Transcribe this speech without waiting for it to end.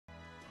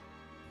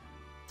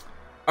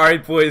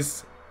Alright,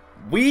 boys.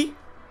 We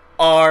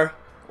are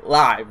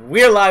live.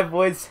 We're live,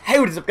 boys. Hey,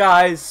 what is up,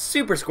 guys?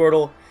 Super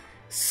Squirtle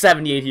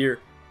 78 here.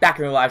 Back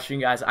in the live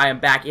stream, guys. I am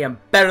back and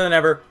better than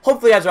ever.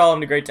 Hopefully, you guys are all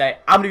having a great day.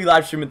 I'm going to be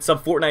live streaming some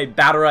Fortnite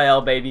Battle Royale,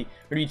 baby.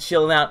 We're going to be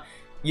chilling out,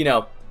 you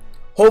know,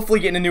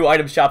 hopefully getting a new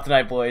item shop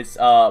tonight, boys.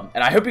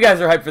 And I hope you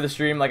guys are hyped for the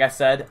stream, like I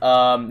said.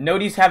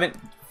 Noties haven't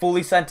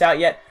fully sent out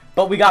yet,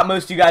 but we got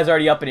most of you guys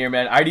already up in here,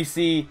 man. I already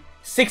see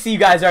 6 of you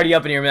guys already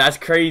up in here, man. That's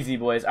crazy,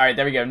 boys. Alright,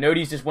 there we go.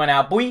 Noties just went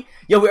out. Boy,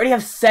 yo, we already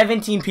have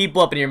 17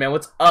 people up in here, man.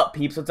 What's up,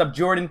 peeps? What's up,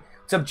 Jordan?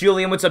 What's up,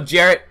 Julian? What's up,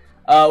 Jarrett?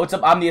 What's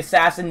up? I'm the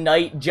Assassin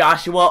Knight,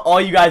 Joshua.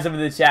 All you guys over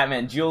in the chat,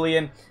 man.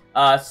 Julian,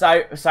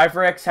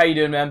 CypherX, how you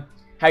doing, man?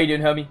 How you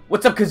doing, homie?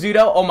 What's up,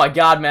 Kazuto? Oh my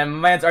god, man.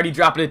 My man's already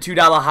dropping a $2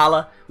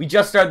 holla. We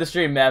just started the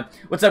stream, man.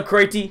 What's up,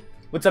 Craty?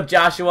 What's up,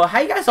 Joshua?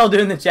 How you guys all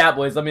doing in the chat,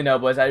 boys? Let me know,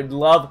 boys. I'd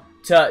love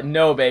to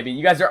know, baby.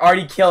 You guys are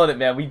already killing it,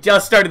 man. We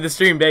just started the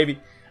stream, baby.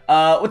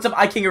 What's up,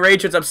 iKing of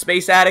Rage? What's up,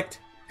 Space Addict?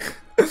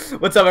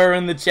 What's up,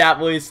 everyone in the chat,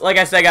 boys? Like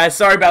I said, guys,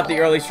 sorry about the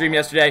early stream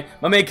yesterday.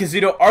 My man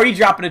Kazuto already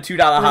dropping a $2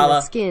 holla. When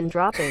the skin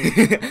dropping.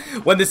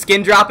 When the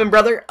skin dropping,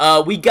 brother.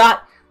 We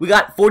got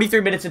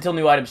 43 minutes until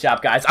new item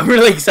shop, guys. I'm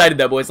really excited,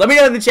 though, boys. Let me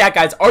know in the chat,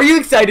 guys. Are you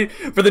excited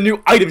for the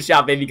new item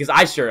shop, baby? Because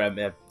I sure am,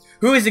 man.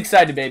 Who is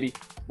excited, baby?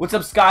 What's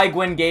up, Sky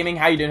Gwen Gaming?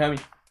 How you doing, homie?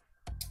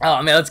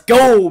 Oh, man, let's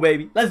go,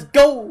 baby. Let's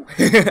go.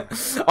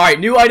 Alright,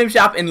 new item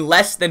shop in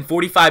less than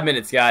 45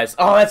 minutes, guys.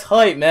 Oh, that's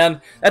hype,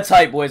 man. That's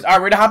hype, boys. Alright,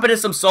 we're going to hop into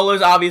some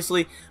solos,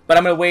 obviously, but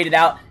I'm going to wait it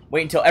out.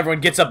 Wait until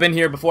everyone gets up in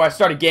here before I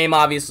start a game,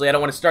 obviously. I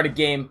don't want to start a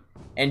game,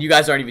 and you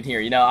guys aren't even here,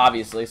 you know,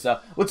 obviously. So,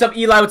 what's up,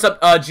 Eli? What's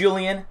up,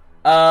 Julian?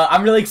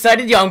 I'm really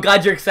excited. Yo, I'm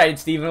glad you're excited,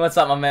 Steven. What's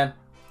up, my man?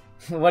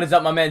 What is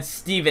up, my man,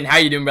 Steven? How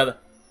you doing, brother?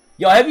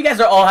 Yo, I hope you guys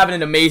are all having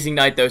an amazing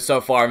night, though,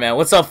 so far, man.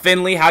 What's up,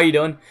 Finley? How you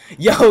doing?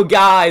 Yo,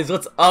 guys,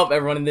 what's up,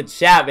 everyone in the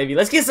chat, baby?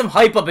 Let's get some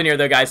hype up in here,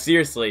 though, guys,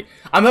 seriously.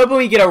 I'm hoping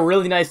we get a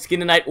really nice skin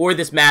tonight, or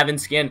this Mavin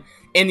skin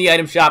in the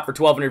item shop for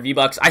 1,200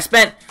 V-Bucks. I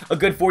spent a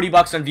good 40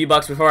 bucks on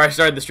V-Bucks before I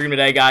started the stream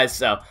today, guys,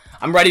 so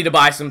I'm ready to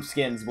buy some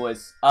skins,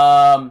 boys.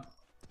 Why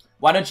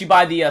don't you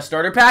buy the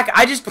starter pack?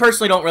 I just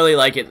personally don't really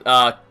like it,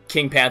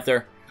 King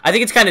Panther. I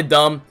think it's kind of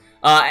dumb.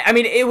 I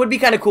mean, it would be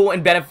kind of cool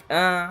and benefit.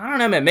 I don't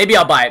know, man. Maybe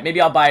I'll buy it.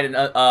 Maybe I'll buy it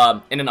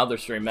in another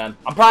stream, man.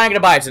 I'm probably not gonna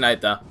buy it tonight,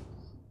 though.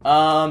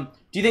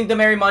 Do you think the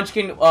Merry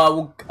Munchkin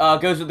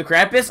goes with the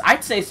Krampus?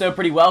 I'd say so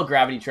pretty well,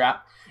 Gravity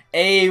Trap.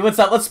 Hey, what's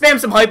up? Let's spam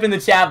some hype in the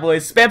chat,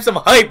 boys. Spam some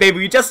hype, baby.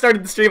 We just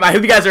started the stream. I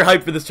hope you guys are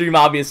hyped for the stream,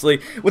 obviously.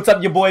 What's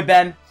up, your boy,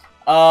 Ben?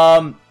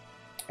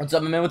 What's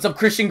up, my man? What's up,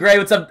 Christian Gray?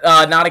 What's up,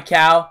 Not a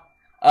Cow?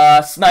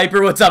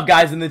 Sniper, what's up,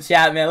 guys, in the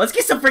chat, man? Let's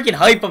get some freaking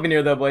hype up in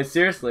here, though, boys.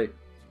 Seriously.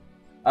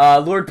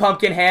 Lord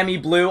Pumpkin, Hammy,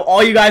 Blue,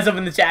 all you guys up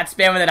in the chat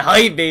spamming that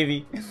hype,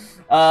 baby.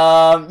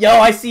 Yo,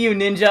 I see you,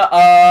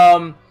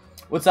 Ninja.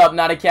 What's up,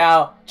 Not a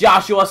Cow?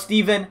 Joshua,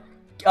 Steven,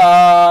 who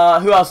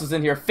else is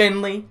in here?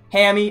 Finley,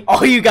 Hammy,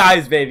 all you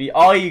guys, baby.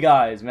 All you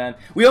guys, man.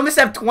 We almost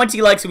have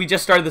 20 likes and we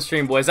just started the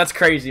stream, boys. That's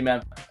crazy,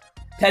 man.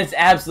 That is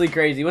absolutely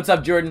crazy. What's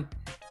up, Jordan?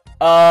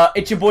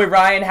 It's your boy,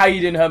 Ryan. How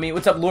you doing, homie?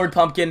 What's up, Lord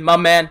Pumpkin, my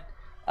man?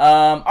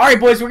 Alright,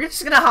 boys, we're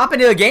just gonna hop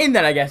into the game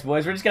then, I guess,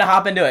 boys. We're just gonna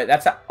hop into it.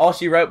 That's all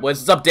she wrote, boys.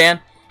 What's up, Dan?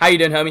 How you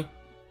doing, homie?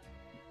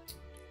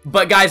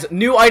 But, guys,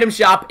 new item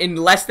shop in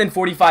less than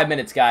 45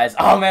 minutes, guys.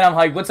 Oh, man, I'm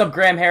hyped. What's up,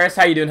 Graham Harris?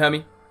 How you doing,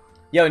 homie?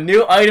 Yo,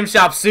 new item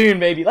shop soon,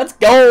 baby. Let's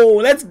go.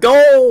 Let's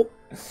go.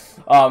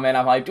 Oh, man,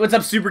 I'm hyped. What's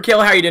up,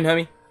 Superkill? How you doing,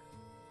 homie?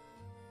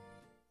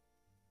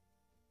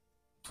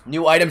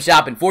 New item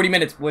shop in 40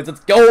 minutes, boys.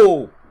 Let's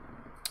go.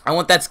 I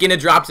want that skin to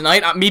drop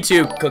tonight. Me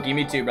too, Cookie.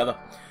 Me too, brother.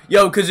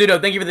 Yo,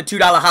 Kazuto, thank you for the $2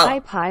 holla.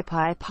 Hype.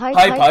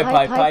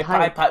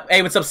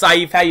 Hey, what's up,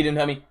 Saif? How you doing,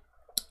 homie?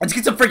 Let's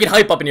get some freaking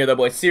hype up in here, though,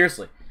 boys.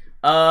 Seriously.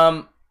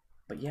 But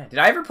yeah, did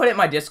I ever put it in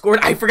my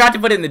Discord? I forgot to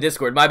put it in the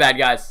Discord. My bad,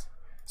 guys.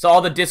 So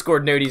all the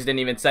Discord noties didn't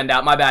even send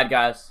out. My bad,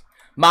 guys.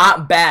 My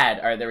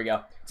bad. All right, there we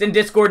go. It's in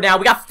Discord now.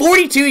 We got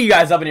 42 of you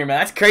guys up in here, man.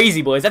 That's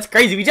crazy, boys. That's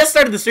crazy. We just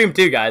started the stream,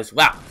 too, guys.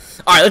 Wow.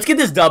 All right, let's get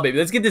this dub, baby.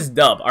 Let's get this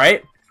dub, all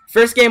right?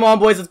 First game on,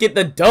 boys. Let's get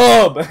the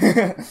dub.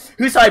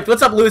 Who's hyped?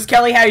 What's up, Lewis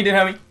Kelly? How you doing,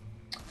 homie?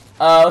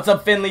 What's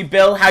up, Finley?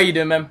 Bill, how you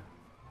doing, man?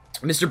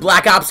 Mr.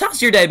 Black Ops,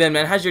 how's your day been,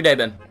 man? How's your day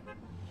been?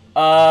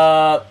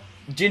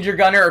 Ginger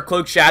Gunner or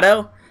Cloak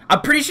Shadow?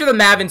 I'm pretty sure the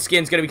Mavin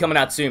skin's gonna be coming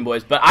out soon,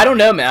 boys. But I don't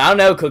know, man. I don't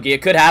know, Cookie.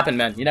 It could happen,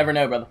 man. You never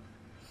know, brother.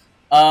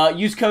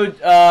 Use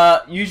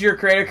your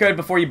creator code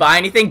before you buy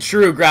anything.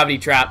 True, Gravity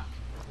Trap.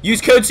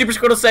 Use code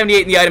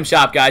SuperSquirtle78 in the item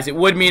shop, guys. It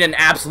would mean an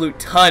absolute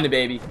ton,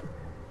 baby.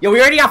 Yo, we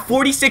already got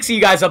 46 of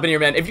you guys up in here,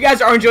 man. If you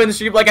guys are enjoying the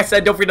stream, like I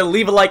said, don't forget to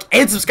leave a like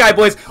and subscribe,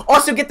 boys.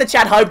 Also, get the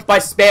chat hyped by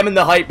spamming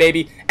the hype,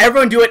 baby.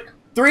 Everyone do it.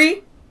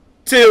 3,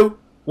 2,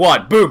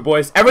 1. Boom,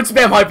 boys. Everyone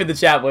spam hype in the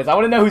chat, boys. I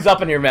want to know who's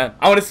up in here, man.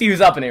 I want to see who's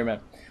up in here,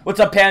 man.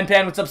 What's up, Pan?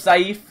 What's up,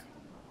 Saif?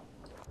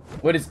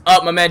 What is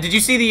up, my man? Did you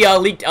see the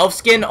leaked elf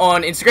skin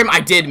on Instagram? I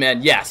did,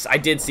 man. Yes, I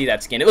did see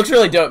that skin. It looks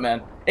really dope,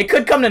 man. It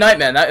could come tonight,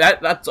 man.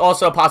 That's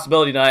also a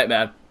possibility tonight,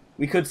 man.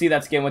 We could see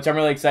that skin, which I'm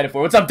really excited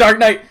for. What's up, Dark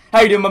Knight?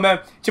 How you doing, my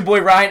man? It's your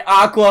boy Ryan,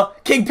 Aqua,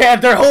 King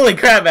Panther. Holy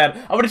crap, man.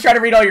 I'm going to try to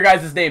read all your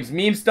guys' names.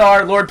 Meme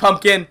Star, Lord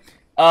Pumpkin,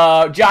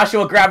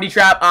 Joshua, Gravity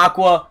Trap,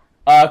 Aqua,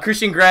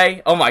 Christian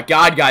Gray. Oh my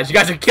god, guys. You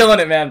guys are killing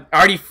it, man.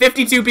 Already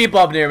 52 people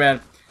up in here,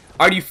 man.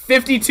 Already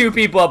 52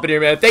 people up in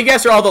here, man. Thank you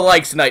guys for all the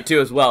likes tonight,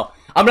 too, as well.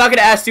 I'm not going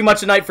to ask too much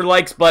tonight for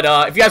likes, but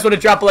if you guys want to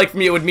drop a like for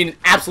me, it would mean an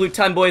absolute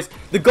ton, boys.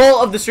 The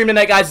goal of the stream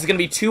tonight, guys, is going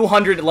to be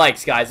 200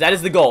 likes, guys. That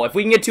is the goal. If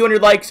we can get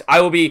 200 likes, I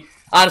will be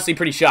honestly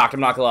pretty shocked. I'm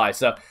not going to lie.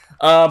 So,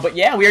 but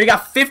yeah, we already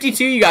got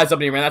 52 you guys up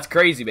in here, man. That's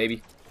crazy,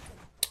 baby.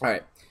 All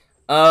right.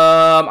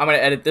 I'm going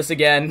to edit this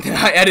again.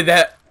 I edited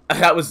that.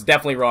 That was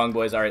definitely wrong,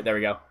 boys. All right, there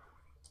we go.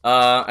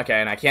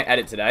 Okay, and I can't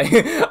edit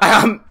today.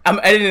 I'm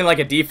editing like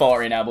a default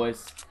right now,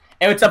 boys.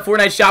 Hey, what's up,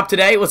 Fortnite shop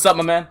today? What's up,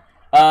 my man?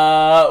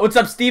 What's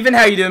up, Steven?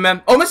 How you doing,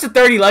 man? Almost to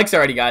 30 likes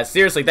already, guys.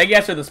 Seriously, thank you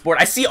guys for the support.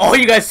 I see all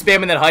you guys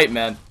spamming that hype,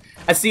 man.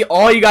 I see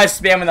all you guys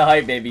spamming the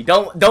hype, baby.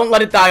 Don't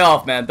let it die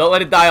off, man. Don't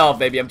let it die off,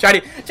 baby. I'm trying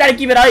to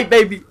keep it hype,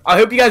 baby. I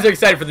hope you guys are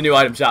excited for the new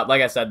item shop.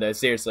 Like I said, though,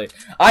 seriously,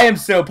 I am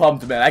so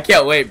pumped, man. I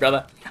can't wait,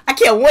 brother. I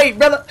can't wait,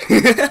 brother.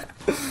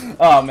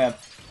 Oh man.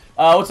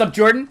 What's up,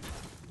 Jordan?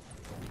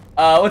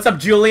 What's up,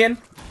 Julian?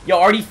 Yo,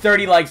 already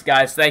 30 likes,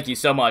 guys. Thank you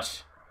so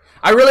much.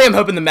 I really am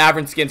hoping the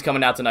Maverick skin's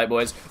coming out tonight,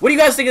 boys. What do you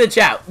guys think of the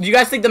chat? Do you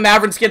guys think the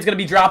Maverick skin's gonna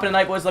be dropping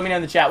tonight, boys? Let me know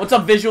in the chat. What's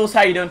up, Visuals?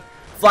 How you doing?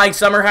 Flying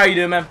Summer, how you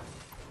doing, man?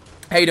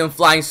 How you doing,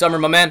 Flying Summer,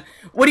 my man?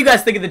 What do you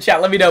guys think of the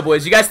chat? Let me know,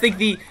 boys. You guys think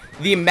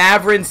the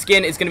Maverick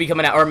skin is gonna be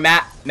coming out? Or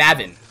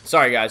Mavin.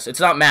 Sorry, guys. It's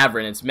not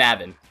Maverick, it's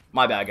Mavin.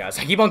 My bad, guys.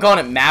 I keep on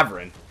calling it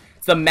Maverick.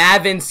 It's the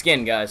Mavin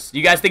skin, guys. Do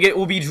you guys think it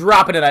will be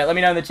dropping tonight? Let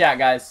me know in the chat,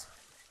 guys.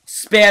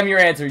 Spam your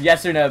answer.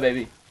 Yes or no,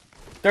 baby.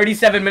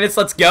 37 minutes,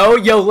 let's go.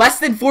 Yo, less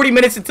than 40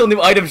 minutes until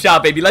new item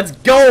shop, baby. Let's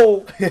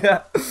go.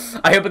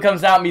 I hope it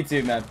comes out. Me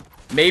too, man.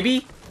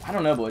 Maybe? I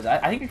don't know, boys.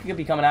 I think it could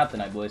be coming out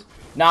tonight, boys.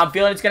 Nah, I'm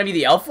feeling it's going to be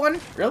the elf one.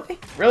 Really?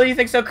 Really? You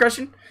think so,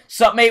 Christian?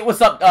 Sup, mate? What's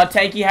up,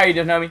 Tanky? How you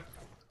doing, homie?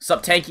 What's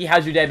up, Tanky?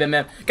 How's your day been,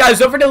 man? Guys,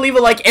 don't forget to leave a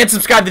like and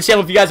subscribe to the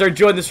channel if you guys are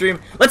enjoying the stream.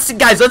 Let's see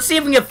if we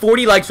can get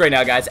 40 likes right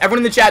now, guys. Everyone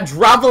in the chat,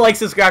 drop a like,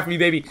 subscribe for me,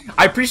 baby.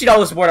 I appreciate all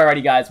the support already,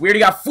 guys. We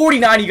already got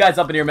 49 of you guys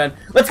up in here, man.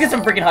 Let's get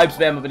some freaking hype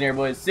spam up in here,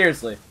 boys.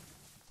 Seriously.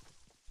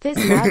 This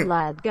mad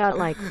lad got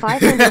like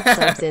 500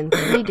 subs in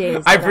 3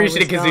 days. I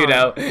appreciate it,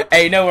 Kazuto.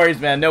 Hey, no worries,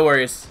 man. No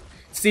worries.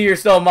 See, you're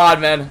still a mod,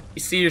 man.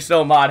 See, you're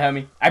still a mod,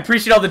 homie. I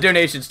appreciate all the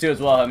donations, too, as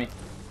well, homie.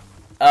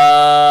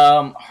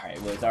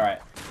 Alright, boys, alright.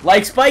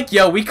 Like spike?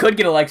 Yo, we could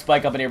get a like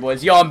spike up in here,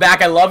 boys. Yo, I'm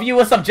back. I love you.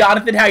 What's up,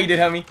 Jonathan? How you doing,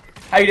 homie?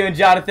 How you doing,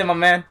 Jonathan, my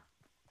man?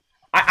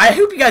 I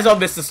hope you guys all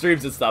missed the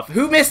streams and stuff.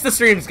 Who missed the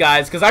streams,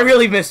 guys? Because I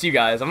really missed you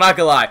guys. I'm not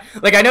gonna lie.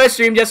 Like, I know I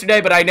streamed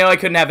yesterday, but I know I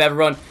couldn't have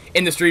everyone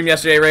in the stream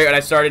yesterday right when I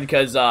started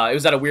because it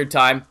was at a weird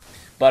time.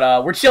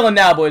 But we're chilling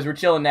now, boys. We're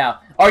chilling now.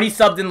 Already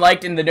subbed and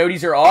liked, and the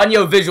noties are on.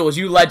 Yo, Visuals,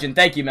 you legend.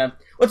 Thank you, man.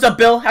 What's up,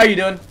 Bill? How you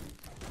doing?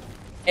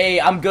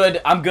 Hey, I'm good.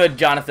 I'm good,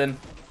 Jonathan.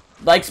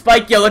 Like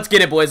spike? Yo, let's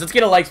get it, boys. Let's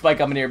get a like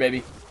spike up in here,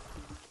 baby.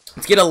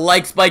 Let's get a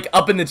like spike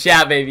up in the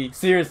chat, baby.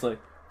 Seriously.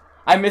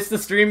 I missed the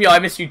stream. Yo, I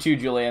missed you too,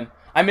 Julian.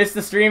 I missed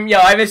the stream. Yo,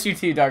 I missed you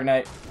too, Dark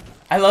Knight.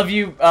 I love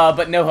you,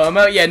 but no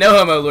homo. Yeah, no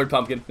homo, Lord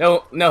Pumpkin.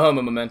 No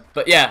homo, my man.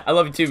 But yeah, I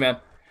love you too, man.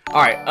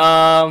 Alright,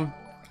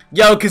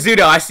 yo,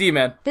 Kazuto, I see you,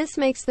 man. This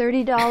makes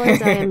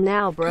 $30. I am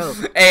now broke.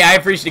 Hey, I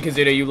appreciate it,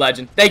 Kazuto, you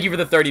legend. Thank you for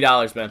the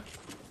 $30, man.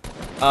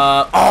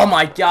 Oh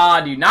my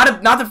god, dude.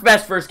 Not the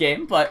best first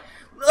game, but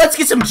let's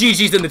get some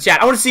GGs in the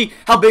chat. I want to see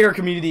how big our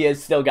community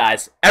is still,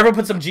 guys. Everyone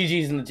put some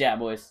GGs in the chat,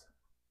 boys.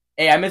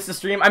 Hey, I missed the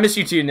stream. I miss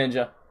you too,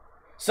 Ninja.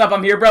 What's up?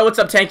 I'm here, bro. What's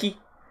up, Tanky?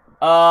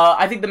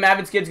 I think the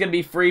Mavin skin's gonna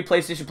be free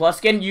PlayStation Plus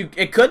skin.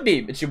 It could be.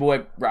 It's your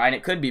boy, Ryan.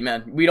 It could be,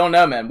 man. We don't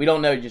know, man. We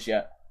don't know just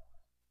yet.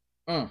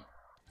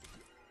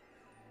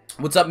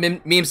 What's up,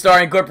 Meme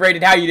Star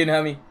Incorporated? How you doing,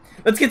 homie?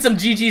 Let's get some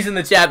GGs in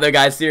the chat, though,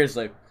 guys.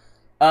 Seriously.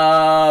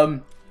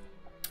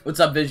 What's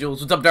up,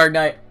 Visuals? What's up, Dark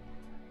Knight?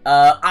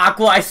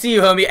 Aqua, I see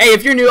you, homie. Hey,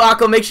 if you're new,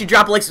 Aqua, make sure you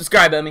drop a like,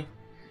 subscribe, homie.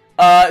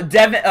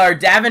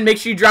 Davin, make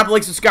sure you drop a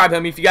like, subscribe,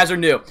 homie, if you guys are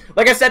new.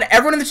 Like I said,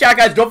 everyone in the chat,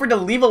 guys, don't forget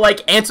to leave a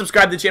like and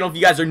subscribe to the channel if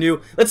you guys are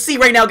new. Let's see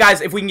right now,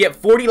 guys, if we can get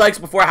 40 likes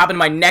before I hop into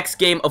my next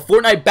game of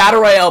Fortnite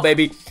Battle Royale,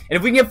 baby. And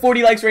if we can get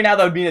 40 likes right now,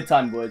 that would mean a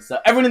ton, boys. So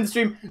everyone in the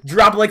stream,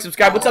 drop a like,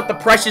 subscribe. What's up, the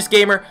Precious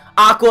Gamer?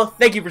 Aqua,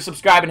 thank you for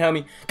subscribing,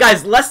 homie.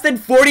 Guys, less than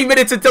 40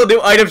 minutes until new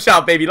item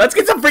shop, baby. Let's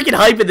get some freaking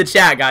hype in the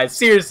chat, guys.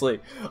 Seriously.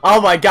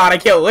 Oh my god, I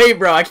can't wait,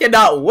 bro. I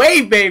cannot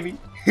wait, baby.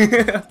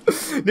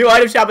 New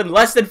item shop in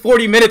less than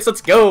 40 minutes.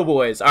 Let's go,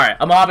 boys. Alright,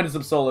 I'm hopping into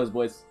some solos,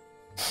 boys.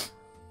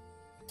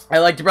 I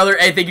liked your brother.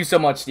 Hey, thank you so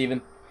much,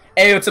 Steven.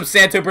 Hey, what's up,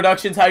 Santo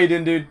Productions? How you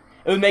doing, dude?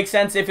 It would make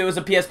sense if it was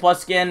a PS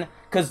Plus skin,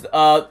 because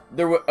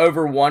there were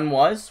over one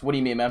was. What do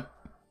you mean, man?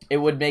 It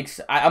would make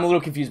I'm a little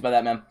confused by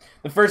that, man.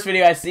 The first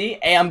video I see.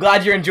 Hey, I'm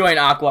glad you're enjoying,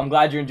 Aqua. I'm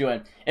glad you're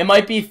enjoying. It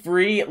might be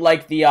free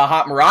like the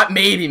Hot Marat.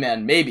 Maybe,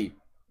 man. Maybe.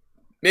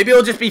 Maybe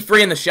it'll just be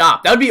free in the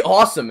shop. That would be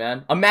awesome,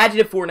 man.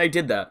 Imagine if Fortnite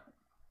did that.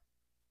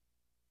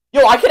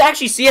 Yo, I could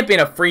actually see it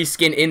being a free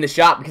skin in the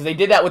shop because they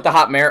did that with the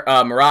Hot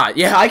Marat.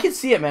 Yeah, I can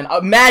see it, man.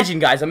 Imagine,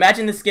 guys.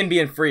 Imagine the skin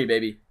being free,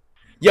 baby.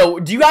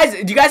 Yo, do you guys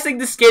think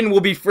the skin will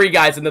be free,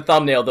 guys, in the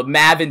thumbnail? The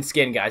Mavin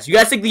skin, guys. You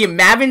guys think the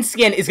Mavin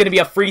skin is going to be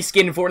a free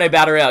skin in Fortnite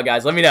Battle Royale,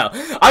 guys? Let me know.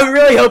 I'm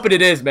really hoping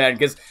it is, man,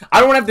 because I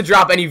don't want to have to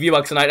drop any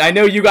V-Bucks tonight. I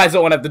know you guys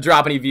don't want to have to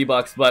drop any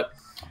V-Bucks, but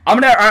I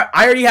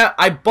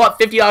bought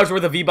 $50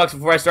 worth of V-Bucks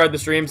before I started the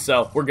stream,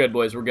 so we're good,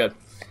 boys. We're good.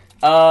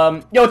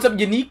 Yo, what's up,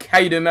 Unique? How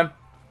you doing, man?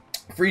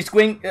 Free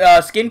skin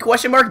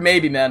question mark?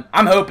 Maybe, man.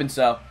 I'm hoping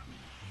so.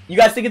 You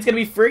guys think it's going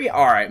to be free?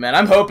 All right, man.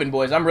 I'm hoping,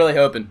 boys. I'm really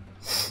hoping.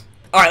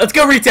 Alright, let's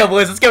go retail,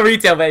 boys. Let's go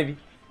retail, baby.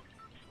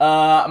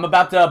 I'm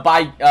about to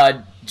buy,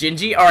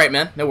 Gingy. Alright,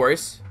 man. No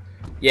worries.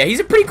 Yeah, he's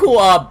a pretty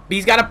cool,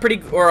 he's got a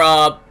pretty,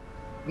 I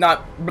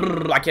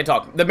can't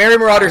talk. The Merry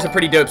Marauder's a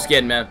pretty dope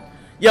skin, man.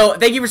 Yo,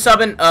 thank you for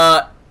subbing,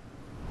 I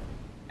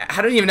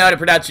don't even know how to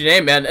pronounce your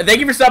name, man. Thank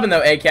you for subbing,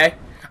 though, AK.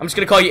 I'm just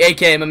gonna call you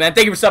AK, my man.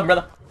 Thank you for subbing,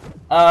 brother.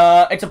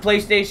 It's a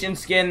PlayStation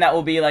skin that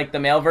will be, like, the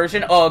male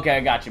version. Oh, okay, I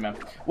got you, man.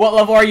 What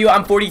level are you?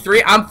 I'm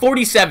 43. I'm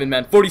 47,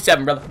 man.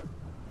 47, brother.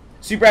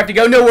 Super have to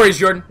go. No worries,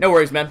 Jordan. No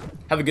worries, man.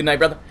 Have a good night,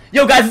 brother.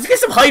 Yo, guys, let's get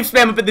some hype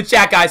spam up in the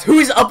chat, guys. Who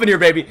is up in here,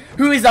 baby?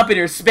 Who is up in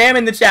here? Spam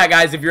in the chat,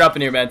 guys, if you're up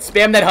in here, man.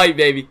 Spam that hype,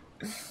 baby.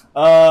 Can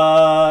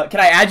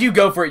I add you?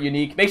 Go for it,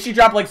 Unique. Make sure you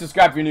drop a like,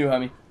 subscribe if you're new,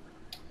 homie.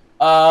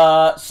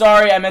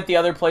 Sorry, I meant the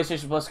other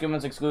PlayStation Plus skin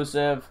was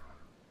exclusive.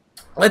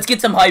 Let's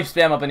get some hype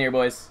spam up in here,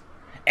 boys.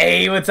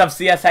 Hey, what's up,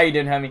 CS? How you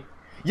doing, homie?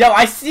 Yo,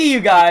 I see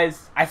you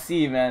guys. I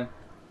see you, man.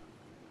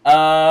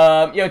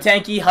 Yo,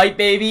 Tanky, hype,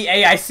 baby.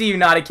 Hey, I see you,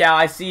 Not a Cow.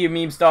 I see you,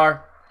 Meme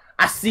Star.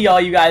 I see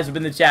all you guys up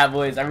in the chat,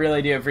 boys. I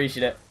really do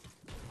appreciate it.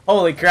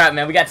 Holy crap,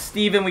 man. We got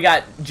Steven, we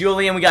got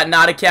Julian, we got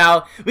Not a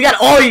Cow. We got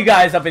all you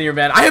guys up in here,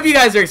 man. I hope you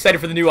guys are excited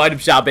for the new item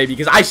shop, baby,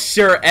 because I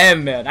sure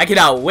am, man. I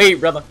cannot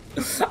wait, brother.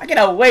 I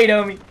cannot wait,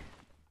 homie.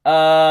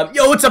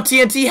 Yo, what's up,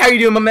 TNT? How you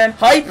doing, my man?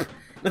 Hype?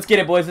 Let's get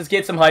it, boys. Let's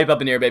get some hype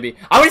up in here, baby.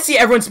 I want to see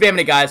everyone spamming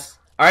it, guys.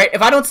 Alright,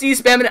 if I don't see you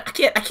spamming it,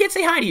 I can't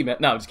say hi to you, man.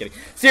 No, I'm just kidding.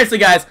 Seriously,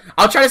 guys,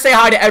 I'll try to say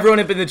hi to everyone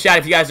up in the chat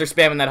if you guys are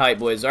spamming that hype,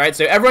 boys. Alright,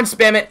 so everyone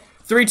spam it.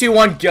 3, 2,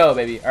 1, go,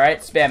 baby. Alright,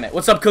 spam it.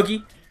 What's up,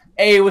 Cookie?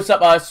 Hey, what's up,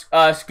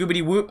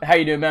 Scoobity Whoop? How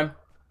you doing, man?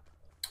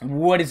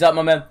 What is up,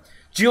 my man?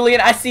 Julian,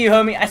 I see you,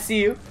 homie. I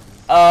see you.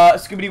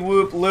 Scoobity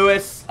Whoop,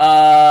 Lewis.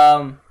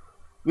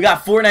 We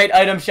got Fortnite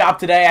item shop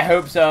today. I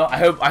hope so. I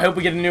hope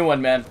we get a new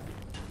one, man.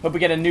 Hope we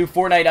get a new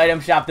Fortnite item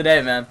shop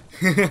today, man.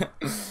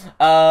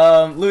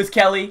 Lewis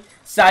Kelly.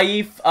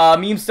 Saif,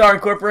 Meme Star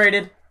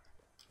Incorporated,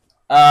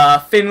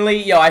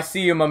 Finley, yo, I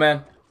see you, my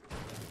man.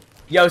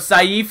 Yo,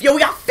 Saif, yo, we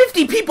got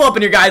 50 people up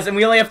in here, guys, and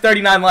we only have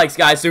 39 likes,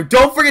 guys, so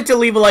don't forget to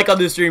leave a like on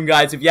the stream,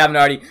 guys, if you haven't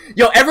already.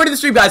 Yo, everyone in the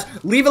stream, guys,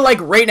 leave a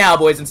like right now,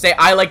 boys, and say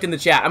I liked in the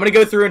chat. I'm gonna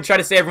go through and try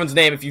to say everyone's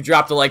name if you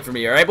dropped a like for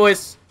me, alright,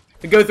 boys?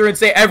 Go through and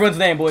say everyone's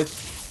name, boys.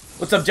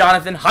 What's up,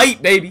 Jonathan?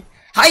 Hype, baby.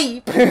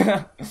 Hype!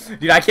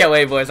 Dude, I can't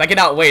wait, boys. I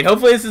cannot wait.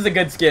 Hopefully this is a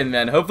good skin,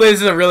 man. Hopefully this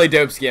is a really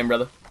dope skin,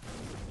 brother.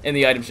 In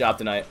the item shop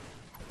tonight.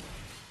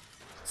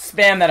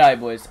 Spam that eye,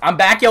 boys. I'm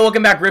back, yo.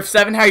 Welcome back,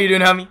 Rift7. How you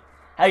doing, homie?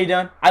 How you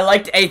doing? I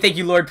liked. Hey, thank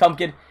you, Lord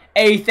Pumpkin.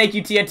 Hey, thank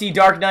you, TNT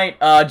Dark Knight.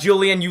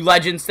 Julian, you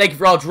legends. Thank you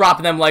for all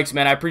dropping them likes,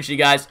 man. I appreciate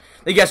you guys.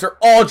 Thank you guys for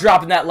all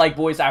dropping that like,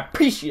 boys. I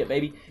appreciate it,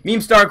 baby.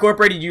 Meme Star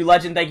Incorporated, you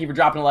legend. Thank you for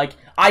dropping a like.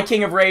 I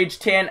King of Rage,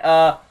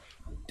 Tanky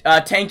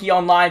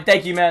Online.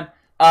 Thank you, man.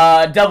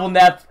 Devil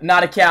Nep,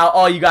 Not a Cow.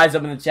 All you guys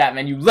up in the chat,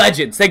 man. You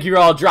legends. Thank you for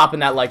all dropping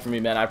that like for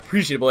me, man. I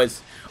appreciate it,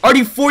 boys.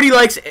 Already 40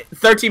 likes,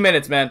 13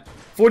 minutes, man.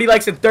 40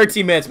 likes in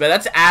 13 minutes, man.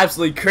 That's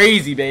absolutely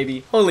crazy,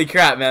 baby. Holy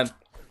crap, man.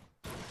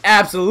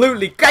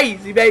 Absolutely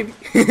crazy, baby.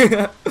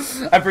 I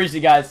appreciate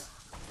you guys.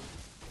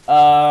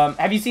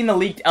 Have you seen the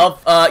leaked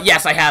elf?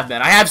 Yes, I have,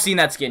 man. I have seen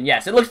that skin.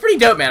 Yes, it looks pretty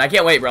dope, man. I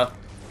can't wait, bro.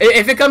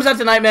 If it comes out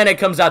tonight, man, it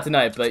comes out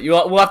tonight. But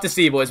we'll have to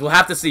see, boys. We'll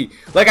have to see.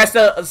 Like I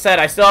said,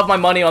 I still have my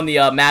money on the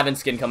Mavin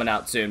skin coming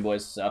out soon,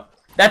 boys. So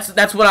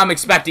that's what I'm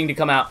expecting to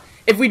come out.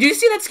 If we do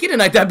see that skin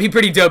tonight, that'd be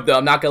pretty dope, though.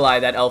 I'm not gonna lie,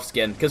 that elf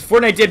skin, because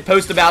Fortnite did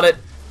post about it.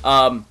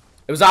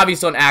 It was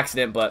obviously an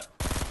accident, but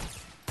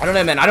I don't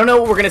know, man. I don't know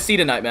what we're gonna see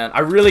tonight, man.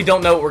 I really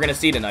don't know what we're gonna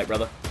see tonight,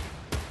 brother.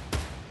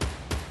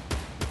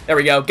 There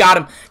we go. Got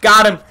him.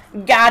 Got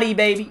him. Got him,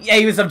 baby.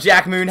 Hey, what's up,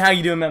 Jack Moon? How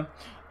you doing, man?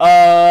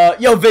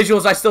 Yo,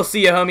 Visuals, I still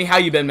see you, homie. How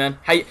you been, man?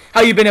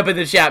 How you been up in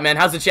the chat, man?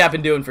 How's the chat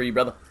been doing for you,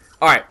 brother?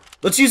 Alright,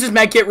 let's use this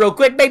med kit real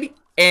quick, baby.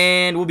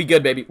 And we'll be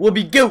good, baby. We'll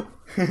be good.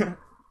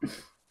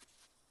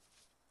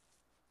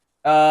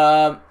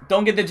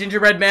 Don't get the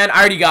gingerbread man. I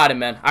already got him,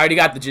 man. I already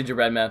got the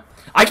gingerbread man.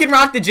 I can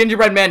rock the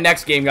gingerbread man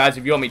next game, guys,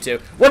 if you want me to.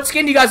 What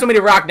skin do you guys want me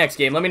to rock next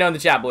game? Let me know in the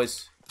chat,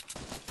 boys.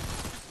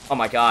 Oh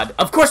my god.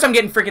 Of course I'm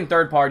getting freaking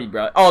third party,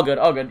 bro. All good,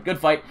 all good. Good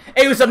fight.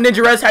 Hey, what's up,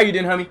 Ninja Rez? How you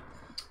doing, homie?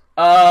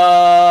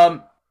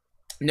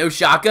 No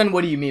shotgun?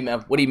 What do you mean,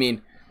 man? What do you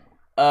mean?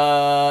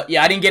 Yeah,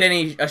 I didn't get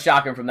any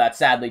shotgun from that,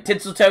 sadly.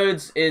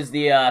 Tinseltoads is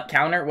the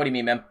counter. What do you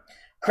mean, man?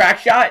 Crack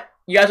shot?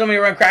 You guys want me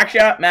to run crack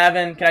shot?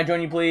 Mavin, can I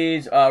join you,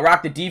 please?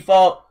 Rock the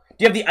default.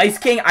 Do you have the Ice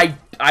King?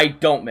 I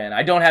don't, man.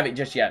 I don't have it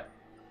just yet.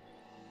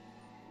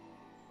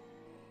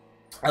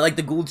 I like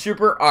the Gould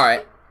Trooper.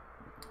 Alright.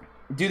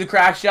 Do the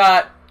crack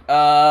shot. You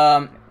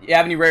have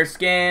any rare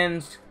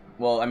skins?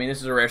 Well, I mean, this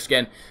is a rare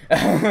skin.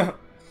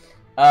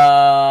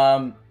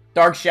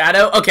 Dark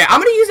Shadow. Okay,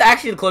 I'm gonna use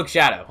actually the Cloak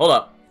Shadow. Hold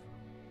up.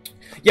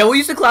 Yeah, we'll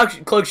use the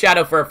Cloak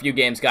Shadow for a few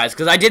games, guys,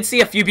 because I did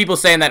see a few people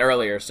saying that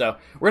earlier. So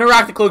we're gonna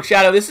rock the Cloak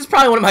Shadow. This is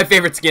probably one of my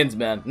favorite skins,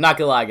 man. I'm not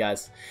gonna lie,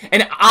 guys.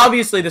 And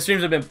obviously, the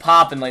streams have been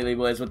popping lately,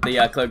 boys, with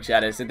the Cloak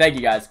Shadow. So thank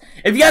you, guys.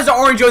 If you guys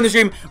are enjoying the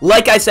stream,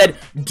 like I said,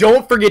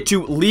 don't forget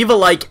to leave a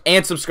like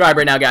and subscribe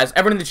right now, guys.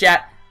 Everyone in the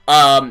chat,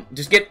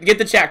 just get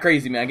the chat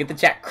crazy, man. Get the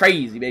chat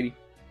crazy, baby.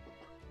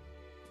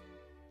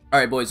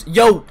 Alright, boys.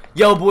 Yo,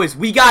 boys.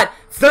 We got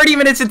 30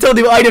 minutes until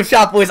new item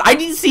shop, boys. I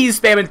need to see you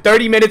spamming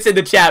 30 minutes in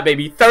the chat,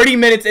 baby. 30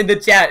 minutes in the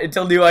chat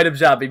until new item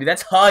shop, baby.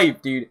 That's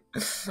hype, dude.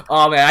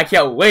 Oh, man. I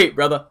can't wait,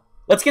 brother.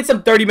 Let's get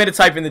some 30 minutes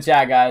hype in the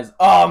chat, guys.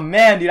 Oh,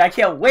 man, dude. I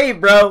can't wait,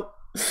 bro.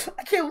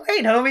 I can't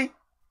wait, homie.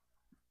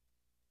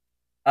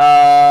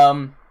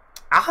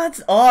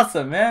 That's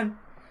awesome, man.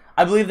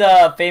 I believe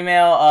the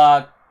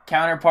female,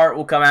 counterpart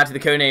will come out to the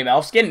codename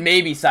Elf skin.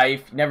 Maybe, Saif.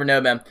 You never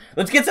know, man.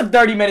 Let's get some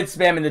 30 minutes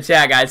spam in the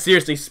chat, guys.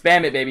 Seriously,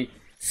 spam it, baby.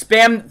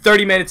 Spam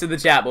 30 minutes in the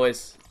chat,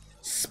 boys.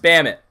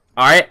 Spam it.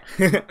 Alright?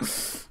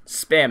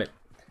 Spam it.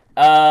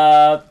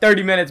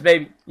 30 minutes,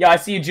 baby. Yo, I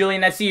see you,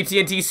 Julian. I see you,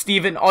 TNT,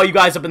 Steven. All you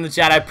guys up in the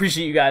chat. I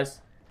appreciate you guys.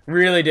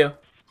 Really do.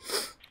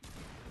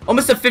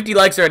 Almost at 50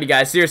 likes already,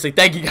 guys. Seriously,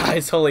 thank you,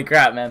 guys. Holy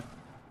crap, man.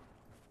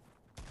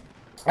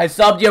 I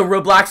subbed, yo,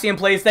 Robloxian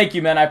plays. Thank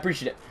you, man. I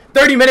appreciate it.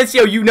 30 minutes,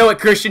 yo, you know it,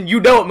 Christian. You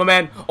know it, my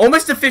man.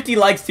 Almost to 50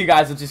 likes, too,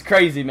 guys, which is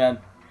crazy, man.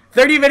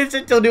 30 minutes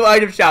until new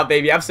item shop,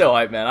 baby. I'm so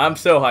hyped, man. I'm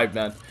so hyped,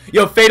 man.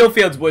 Yo, Fatal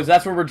Fields, boys.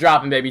 That's where we're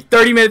dropping, baby.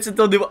 30 minutes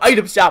until new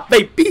item shop,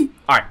 baby.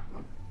 All right.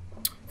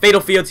 Fatal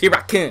Fields, here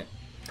I come.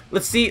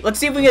 Let's see if we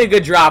can get a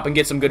good drop and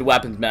get some good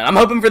weapons, man. I'm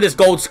hoping for this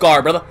gold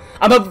scar, brother.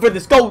 I'm hoping for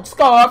this gold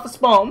scar for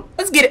spawn.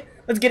 Let's get it.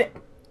 Let's get it.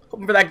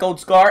 Hoping for that gold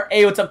scar.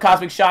 Hey, what's up,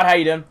 Cosmic Shot? How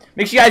you doing?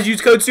 Make sure you guys use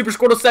code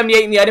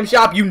SuperSquirtle78 in the item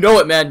shop. You know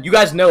it, man. You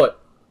guys know it.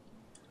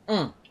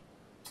 And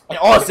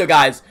also,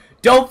 guys,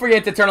 don't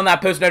forget to turn on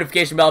that post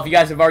notification bell if you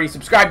guys have already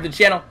subscribed to the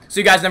channel, so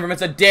you guys never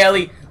miss a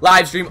daily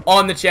live stream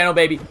on the channel,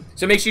 baby.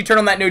 So make sure you turn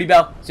on that noti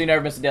bell so you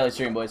never miss a daily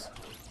stream, boys.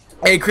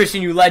 Hey,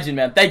 Christian, you legend,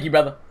 man. Thank you,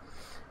 brother.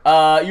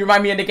 You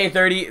remind me of Nick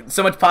A30.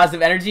 So much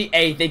positive energy.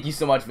 Hey, thank you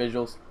so much,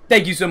 Visuals.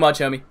 Thank you so much,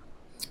 homie.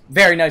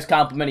 Very nice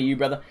compliment of you,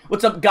 brother.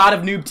 What's up, God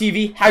of Noob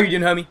TV? How you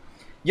doing, homie?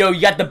 Yo,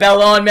 you got the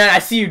bell on, man. I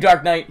see you,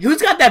 Dark Knight.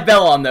 Who's got that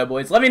bell on, though,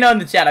 boys? Let me know in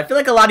the chat. I feel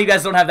like a lot of you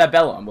guys don't have that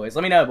bell on, boys.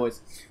 Let me know,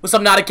 boys. What's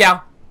up, Not a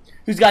Cow?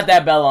 Who's got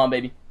that bell on,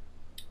 baby?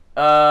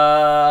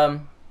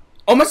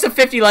 Almost to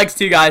 50 likes,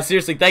 too, guys.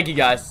 Seriously, thank you,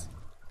 guys.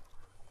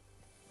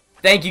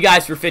 Thank you,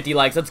 guys, for 50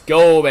 likes. Let's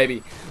go,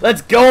 baby.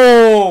 Let's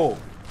go.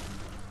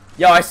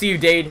 Yo, I see you,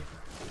 Dade.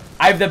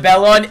 I have the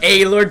bell on.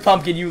 Hey, Lord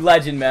Pumpkin, you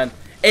legend, man.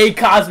 Hey,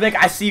 Cosmic,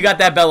 I see you got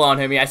that bell on,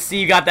 homie. I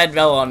see you got that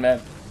bell on, man.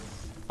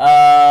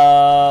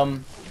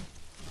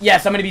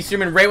 Yes, I'm gonna be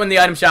streaming right when the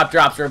item shop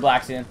drops for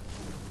Blackson.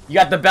 You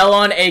got the bell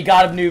on. A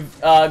God of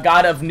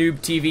Noob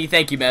TV.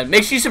 Thank you, man.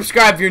 Make sure you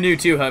subscribe if you're new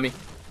too, homie.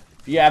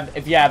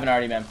 If you haven't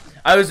already, man.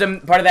 I was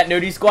part of that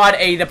Noti squad.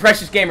 Hey, the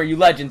Precious Gamer, you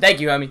legend. Thank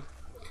you, homie.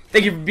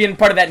 Thank you for being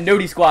part of that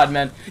Noti squad,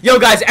 man. Yo,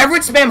 guys,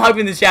 everyone spam hype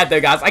in the chat, though,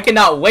 guys. I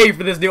cannot wait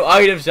for this new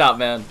item shop,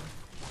 man.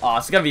 Oh,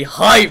 it's gonna be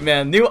hype,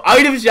 man. New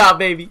item shop,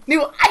 baby.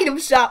 New item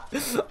shop.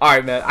 All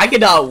right, man. I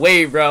cannot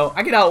wait, bro.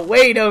 I cannot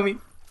wait, homie.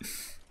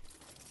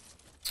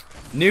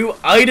 New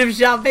item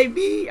shop,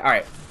 baby.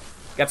 Alright.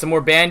 Got some more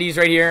bandies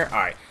right here.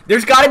 Alright.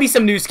 There's got to be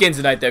some new skins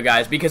tonight, though,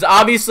 guys. Because,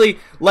 obviously,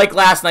 like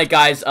last night,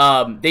 guys,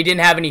 they didn't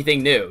have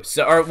anything new.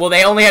 So, well,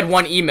 they only had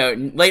one emote.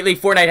 And lately,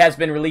 Fortnite has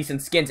been releasing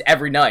skins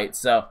every night.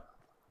 So,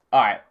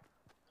 alright.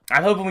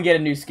 I'm hoping we get a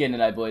new skin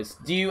tonight, boys.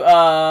 Do you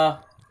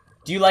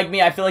like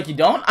me? I feel like you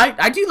don't.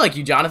 I do like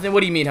you, Jonathan.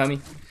 What do you mean,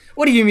 homie?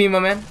 What do you mean, my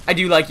man? I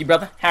do like you,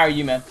 brother. How are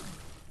you, man?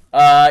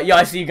 Yo,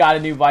 I see you got a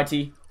new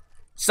YT.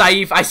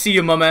 Saif, I see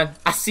you, my man.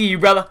 I see you,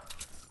 brother.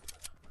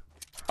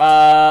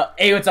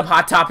 Hey, what's up,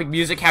 Hot Topic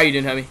Music? How you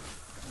doing, homie?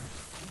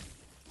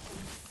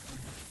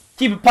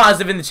 Keep it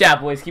positive in the chat,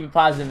 boys. Keep it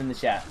positive in the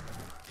chat.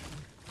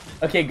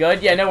 Okay,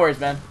 good. Yeah, no worries,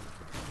 man.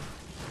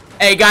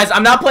 Hey, guys,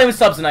 I'm not playing with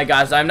subs tonight,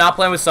 guys. I'm not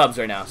playing with subs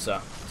right now, so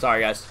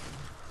sorry, guys.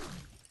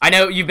 I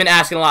know you've been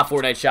asking a lot,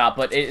 Fortnite shop,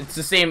 but it's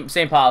the same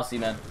policy,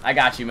 man. I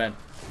got you, man.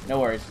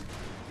 No worries.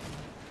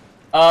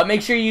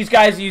 Make sure you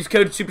guys use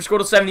code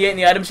SuperSquirtle78 in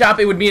the item shop.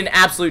 It would mean an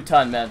absolute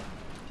ton, man.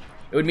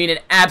 It would mean an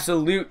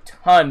absolute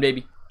ton,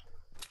 baby.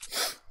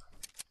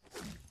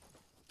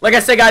 Like I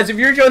said, guys, if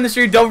you're enjoying the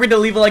stream, don't forget to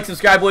leave a like,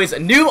 subscribe, boys. A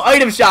new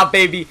item shop,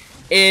 baby.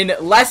 In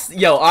less,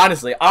 yo,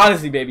 honestly,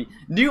 baby.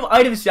 New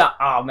item shop.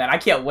 Oh, man, I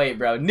can't wait,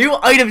 bro. New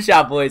item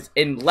shop, boys.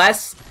 In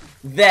less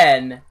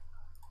than.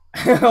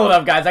 Hold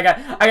up, guys. I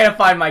gotta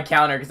find my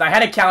counter because I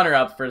had a counter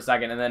up for a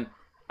second and then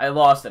I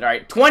lost it. All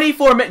right,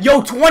 24 minutes.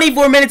 Yo,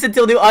 24 minutes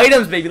until new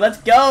items, baby.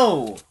 Let's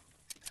go.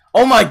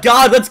 Oh my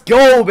God, let's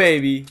go,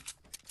 baby.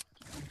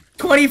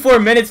 24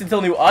 minutes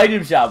until new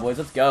item shop, boys.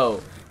 Let's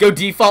go. Go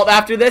default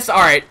after this?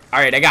 Alright,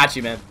 I got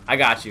you, man. I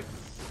got you.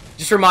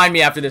 Just remind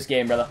me after this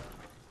game, brother.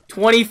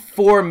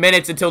 24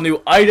 minutes until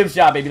new item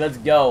shop, baby. Let's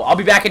go. I'll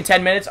be back in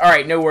 10 minutes.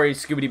 Alright, no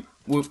worries, Scoobity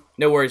Whoop.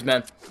 No worries,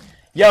 man.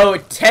 Yo,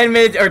 10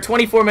 minutes, or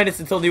 24 minutes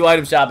until new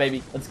item shop,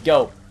 baby. Let's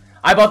go.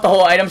 I bought the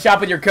whole item shop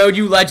with your code.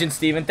 You legend,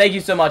 Steven. Thank you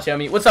so much,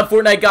 homie. What's up,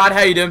 Fortnite God?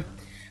 How you doing?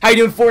 How you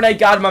doing, Fortnite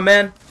God, my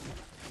man?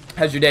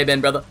 How's your day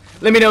been, brother?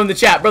 Let me know in the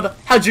chat, brother.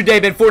 How's your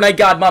day been, Fortnite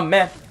God, my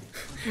man?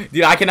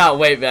 Dude, I cannot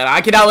wait, man. I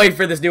cannot wait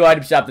for this new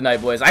item shop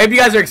tonight, boys. I hope you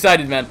guys are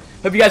excited, man.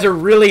 Hope you guys are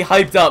really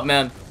hyped up,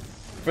 man,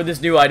 for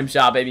this new item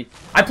shop, baby.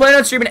 I plan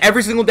on streaming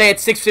every single day at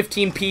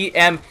 6:15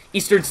 p.m.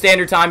 Eastern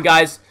Standard Time,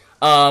 guys.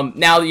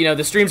 Now, you know,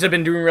 the streams have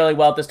been doing really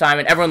well at this time,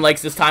 and everyone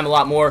likes this time a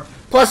lot more.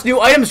 Plus,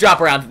 new items drop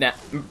around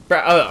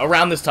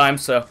this time,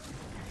 so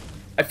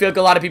I feel like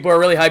a lot of people are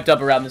really hyped up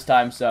around this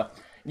time, so.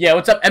 Yeah,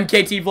 what's up,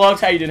 MKT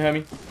Vlogs? How you doing,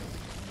 homie?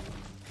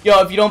 Yo,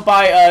 if you don't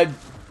buy,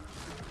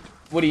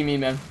 what do you mean,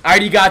 man? I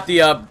already got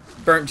the,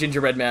 burnt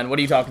gingerbread man. What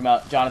are you talking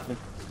about, Jonathan?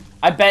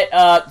 I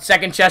bet,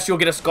 second chest you'll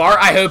get a scar.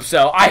 I hope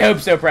so. I hope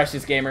so,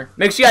 Precious Gamer.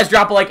 Make sure you guys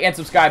drop a like and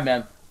subscribe,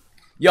 man.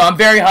 Yo, I'm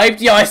very hyped.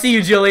 Yo, I see you,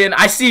 Jillian.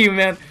 I see you,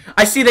 man.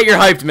 I see that you're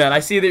hyped, man.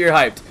 I see that you're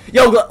hyped.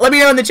 Yo, let me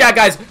know in the chat,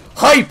 guys.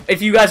 Hype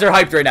if you guys are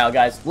hyped right now,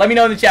 guys. Let me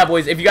know in the chat,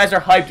 boys, if you guys are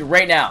hyped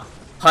right now.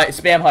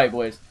 Spam hype,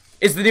 boys.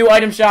 Is the new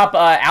item shop,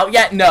 out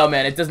yet? No,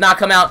 man. It does not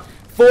come out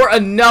for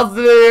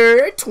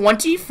another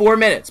 24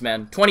 minutes,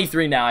 man.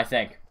 23 now, I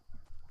think.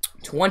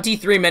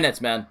 23 minutes,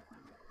 man.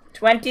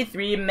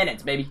 23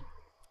 minutes, baby.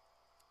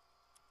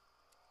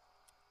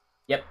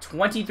 Yep,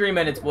 23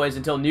 minutes, boys,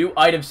 until new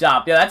item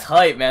shop. Yeah, that's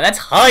hype, man. That's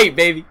hype,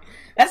 baby.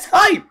 That's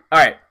hype. All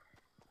right.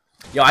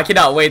 Yo, I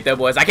cannot wait, though,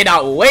 boys. I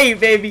cannot wait,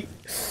 baby.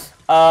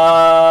 Make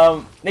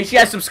sure you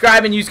guys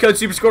subscribe and use code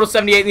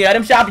SuperSquirtle78 in the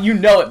item shop. You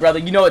know it, brother.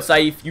 You know it,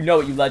 Saif. You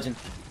know it, you legend.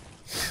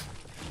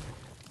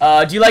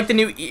 Do you like the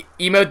new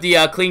emote,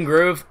 the clean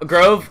groove?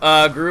 Groove?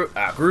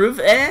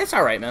 It's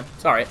all right, man.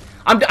 It's all right.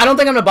 I don't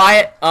think I'm gonna buy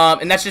it.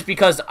 And that's just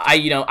because I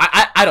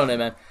don't know,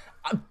 man.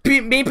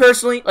 Me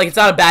personally, like, it's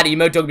not a bad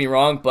emote. Don't get me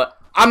wrong, but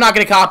I'm not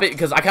gonna cop it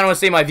because I kind of want to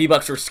save my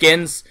V-Bucks for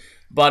skins.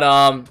 But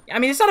I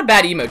mean, it's not a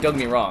bad emote. Don't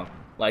get me wrong.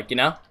 Like, you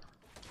know.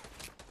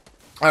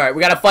 All right,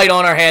 we gotta fight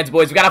on our hands,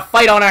 boys. We gotta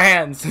fight on our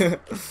hands.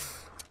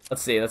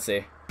 Let's see. Let's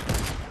see.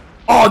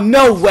 Oh,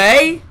 no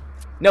way!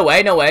 No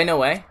way! No way! No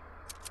way!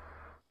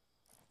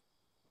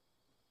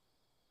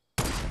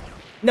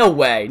 No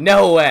way,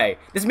 no way.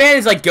 This man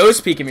is like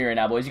ghost peeking me right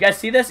now, boys. You guys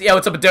see this? Yeah,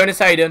 what's up, Adonis?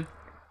 How you doing?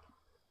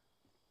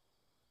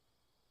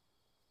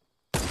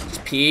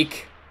 Just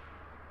peek.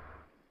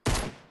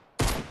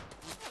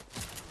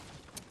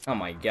 Oh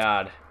my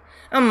god.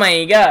 Oh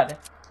my god.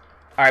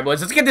 Alright,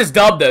 boys, let's get this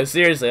dub, though.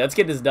 Seriously, let's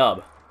get this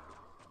dub.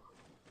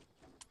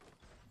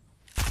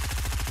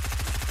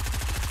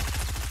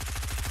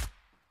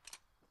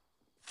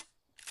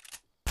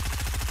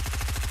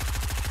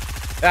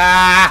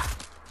 Ah!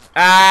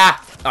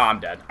 Oh,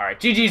 I'm dead. Alright,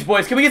 GG's,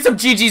 boys. Can we get some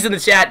GG's in the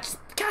chat?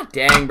 God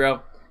dang,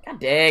 bro.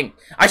 God dang.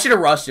 I should have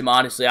rushed him,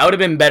 honestly. I would have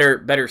been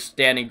better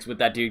standings with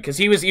that dude, because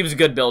he was a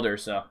good builder,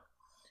 so.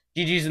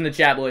 GG's in the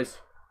chat, boys.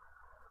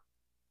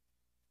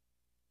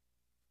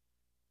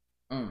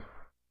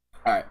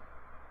 Alright.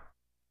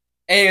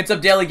 Hey, what's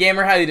up, Daily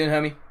Gamer? How you doing,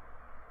 homie?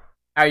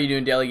 How are you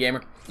doing, Daily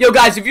Gamer? Yo,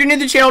 guys, if you're new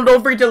to the channel,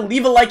 don't forget to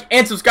leave a like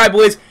and subscribe,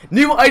 boys.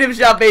 New item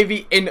shop,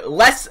 baby, in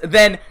less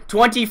than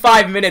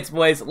 25 minutes,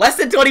 boys. Less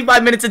than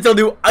 25 minutes until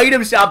new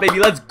item shop, baby.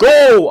 Let's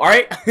go, all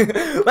right?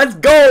 Let's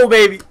go,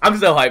 baby. I'm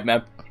so hyped,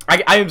 man.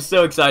 I am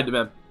so excited,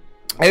 man.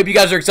 I hope you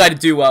guys are excited,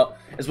 too,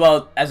 as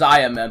well as I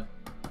am, man.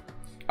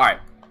 All right.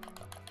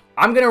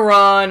 I'm going to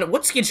run...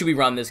 What skin should we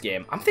run this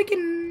game? I'm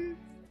thinking...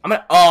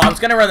 I was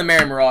going to run the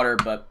Merry Marauder,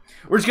 but...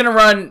 We're just gonna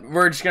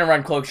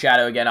run Cloak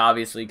Shadow again,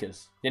 obviously,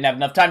 because didn't have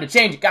enough time to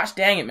change it. Gosh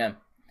dang it, man.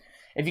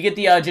 If you get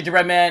the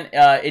gingerbread man,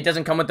 it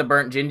doesn't come with the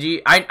burnt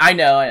gingy. I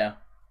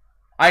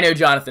know,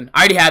 Jonathan.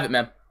 I already have it,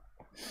 man.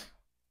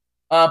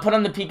 Put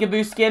on the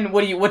peekaboo skin.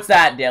 What's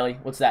that, Daily?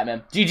 What's that,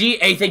 man? GG.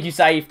 Hey, thank you,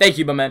 Saif. Thank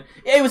you, my man.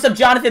 Hey, what's up,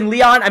 Jonathan?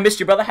 Leon, I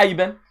missed you, brother. How you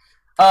been?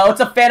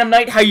 What's up, Phantom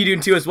Knight? How you doing,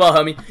 too, as well,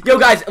 homie? Yo,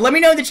 guys, let me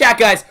know in the chat,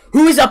 guys.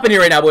 Who is up in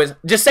here right now, boys?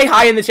 Just say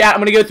hi in the chat. I'm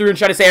gonna go through and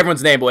try to say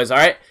everyone's name, boys,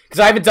 alright? Because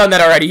I haven't done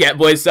that already yet,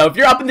 boys. So if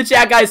you're up in the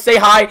chat, guys, say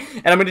hi.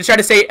 And I'm gonna try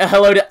to say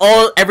hello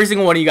to every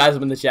single one of you guys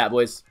up in the chat,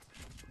 boys.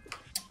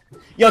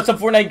 Yo, what's up,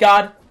 Fortnite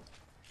God?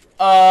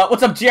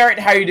 What's up, Jarrett?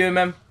 How you doing,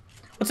 man?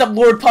 What's up,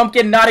 Lord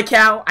Pumpkin? Not a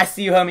cow. I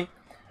see you, homie.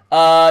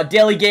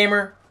 Daily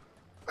Gamer,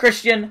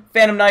 Christian,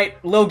 Phantom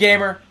Knight, Lil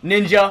Gamer,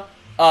 Ninja,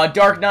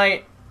 Dark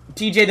Knight,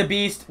 TJ the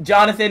Beast,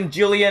 Jonathan,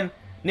 Julian,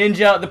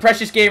 Ninja, The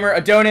Precious Gamer,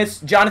 Adonis,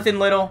 Jonathan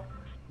Little,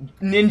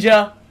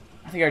 Ninja.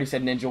 I think I already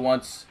said Ninja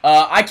once.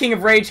 I King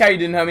of Rage. How you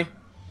doing, homie?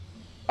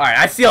 Alright,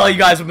 I see all you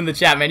guys up in the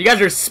chat, man. You guys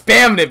are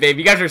spamming it,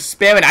 baby. You guys are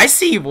spamming. I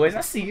see you, boys.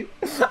 I see you.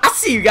 I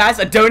see you guys.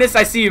 Adonis,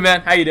 I see you,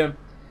 man. How you doing?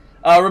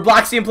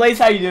 Robloxian Plays.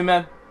 How you doing,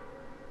 man?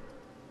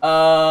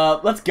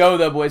 Let's go,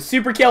 though, boys.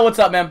 Super Kill, what's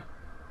up, man?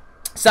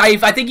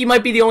 Saif, I think you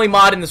might be the only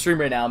mod in the stream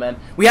right now, man.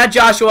 We had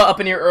Joshua up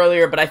in here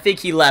earlier, but I think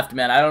he left,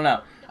 man. I don't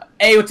know.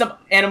 Hey, what's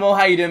up, Animal?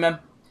 How you doing, man?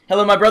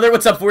 Hello, my brother.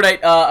 What's up,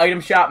 Fortnite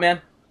item shop,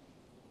 man?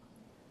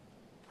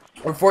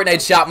 Or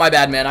Fortnite shop, my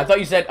bad, man. I thought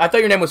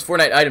your name was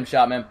Fortnite item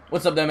shop, man.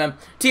 What's up, though, man?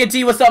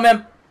 TNT, what's up,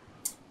 man?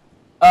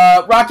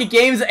 Rocket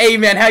Games, hey,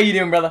 man. How you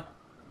doing, brother?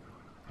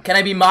 Can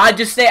I be mod?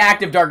 Just stay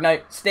active, Dark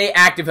Knight. Stay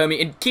active,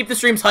 homie. And keep the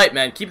streams hype,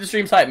 man. Keep the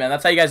streams hype, man.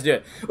 That's how you guys do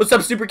it. What's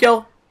up, Super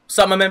Kill? What's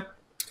up, my man?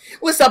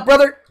 What's up,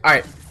 brother?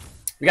 Alright.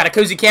 We got a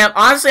cozy camp.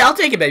 Honestly, I'll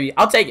take it, baby.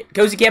 I'll take it.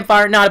 Cozy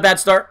campfire. Not a bad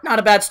start. Not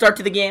a bad start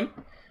to the game.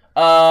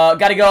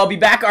 Gotta go. I'll be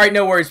back. Alright,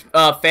 no worries.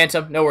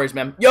 Phantom. No worries,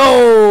 man.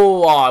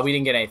 Yo! Aw, we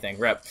didn't get anything.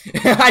 Rip.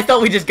 I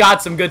thought we just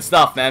got some good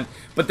stuff, man.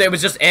 But it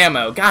was just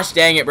ammo. Gosh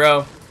dang it,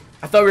 bro.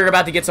 I thought we were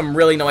about to get some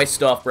really nice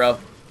stuff, bro.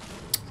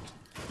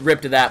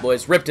 Rip to that,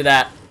 boys. Rip to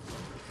that.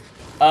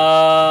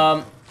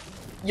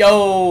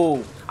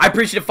 Yo, I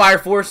appreciate Fire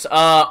Force.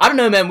 I don't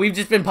know, man. We've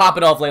just been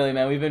popping off lately,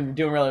 man. We've been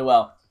doing really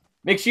well.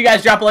 Make sure you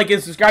guys drop a like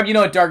and subscribe. You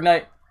know what, Dark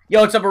Knight. Yo,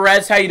 what's up,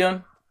 Perez? How you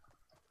doing?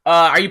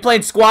 Are you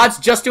playing squads?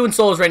 Just doing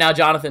solos right now,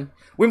 Jonathan.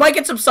 We might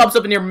get some subs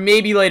up in here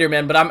maybe later,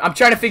 man. But I'm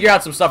trying to figure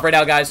out some stuff right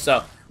now, guys.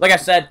 So, like I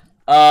said,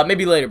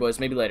 maybe later, boys.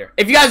 Maybe later.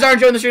 If you guys are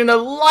enjoying the stream,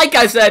 though, like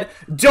I said,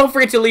 don't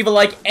forget to leave a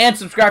like and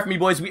subscribe for me,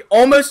 boys. We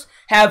almost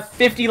have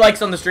 50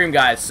 likes on the stream,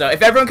 guys. So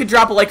if everyone could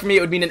drop a like for me,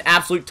 it would mean an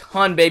absolute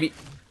ton, baby.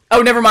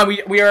 Oh, never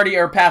mind. We already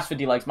are past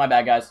 50 likes. My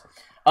bad, guys.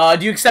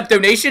 Do you accept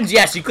donations?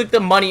 Yes, you click the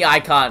money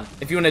icon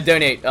if you want to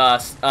donate.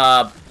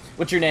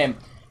 What's your name?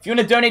 If you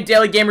want to donate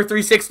Daily Gamer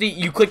 360,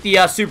 you click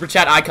the super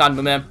chat icon,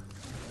 my man.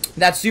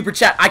 That super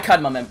chat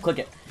icon, my man. Click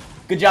it.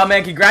 Good job,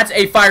 man. Congrats,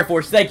 a Fire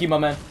Force. Thank you, my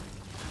man.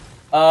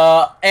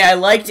 Hey, I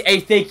liked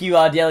a thank you,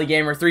 Daily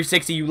Gamer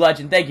 360, you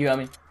legend. Thank you,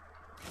 homie.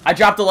 I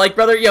dropped a like,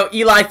 brother. Yo,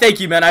 Eli, thank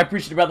you, man. I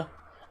appreciate it, brother.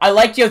 I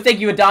liked you. Thank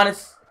you,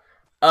 Adonis.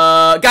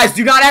 Guys,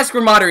 do not ask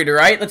for moderator,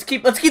 right? Let's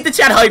keep the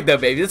chat hype, though,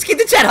 baby. Let's keep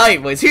the chat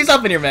hype, boys. Who's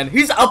up in here, man?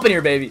 Who's up in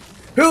here, baby?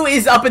 Who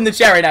is up in the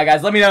chat right now,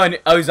 guys? Let me know.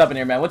 Oh, who's up in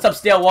here, man? What's up,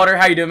 Stale Water?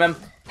 How you doing, man?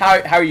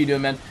 How are you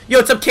doing, man? Yo,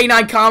 what's up,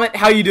 K9 Comment?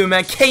 How you doing,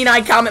 man?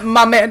 K9 Comment,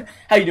 my man.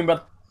 How you doing,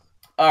 brother?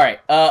 All right.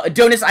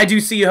 Adonis, I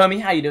do see you,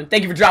 homie. How you doing?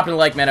 Thank you for dropping a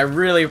like, man. I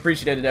really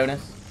appreciate it, Adonis.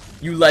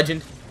 You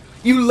legend.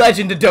 You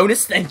legend,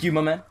 Adonis. Thank you,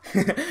 my man.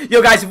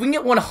 Yo, guys, if we can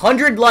get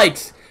 100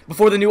 likes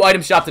before the new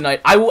item shop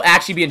tonight, I will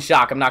actually be in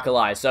shock. I'm not gonna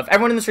lie. So if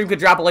everyone in the stream could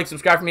drop a like,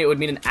 subscribe for me, it would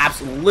mean an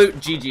absolute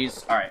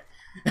GG's. All right.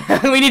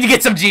 We need to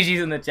get some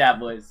GG's in the chat,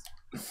 boys.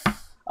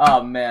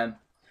 Oh, man.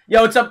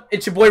 Yo, what's up?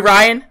 It's your boy,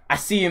 Ryan. I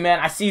see you, man.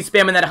 I see you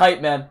spamming that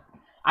hype, man.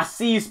 I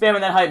see you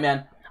spamming that hype,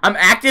 man. I'm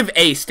active.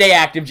 A, stay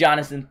active,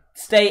 Jonathan.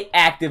 Stay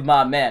active,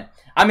 my man.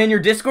 I'm in your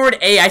Discord.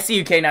 Hey, I see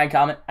you, K9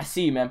 Comment. I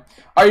see you, man.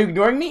 Are you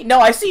ignoring me?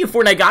 No, I see you,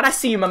 Fortnite God. I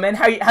see you, my man.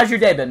 How's your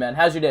day been, man?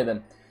 How's your day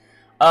been?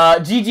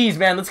 GG's,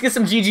 man. Let's get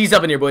some GG's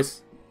up in here,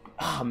 boys.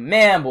 Oh,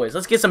 man, boys.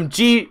 Let's get some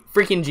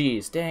freaking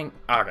G's. Dang.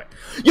 Okay.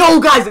 Yo,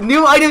 guys,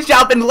 new item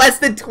shop in less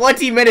than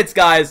 20 minutes,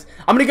 guys.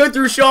 I'm going to go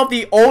through, show off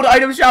the old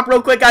item shop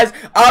real quick, guys.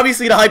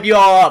 Obviously, to hype you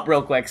all up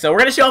real quick. So, we're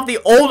going to show off the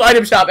old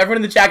item shop. Everyone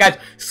in the chat, guys,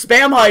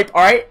 spam hype,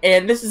 all right?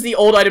 And this is the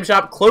old item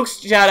shop. Cloak's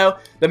Shadow,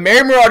 the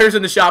Merry Marauders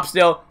in the shop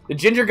still, the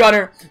Ginger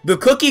Gunner, the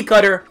Cookie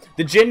Cutter,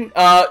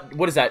 the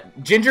what is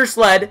that? Ginger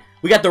Sled.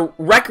 We got the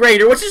Wreck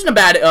Raider, which isn't a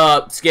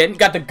bad skin. We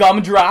got the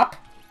Gumdrop,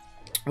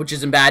 which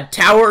isn't bad.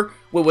 Tower,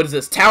 what is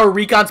this? Tower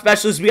Recon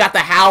Specialist. We got the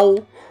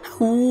Howl.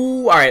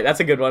 Ooh, alright, that's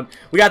a good one.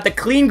 We got the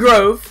Clean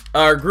Groove,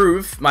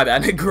 my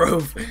bad,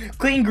 Grove.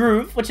 Clean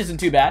Groove, which isn't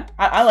too bad.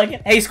 I like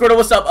it. Hey, Squirtle,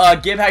 what's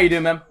up? Gib, how you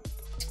doing, man?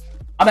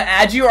 I'm gonna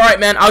add you. Alright,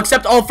 man. I'll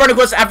accept all friend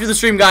requests after the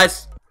stream,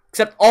 guys.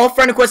 Accept all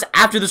friend requests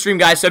after the stream,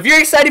 guys. So if you're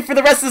excited for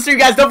the rest of the stream,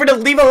 guys, don't forget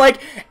to leave a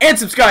like and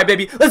subscribe,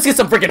 baby. Let's get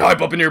some freaking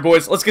hype up in here,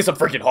 boys. Let's get some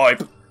freaking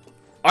hype.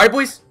 Alright,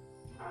 boys.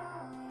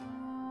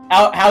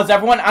 How's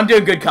everyone? I'm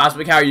doing good,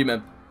 Cosmic. How are you,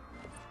 man?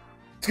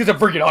 Let's get some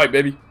freaking hype,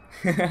 baby.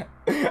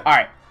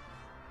 Alright.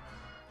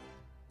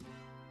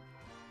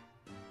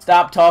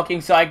 Stop talking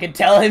so I can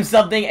tell him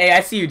something. Hey,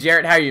 I see you,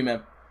 Jarrett. How are you,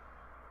 man?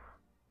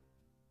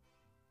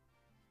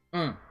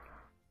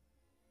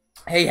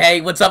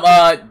 Hey, what's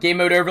up, Game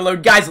Mode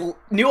Overload? Guys,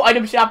 new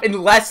item shop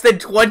in less than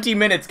 20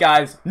 minutes,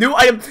 guys. New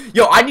item.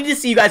 Yo, I need to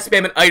see you guys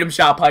spam an item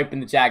shop hype in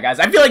the chat, guys.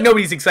 I feel like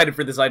nobody's excited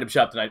for this item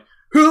shop tonight.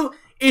 Who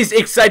is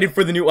excited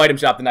for the new item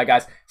shop tonight,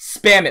 guys?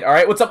 Spam it,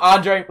 alright? What's up,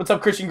 Andre? What's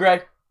up, Christian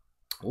Gray?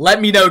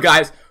 Let me know,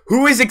 guys.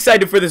 Who is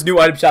excited for this new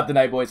item shop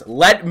tonight, boys?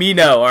 Let me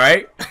know,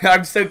 alright?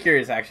 I'm so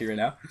curious, actually,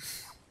 right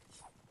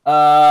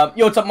now.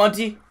 Yo, what's up,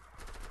 Monty?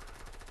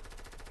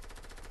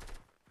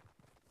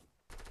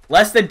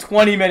 Less than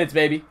 20 minutes,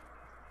 baby.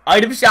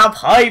 Item shop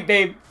hype,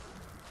 babe.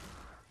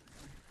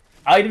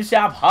 Item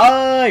shop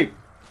hype.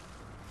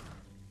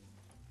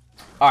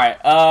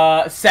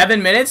 Alright,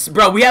 7 minutes?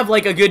 Bro, we have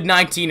like a good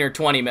 19 or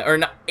 20 minutes. Or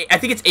not, I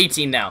think it's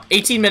 18 now.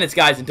 18 minutes,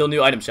 guys, until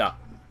new item shop.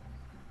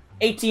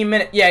 18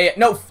 minutes. Yeah.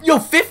 No, yo,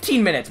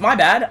 15 minutes. My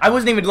bad. I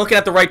wasn't even looking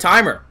at the right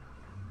timer.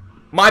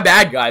 My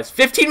bad, guys.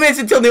 15 minutes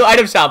until new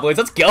item shop, boys.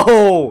 Let's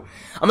go.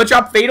 I'm gonna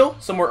drop Fatal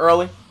somewhere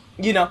early.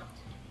 You know.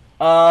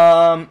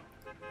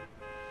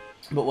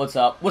 But what's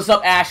up? What's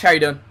up, Ash? How you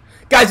doing?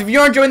 Guys, if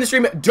you're enjoying the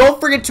stream, don't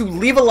forget to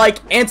leave a like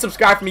and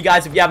subscribe for me,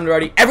 guys, if you haven't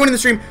already. Everyone in the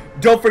stream,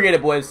 don't forget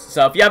it, boys.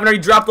 So if you haven't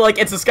already dropped the like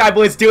and subscribe,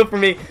 boys, do it for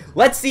me.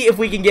 Let's see if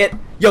we can get...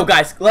 Yo,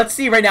 guys, let's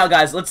see right now,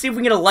 guys. Let's see if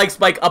we can get a like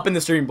spike up in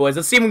the stream, boys.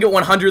 Let's see if we can get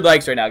 100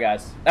 likes right now,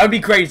 guys. That would be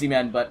crazy,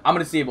 man, but I'm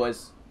going to see it,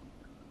 boys.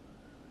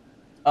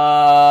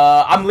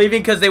 I'm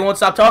leaving because they won't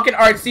stop talking.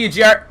 All right, see you,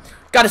 Jarrett.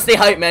 Gotta stay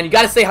hype, man. You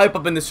gotta stay hype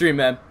up in the stream,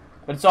 man.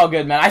 But it's all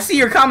good, man. I see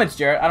your comments,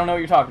 Jarrett. I don't know what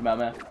you're talking about,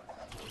 man.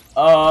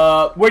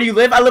 Where do you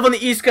live? I live on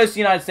the East Coast of the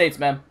United States,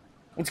 man.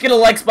 Let's get a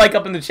like spike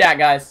up in the chat,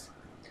 guys.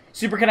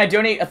 Super, can I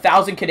donate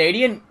 1,000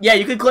 Canadian? Yeah,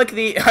 you can click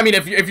the... I mean,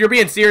 if you're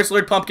being serious,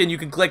 Lord Pumpkin, you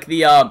can click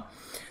the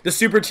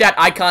super chat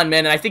icon,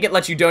 man. And I think it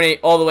lets you donate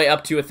all the way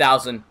up to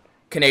 1,000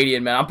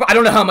 Canadian, man. I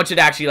don't know how much it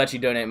actually lets you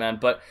donate, man.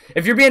 But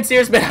if you're being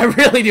serious, man, I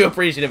really do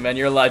appreciate it, man.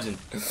 You're a legend.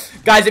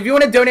 Guys, if you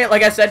want to donate,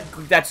 like I said,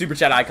 click that super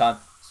chat icon.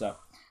 So,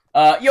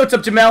 yo, what's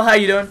up, Jamel? How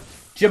you doing?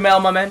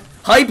 Jamel, my man.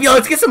 Hype, yo,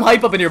 let's get some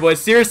hype up in here,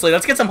 boys. Seriously,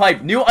 let's get some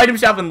hype. New item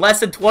shop in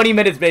less than 20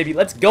 minutes, baby.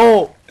 Let's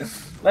go.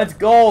 Let's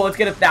go. Let's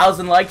get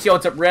 1,000 likes. Yo,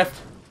 what's up, Rift?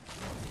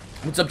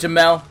 What's up,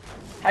 Jamel?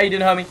 How you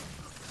doing, homie?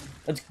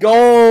 Let's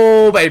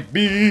go,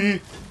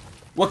 baby.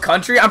 What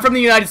country? I'm from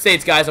the United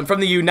States, guys. I'm from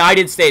the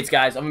United States,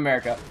 guys. I'm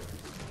America.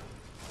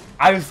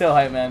 I'm so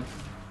hyped, man.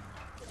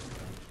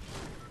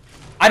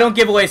 I don't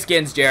give away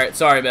skins, Jarrett.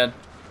 Sorry, man.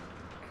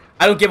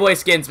 I don't give away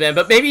skins, man.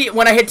 But maybe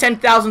when I hit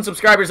 10,000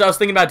 subscribers, I was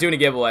thinking about doing a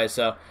giveaway.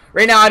 So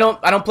right now, I don't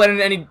plan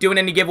on doing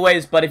any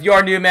giveaways. But if you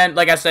are new, man,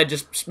 like I said,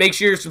 just make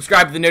sure you're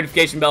subscribed with the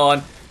notification bell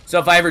on. So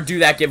if I ever do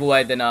that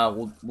giveaway, then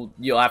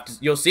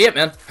you'll see it,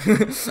 man.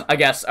 I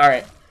guess. All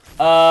right.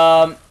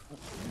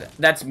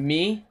 That's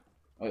me.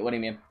 Wait, what do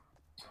you mean?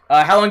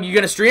 How long are you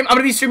gonna stream? I'm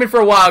gonna be streaming for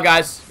a while,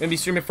 guys. I'm gonna be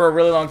streaming for a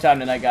really long time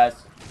tonight, guys.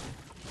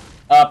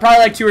 Probably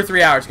like 2 or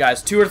 3 hours,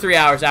 guys. 2 or 3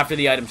 hours after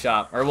the item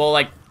shop, or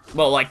like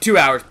 2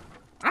 hours.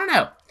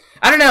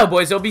 I don't know,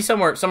 boys. It'll be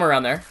somewhere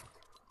around there.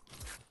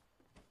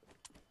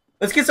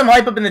 Let's get some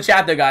hype up in the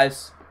chat, though,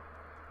 guys.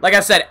 Like I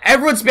said,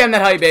 everyone spam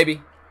that hype,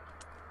 baby.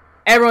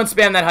 Everyone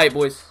spam that hype,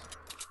 boys.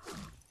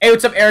 Hey,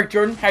 what's up, Eric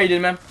Jordan? How you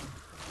doing, man?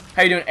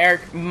 How you doing,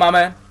 Eric, my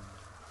man?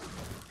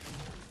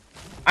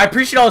 I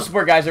appreciate all the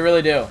support, guys. I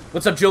really do.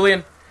 What's up,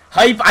 Julian?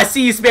 Hype. I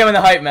see you spamming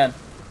the hype, man.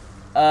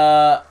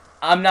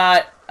 I'm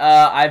not.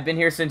 I've been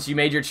here since you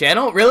made your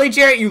channel. Really,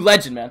 Jarrett? You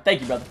legend, man.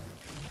 Thank you, brother.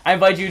 I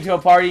invite you to a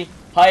party.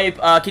 Hype.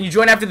 Can you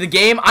join after the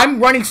game?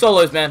 I'm running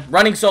solos, man.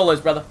 Running solos,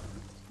 brother.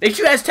 Make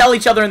sure you guys tell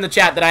each other in the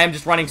chat that I am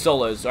just running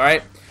solos,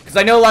 alright? Because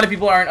I know a lot of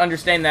people aren't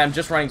understanding that I'm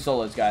just running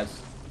solos, guys.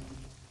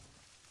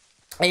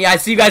 And yeah, I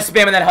see you guys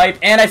spamming that hype.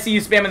 And I see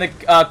you spamming the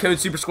code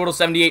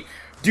SuperSquirtle78.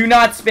 Do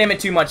not spam it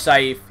too much,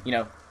 Saif. You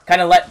know,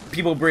 kind of let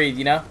people breathe,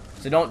 you know?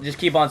 So don't just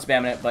keep on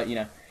spamming it, but, you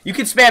know. You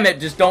can spam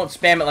it, just don't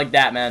spam it like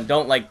that, man.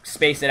 Don't, like,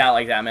 space it out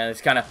like that, man. It's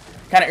kind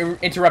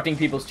of interrupting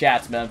people's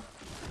chats, man.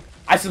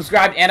 I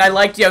subscribed and I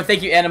liked you.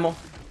 Thank you, Animal.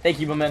 Thank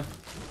you, my man.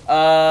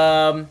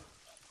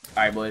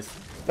 Alright, boys.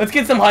 Let's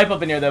get some hype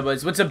up in here, though,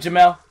 boys. What's up,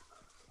 Jamel?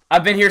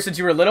 I've been here since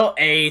you were little.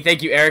 Hey,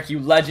 thank you, Eric. You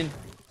legend.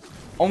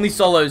 Only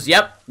solos.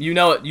 Yep. You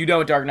know it. You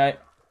know it, Dark Knight.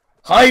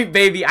 Hype,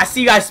 baby. I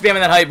see you guys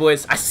spamming that hype,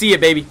 boys. I see it,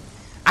 baby.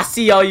 I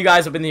see all you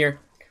guys up in here.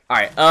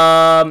 Alright.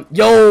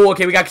 Yo.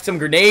 Okay, we got some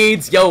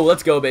grenades. Yo,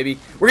 let's go, baby.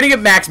 We're gonna get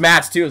max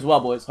mats, too, as well,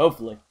 boys.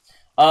 Hopefully.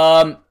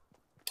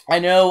 I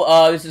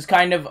know, this is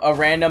kind of a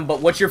random, but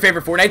what's your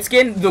favorite Fortnite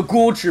skin? The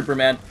Ghoul Trooper,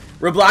 man.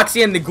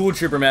 Robloxian, the Ghoul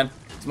Trooper, man.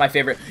 It's my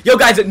favorite. Yo,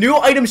 guys, a new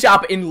item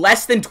shop in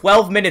less than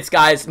 12 minutes,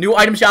 guys. New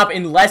item shop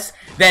in less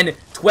than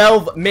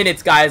 12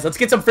 minutes, guys. Let's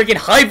get some freaking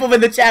hype up in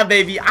the chat,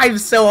 baby. I'm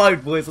so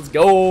hyped, boys. Let's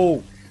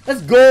go.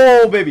 Let's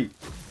go, baby.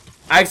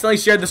 I accidentally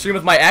shared the stream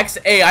with my ex.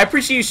 Hey, I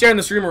appreciate you sharing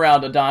the stream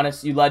around,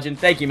 Adonis, you legend.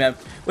 Thank you, man.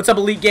 What's up,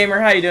 Elite Gamer?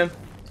 How you doing?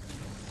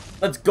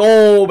 Let's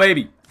go,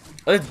 baby.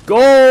 Let's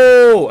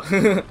go.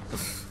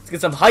 Let's get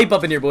some hype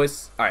up in here,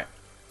 boys. All right.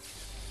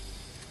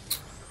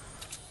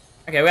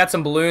 Okay, we got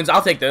some balloons.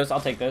 I'll take those.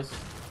 I'll take those.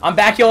 I'm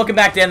back here. Welcome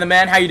back, Dan the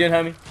Man. How you doing,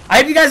 homie? I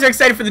hope you guys are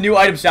excited for the new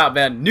item shop,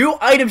 man. New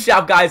item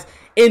shop, guys,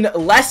 in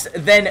less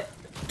than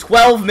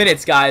 12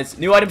 minutes, guys.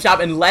 New item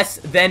shop in less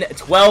than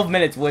 12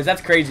 minutes, boys.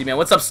 That's crazy, man.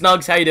 What's up,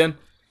 Snugs? How you doing?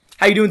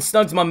 How you doing,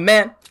 Snugs, my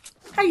man?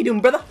 How you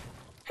doing, brother?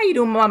 How you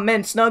doing, my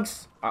man,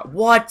 Snugs?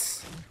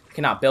 What? I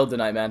cannot build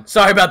tonight, man.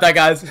 Sorry about that,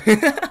 guys.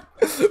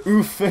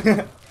 Oof.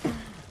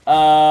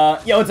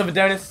 Yo, what's up,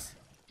 Adonis?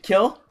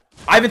 Kill?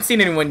 I haven't seen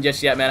anyone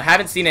just yet, man. I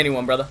haven't seen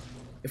anyone, brother.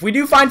 If we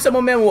do find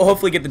someone, man, we'll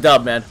hopefully get the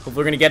dub, man. Hopefully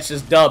we're gonna get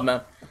this dub,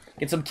 man.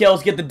 Get some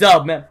kills, get the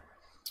dub, man.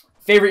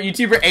 Favorite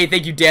YouTuber? Hey,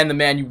 thank you, Dan the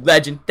Man, you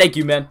legend. Thank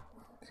you, man.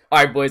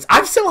 Alright, boys.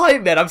 I'm so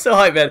hyped, man. I'm so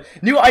hyped, man.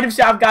 New item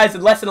shop, guys,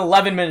 in less than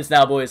 11 minutes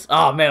now, boys.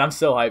 Oh, man, I'm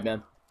so hyped,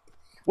 man.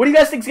 What do you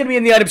guys think is gonna be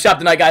in the item shop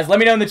tonight, guys? Let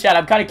me know in the chat.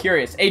 I'm kind of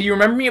curious. Hey, do you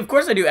remember me? Of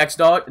course I do,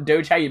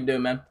 Doge. How you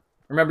doing, man?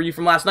 Remember you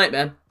from last night,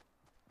 man.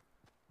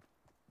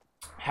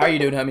 How are you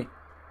doing, homie?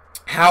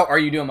 How are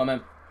you doing, my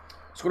man?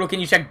 Squirtle, can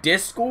you check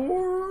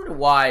Discord?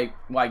 Why,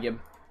 Gib?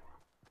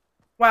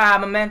 Why,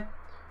 my man?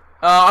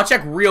 I'll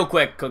check real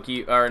quick,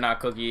 Cookie, or not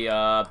Cookie,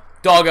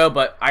 Doggo,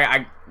 but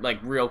I like,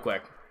 real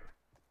quick.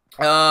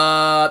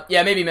 Yeah,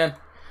 maybe, man.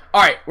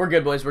 Alright, we're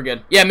good, boys, we're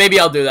good. Yeah, maybe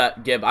I'll do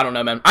that, Gib. I don't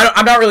know, man.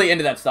 I'm not really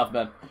into that stuff,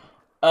 man.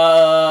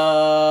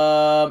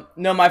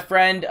 No, my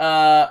friend,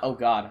 oh,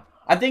 God.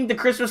 I think the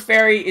Christmas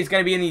fairy is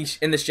going to be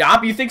in the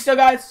shop. You think so,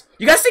 guys?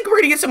 You guys think we're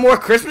going to get some more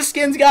Christmas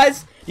skins,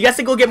 guys? You guys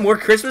think we'll get more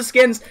Christmas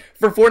skins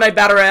for Fortnite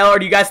Battle Royale, or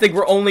do you guys think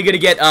we're only going to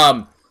get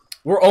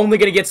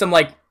some,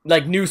 like,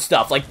 like new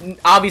stuff. Like,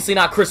 obviously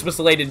not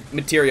Christmas-related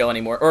material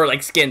anymore. Or,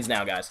 like, skins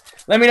now, guys.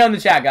 Let me know in the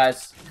chat,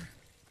 guys.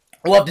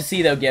 We'll have to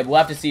see, though, Gib. We'll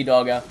have to see,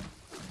 doggo.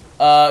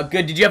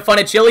 Good. Did you have fun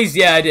at Chili's?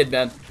 Yeah, I did,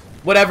 man.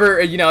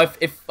 Whatever, you know,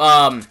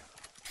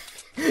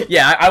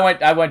 yeah,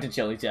 I went to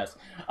Chili's, yes.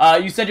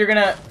 You said you're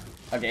gonna...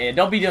 Okay, yeah,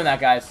 don't be doing that,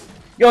 guys.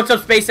 Yo, what's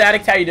up, Space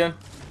Addict? How you doing?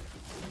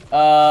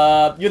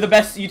 You're the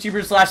best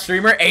YouTuber /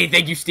 streamer. Hey,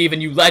 thank you, Steven,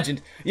 you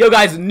legend. Yo,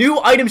 guys, new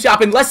item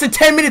shop in less than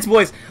 10 minutes,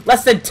 boys.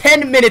 Less than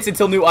 10 minutes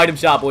until new item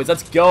shop, boys.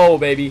 Let's go,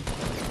 baby.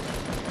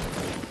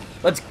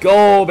 Let's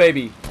go,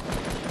 baby.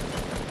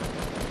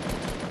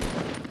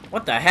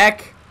 What the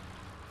heck?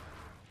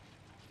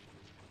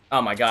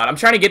 Oh my god, I'm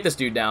trying to get this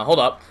dude down. Hold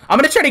up. I'm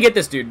gonna try to get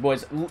this dude,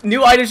 boys.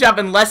 New item shop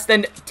in less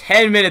than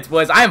 10 minutes,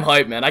 boys. I am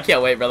hyped, man. I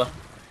can't wait, brother.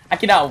 I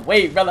cannot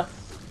wait, brother.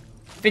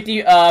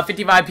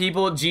 55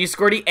 people. G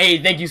Squirty.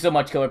 Hey, thank you so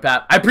much, Killer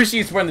Pat. I appreciate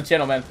you supporting the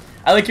channel, man.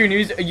 I like your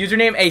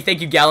username. Hey,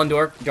 thank you, Gallon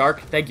Dark.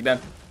 Thank you, man.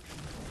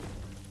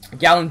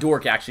 Gallon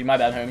Dork, actually. My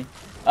bad, homie.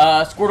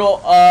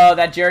 Squirtle,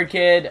 that Jared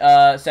kid,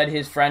 said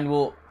his friend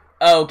will...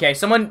 Oh, okay.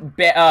 Someone,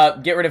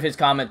 get rid of his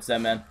comments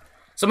then, man.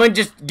 Someone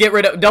just get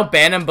rid of... Don't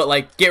ban him, but,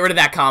 like, get rid of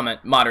that comment,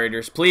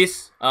 moderators,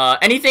 please.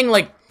 Anything,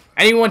 like,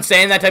 anyone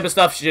saying that type of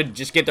stuff should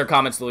just get their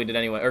comments deleted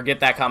anyway. Or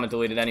get that comment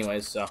deleted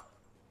anyways, so...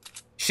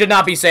 Should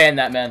not be saying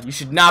that, man. You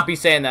should not be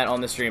saying that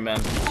on the stream, man.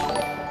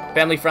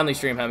 Family-friendly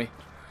stream, homie.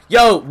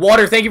 Yo,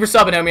 Water, thank you for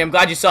subbing, homie. I'm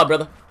glad you subbed,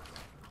 brother.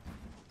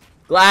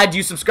 Glad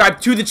you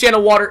subscribed to the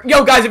channel, Water.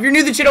 Yo, guys, if you're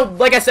new to the channel,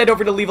 like I said, don't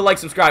forget to leave a like,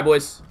 subscribe,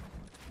 boys.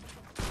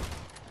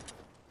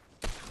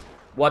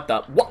 What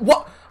the...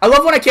 What? I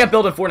love when I can't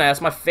build in Fortnite.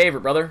 That's my favorite,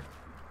 brother.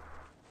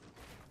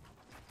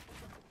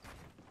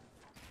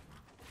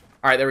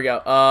 Alright, there we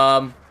go.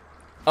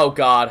 Oh,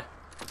 God.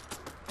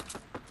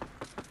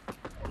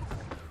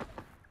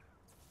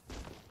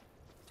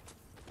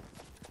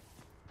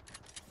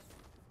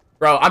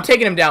 Bro, I'm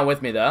taking him down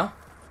with me, though.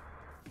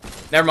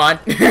 Never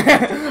mind.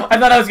 I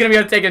thought I was going to be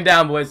able to take him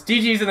down, boys.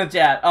 GG's in the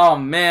chat. Oh,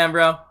 man,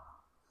 bro.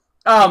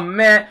 Oh,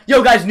 man.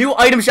 Yo, guys, new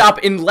item shop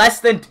in less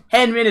than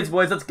 10 minutes,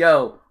 boys. Let's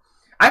go.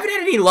 I haven't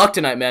had any luck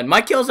tonight, man.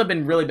 My kills have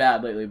been really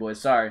bad lately,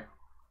 boys. Sorry.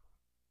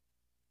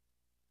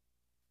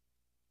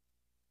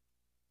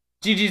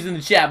 GG's in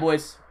the chat,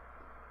 boys.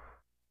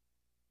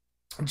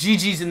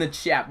 GG's in the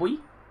chat, boy.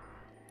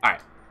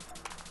 Alright.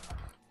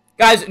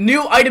 Guys,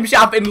 new item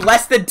shop in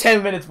less than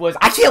 10 minutes, boys.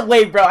 I can't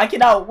wait, bro. I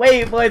cannot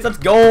wait, boys. Let's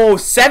go.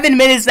 7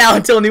 minutes now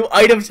until new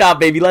item shop,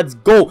 baby. Let's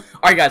go.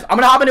 Alright, guys. I'm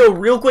going to hop into a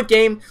real quick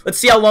game. Let's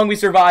see how long we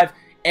survive.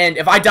 And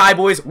if I die,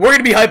 boys, we're going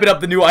to be hyping up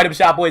the new item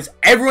shop, boys.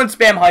 Everyone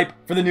spam hype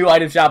for the new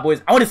item shop,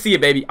 boys. I want to see it,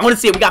 baby. I want to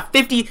see it. We got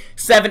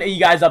 57 of you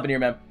guys up in here,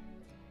 man.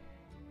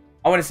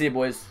 I want to see it,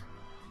 boys.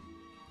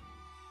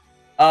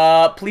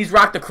 Please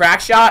rock the crack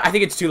shot. I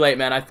think it's too late,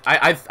 man.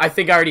 I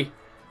think I already...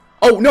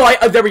 Oh, no,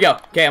 there we go.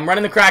 Okay, I'm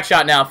running the crack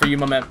shot now for you,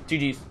 my man.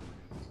 GG's.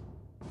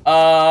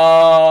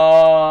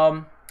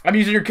 I'm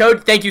using your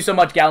code. Thank you so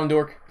much, Gallon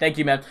Dork. Thank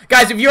you, man.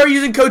 Guys, if you are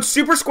using code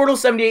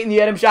SuperSquirtle78 in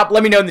the item shop,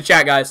 let me know in the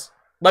chat, guys.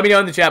 Let me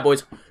know in the chat,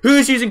 boys.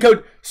 Who's using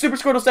code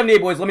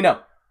SuperSquirtle78, boys? Let me know.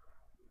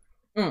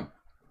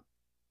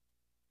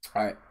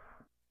 Alright.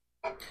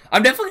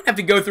 I'm definitely gonna have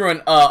to go through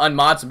and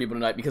unmod some people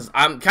tonight because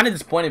I'm kind of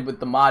disappointed with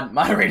the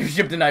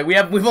moderatorship tonight.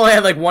 We've only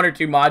had like 1 or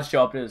 2 mods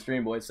show up in the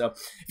stream, boys. So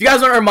if you guys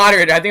want our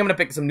moderator, I think I'm gonna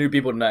pick some new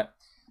people tonight.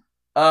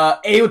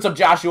 Hey, what's up,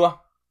 Joshua?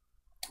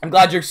 I'm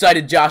glad you're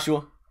excited,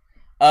 Joshua.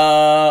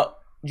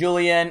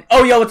 Julian.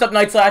 Oh, yo, what's up,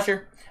 Night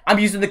Slasher? I'm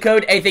using the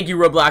code. Hey, thank you,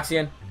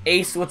 Robloxian.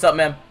 Ace, what's up,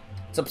 man?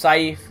 What's up,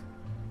 Saif?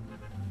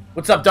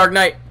 What's up, Dark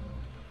Knight?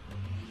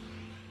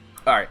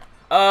 Alright.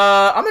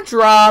 I'm gonna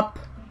drop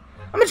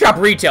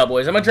retail,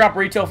 boys. I'm gonna drop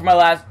retail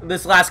for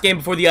this last game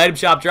before the item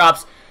shop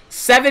drops.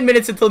 7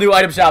 minutes until new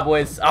item shop,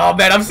 boys. Oh,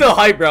 man, I'm so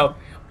hyped, bro.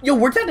 Yo,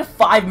 we're down to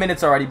 5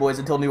 minutes already, boys,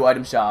 until new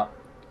item shop.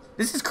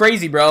 This is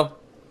crazy, bro.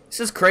 This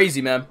is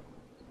crazy, man.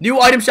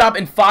 New item shop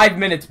in 5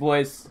 minutes,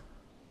 boys.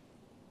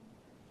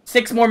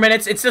 6 more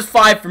minutes. It's just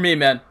 5 for me,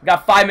 man. We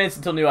got 5 minutes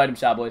until new item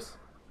shop, boys.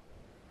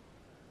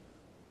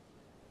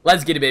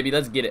 Let's get it, baby.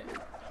 Let's get it.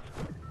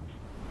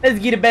 Let's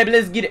get it, baby.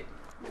 Let's get it.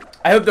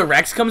 I hope the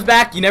Rex comes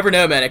back. You never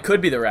know, man. It could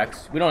be the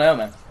Rex. We don't know,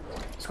 man.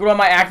 Squirrel,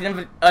 am I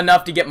active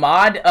enough to get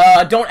mod?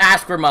 Don't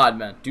ask for mod,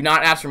 man. Do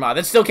not ask for mod.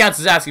 That still counts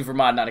as asking for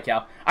mod, not a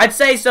cow. I'd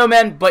say so,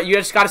 man, but you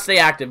just gotta stay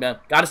active, man.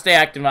 Gotta stay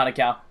active, not a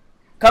cow.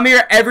 Come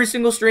here every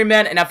single stream,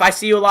 man, and if I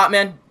see you a lot,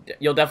 man,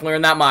 you'll definitely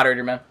earn that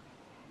moderator, man.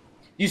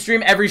 You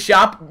stream every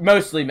shop?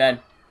 Mostly, man.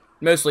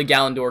 Mostly,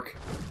 Gallon Dork.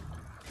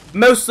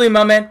 Mostly,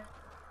 my man.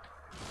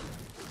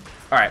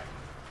 Alright.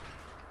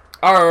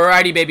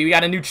 Alrighty, baby. We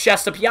got a new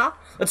chest up here.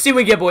 Let's see what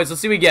we get, boys.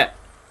 Let's see what we get.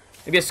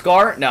 Maybe a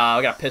scar? No,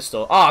 I got a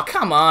pistol. Oh,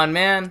 come on,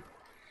 man.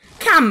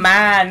 Come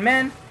on,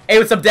 man. Hey,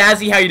 what's up,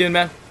 Dazzy? How you doing,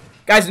 man?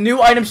 Guys,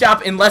 new item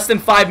shop in less than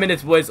 5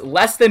 minutes, boys.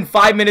 Less than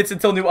 5 minutes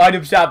until new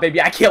item shop,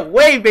 baby. I can't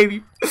wait,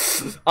 baby.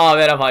 Oh,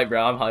 man, I'm hyped,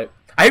 bro. I'm hyped.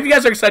 I hope you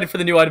guys are excited for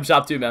the new item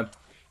shop, too, man.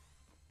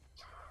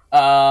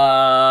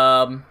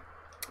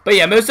 But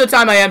yeah, most of the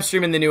time I am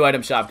streaming the new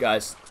item shop,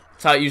 guys.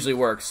 That's how it usually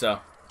works, so.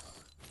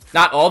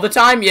 Not all the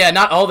time? Yeah,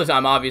 not all the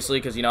time, obviously,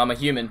 because, you know, I'm a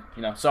human.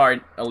 You know,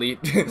 sorry, elite.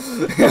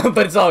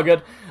 But it's all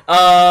good.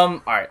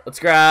 Alright, let's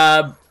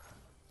grab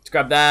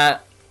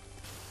that.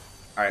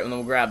 Alright, and then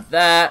we'll grab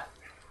that.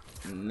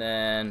 And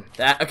then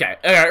that. Okay,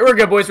 alright, we're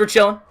good, boys. We're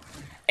chilling.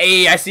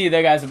 Hey, I see you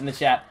there, guys, up in the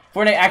chat.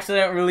 Fortnite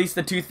accidentally released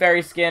the Tooth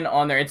Fairy skin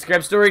on their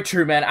Instagram story.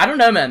 True, man. I don't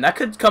know, man. That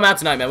could come out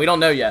tonight, man. We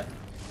don't know yet.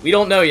 We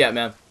don't know yet,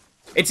 man.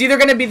 It's either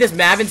going to be this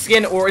Mavin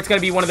skin or it's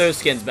going to be one of those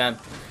skins, man.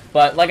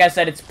 But, like I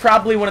said, it's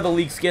probably one of the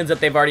leaked skins that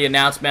they've already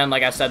announced, man.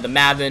 Like I said, the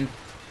Mavin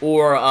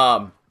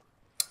or,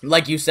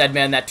 like you said,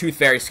 man, that Tooth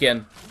Fairy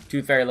skin.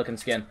 Tooth Fairy looking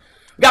skin.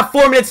 We got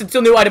 4 minutes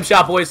until new item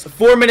shop, boys.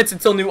 4 minutes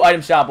until new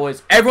item shop,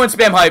 boys. Everyone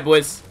spam hype,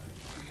 boys.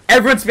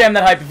 Everyone spam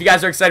that hype if you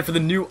guys are excited for the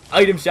new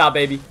item shop,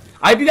 baby.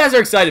 I hope you guys are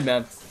excited,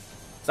 man.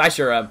 I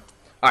sure am.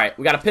 Alright,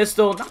 we got a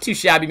pistol. Not too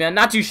shabby, man.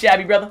 Not too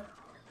shabby, brother.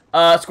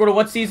 Squirtle,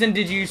 what season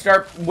did you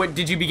start? What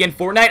did you begin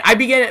Fortnite? I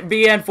began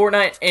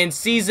Fortnite in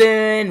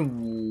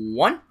season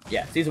 1?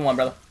 Yeah, season 1,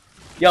 brother.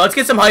 Yo, let's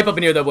get some hype up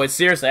in here, though, boys.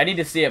 Seriously, I need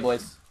to see it,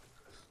 boys.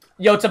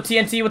 Yo, what's up,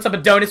 TNT? What's up,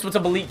 Adonis? What's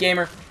up, Elite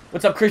Gamer?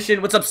 What's up,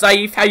 Christian? What's up,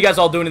 Saif? How you guys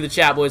all doing in the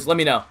chat, boys? Let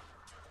me know.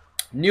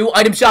 New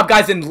item shop,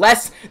 guys, in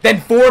less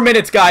than 4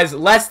 minutes, guys.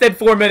 Less than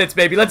 4 minutes,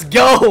 baby. Let's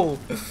go.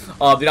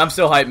 Oh, dude, I'm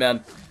so hyped,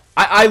 man.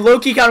 I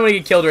low-key kind of want to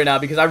get killed right now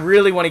because I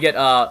really want to get,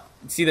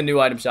 see the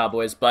new item shop,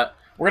 boys. But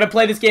we're going to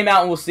play this game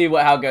out and we'll see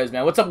how it goes,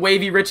 man. What's up,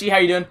 Wavy Richie? How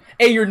you doing?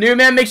 Hey, you're new,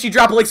 man? Make sure you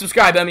drop a like,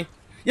 subscribe, Emmy.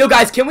 Yo,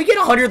 guys, can we get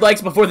 100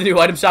 likes before the new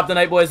item shop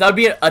tonight, boys? That would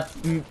be a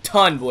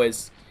ton,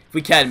 boys. If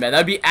we can, man. That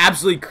would be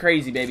absolutely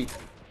crazy, baby.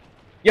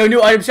 Yo,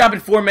 new item shop in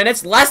 4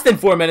 minutes. Less than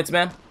 4 minutes,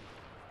 man.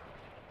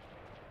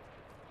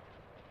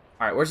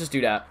 Alright, where's this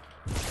dude at?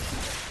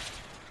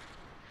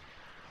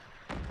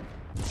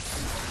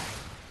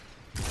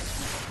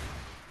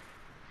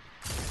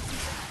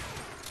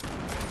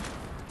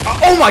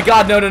 Oh my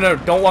god, no, no, no.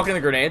 Don't walk in the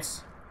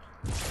grenades.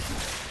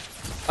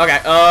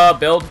 Okay,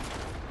 build.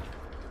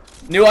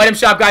 New item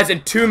shop, guys,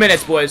 in 2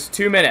 minutes, boys.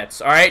 2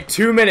 minutes, alright?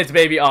 2 minutes,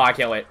 baby. Oh, I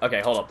can't wait.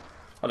 Okay, hold up.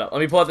 Hold up. Let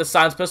me pull out this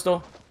silence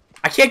pistol.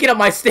 I can't get up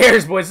my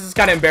stairs, boys. This is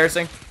kind of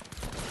embarrassing.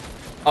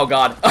 Oh,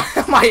 god.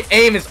 My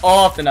aim is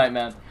off tonight,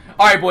 man.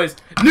 Alright, boys.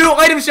 New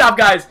item shop,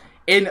 guys,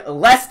 in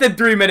less than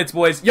 3 minutes,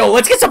 boys. Yo,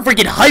 let's get some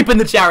freaking hype in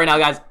the chat right now,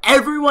 guys.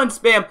 Everyone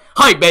spam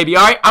hype, baby,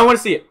 alright? I want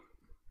to see it.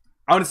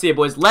 I want to see it,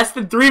 boys. Less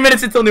than 3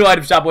 minutes until new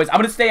item shop, boys. I'm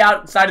going to stay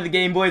outside of the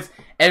game, boys,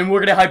 and we're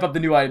going to hype up the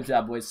new item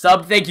shop, boys.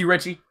 Sub, thank you,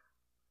 Richie.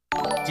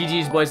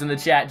 GG's, boys, in the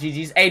chat.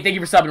 GG's. Hey, thank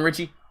you for subbing,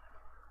 Richie.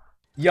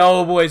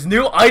 Yo, boys.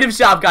 New item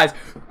shop, guys.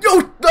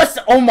 Yo,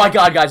 oh my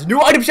god, guys. New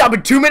item shop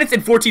in 2 minutes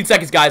and 14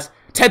 seconds, guys.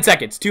 10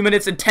 seconds. 2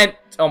 minutes and 10.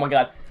 Oh my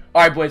god.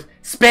 Alright, boys.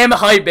 Spam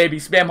hype, baby.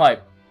 Spam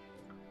hype.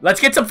 Let's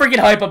get some freaking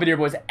hype up in here,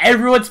 boys.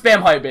 Everyone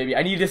spam hype, baby.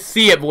 I need to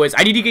see it, boys.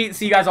 I need to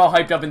see you guys all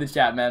hyped up in the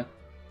chat, man.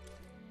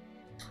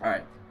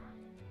 Alright.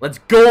 Let's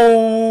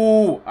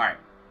go! Alright.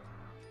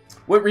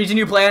 What region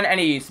you play in?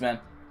 Any East, man.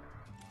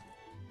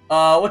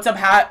 What's up,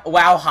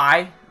 Wow,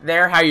 hi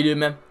there. How you doing,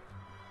 man?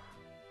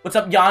 What's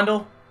up,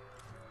 Yondel?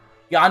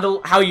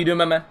 Yondel, how you doing,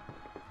 my man?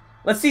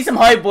 Let's see some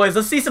hype, boys.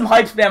 Let's see some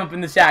hype spam up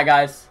in the chat,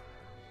 guys.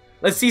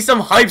 Let's see some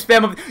hype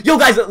spam up. Yo,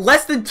 guys,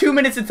 less than 2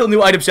 minutes until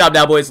new item shop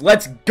now, boys.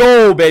 Let's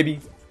go, baby.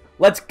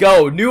 Let's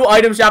go. New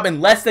item shop in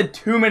less than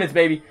 2 minutes,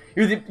 baby.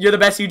 You're the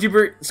best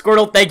YouTuber,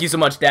 Squirtle. Thank you so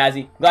much,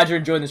 Dazzy. Glad you're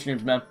enjoying the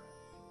streams, man.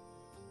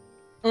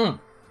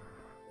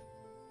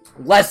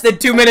 Less than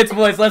 2 minutes,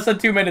 boys. Less than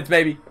 2 minutes,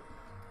 baby.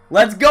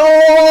 Let's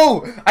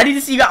go! I need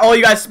to see all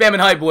you guys spamming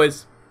hype,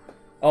 boys.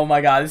 Oh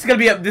my god, this is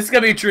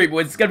gonna be a treat,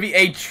 boys. It's gonna be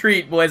a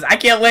treat, boys. I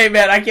can't wait,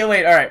 man. I can't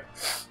wait. Alright.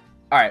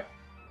 Alright.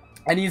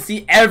 I need to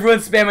see everyone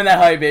spamming that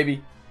hype,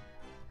 baby.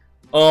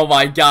 Oh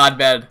my god,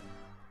 man.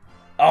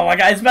 Oh my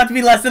god, it's about to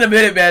be less than a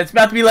minute, man. It's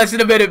about to be less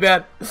than a minute,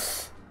 man.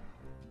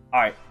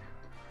 Alright.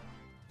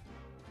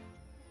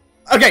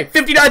 Okay,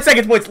 59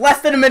 seconds, boys.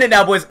 Less than a minute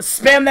now, boys.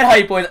 Spam that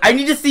hype, boys. I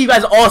need to see you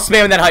guys all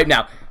spamming that hype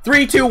now.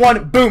 3, 2,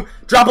 1, boom.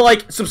 Drop a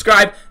like,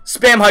 subscribe,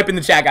 spam hype in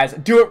the chat, guys.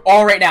 Do it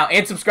all right now,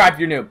 and subscribe if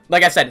you're new.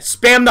 Like I said,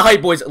 spam the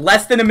hype, boys.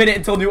 Less than a minute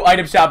until new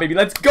item shop, baby.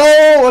 Let's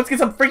go! Let's get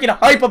some freaking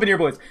hype up in here,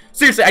 boys.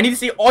 Seriously, I need to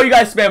see all you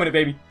guys spamming it,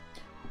 baby.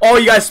 All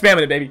you guys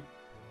spamming it, baby.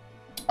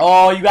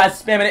 All you guys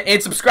spamming it,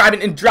 and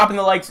subscribing, and dropping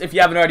the likes if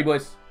you haven't already,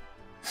 boys.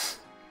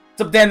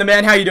 What's up, Dan the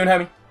Man? How you doing,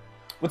 homie?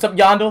 What's up,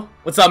 Yondel?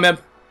 What's up, man?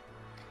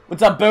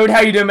 What's up, Bode?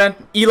 How you doing, man?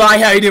 Eli,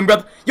 how you doing,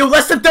 brother? Yo,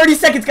 less than 30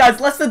 seconds, guys.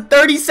 Less than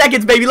 30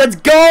 seconds, baby. Let's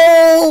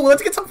go.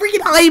 Let's get some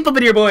freaking hype up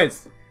in here,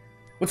 boys.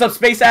 What's up,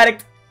 Space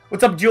Addict?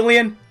 What's up,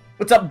 Julian?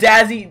 What's up,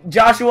 Dazzy?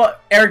 Joshua?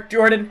 Eric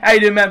Jordan? How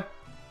you doing, man?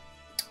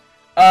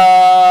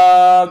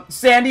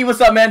 Sandy,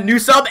 what's up, man? New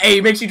sub?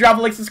 Hey, make sure you drop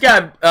a like,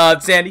 subscribe,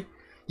 Sandy.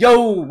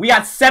 Yo, we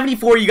got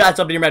 74 of you guys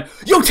up in here, man.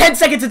 Yo, 10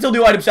 seconds until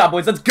new item shop,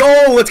 boys. Let's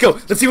go. Let's go.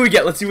 Let's see what we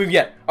get. Let's see what we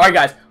get. All right,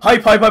 guys.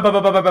 Hype, hype, hype, hype,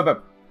 hype, hype, hype,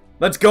 hype.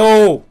 Let's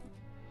go.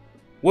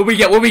 What we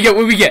get? What we get?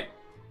 What we get?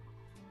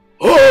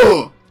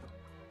 Oh!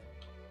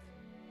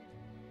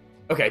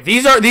 Okay,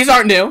 these aren't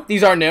new.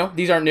 These aren't new.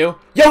 These aren't new.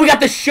 Yo, we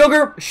got the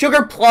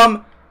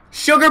Sugarplum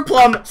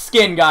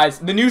skin, guys.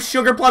 The new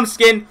Sugarplum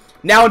skin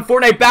now in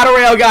Fortnite Battle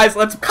Royale, guys.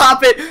 Let's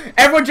cop it.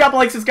 Everyone drop a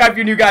like, subscribe if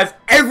you're new, guys.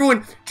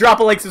 Everyone drop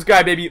a like,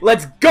 subscribe, baby.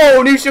 Let's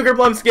go. New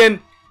Sugarplum skin.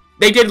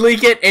 They did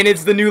leak it, and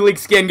it's the new leaked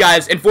skin,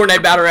 guys, in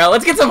Fortnite Battle Royale.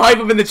 Let's get some hype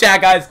up in the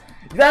chat, guys.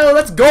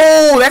 Let's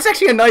go. That's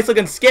actually a nice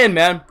looking skin,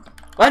 man.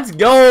 Let's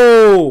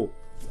go.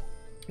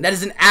 That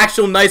is an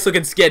actual nice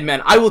looking skin,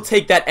 man. I will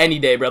take that any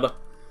day, brother.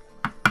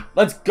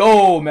 Let's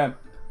go, man.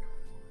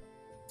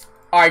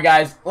 Alright,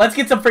 guys. Let's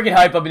get some freaking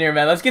hype up in here,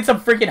 man. Let's get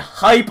some freaking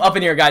hype up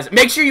in here, guys.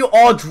 Make sure you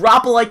all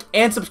drop a like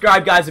and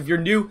subscribe, guys, if you're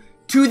new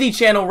to the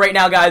channel right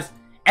now, guys.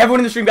 Everyone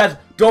in the stream, guys,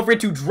 don't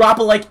forget to drop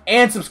a like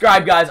and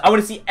subscribe, guys. I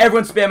want to see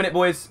everyone spamming it,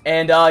 boys.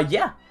 And,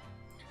 yeah.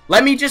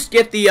 Let me just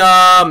get the,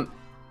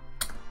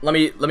 Let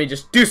me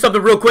just do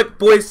something real quick,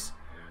 boys.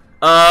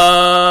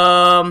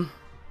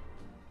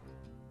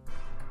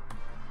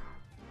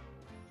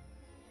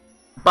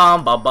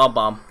 Bom, bom, bom,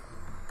 bom.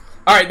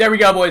 Alright, there we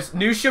go, boys.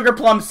 New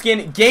Sugarplum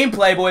skin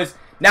gameplay, boys.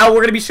 Now we're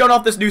going to be showing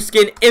off this new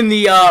skin in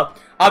the,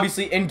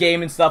 obviously,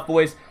 in-game and stuff,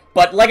 boys.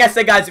 But, like I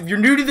said, guys, if you're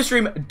new to the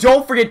stream,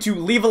 don't forget to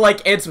leave a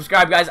like and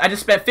subscribe, guys. I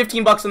just spent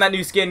 15 bucks on that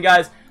new skin,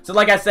 guys. So,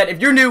 like I said, if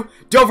you're new,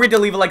 don't forget to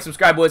leave a like,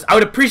 subscribe, boys. I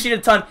would appreciate it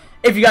a ton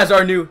if you guys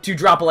are new to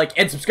drop a like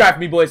and subscribe for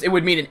me, boys. It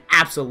would mean an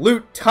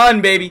absolute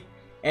ton, baby.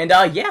 And,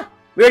 yeah.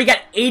 We already got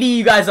 80 of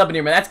you guys up in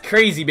here, man. That's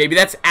crazy, baby.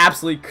 That's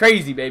absolutely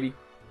crazy, baby.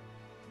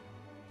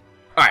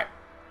 Alright.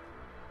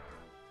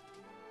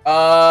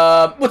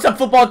 What's up,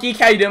 Football Geek?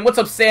 How you doing? What's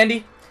up,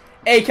 Sandy?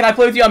 Hey, can I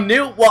play with you? I'm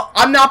new. Well,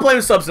 I'm not playing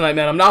with subs tonight,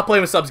 man. I'm not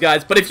playing with subs,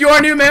 guys. But if you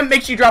are new, man,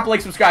 make sure you drop a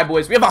like, subscribe,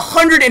 boys. We have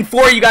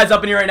 104 of you guys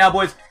up in here right now,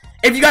 boys.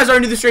 If you guys are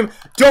new to the stream,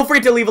 don't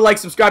forget to leave a like,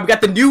 subscribe. We got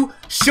the new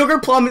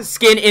Sugarplum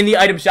skin in the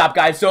item shop,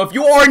 guys. So if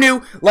you are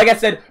new, like I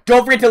said,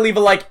 don't forget to leave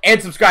a like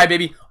and subscribe,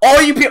 baby. All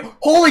you people,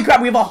 holy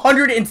crap, we have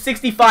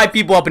 165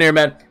 people up in here,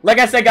 man. Like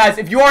I said, guys,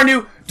 if you are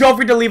new, don't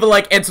forget to leave a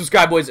like and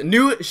subscribe, boys.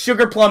 New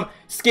Sugarplum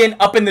skin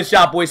up in the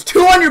shop, boys.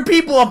 200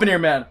 people up in here,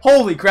 man.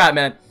 Holy crap,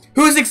 man.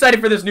 Who's excited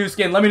for this new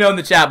skin? Let me know in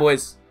the chat,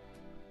 boys.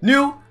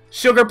 New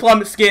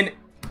Sugarplum skin.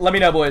 Let me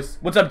know, boys.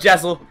 What's up,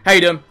 Jessel? How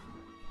you doing?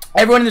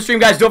 Everyone in the stream,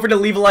 guys, don't forget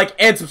to leave a like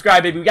and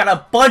subscribe, baby. We got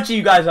a bunch of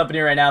you guys up in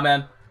here right now,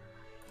 man.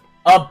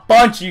 A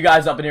bunch of you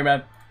guys up in here,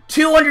 man.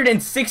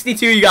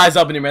 262 you guys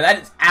up in here, man.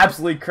 That is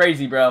absolutely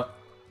crazy, bro.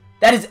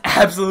 That is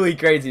absolutely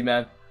crazy,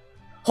 man.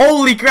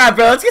 Holy crap,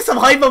 bro. Let's get some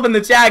hype up in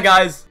the chat,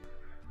 guys.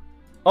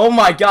 Oh,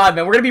 my God,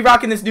 man. We're going to be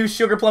rocking this new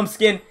Sugarplum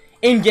skin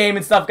in-game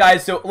and stuff,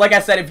 guys. So, like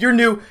I said, if you're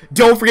new,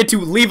 don't forget to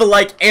leave a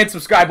like and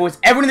subscribe, boys.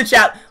 Everyone in the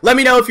chat, let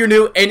me know if you're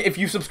new and if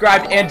you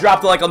subscribed and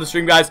dropped a like on the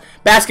stream, guys.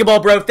 Basketball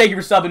Bro, thank you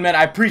for subbing, man.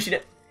 I appreciate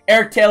it.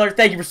 Eric Taylor,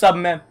 thank you for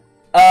subbing, man.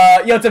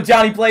 Yo, what's up,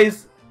 Johnny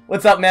Plays?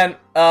 What's up, man?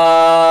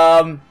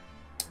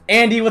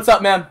 Andy, what's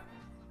up, man?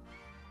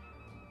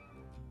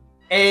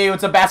 Hey,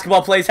 what's up,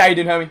 Basketball Plays? How you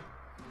doing, homie?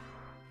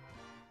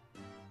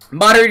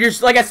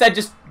 Moderators, like I said,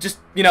 just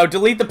you know,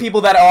 delete the people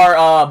that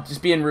are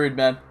just being rude,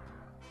 man.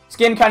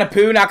 Skin kind of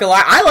poo, not gonna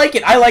lie. I like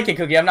it,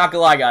 Cookie. I'm not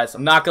gonna lie, guys.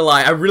 I'm not gonna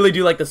lie. I really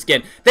do like the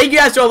skin. Thank you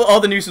guys to all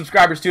the new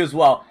subscribers, too, as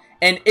well.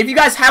 And if you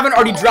guys haven't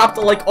already dropped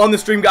a like on the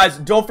stream, guys,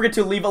 don't forget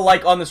to leave a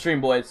like on the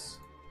stream, boys.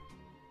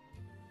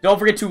 Don't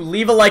forget to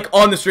leave a like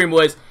on the stream,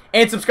 boys.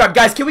 And subscribe.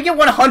 Guys, can we get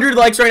 100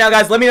 likes right now,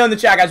 guys? Let me know in the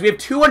chat, guys. We have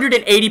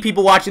 280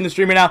 people watching the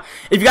stream right now.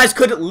 If you guys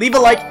could leave a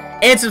like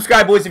and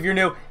subscribe, boys, if you're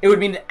new, it would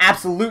mean an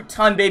absolute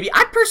ton, baby.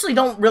 I personally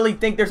don't really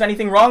think there's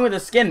anything wrong with the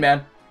skin,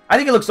 man. I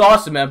think it looks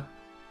awesome, man.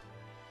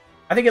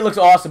 I think it looks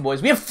awesome,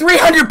 boys. We have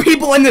 300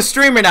 people in the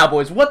stream right now,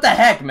 boys. What the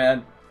heck,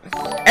 man?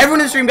 Everyone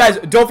in the stream, guys,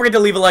 don't forget to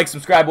leave a like,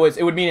 subscribe, boys.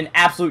 It would mean an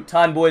absolute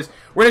ton, boys.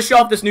 We're going to show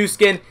off this new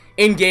skin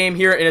in-game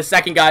here in a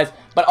second, guys.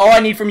 But all I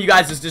need from you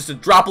guys is just to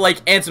drop a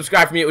like and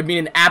subscribe for me. It would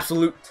mean an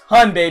absolute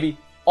ton, baby.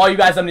 All you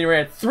guys up in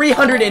here,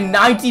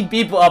 390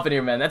 people up in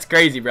here, man. That's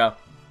crazy, bro.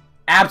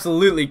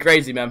 Absolutely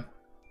crazy, man.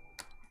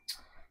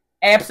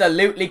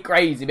 Absolutely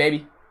crazy,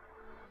 baby.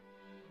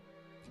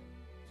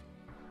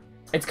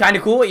 It's kind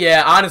of cool.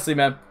 Yeah, honestly,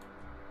 man.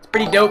 It's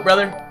pretty dope,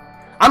 brother.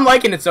 I'm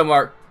liking it so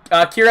far.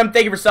 Kiram,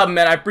 thank you for subbing,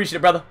 man. I appreciate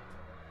it, brother.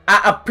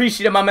 I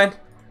appreciate it, my man.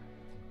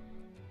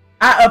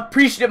 I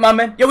appreciate it, my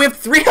man. Yo, we have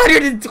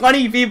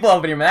 320 people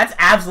over here, man. That's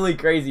absolutely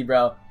crazy,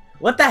 bro.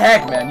 What the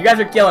heck, man? You guys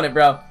are killing it,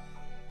 bro.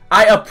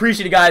 I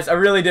appreciate it, guys. I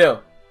really do.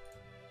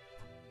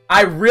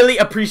 I really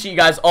appreciate you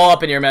guys all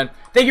up in here, man.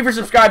 Thank you for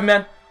subscribing,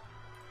 man.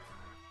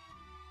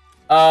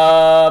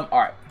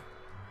 Alright.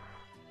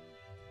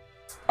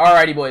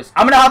 Alrighty, boys.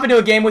 I'm gonna hop into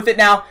a game with it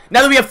now.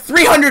 Now that we have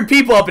 300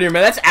 people up in here,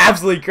 man. That's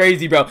absolutely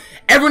crazy, bro.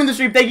 Everyone in the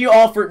stream, thank you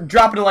all for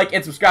dropping a like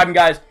and subscribing,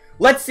 guys.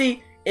 Let's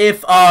see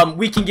if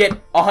we can get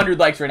 100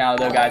 likes right now,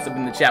 though, guys, up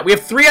in the chat. We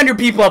have 300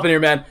 people up in here,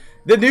 man.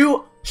 The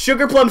new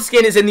Sugarplum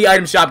skin is in the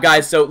item shop,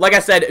 guys. So, like I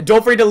said,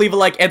 don't forget to leave a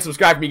like and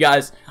subscribe for me,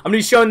 guys. I'm going to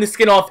be showing this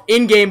skin off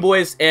in-game,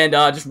 boys, and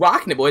just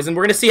rocking it, boys. And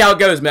we're going to see how it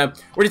goes, man.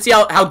 We're going to see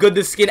how good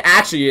this skin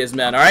actually is,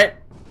 man, alright?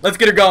 Let's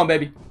get her going,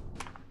 baby.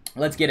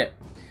 Let's get it.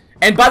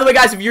 And by the way,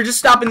 guys, if you're just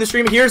stopping the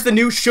stream, here's the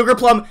new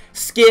Sugarplum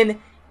skin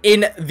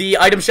in the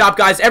item shop,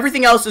 guys.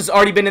 Everything else has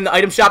already been in the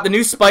item shop. The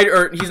new Spider,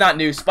 or he's not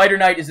new, Spider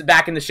Knight is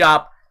back in the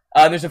shop.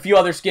 There's a few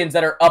other skins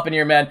that are up in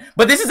here, man.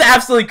 But this is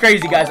absolutely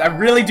crazy, guys. I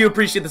really do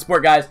appreciate the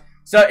support, guys.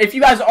 So if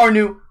you guys are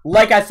new,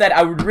 like I said,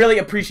 I would really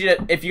appreciate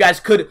it if you guys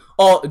could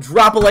all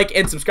drop a like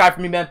and subscribe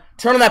for me, man.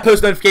 Turn on that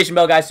post notification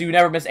bell, guys, so you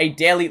never miss a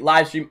daily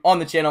live stream on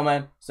the channel,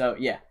 man. So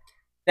yeah,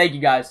 thank you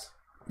guys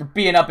for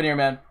being up in here,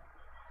 man.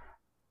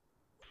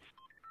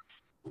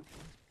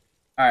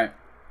 All right.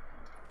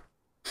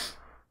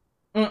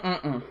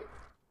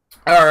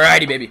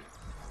 Alrighty, baby.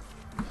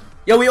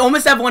 Yo, we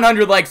almost have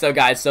 100 likes, though,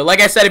 guys. So,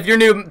 like I said, if you're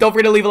new, don't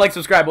forget to leave a like,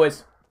 subscribe,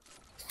 boys.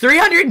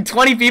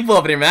 320 people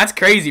up in here, man. That's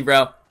crazy,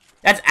 bro.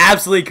 That's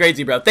absolutely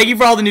crazy, bro. Thank you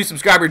for all the new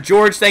subscribers.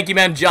 George, thank you,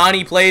 man.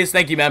 Johnny Plays,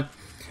 thank you, man.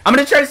 I'm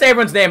going to try to say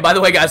everyone's name. By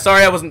the way, guys,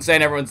 sorry I wasn't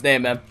saying everyone's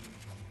name, man.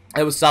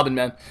 I was subbing,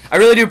 man. I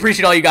really do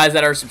appreciate all you guys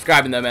that are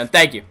subscribing, though, man.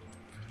 Thank you.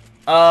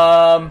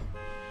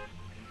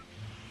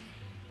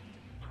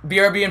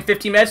 BRB in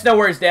 15 minutes. No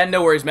worries, Dan.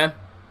 No worries, man.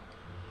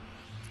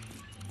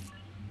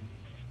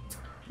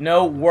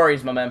 No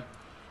worries, my man.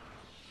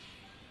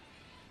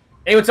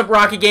 Hey, what's up,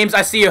 Rocket Games?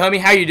 I see you, homie.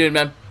 How you doing,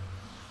 man?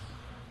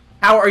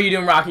 How are you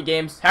doing, Rocket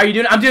Games? How are you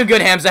doing? I'm doing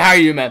good, Hamza. How are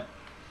you, man?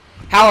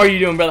 How are you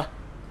doing, brother?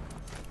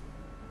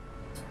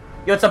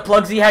 Yo, what's up,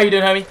 Plugsy? How you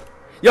doing, homie?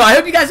 Yo, I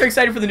hope you guys are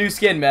excited for the new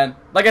skin, man.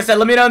 Like I said,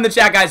 let me know in the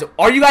chat, guys.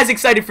 Are you guys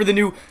excited for the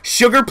new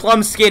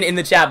Sugarplum skin in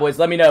the chat, boys?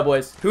 Let me know,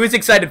 boys. Who is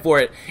excited for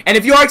it? And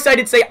if you are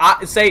excited, say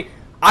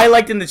I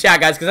liked in the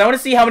chat, guys, because I want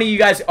to see how many of you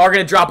guys are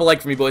going to drop a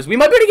like for me, boys. We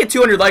might be able to get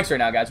 200 likes right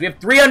now, guys. We have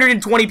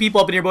 320 people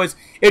up in here, boys.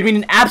 It would mean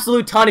an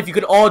absolute ton if you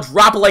could all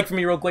drop a like for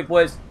me real quick,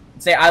 boys.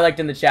 And say I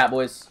liked in the chat,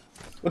 boys.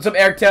 What's up,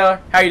 Eric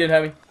Taylor? How you doing,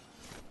 homie?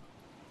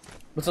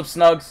 What's up,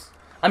 Snugs?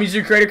 I'm using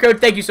your creator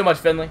code. Thank you so much,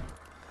 Finley.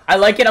 I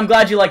like it. I'm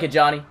glad you like it,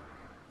 Johnny.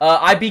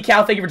 IB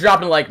Cal, thank you for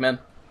dropping a like, man.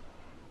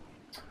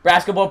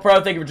 Basketball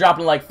Pro, thank you for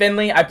dropping a like.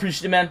 Finley, I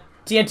appreciate it, man.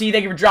 TNT,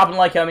 thank you for dropping a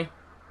like, homie.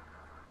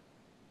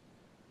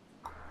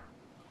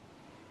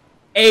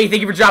 Hey,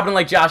 thank you for dropping a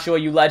like, Joshua,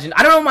 you legend.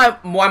 I don't know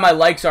why my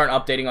likes aren't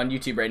updating on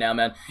YouTube right now,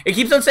 man. It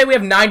keeps on saying we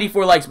have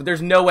 94 likes, but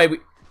there's no way we...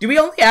 Do we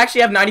only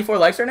actually have 94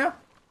 likes right now?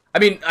 I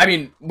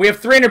mean, we have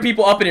 300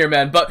 people up in here,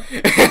 man, but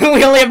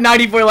we only have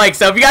 94 likes.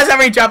 So if you guys have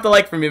any, drop the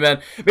like for me,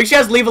 man. Make sure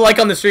you guys leave a like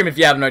on the stream if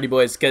you haven't already,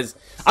 boys, because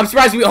I'm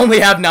surprised we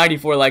only have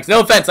 94 likes. No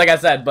offense, like I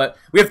said, but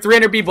we have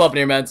 300 people up in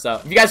here, man. So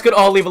if you guys could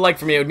all leave a like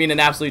for me, it would mean an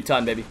absolute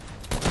ton, baby.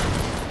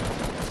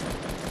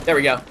 There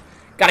we go.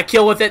 Got a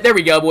kill with it. There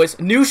we go, boys.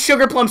 New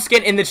Sugarplum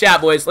skin in the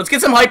chat, boys. Let's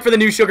get some hype for the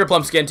new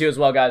Sugarplum skin too, as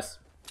well, guys.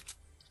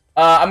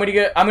 I'm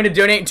gonna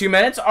donate in 2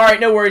 minutes. All right,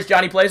 no worries,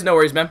 Johnny Plays. No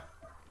worries, man.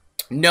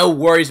 No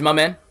worries, my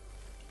man.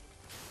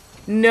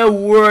 No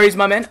worries,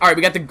 my man. All right,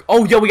 we got the...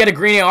 Oh, yo, we got a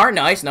green AR.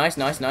 Nice, nice,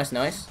 nice, nice,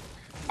 nice.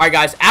 All right,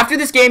 guys. After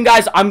this game,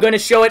 guys, I'm going to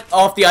show it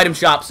off the item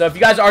shop. So if you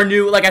guys are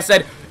new, like I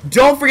said,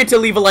 don't forget to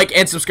leave a like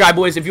and subscribe,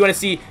 boys, if you want to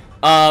see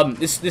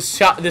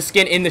this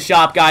skin in the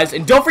shop, guys.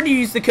 And don't forget to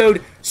use the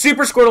code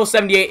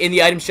SuperSquirtle78 in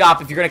the item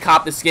shop if you're going to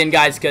cop the skin,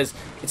 guys, because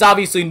it's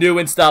obviously new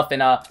and stuff.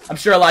 And I'm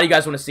sure a lot of you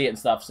guys want to see it and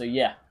stuff. So,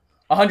 yeah.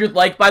 100th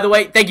like, by the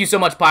way. Thank you so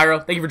much, Pyro.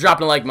 Thank you for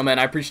dropping a like, my man.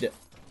 I appreciate it.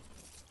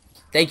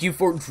 Thank you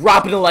for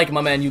dropping a like,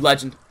 my man, you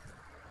legend.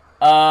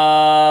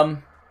 But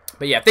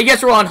yeah, thank you guys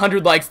for all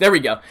 100 likes. There we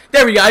go.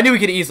 There we go. I knew we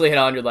could easily hit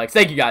 100 likes.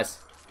 Thank you guys.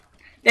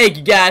 Thank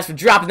you guys for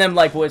dropping them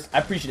like, boys. I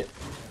appreciate it.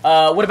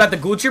 What about the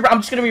Ghoul Trooper? I'm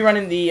just gonna be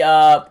running the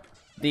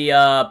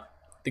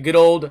good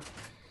old,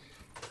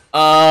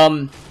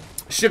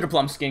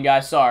 Sugarplum skin,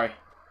 guys. Sorry.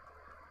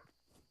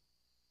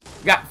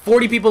 We got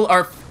 40 people,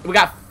 or we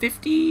got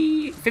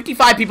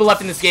 55 people left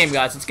in this game,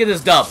 guys. Let's get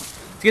this dub.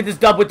 Let's get this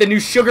dub with the new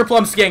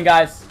Sugarplum skin,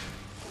 guys.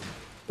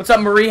 What's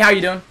up, Marie? How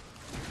you doing?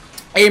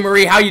 Hey,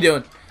 Marie, how you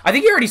doing? I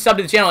think you already subbed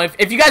to the channel.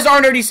 If you guys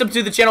aren't already subbed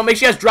to the channel, make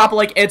sure you guys drop a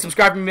like and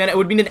subscribe to me, man. It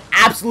would mean an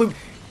absolute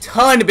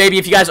ton, baby,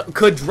 if you guys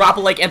could drop a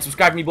like and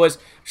subscribe to me, boys.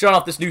 I'm showing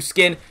off this new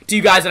skin to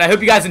you guys, and I hope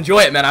you guys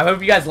enjoy it, man. I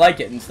hope you guys like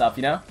it and stuff,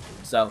 you know?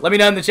 So, let me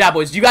know in the chat,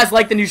 boys. Do you guys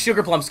like the new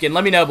Sugarplum skin?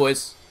 Let me know,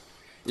 boys.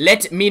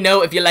 Let me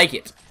know if you like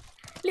it.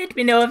 Let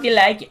me know if you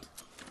like it.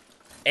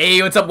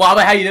 Hey, what's up,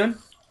 Waba? How you doing?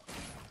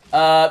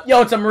 Yo,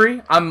 what's up,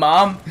 Marie? I'm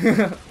Mom.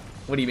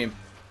 What do you mean?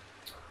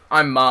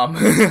 I'm Mom.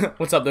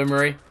 What's up, there,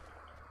 Marie?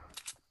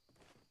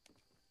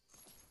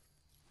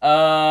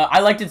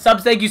 I liked it.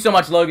 Subs. Thank you so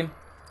much, Logan.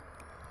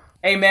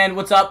 Hey, man.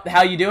 What's up?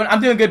 How you doing?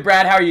 I'm doing good,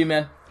 Brad. How are you,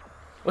 man?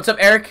 What's up,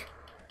 Eric?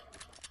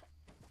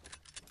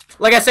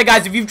 Like I said,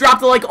 guys, if you've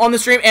dropped a like on the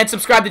stream and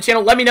subscribed to the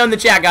channel, let me know in the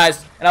chat,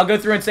 guys. And I'll go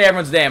through and say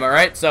everyone's name,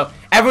 alright? So,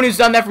 everyone who's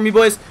done that for me,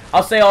 boys,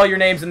 I'll say all your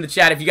names in the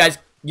chat if you guys,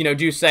 you know,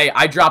 do say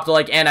I dropped a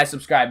like and I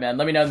subscribed, man.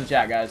 Let me know in the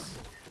chat, guys.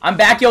 I'm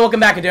back, yo. Welcome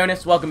back,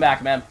 Adonis. Welcome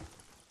back, man.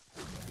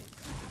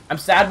 I'm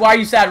sad. Why are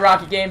you sad,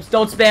 Rocket Games?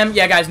 Don't spam.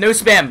 Yeah, guys, no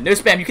spam. No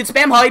spam. You can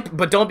spam hype,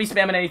 but don't be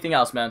spamming anything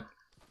else, man.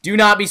 Do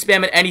not be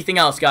spamming anything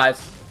else,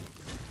 guys.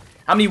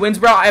 How many wins,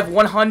 bro? I have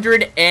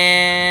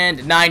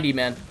 190,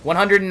 man.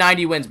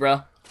 190 wins,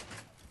 bro.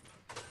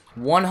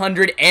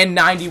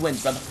 190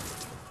 wins, brother.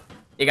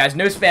 Yeah, guys,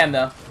 no spam,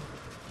 though.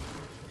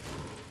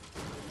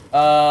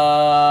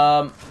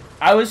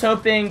 I was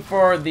hoping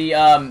for the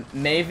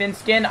Maven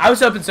skin. I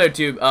was hoping so,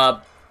 too.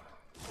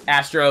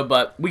 Astro,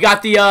 but we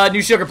got the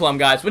new Sugarplum,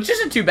 guys, which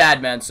isn't too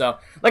bad, man. So,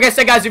 like I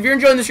said, guys, if you're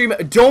enjoying the stream,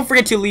 don't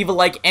forget to leave a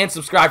like and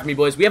subscribe for me,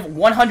 boys. We have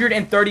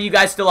 130 you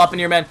guys still up in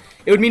here, man.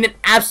 It would mean an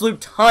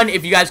absolute ton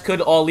if you guys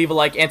could all leave a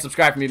like and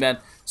subscribe for me, man.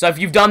 So if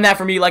you've done that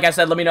for me, like I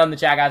said, let me know in the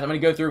chat, guys. I'm going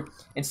to go through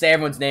and say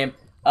everyone's name.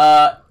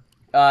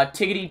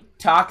 Tiggity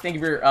Talk, thank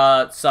you for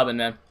subbing,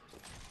 man.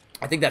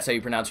 I think that's how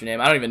you pronounce your name.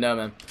 I don't even know,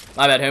 man.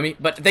 My bad, homie.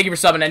 But thank you for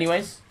subbing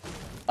anyways.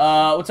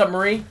 What's up,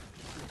 Marie?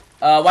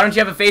 Why don't you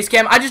have a face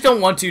cam? I just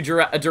don't want to,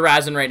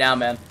 Durazin right now,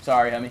 man.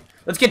 Sorry, homie.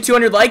 Let's get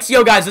 200 likes.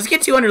 Yo, guys, let's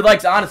get 200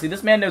 likes, honestly.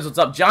 This man knows what's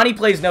up. Johnny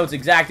Plays knows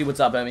exactly what's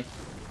up, homie.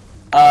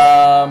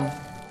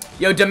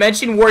 Yo,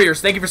 Dimension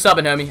Warriors, thank you for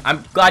subbing, homie.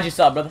 I'm glad you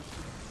subbed, brother.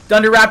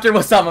 Thunder Raptor,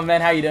 what's up, my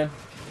man? How you doing?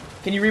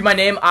 Can you read my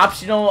name?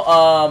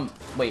 Optional,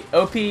 wait,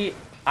 OP,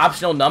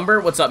 optional number?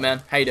 What's up,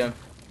 man? How you doing?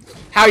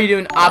 How are you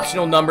doing?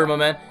 Optional number, my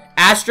man.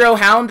 Astro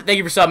Hound, thank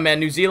you for subbing, man.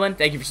 New Zealand,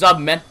 thank you for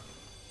subbing, man.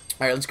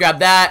 Alright, let's grab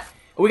that.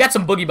 We got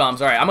some boogie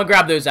bombs. Alright, I'm gonna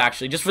grab those,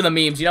 actually, just for the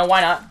memes. You know,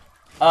 why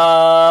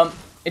not?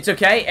 It's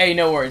okay? Hey,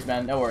 no worries,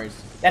 man. No worries.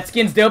 That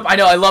skin's dope. I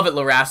know, I love it,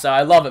 Larassa.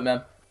 I love it,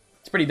 man.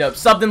 It's pretty dope.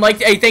 Subbed and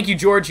liked. Hey, thank you,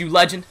 George, you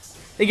legend.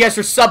 Thank you guys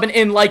for subbing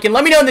and liking.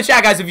 Let me know in the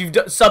chat, guys, if you've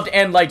subbed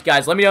and liked,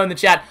 guys. Let me know in the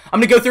chat. I'm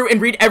going to go through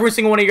and read every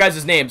single one of you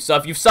guys' names. So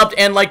if you've subbed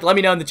and liked, let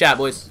me know in the chat,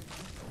 boys.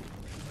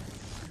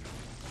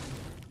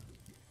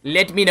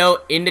 Let me know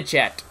in the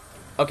chat.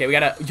 Okay, we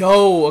got a...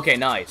 Yo, okay,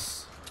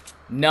 nice.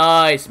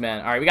 Nice,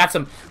 man. All right, we got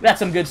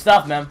some good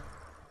stuff, man.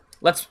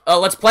 Let's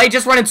play.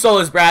 Just running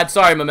solos, Brad.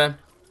 Sorry, my man.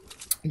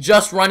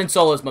 Just running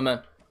solos, my man.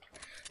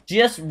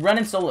 Just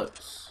running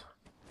solos.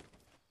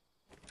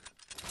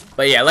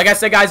 But yeah, like I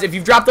said, guys, if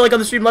you've dropped a like on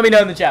the stream, let me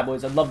know in the chat,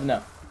 boys. I'd love to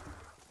know.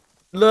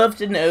 Love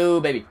to know,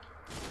 baby.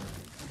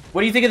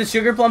 What do you think of the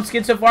Sugarplum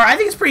skin so far? I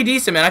think it's pretty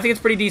decent, man. I think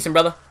it's pretty decent,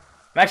 brother.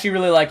 I'm actually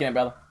really liking it,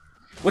 brother.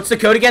 What's the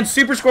code again?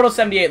 Super Squirtle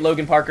 78,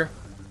 Logan Parker.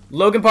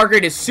 Logan Parker,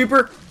 it is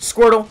Super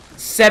Squirtle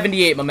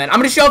 78, my man. I'm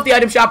going to show up the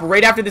item shop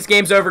right after this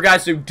game's over,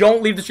 guys, so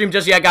don't leave the stream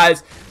just yet,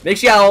 guys. Make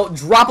sure y'all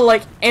drop a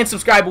like and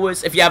subscribe,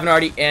 boys, if you haven't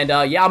already. And,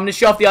 yeah, I'm going to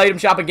show up the item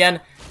shop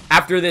again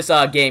after this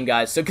game,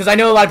 guys. So, because I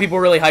know a lot of people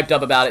are really hyped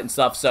up about it and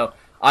stuff, so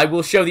I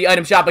will show the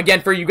item shop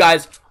again for you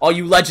guys, all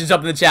you legends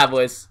up in the chat,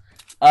 boys.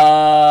 What's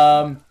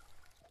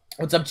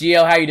up,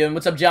 Gio? How you doing?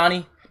 What's up,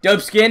 Johnny?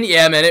 Dope skin?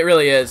 Yeah, man, it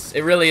really is.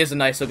 It really is a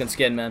nice looking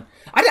skin, man.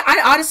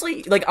 I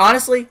honestly,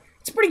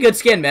 it's a pretty good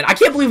skin, man. I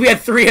can't believe we had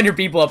 300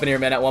 people up in here,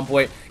 man, at one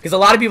point. Because a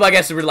lot of people, I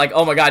guess, were like,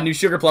 oh my god, new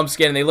Sugarplum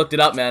skin, and they looked it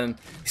up, man. And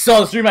saw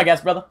the stream, I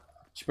guess, brother.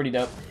 It's pretty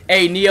dope.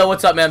 Hey, Neo,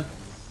 what's up, man?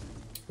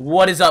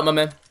 What is up, my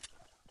man?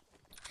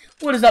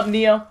 What is up,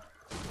 Neo?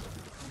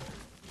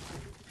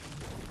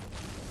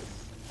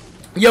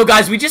 Yo,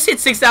 guys, we just hit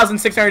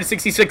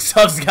 6,666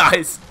 subs,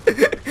 guys.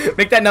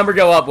 Make that number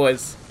go up,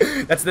 boys.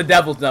 That's the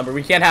devil's number.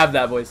 We can't have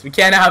that, boys. We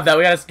can't have that.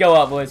 We gotta go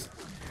up, boys.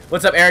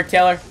 What's up, Eric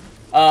Taylor?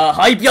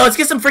 Hype. Yo, let's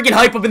get some freaking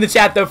hype up in the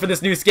chat, though, for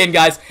this new skin,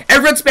 guys.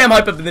 Everyone spam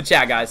hype up in the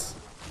chat, guys.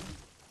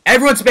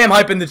 Everyone spam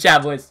hype in the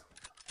chat, boys.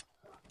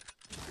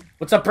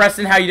 What's up,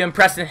 Preston? How you doing?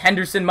 Preston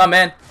Henderson, my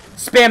man.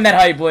 Spam that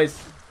hype, boys.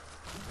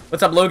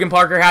 What's up, Logan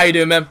Parker? How you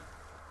doing, man?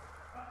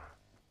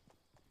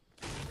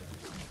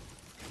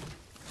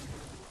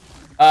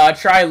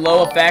 Try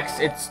low effects.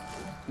 It's...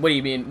 What do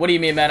you mean? What do you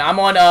mean, man? I'm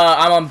on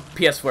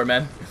PS4,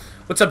 man.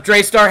 What's up,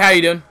 Draystar? How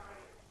you doing?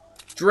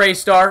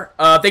 Draystar.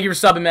 Thank you for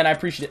subbing, man. I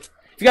appreciate it.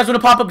 If you guys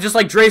want to pop up just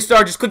like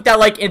Draystar, just click that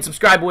like and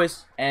subscribe,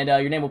 boys. And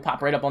your name will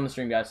pop right up on the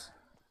stream, guys.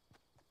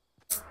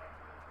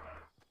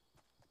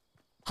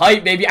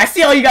 Hype, baby. I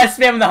see all you guys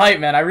spamming the hype,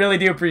 man. I really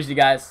do appreciate you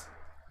guys.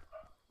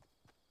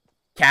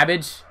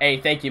 Cabbage. Hey,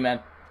 thank you,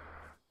 man.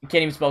 You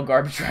can't even spell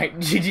garbage right.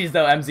 GG's,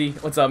 though,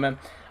 MZ. What's up, man?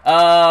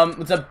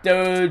 What's up,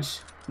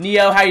 Doge?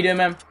 Neo, how you doing,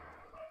 man?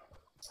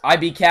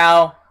 IB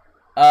Cal.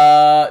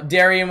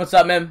 Darian, what's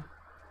up, man?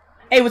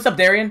 Hey, what's up,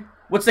 Darian?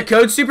 What's the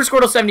code? Super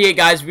Squirtle 78,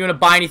 guys. If you want to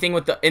buy anything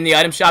with in the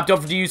item shop, don't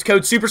forget to use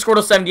code Super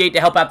Squirtle 78 to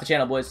help out the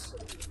channel, boys.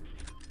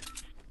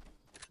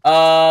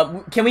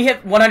 Can we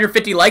hit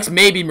 150 likes?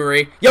 Maybe,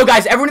 Marie. Yo,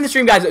 guys, everyone in the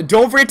stream, guys,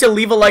 don't forget to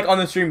leave a like on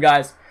the stream,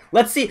 guys.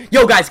 Let's see.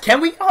 Yo, guys, can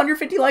we get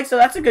 150 likes? So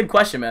that's a good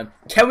question, man.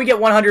 Can we get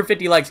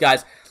 150 likes,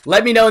 guys?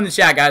 Let me know in the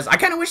chat, guys. I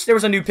kind of wish there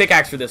was a new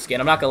pickaxe for this skin.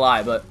 I'm not gonna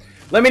lie, but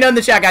let me know in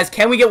the chat, guys.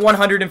 Can we get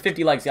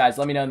 150 likes, guys?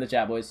 Let me know in the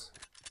chat, boys.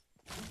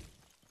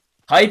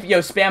 Hype. Yo,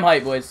 spam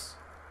hype, boys.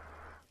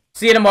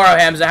 See you tomorrow,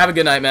 Hamza. Have a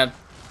good night, man.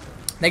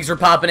 Thanks for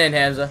popping in,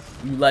 Hamza.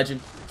 You legend.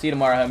 See you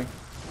tomorrow, homie.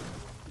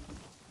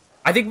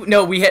 I think,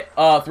 no, we hit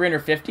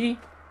 350?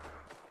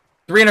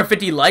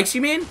 350 likes,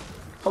 you mean?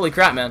 Holy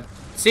crap, man.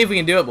 See if we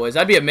can do it, boys.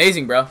 That'd be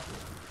amazing, bro.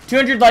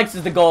 200 likes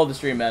is the goal of the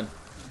stream, man.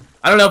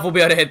 I don't know if we'll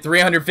be able to hit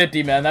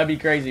 350, man. That'd be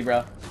crazy,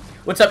 bro.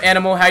 What's up,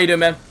 Animal? How you doing,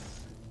 man?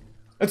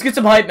 Let's get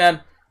some hype,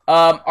 man.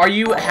 Are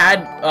you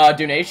had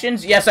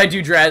donations? Yes, I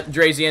do,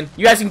 Drazian.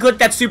 You guys can click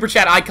that super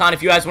chat icon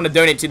if you guys want to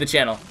donate to the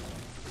channel.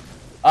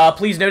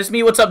 Please notice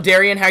me. What's up,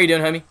 Darian? How you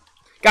doing, homie?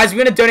 Guys, if you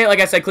want to donate, like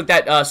I said, click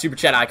that super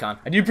chat icon.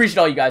 I do appreciate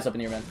all you guys up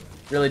in here, man.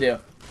 Really do.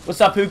 What's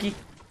up, Pookie?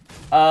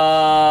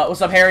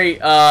 What's up, Harry?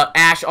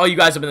 Ash, all you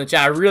guys up in the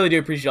chat. I really do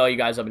appreciate all you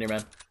guys up in here,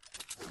 man.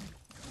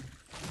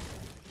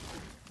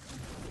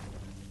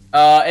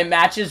 It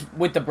matches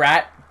with the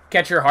Brat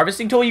Catcher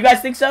harvesting tool. You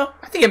guys think so?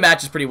 I think it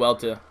matches pretty well,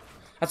 too.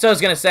 That's what I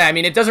was gonna say. I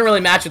mean, it doesn't really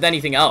match with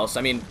anything else.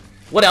 I mean,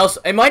 what else?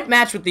 It might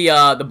match with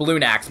the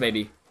balloon axe,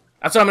 maybe.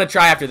 That's what I'm gonna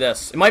try after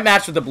this. It might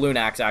match with the balloon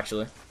axe,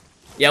 actually.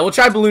 Yeah, we'll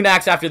try balloon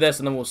axe after this,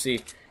 and then we'll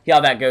see how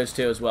that goes,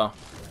 too, as well.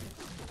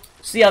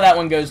 See how that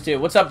one goes, too.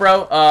 What's up,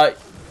 bro?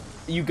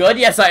 You good?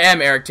 Yes, I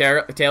am, Eric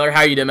Taylor.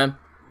 How you doing, man?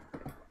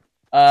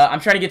 I'm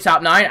trying to get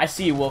top 9. I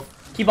see you,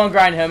 Wolf. Keep on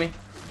grinding, homie.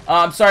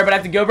 I'm sorry, but I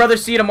have to go, brother.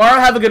 See you tomorrow.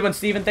 Have a good one,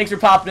 Steven. Thanks for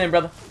popping in,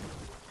 brother.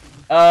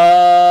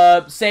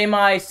 Say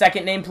my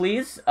second name,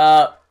 please.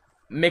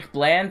 Mick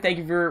Bland. Thank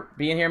you for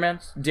being here, man.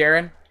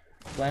 Darren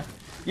Bland.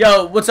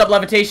 Yo, what's up,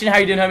 Levitation? How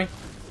you doing, homie?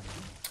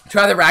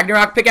 Try the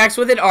Ragnarok pickaxe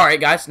with it? Alright,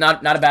 guys.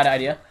 Not a bad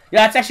idea.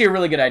 Yeah, that's actually a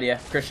really good idea,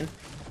 Christian.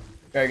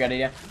 Very good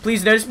idea.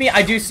 Please notice me.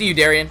 I do see you,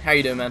 Darian. How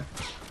you doing, man?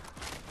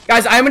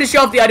 Guys, I'm going to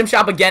show off the item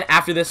shop again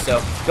after this,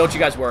 so don't you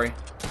guys worry.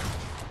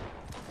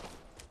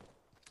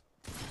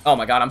 Oh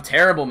my god, I'm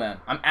terrible, man.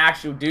 I'm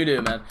actual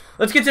doo-doo, man.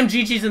 Let's get some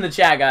GGs in the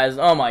chat, guys.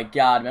 Oh my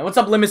god, man. What's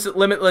up,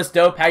 Limitless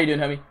Dope? How you doing,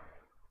 homie?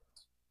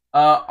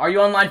 Are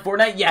you online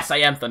Fortnite? Yes, I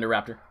am, Thunder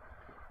Raptor.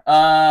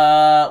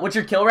 What's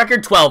your kill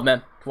record? 12,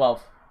 man.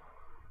 12.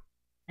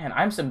 Man,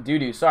 I'm some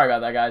doo-doo. Sorry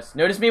about that, guys.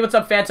 Notice me. What's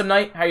up, Phantom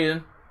Knight? How you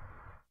doing?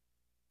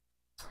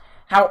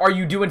 How are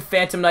you doing,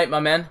 Phantom Knight, my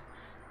man?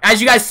 As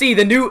you guys see,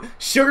 the new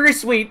Sugary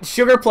Sweet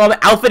Sugarplum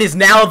outfit is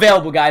now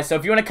available, guys. So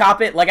if you want to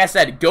cop it, like I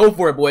said, go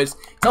for it, boys.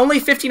 It's only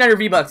 1,500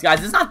 V-Bucks,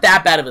 guys. It's not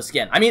that bad of a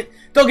skin. I mean,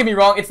 don't get me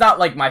wrong. It's not,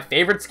 like, my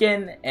favorite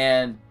skin.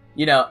 And,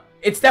 you know,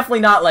 it's definitely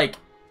not, like,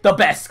 the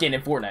best skin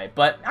in Fortnite.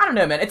 But, I don't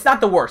know, man. It's not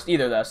the worst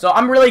either, though. So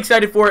I'm really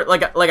excited for it.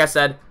 Like I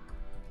said,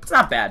 it's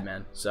not bad,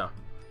 man. So,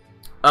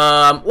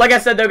 like I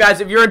said, though,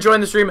 guys, if you're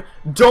enjoying the stream,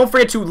 don't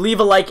forget to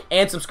leave a like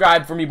and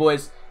subscribe for me,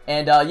 boys.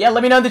 And, yeah,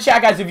 let me know in the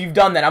chat, guys, if you've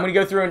done that. I'm going to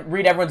go through and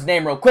read everyone's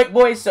name real quick,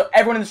 boys. So,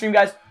 everyone in the stream,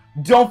 guys,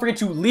 don't forget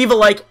to leave a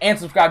like and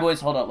subscribe,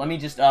 boys. Hold up. Let me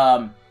just,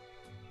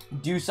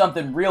 do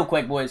something real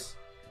quick, boys.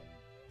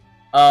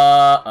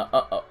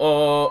 Alright.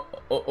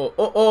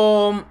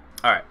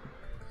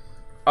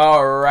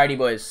 Alrighty,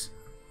 boys.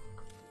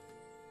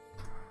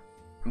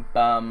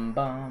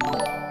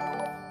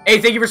 Hey,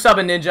 thank you for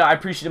subbing, Ninja. I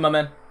appreciate it, my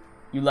man.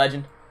 You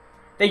legend.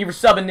 Thank you for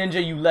subbing,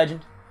 Ninja. You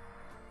legend.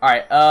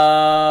 Alright,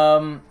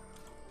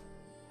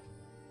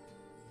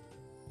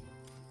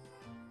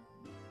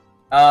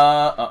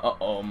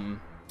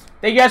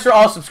 thank you guys for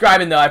all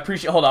subscribing, though. I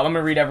appreciate. Hold on, I'm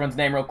gonna read everyone's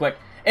name real quick.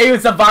 Hey,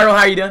 what's up, Viral?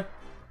 How you doing?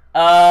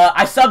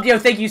 I subbed, yo.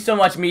 Thank you so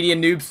much, Media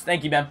Noobs.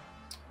 Thank you, man.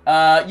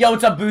 Yo,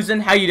 what's up,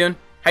 Boozin? How you doing?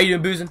 How you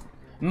doing, Boozin?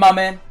 My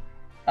man.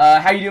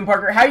 How you doing,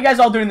 Parker? How you guys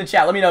all doing in the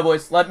chat? Let me know,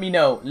 boys. Let me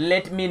know.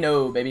 Let me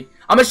know, baby.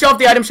 I'm gonna show off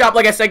the item shop,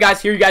 like I said,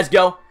 guys. Here you guys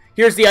go.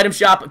 Here's the item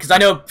shop, because I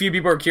know a few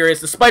people are curious.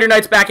 The Spider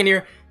Knight's back in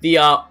here. The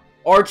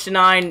Arch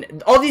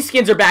 9. All these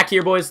skins are back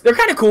here, boys. They're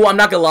kind of cool. I'm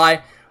not gonna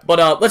lie.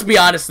 But, let's be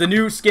honest, the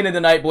new skin of the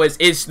night, boys,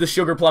 is the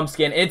Sugarplum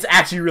skin. It's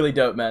actually really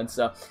dope, man.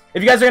 So,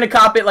 if you guys are going to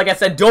cop it, like I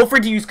said, don't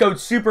forget to use code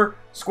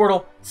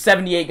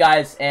SUPERSQUIRTLE78,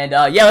 guys. And,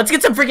 yeah, let's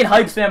get some freaking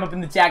hype spam up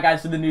in the chat,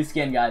 guys, for the new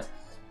skin, guys.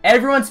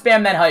 Everyone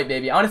spam that hype,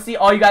 baby. I want to see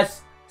all you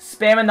guys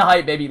spamming the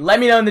hype, baby.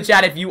 Let me know in the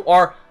chat if you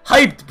are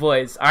hyped,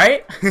 boys.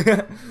 Alright?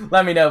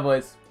 Let me know,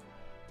 boys.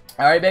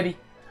 Alright, baby.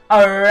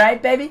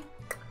 Alright, baby.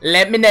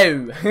 Let me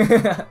know.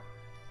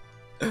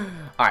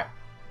 Alright.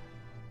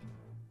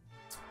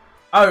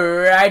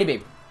 Alrighty,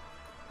 baby.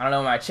 I don't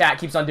know, my chat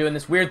keeps on doing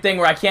this weird thing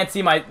where I can't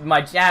see my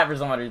chat for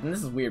some reason.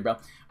 This is weird, bro.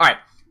 Alright.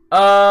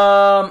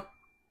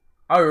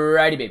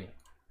 Alrighty, baby.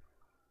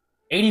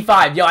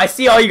 85. Yo, I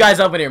see all you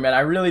guys up in here, man. I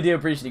really do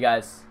appreciate you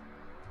guys.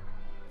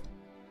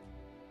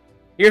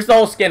 Here's the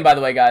whole skin, by the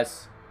way,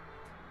 guys.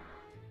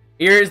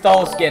 Here's the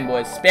whole skin,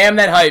 boys. Spam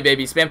that hype,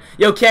 baby. Spam.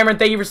 Yo, Cameron,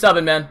 thank you for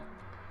subbing, man.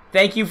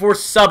 Thank you for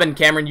subbing,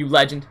 Cameron, you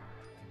legend.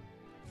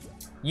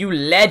 You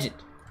legend.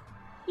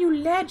 You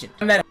legend.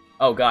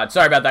 Oh, God.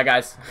 Sorry about that,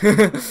 guys.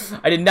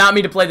 I did not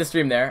mean to play the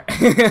stream there.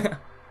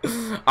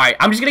 Alright,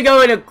 I'm just going to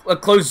go in a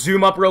close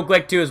zoom up real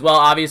quick, too, as well,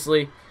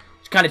 obviously.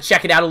 Just kind of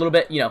check it out a little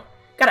bit, you know.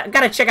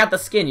 Gotta check out the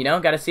skin, you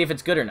know. Gotta see if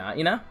it's good or not,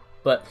 you know.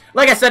 But,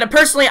 like I said,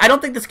 personally, I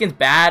don't think the skin's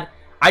bad.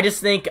 I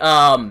just think, it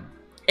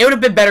would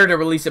have been better to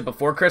release it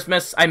before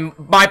Christmas.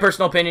 My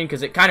personal opinion,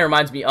 because it kind of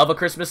reminds me of a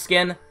Christmas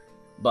skin.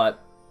 But,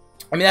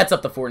 I mean, that's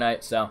up to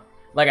Fortnite, so.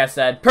 Like I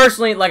said,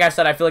 personally, like I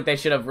said, I feel like they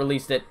should have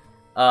released it,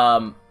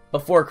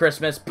 before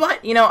Christmas,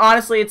 but you know,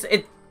 honestly, it's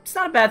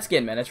not a bad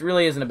skin, man. It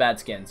really isn't a bad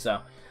skin.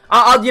 So,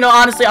 you know,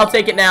 honestly, I'll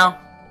take it now.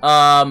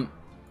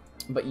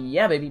 But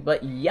yeah, baby,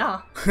 but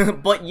yeah,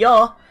 but yeah.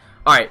 All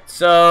right,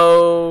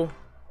 so,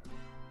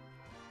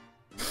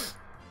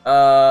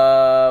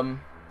 all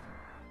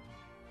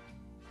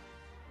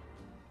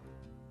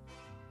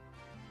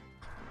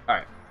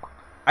right.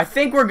 I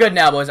think we're good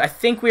now, boys. I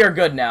think we are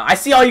good now. I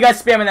see all you guys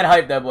spamming that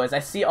hype, though, boys. I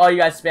see all you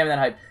guys spamming that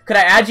hype. Could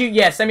I add you?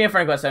 Yeah, send me a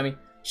friend request, homie.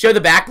 Show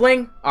the back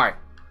bling? Alright.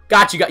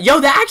 Got you.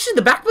 Yo, actually,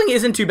 the back bling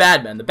isn't too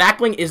bad, man. The back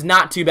bling is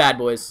not too bad,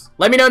 boys.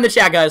 Let me know in the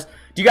chat, guys.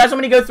 Do you guys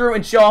want me to go through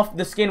and show off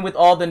the skin with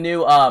all the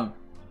new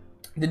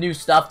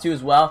stuff, too,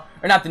 as well?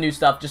 Or not the new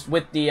stuff, just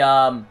with the,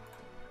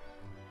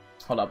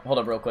 Hold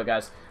up real quick,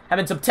 guys.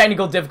 Having some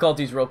technical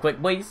difficulties real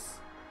quick, boys.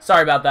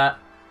 Sorry about that.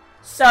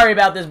 Sorry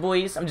about this,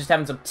 boys. I'm just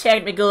having some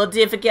technical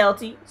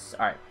difficulties.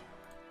 Alright.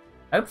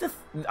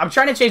 I'm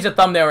trying to change the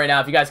thumbnail right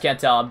now, if you guys can't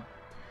tell.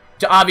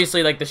 To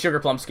obviously, like, the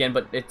Sugarplum skin,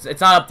 but it's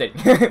not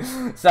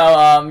updating.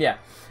 So, yeah.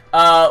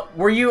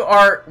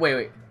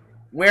 Wait.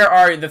 Where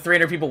are the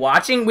 300 people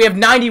watching? We have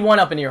 91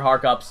 up in here,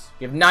 Harkups.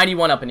 We have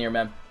 91 up in here,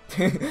 man.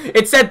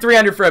 It said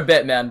 300 for a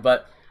bit, man,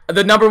 but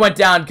the number went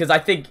down because I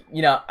think,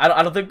 you know,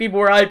 I don't think people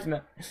were hyped,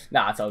 man.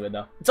 Nah, it's all good,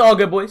 though. It's all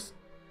good, boys.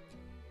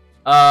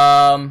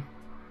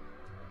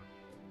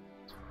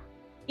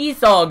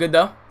 It's all good,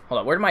 though. Hold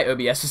on, where did my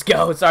OBS just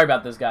go? Sorry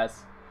about this,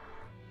 guys.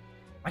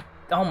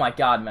 Oh my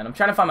god, man. I'm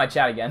trying to find my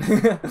chat again.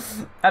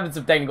 Having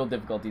some technical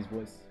difficulties,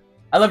 boys.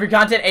 I love your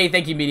content. Hey,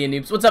 thank you, Media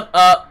Noobs. What's up,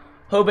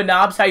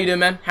 Hobanobs? How you doing,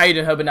 man? How you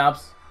doing,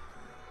 Hobanobs?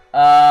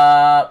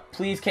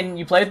 Please, can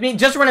you play with me?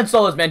 Just running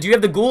solos, man. Do you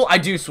have the ghoul? I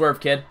do,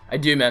 Swerve Kid. I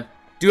do, man.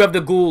 Do have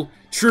the ghoul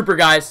trooper,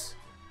 guys.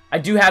 I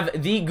do have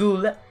the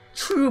ghoul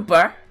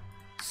trooper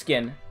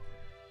skin.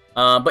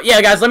 But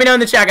yeah, guys, let me know in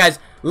the chat, guys.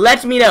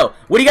 Let me know.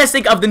 What do you guys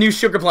think of the new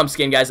Sugarplum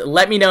skin, guys?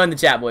 Let me know in the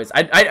chat, boys.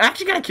 I'm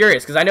actually kind of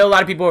curious, because I know a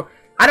lot of people...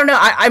 I don't know.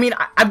 I mean,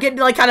 I'm getting,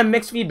 like, kind of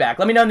mixed feedback.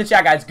 Let me know in the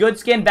chat, guys. Good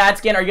skin, bad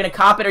skin. Are you going to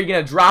cop it? Are you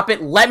going to drop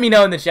it? Let me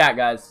know in the chat,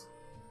 guys.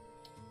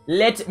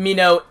 Let me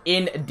know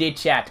in the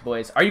chat,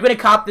 boys. Are you going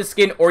to cop this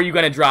skin, or are you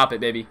going to drop it,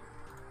 baby?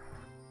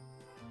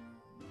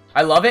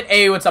 I love it.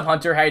 Hey, what's up,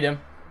 Hunter? How you doing?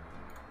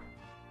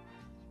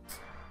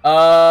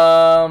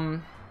 Alright.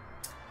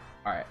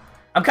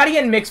 I'm kind of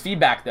getting mixed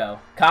feedback, though.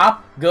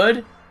 Cop,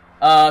 good.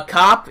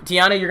 Cop,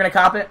 Tiana, you're going to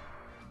cop it?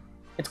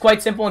 It's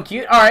quite simple and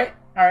cute. Alright,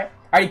 alright.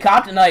 Already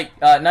copped a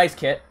nice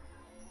kit.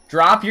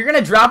 Drop? You're gonna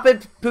drop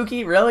it,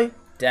 Pookie? Really?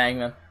 Dang,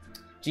 man.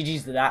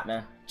 GG's to that,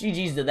 man.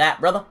 GG's to that,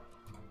 brother.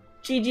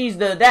 GG's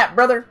to that,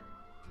 brother.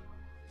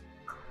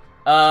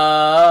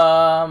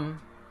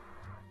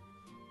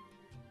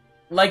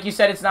 Like you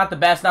said, it's not the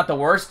best, not the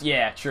worst.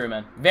 Yeah, true,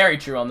 man. Very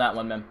true on that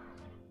one, man.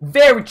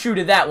 Very true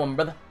to that one,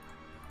 brother.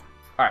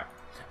 Alright.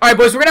 Alright,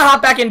 boys, we're gonna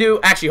hop back into...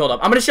 Actually, hold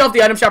up. I'm gonna show off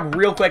the item shop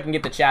real quick and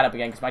get the chat up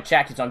again, because my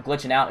chat keeps on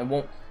glitching out and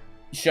won't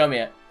show me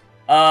it.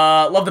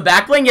 Love the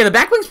back bling. Yeah, the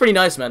back bling's pretty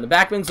nice, man. The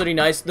back bling's pretty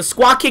nice. The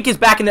squat kick is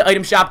back in the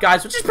item shop,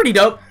 guys, which is pretty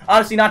dope.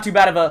 Honestly, not too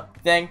bad of a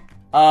thing.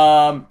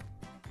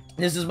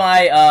 This is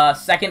my,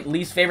 second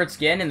least favorite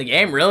skin in the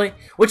game, really.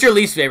 What's your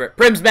least favorite?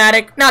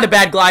 Prismatic. Not a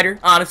bad glider,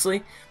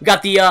 honestly. We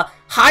got the,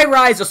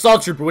 high-rise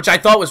assault trooper, which I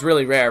thought was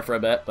really rare for a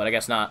bit, but I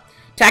guess not.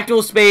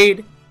 Tactical spade.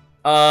 We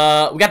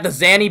got the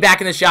Zanny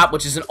back in the shop,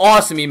 which is an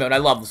awesome emote. I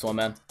love this one,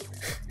 man.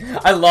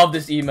 I love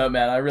this emote,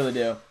 man. I really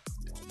do.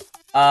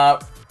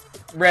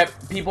 Rip,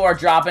 people are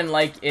dropping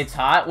like it's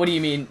hot. What do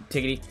you mean,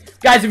 Tiggity?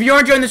 Guys, if you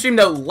are enjoying the stream,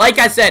 though, like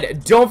I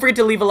said, don't forget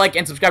to leave a like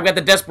and subscribe. We got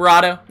the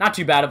Desperado. Not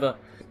too bad of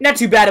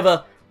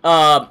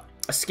a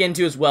skin,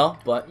 too, as well.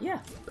 But,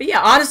 yeah.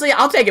 Honestly,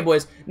 I'll take it,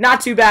 boys.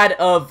 Not too bad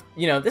of,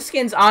 you know, the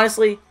skins,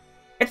 honestly,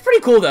 it's pretty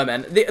cool, though,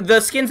 man.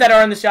 The skins that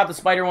are in the shop, the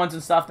spider ones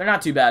and stuff, they're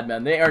not too bad,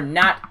 man. They are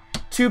not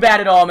too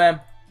bad at all,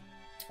 man.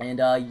 And,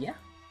 yeah.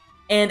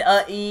 And,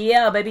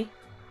 yeah, baby.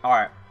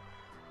 Alright.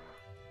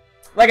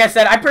 Like I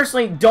said, I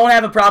personally don't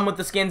have a problem with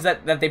the skins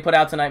that they put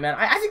out tonight, man.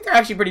 I think they're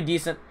actually pretty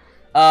decent.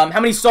 How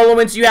many solo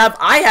wins do you have?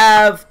 I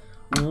have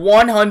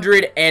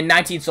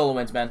 119 solo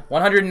wins, man.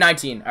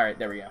 119. Alright,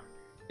 there we go.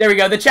 There we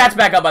go. The chat's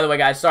back up, by the way,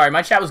 guys. Sorry,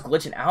 my chat was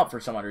glitching out for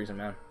some odd reason,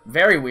 man.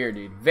 Very weird,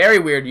 dude. Very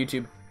weird,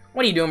 YouTube.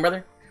 What are you doing,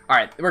 brother?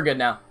 Alright, we're good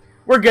now.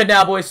 We're good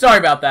now, boys. Sorry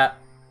about that.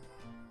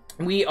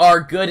 We are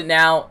good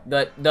now.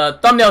 The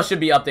thumbnail should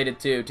be updated,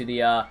 too, to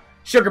the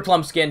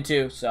Sugarplum skin,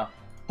 too, so...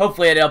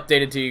 Hopefully it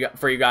updated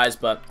for you guys,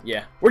 but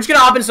yeah. We're just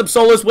gonna hop in some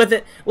solos with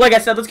it. Like I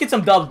said, let's get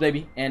some dubs,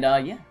 baby. And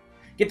yeah.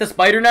 Get the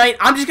Spider Knight.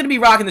 I'm just gonna be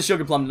rocking the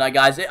Sugarplum tonight,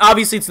 guys.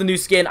 Obviously, it's the new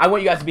skin. I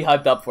want you guys to be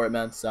hyped up for it,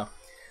 man. So,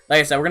 like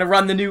I said, we're gonna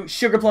run the new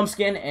Sugarplum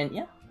skin, and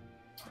yeah.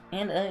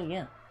 And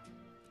yeah.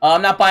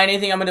 I'm not buying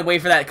anything. I'm gonna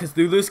wait for that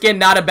Cthulhu skin.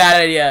 Not a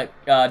bad idea,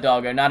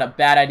 doggo. Not a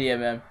bad idea,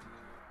 man.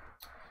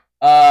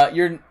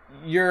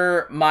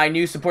 You're my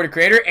new supported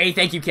creator. Hey,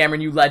 thank you,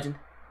 Cameron. You legend.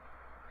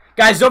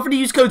 Guys, don't forget to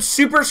use code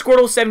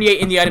SUPERSquirtle78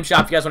 in the item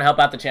shop if you guys want to help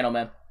out the channel,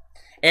 man.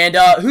 And,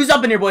 who's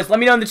up in here, boys? Let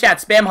me know in the chat.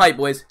 Spam hype,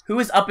 boys. Who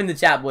is up in the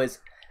chat, boys?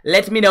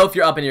 Let me know if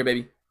you're up in here,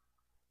 baby.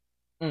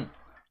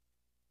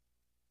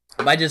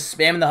 By just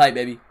spamming the hype,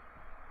 baby.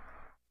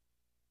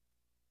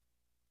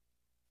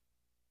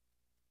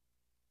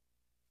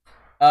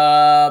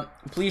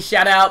 Please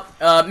shout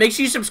out. Make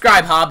sure you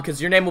subscribe, Hob, because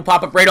your name will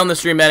pop up right on the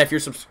stream, man, if you're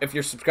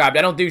subscribed.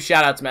 I don't do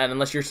shout outs, man,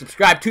 unless you're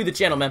subscribed to the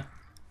channel, man.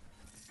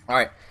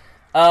 Alright.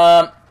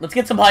 Let's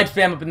get some hype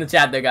spam up in the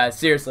chat there, guys.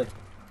 Seriously.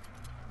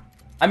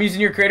 I'm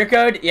using your creator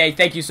code. Yeah,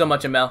 thank you so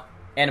much, Amel.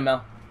 And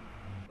Amel.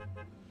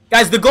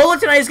 Guys, the goal of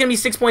tonight is going to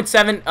be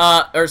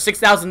 6.7, or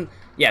 6,000.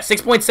 Yeah,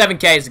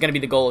 6.7k is going to be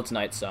the goal of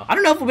tonight, so. I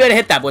don't know if we'll be able to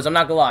hit that, boys. I'm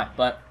not going to lie,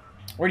 but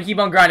we're going to keep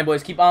on grinding,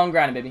 boys. Keep on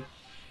grinding, baby.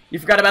 You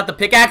forgot about the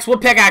pickaxe? What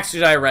pickaxe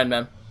should I run,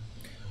 man?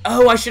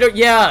 Oh, I should have.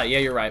 Yeah,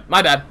 you're right.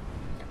 My bad.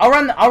 I'll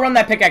run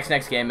that pickaxe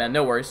next game, man.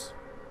 No worries.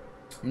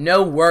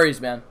 No worries,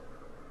 man.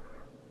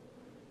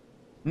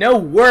 No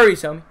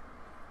worries, homie.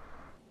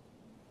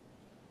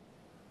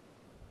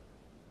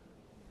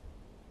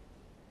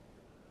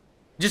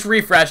 Just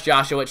refresh,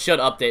 Joshua. It should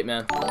update,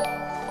 man.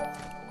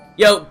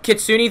 Yo,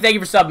 Kitsune, thank you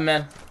for subbing,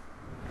 man.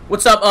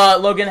 What's up,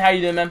 Logan? How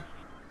you doing, man?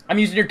 I'm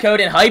using your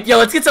code and hype. Yo,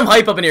 let's get some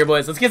hype up in here,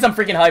 boys. Let's get some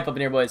freaking hype up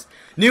in here, boys.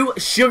 New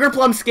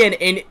Sugarplum skin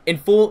in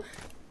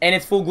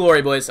its full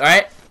glory, boys. All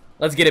right,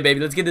 let's get it,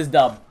 baby. Let's get this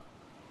dub.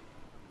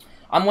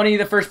 I'm one of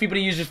the first people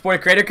to use your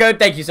sport creator code.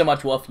 Thank you so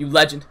much, Wolf. You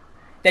legend.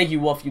 Thank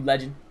you, Wolf. You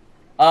legend.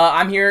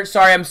 I'm here.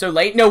 Sorry, I'm so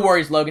late. No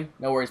worries, Logan.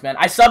 No worries, man.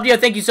 I subbed you.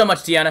 Thank you so much,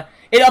 Tiana.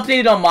 It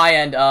updated on my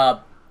end,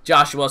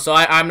 Joshua. So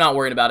I'm not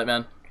worried about it,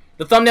 man.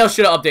 The thumbnail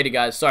should have updated,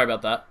 guys. Sorry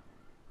about that.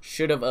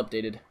 Should have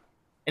updated.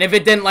 And if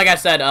it didn't, like I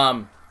said,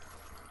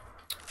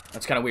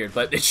 that's kind of weird,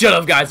 but it should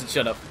have, guys. It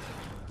should have.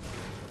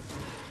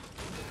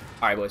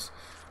 All right, boys.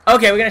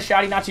 Okay, we're gonna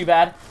shouty, not too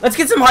bad. Let's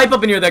get some hype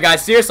up in here, though,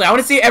 guys. Seriously, I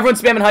want to see everyone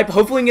spamming hype.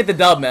 Hopefully, we can get the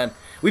dub, man.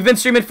 We've been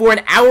streaming for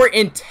an hour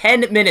and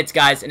 10 minutes,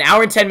 guys. An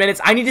hour and 10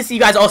 minutes. I need to see you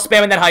guys all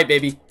spamming that hype,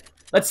 baby.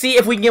 Let's see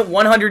if we can get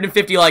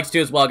 150 likes, too,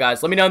 as well,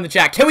 guys. Let me know in the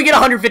chat. Can we get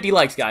 150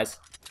 likes, guys?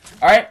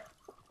 All right.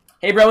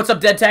 Hey, bro. What's up,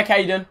 Dead Tech? How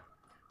you doing?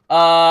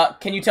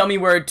 Can you tell me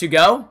where to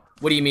go?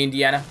 What do you mean,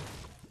 Deanna?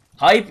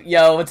 Hype?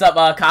 Yo, what's up,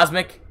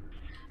 Cosmic?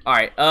 All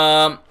right.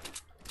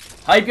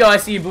 Hype, yo. I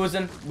see you,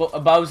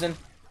 Boozin.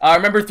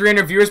 Remember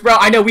 300 viewers, bro?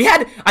 I know. We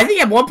had, I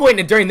think at one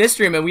point during this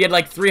stream, and we had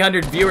like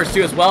 300 viewers,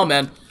 too, as well,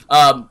 man.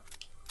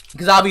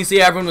 Because obviously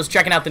everyone was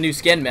checking out the new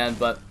skin, man,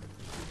 but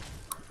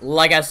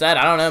like I said,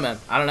 I don't know, man.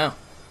 I don't know.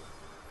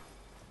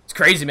 It's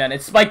crazy, man.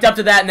 It spiked up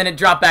to that, and then it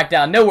dropped back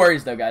down. No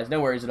worries, though, guys. No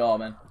worries at all,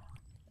 man.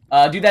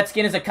 Dude, that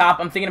skin is a cop.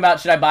 I'm thinking about,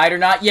 should I buy it or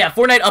not? Yeah,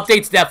 Fortnite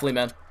updates, definitely,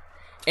 man.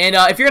 And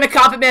if you're going to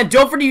cop it, man,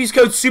 don't forget to use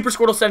code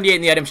SuperSquirtle78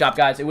 in the item shop,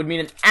 guys. It would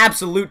mean an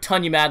absolute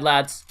ton, you mad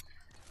lads.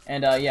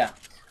 And, yeah.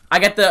 I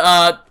got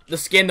the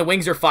skin. The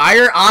wings are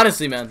fire.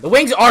 Honestly, man. The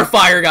wings are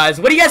fire, guys.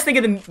 What do you guys think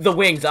of the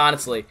wings,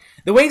 honestly?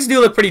 The wings do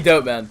look pretty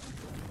dope, man.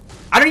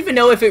 I don't even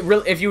know if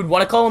you would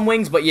want to call them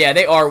wings, but yeah,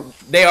 they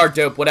are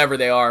dope, whatever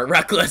they are.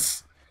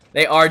 Reckless.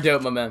 They are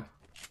dope, my man.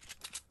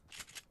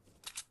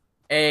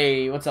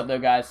 Hey, what's up, though,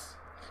 guys?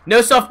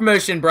 No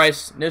self-promotion,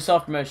 Bryce. No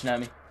self-promotion at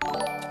me.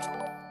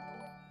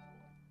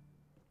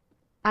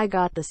 I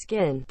got the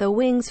skin. The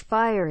wings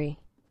fiery.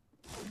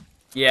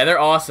 Yeah, they're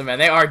awesome, man.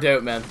 They are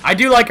dope, man. I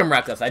do like them,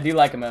 Reckless. I do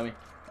like them, homie.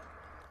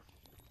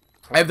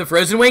 I have the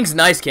frozen wings.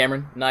 Nice,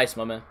 Cameron. Nice,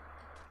 my man.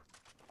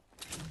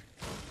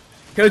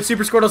 Code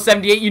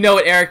SuperSquirtle78. You know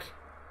it, Eric.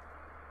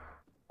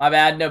 My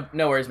bad.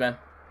 No worries, man.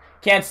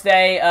 Can't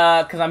stay,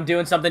 because I'm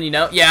doing something, you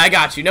know. Yeah, I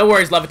got you. No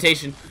worries,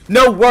 Levitation.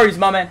 No worries,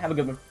 my man. Have a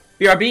good one.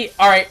 BRB.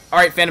 All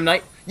right, Phantom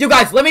Knight. You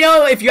guys, let me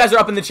know if you guys are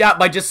up in the chat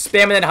by just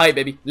spamming that hype,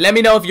 baby. Let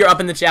me know if you're up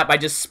in the chat by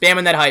just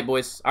spamming that hype,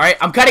 boys. All right?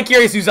 I'm kind of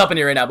curious who's up in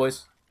here right now,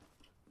 boys.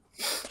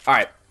 All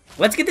right.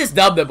 Let's get this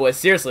dub, though, boys.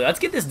 Seriously, let's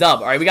get this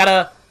dub. All right, we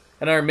got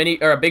another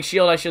mini, or a big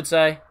shield, I should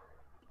say. I'm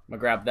gonna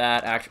grab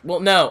that, actually.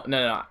 Well,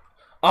 no.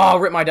 Oh,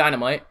 rip my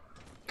dynamite.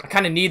 I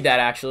kind of need that,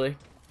 actually.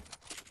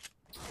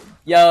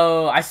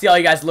 Yo, I see all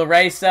you guys.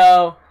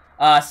 Loreso,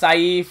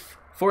 Saif,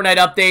 Fortnite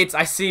updates.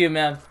 I see you,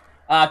 man.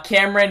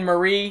 Cameron,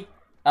 Marie.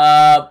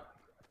 Alright,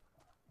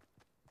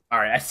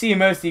 I see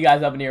most of you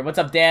guys up in here. What's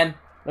up, Dan?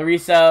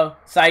 Loreso,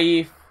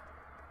 Saif.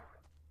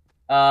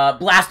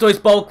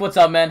 Blastoise Bulk. What's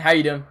up, man? How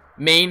you doing?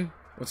 Maine.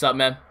 What's up,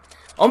 man?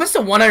 Almost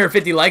to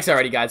 150 likes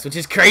already, guys, which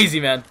is crazy,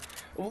 man.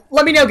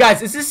 Let me know,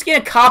 guys. Is this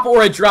skin a cop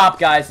or a drop,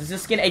 guys? Is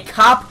this skin a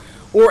cop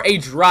or a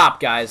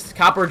drop, guys?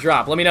 Cop or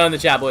drop? Let me know in the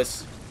chat,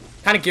 boys.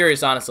 Kind of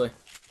curious, honestly.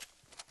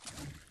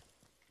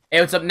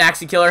 Hey, what's up,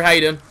 Naxi Killer? How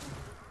you doing?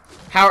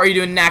 How are you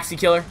doing, Naxi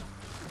Killer?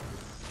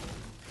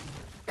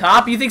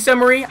 Cop? You think so,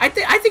 Marie? I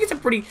think it's a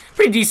pretty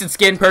decent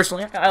skin,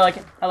 personally. I like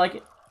it. I like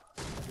it.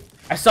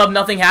 I sub,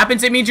 nothing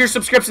happens. It means your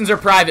subscriptions are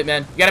private,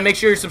 man. You gotta make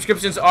sure your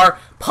subscriptions are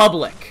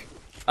public.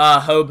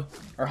 Hob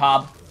or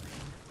Hob.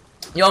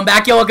 Yo, I'm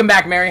back. Yo, welcome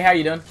back, Mary. How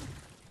you doing?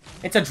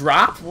 It's a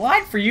drop?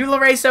 What? For you,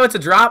 Loreso, it's a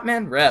drop,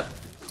 man? Rep.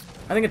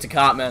 I think it's a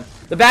cop, man.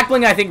 The back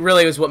bling, I think,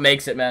 really is what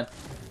makes it, man.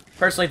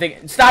 Personally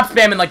think... Stop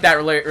spamming like that,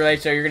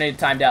 Loreso. You're gonna get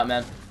timed out,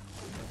 man.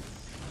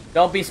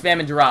 Don't be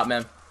spamming drop,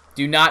 man.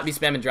 Do not be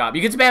spamming drop.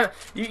 You can spam...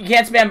 You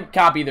can't spam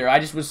cop either. I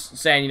just was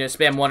saying, you know,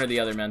 spam one or the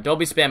other, man. Don't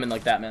be spamming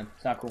like that, man.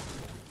 It's not cool.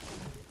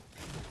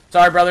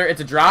 Sorry, brother. It's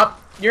a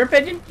drop. Your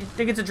opinion? You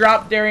think it's a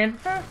drop, Darian?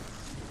 Huh?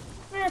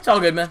 Yeah, it's all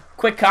good, man.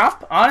 Quick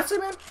cop? Honestly,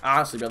 man?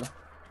 Honestly, brother.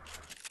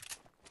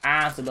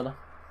 Honestly, brother.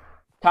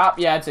 Cop?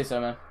 Yeah, I'd say so,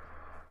 man.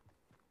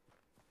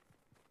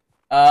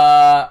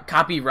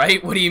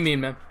 Copyright? What do you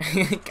mean, man?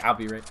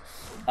 Copyright.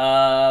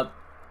 Why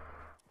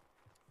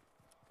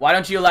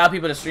don't you allow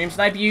people to stream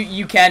snipe?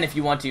 You can if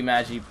you want to,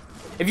 Magi.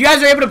 If you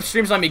guys are able to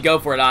stream snipe me, go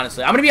for it,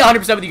 honestly. I'm gonna be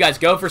 100% with you guys.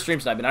 Go for stream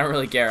sniping. I don't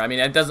really care. I mean,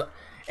 it doesn't...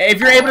 If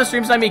you're able to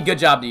stream snipe me, good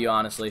job to you,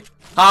 honestly.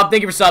 Hob,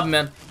 thank you for subbing,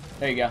 man.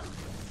 There you go.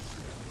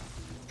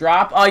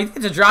 Drop? Oh, you think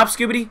it's a drop,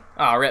 Scoobity?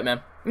 Oh, rip,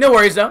 man. No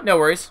worries, though. No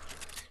worries.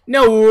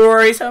 No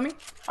worries, homie.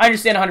 I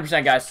understand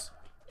 100%, guys.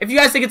 If you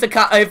guys think it's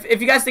a if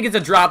you guys think it's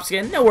a drop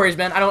skin, no worries,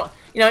 man. I don't,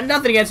 you know,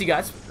 nothing against you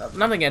guys.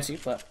 Nothing against you,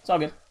 but it's all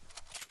good.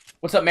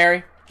 What's up,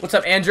 Mary? What's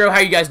up, Andrew? How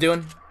you guys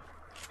doing?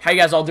 How you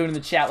guys all doing in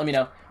the chat? Let me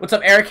know. What's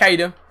up, Eric? How you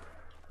doing?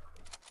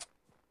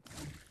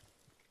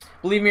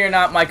 Believe me or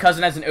not, my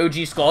cousin has an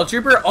OG Skull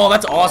Trooper. Oh,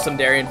 that's awesome,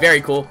 Darian.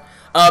 Very cool.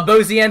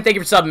 Bozian, thank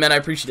you for subbing, man. I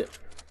appreciate it.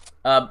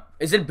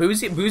 Is it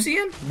Bozian?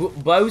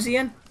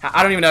 Bozian?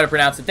 I don't even know how to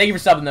pronounce it. Thank you for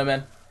subbing, though,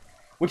 man.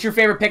 What's your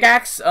favorite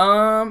pickaxe?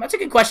 That's a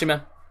good question,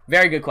 man.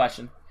 Very good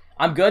question.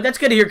 I'm good. That's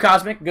good to hear,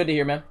 Cosmic. Good to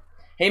hear, man.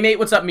 Hey, mate.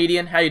 What's up,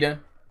 Median? How you doing?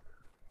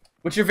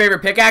 What's your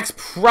favorite pickaxe?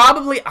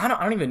 Probably. I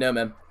don't even know,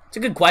 man. It's a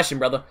good question,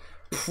 brother.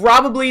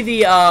 Probably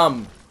the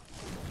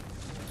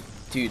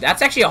Dude,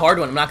 that's actually a hard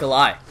one. I'm not gonna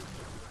lie.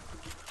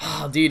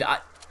 Oh, dude, I'm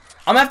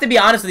gonna have to be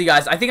honest with you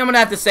guys. I think I'm gonna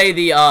have to say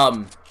the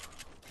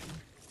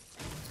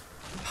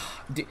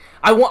dude,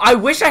 I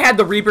wish I had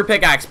the Reaper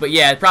pickaxe, but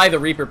yeah, probably the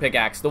Reaper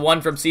pickaxe, the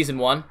one from season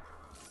 1.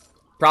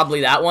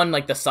 Probably that one,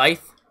 like the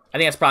scythe. I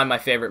think that's probably my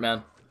favorite,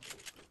 man.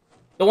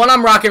 The one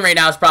I'm rocking right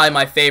now is probably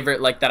my favorite,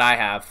 like, that I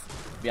have,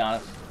 to be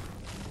honest.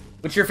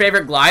 What's your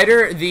favorite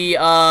glider? The,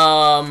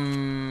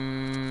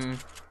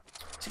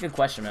 It's a good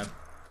question, man.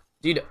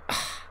 Dude,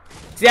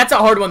 see, that's a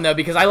hard one, though,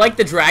 because I like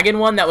the dragon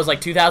one that was, like,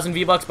 2,000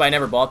 V-Bucks, but I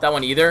never bought that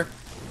one either.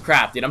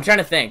 Crap, dude, I'm trying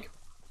to think.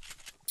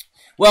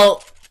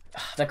 Well,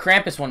 the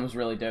Krampus one was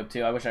really dope,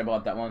 too. I wish I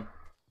bought that one.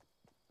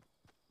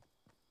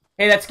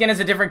 Hey, that skin is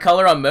a different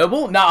color on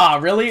mobile? Nah,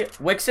 really?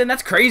 Wixen?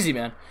 That's crazy,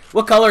 man.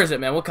 What color is it,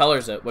 man? What color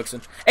is it,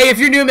 Wixen? Hey, if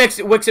you're new,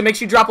 Wixen, make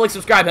sure you drop a like,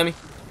 subscribe, homie.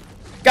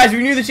 Guys, if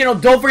you're new to the channel,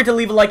 don't forget to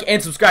leave a like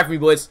and subscribe for me,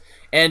 boys.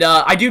 And,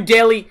 I do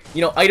daily,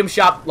 you know, item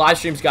shop live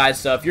streams, guys.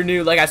 So, if you're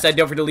new, like I said,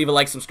 don't forget to leave a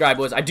like, subscribe,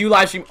 boys. I do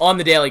live stream on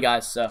the daily,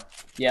 guys. So,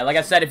 yeah, like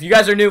I said, if you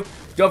guys are new,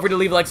 don't forget to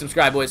leave a like,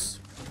 subscribe, boys.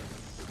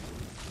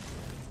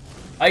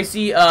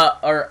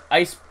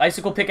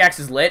 Icicle pickaxe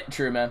is lit.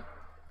 True, man.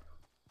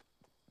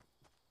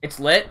 It's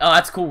lit? Oh,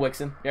 that's cool,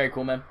 Wixen. Very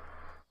cool, man.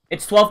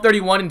 It's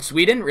 12:31 in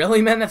Sweden? Really,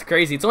 man? That's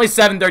crazy. It's only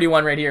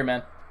 7:31 right here,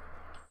 man.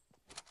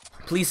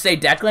 Please say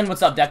Declan.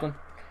 What's up, Declan?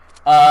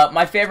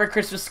 My favorite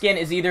Christmas skin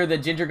is either the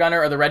Ginger Gunner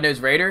or the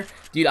Red-Nosed Raider.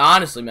 Dude,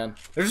 honestly, man.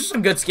 There's just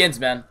some good skins,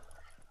 man.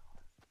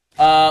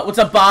 What's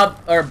up,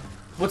 Bob? Or,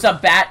 what's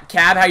up, Bat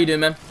Cab? How you doing,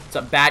 man? What's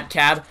up, Bat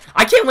Cab?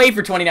 I can't wait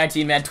for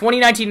 2019, man.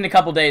 2019 in a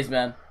couple days,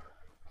 man.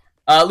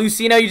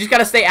 Lucino, you just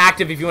gotta stay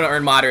active if you want to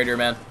earn moderator,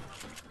 man.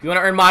 If you want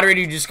to earn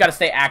moderator, you just gotta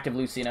stay active,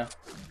 Lucino.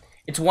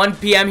 It's 1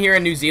 PM here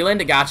in New Zealand.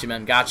 I got you,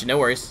 man. Got you. No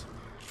worries.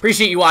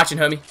 Appreciate you watching,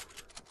 homie.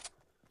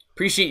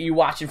 Appreciate you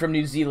watching from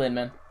New Zealand,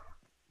 man.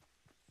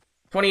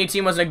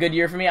 2018 wasn't a good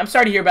year for me. I'm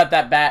sorry to hear about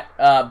that,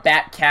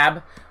 Bat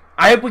Cab.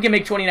 I hope we can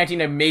make 2019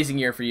 an amazing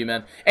year for you,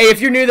 man. Hey, if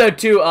you're new, though,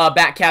 to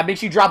Bat Cab, make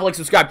sure you drop a like,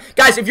 subscribe.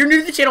 Guys, if you're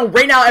new to the channel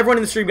right now, everyone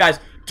in the stream, guys,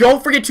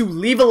 don't forget to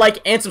leave a like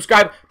and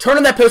subscribe. Turn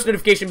on that post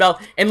notification bell.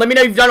 And let me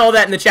know if you've done all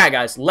that in the chat,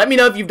 guys. Let me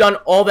know if you've done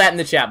all that in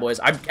the chat, boys.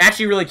 I'm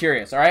actually really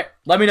curious, alright?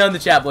 Let me know in the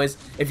chat, boys,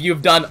 if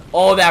you've done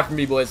all that for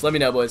me, boys. Let me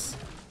know, boys.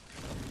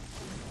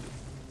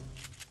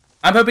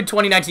 I'm hoping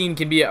 2019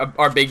 can be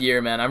our big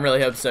year, man. I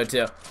really hope so,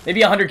 too.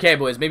 Maybe 100K,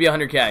 boys. Maybe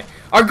 100K.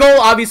 Our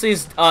goal, obviously,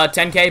 is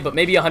 10K, but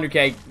maybe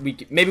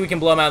 100K. Maybe we can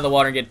blow them out of the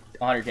water and get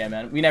 100K,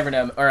 man. We never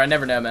know. Or I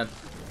never know, man.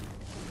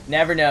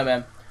 Never know,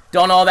 man.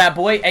 Done all that,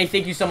 boy. Hey,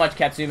 thank you so much,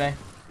 Katsume.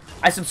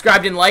 I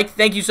subscribed and liked.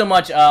 Thank you so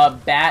much,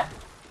 Bat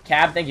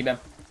Cab. Thank you, man.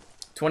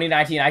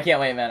 2019. I can't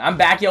wait, man. I'm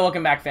back, yo.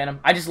 Welcome back, Phantom.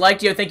 I just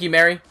liked you. Thank you,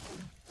 Mary.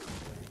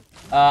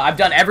 I've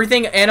done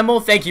everything. Animal.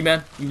 Thank you,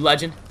 man. You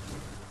legend.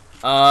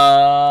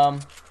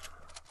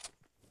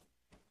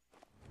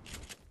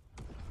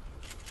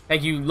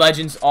 Thank you,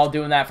 legends, all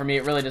doing that for me.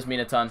 It really does mean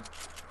a ton.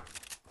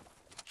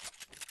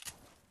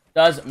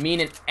 Does mean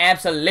an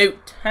absolute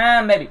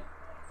ton, baby.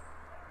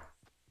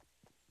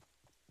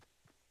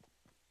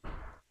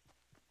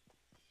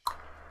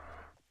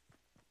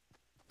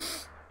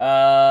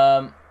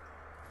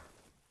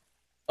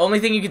 Only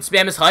thing you can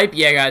spam is hype.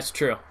 Yeah, guys,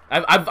 true.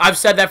 I've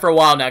said that for a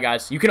while now,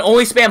 guys. You can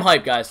only spam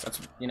hype, guys. That's,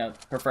 you know,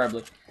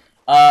 preferably.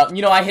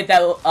 You know, I hit that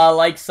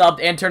like, subbed,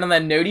 and turn on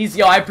that noties.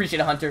 Yo, I appreciate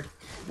it, Hunter.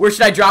 Where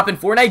should I drop in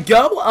Fortnite?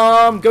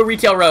 Go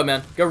Retail Row,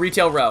 man. Go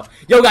Retail Row.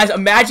 Yo, guys,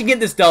 imagine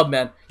getting this dub,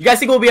 man. You guys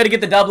think we'll be able to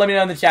get the dub? Let me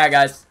know in the chat,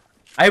 guys.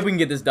 I hope we can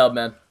get this dub,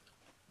 man.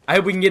 I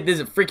hope we can get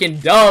this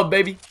freaking dub,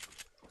 baby.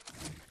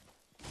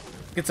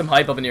 Get some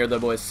hype up in here, though,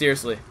 boys.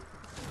 Seriously.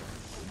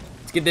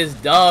 Let's get this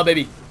dub,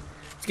 baby.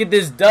 Let's get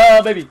this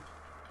dub, baby.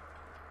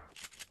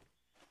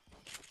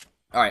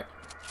 Alright.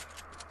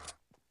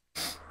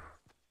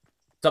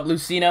 What's up,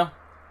 Lucino?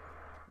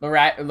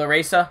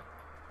 Larissa?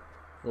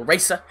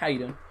 Larissa, how you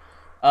doing?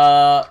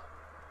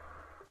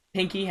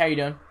 Pinky, how you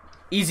doing?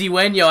 Easy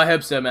win? Yo, I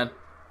hope so, man.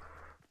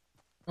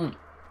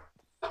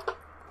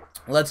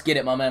 Let's get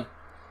it, my man.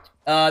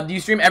 Do you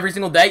stream every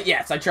single day?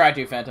 Yes, I try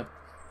to, Phantom.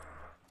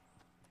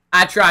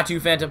 I try to,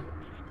 Phantom.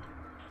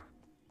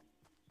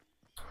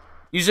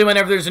 Usually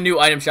whenever there's a new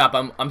item shop,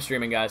 I'm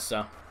streaming, guys,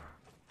 so.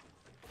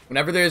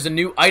 Whenever there's a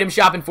new item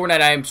shop in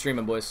Fortnite, I am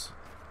streaming, boys.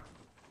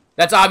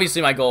 That's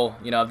obviously my goal,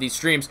 you know, of these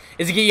streams,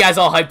 is to get you guys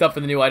all hyped up for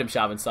the new item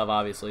shop and stuff,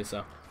 obviously,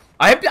 so.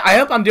 I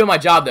hope I'm doing my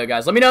job, though,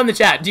 guys. Let me know in the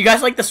chat. Do you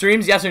guys like the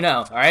streams? Yes or no?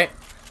 Alright?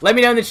 Let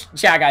me know in the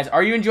chat, guys.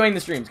 Are you enjoying the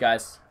streams,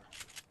 guys?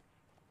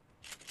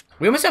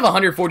 We almost have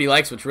 140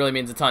 likes, which really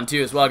means a ton,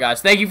 too, as well,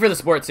 guys. Thank you for the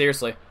support,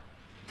 seriously.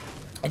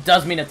 It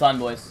does mean a ton,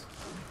 boys.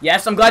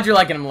 Yes, I'm glad you're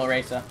liking them,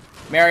 Larissa.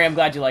 Mary, I'm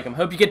glad you like him.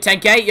 Hope you get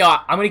 10K. Yo,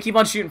 I'm gonna keep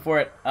on shooting for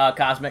it,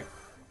 Cosmic.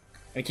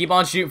 Gonna keep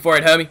on shooting for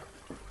it, homie.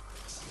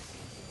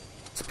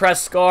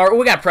 Suppress Scar. Oh,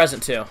 we got a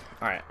present, too.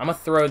 Alright, I'm gonna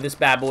throw this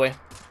bad boy.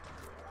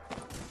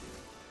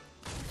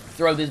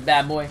 Throw this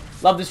bad boy.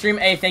 Love the stream.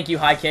 Hey, thank you,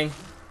 High King.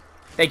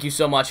 Thank you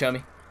so much,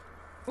 homie.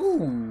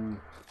 Ooh.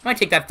 I might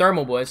take that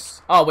thermal,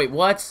 boys. Oh, wait,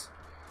 what?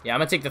 Yeah, I'm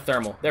gonna take the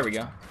thermal. There we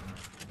go.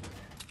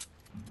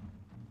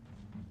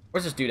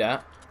 Where's this dude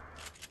at?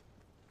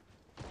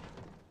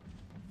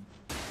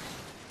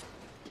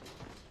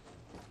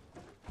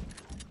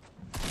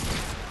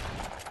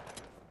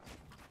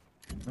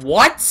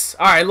 What?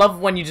 Alright, I love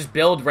when you just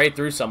build right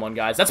through someone,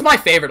 guys. That's my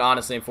favorite,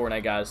 honestly, in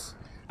Fortnite, guys.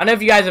 I don't know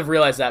if you guys have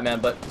realized that, man,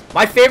 but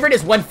my favorite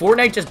is when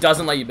Fortnite just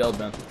doesn't let you build,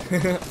 man.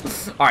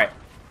 Alright.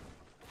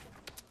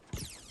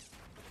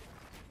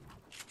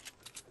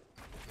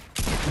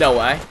 No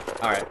way.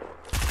 Alright.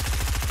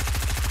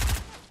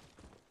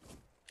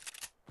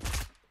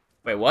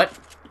 Wait, what?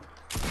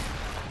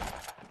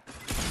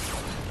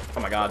 Oh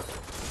my god.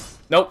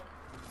 Nope.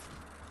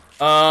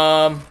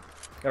 Gotta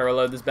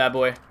reload this bad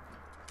boy.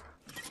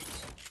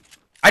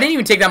 I didn't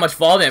even take that much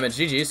fall damage.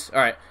 GG's.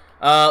 Alright.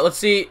 Let's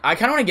see. I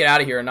kind of want to get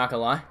out of here, not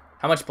gonna lie.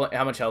 How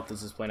much health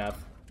does this plane have?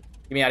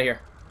 Get me out of here.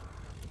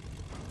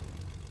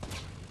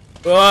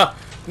 No.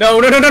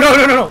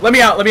 Let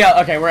me out.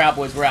 Okay, we're out,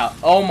 boys. We're out.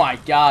 Oh my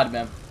god,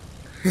 man.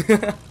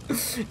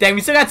 Dang,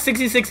 we still got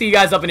 66 of you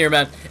guys up in here,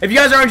 man. If you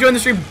guys are enjoying the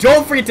stream,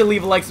 don't forget to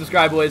leave a like,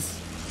 subscribe, boys.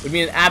 It would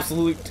mean an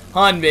absolute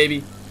ton,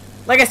 baby.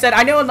 Like I said,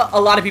 I know a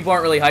lot of people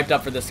aren't really hyped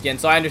up for this skin,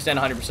 so I understand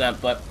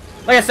 100%, but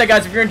like I said,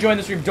 guys, if you're enjoying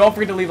the stream, don't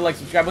forget to leave a like,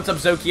 subscribe. What's up,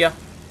 Zokia?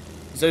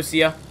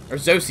 Zosia? Or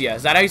Zosia.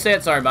 Is that how you say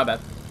it? Sorry, my bad.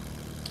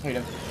 How you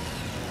doing?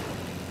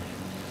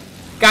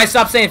 Guys,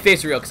 stop saying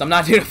face real, because I'm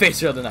not doing a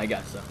face real tonight,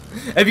 guys. So,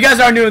 if you guys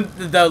are new,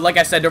 though, like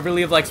I said, don't forget to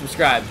leave a like,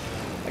 subscribe.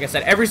 Like I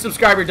said, every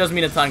subscriber does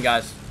mean a ton,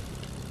 guys.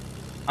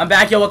 I'm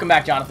back, yo. Welcome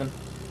back, Jonathan.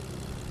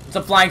 What's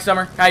up, Flying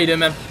Summer? How you doing,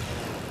 man?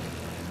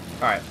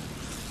 Alright.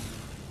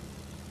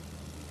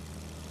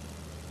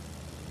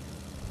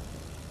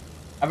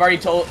 I've already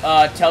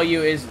tell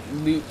you is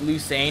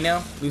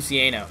Luciano?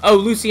 Luciano. Oh,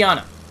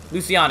 Luciana.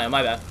 Luciana,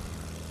 my bad.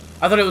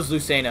 I thought it was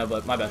Luciano,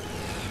 but my bad.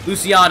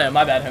 Luciana,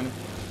 my bad, homie.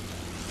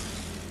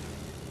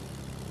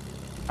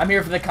 I'm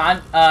here for the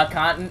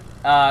content.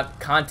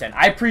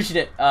 I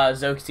appreciate it,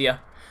 Zosia.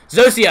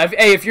 Zosia,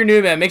 hey, if you're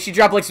new, man, make sure you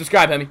drop a like,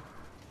 subscribe, homie.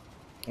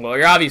 Well,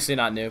 you're obviously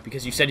not new,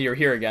 because you said you were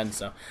here again,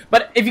 so.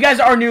 But if you guys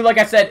are new, like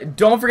I said,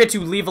 don't forget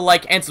to leave a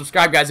like and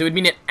subscribe, guys. It would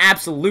mean an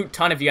absolute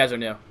ton if you guys are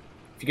new.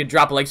 If you could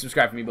drop a like,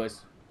 subscribe for me,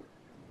 boys.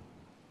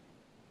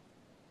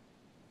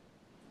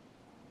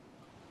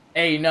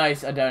 Hey,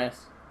 nice,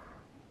 Adonis.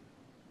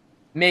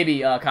 Maybe,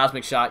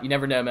 Cosmic Shot. You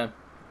never know, man.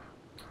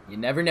 You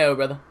never know,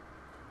 brother.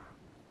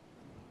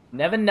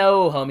 Never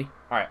know, homie.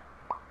 Alright.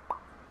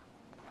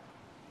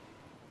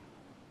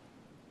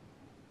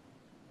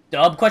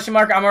 Dub, question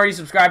mark. I'm already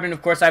subscribed, and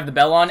of course I have the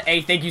bell on.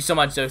 Hey, thank you so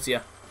much,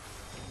 Zosia.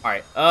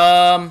 Alright,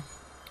 I'm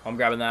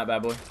grabbing that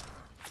bad boy.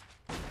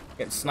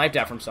 Getting sniped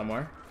at from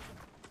somewhere.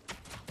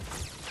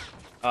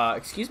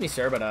 Excuse me,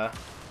 sir, but,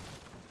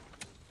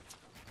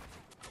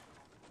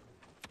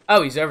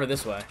 oh, he's over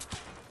this way.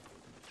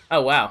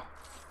 Oh, wow.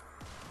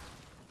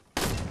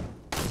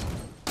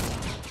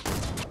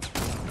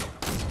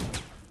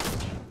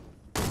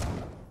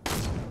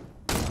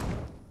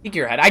 Peek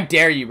your head. I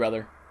dare you,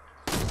 brother.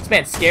 This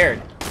man's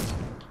scared.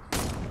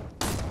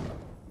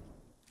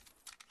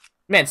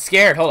 Man,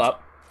 scared. Hold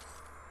up.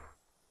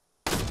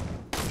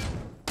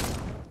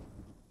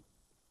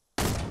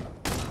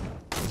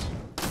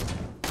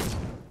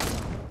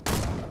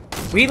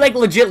 We, like,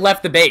 legit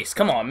left the base.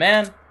 Come on,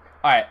 man.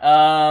 Alright,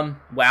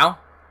 wow.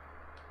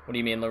 What do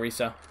you mean,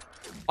 Larissa?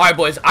 Alright,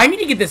 boys. I need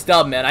to get this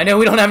dub, man. I know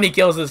we don't have any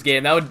kills this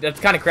game. That's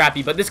kind of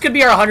crappy, but this could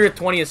be our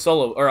 120th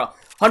solo, or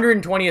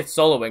 120th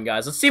solo win,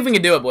 guys. Let's see if we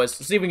can do it, boys.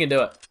 Let's see if we can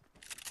do it.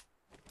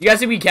 You guys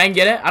think we can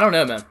get it? I don't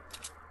know, man.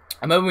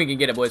 I'm hoping we can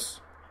get it, boys.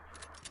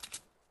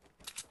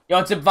 Yo,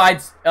 it's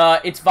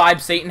Vibe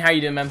Satan. How you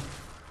doing, man?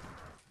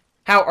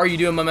 How are you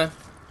doing, my man?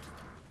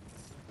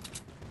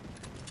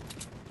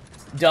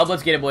 Dub,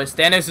 let's get it, boys.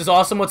 Thanos is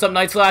awesome. What's up,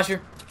 Night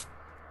Slasher?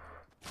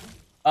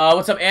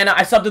 What's up, Anna?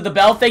 I subbed to the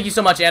bell. Thank you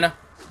so much, Anna.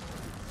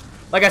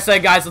 Like I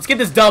said, guys, let's get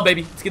this dub,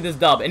 baby. Let's get this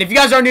dub. And if you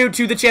guys are new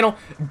to the channel,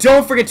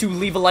 don't forget to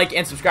leave a like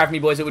and subscribe for me,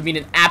 boys. It would mean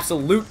an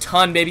absolute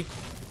ton, baby.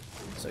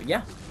 So,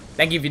 yeah.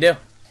 Thank you if you do.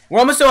 We're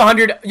almost to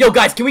 100. Yo,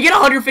 guys, can we get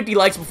 150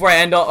 likes before I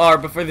end, or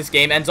before this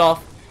game ends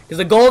off? Because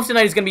the goal of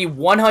tonight is going to be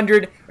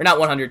 100, or not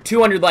 100,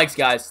 200 likes,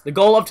 guys. The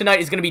goal of tonight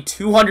is going to be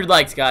 200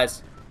 likes,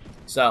 guys.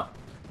 So,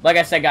 like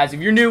I said, guys,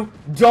 if you're new,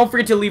 don't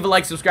forget to leave a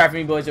like, subscribe for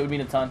me, boys. It would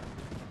mean a ton.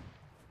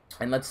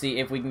 And let's see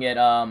if we can get,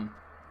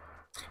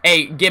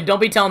 Hey, Gib, don't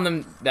be telling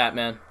them that,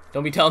 man.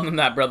 Don't be telling them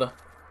that, brother.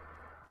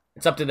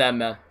 It's up to them,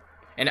 man.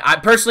 And I,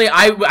 personally,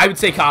 I would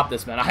say cop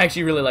this, man. I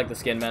actually really like the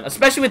skin, man.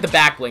 Especially with the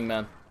back bling,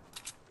 man.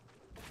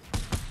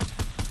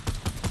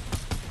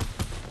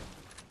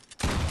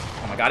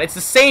 Oh my god, it's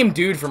the same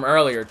dude from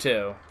earlier,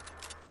 too.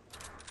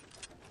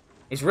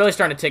 He's really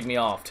starting to tick me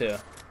off, too.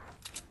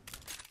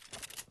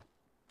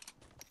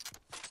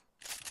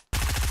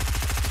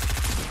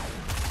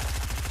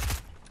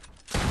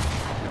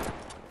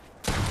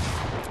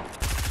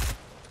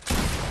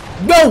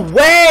 No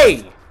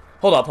way!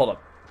 Hold up, hold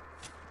up.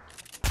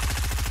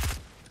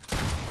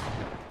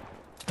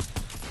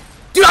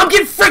 Dude, I'm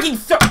getting freaking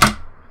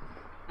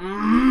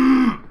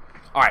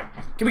Alright,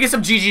 can we get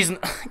some GG's?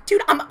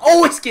 Dude, I'm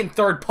always getting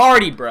third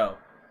party, bro.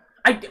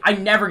 I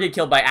never get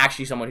killed by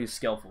actually someone who's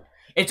skillful.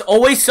 It's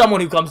always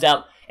someone who comes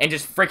out and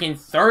just freaking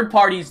third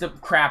parties the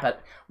crap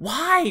at.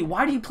 Why?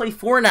 Why do you play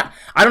Fortnite?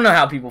 I don't know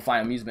how people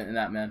find amusement in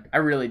that, man. I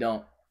really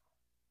don't.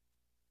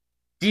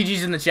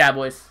 GG's in the chat,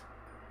 boys.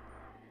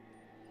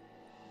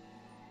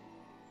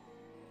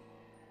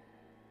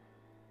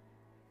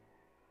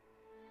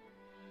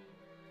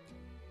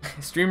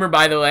 Streamer,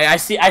 by the way. I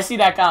see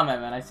that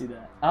comment, man. I see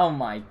that. Oh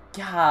my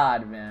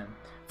god, man.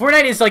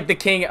 Fortnite is like the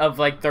king of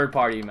like third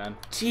party, man.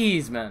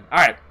 Jeez, man.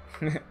 Alright.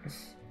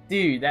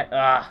 Dude, that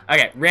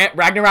okay.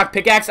 Ragnarok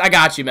pickaxe, I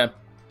got you, man.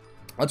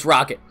 Let's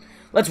rock it.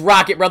 Let's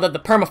rock it, brother. The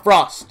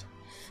permafrost.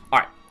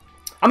 Alright.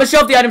 I'm gonna show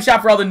up the item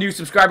shop for all the new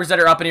subscribers that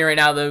are up in here right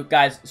now, though,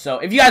 guys. So,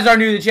 if you guys are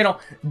new to the channel,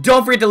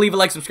 don't forget to leave a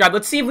like, subscribe.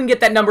 Let's see if we can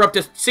get that number up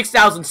to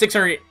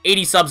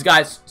 6,680 subs,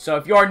 guys. So,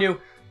 if you are new,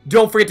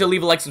 don't forget to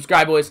leave a like,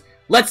 subscribe, boys.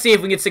 Let's see if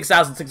we can get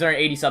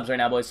 6,680 subs right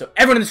now, boys. So,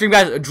 everyone in the stream,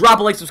 guys, drop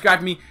a like, subscribe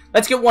to me.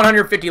 Let's get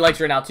 150 likes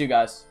right now, too,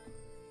 guys.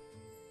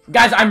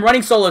 Guys, I'm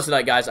running solos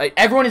tonight, guys.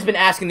 Everyone has been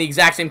asking the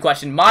exact same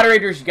question.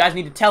 Moderators, you guys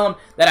need to tell them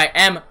that I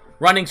am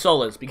running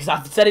solos, because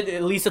I've said it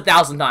at least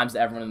 1,000 times to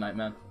everyone tonight,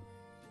 man.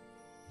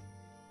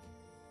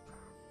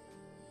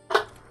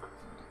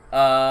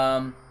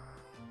 I'll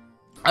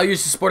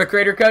use the supporter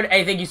creator code.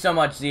 Hey, thank you so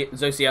much,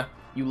 Zosia.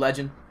 You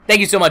legend.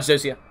 Thank you so much,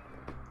 Zosia.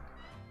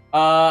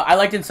 I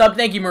liked and sub.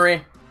 Thank you,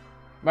 Marie.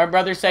 My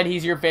brother said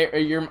he's your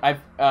favorite.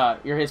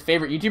 You're his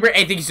favorite YouTuber.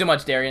 Hey, thank you so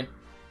much, Darian.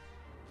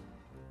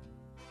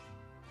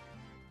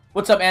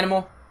 What's up,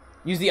 Animal?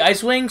 Use the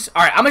ice wings.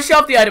 All right, I'm gonna show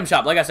off the item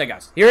shop. Like I said,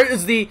 guys, here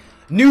is the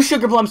new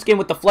Sugarplum skin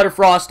with the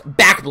Flutterfrost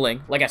back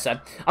bling. Like I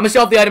said, I'm gonna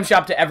show off the item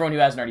shop to everyone who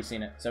hasn't already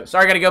seen it. So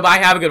sorry, I gotta go. Bye.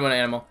 Have a good one,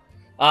 Animal.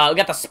 We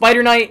got the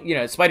Spider Knight. You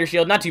know, Spider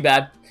Shield. Not too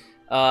bad.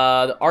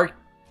 The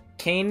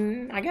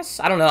Arcane, I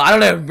guess. I don't know how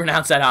to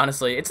pronounce that,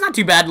 honestly. It's not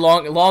too bad.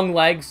 Long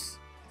legs.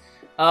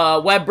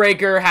 Web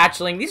Breaker,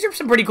 Hatchling. These are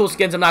some pretty cool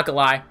skins, I'm not gonna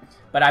lie.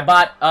 But I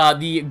bought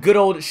the good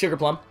old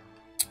Sugarplum.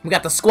 We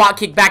got the Squat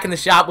Kick back in the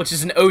shop, which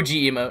is an OG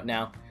emote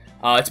now.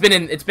 It's been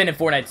in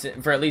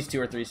Fortnite for at least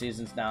 2 or 3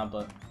 seasons now,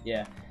 but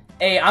yeah.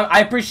 Hey, I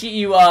appreciate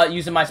you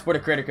using my supporter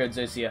creator code,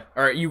 Zosia.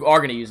 Or you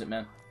are gonna use it,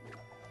 man.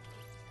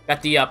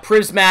 Got the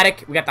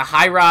Prismatic, we got the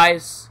High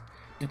Rise,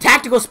 the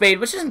Tactical Spade,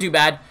 which isn't too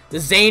bad. The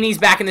Zany's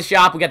back in the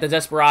shop. We got the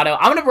Desperado.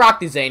 I'm gonna rock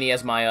the Zany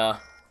as my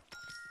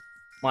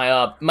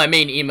my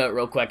main emote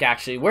real quick,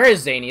 actually. Where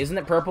is Zany? Isn't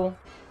it purple?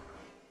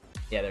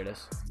 Yeah, there it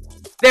is.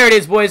 There it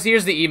is, boys.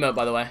 Here's the emote,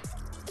 by the way.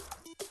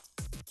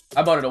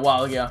 I bought it a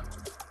while ago.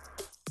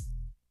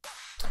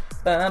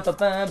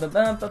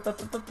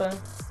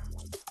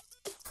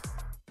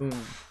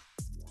 Boom.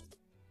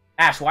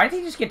 Ash, why did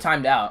he just get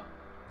timed out?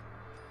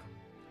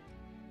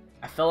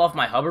 I fell off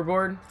my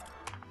hoverboard.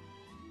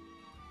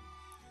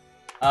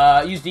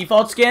 Use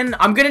default skin.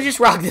 I'm gonna just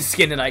rock this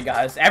skin tonight,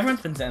 guys.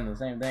 Everyone's been saying the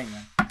same thing,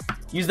 man.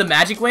 Use the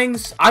magic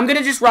wings. I'm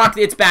gonna just rock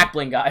its back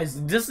bling,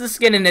 guys. Just the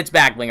skin and its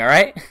back bling,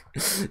 alright?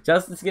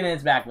 Just the skin and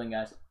its back bling,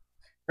 guys.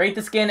 Rate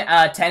the skin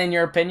 10 in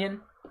your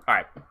opinion.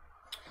 Alright.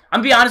 I'm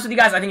gonna be honest with you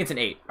guys, I think it's an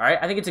 8. Alright?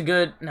 I think it's a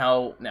good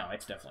no,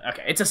 it's definitely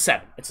okay, it's a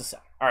 7. It's a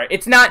 7. Alright.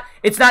 It's not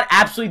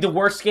absolutely the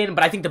worst skin,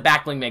 but I think the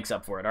back bling makes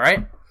up for it,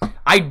 alright?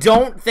 I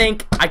don't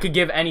think I could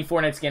give any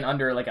Fortnite skin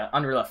under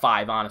a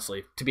 5,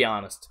 honestly, to be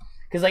honest.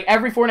 Because like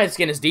every Fortnite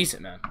skin is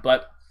decent, man.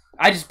 But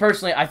I just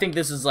personally I think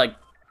this is like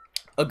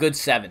a good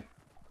 7.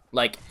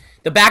 Like,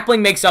 the back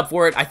bling makes up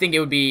for it. I think it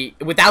would be,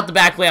 without the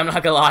back bling, I'm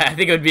not gonna lie, I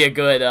think it would be a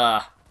good,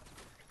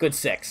 good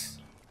 6.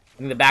 I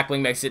think the back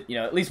bling makes it, you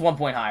know, at least 1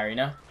 point higher, you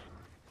know?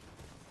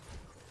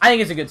 I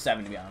think it's a good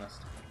 7, to be honest.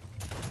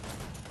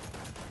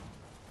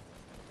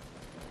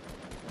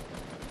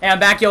 Hey, I'm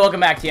back, yo,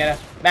 welcome back, Tiana.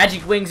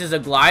 Magic Wings is a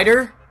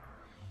glider.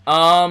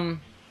 Do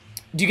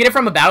you get it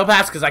from a battle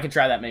pass? Because I can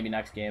try that maybe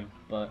next game,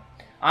 but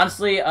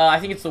honestly,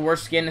 I think it's the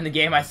worst skin in the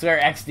game, I swear,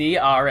 XD.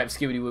 Oh, rip,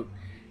 skibidi whoop.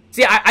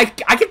 See, I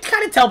can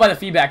kind of tell by the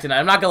feedback tonight.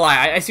 I'm not gonna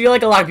lie. I feel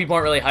like a lot of people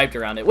aren't really hyped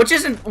around it, which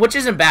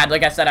isn't bad.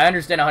 Like I said, I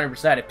understand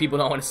 100% if people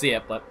don't want to see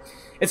it, but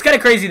it's kind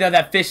of crazy though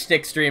that fish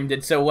stick stream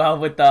did so well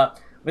with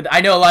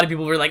I know a lot of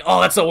people were like,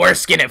 "Oh, that's the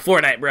worst skin at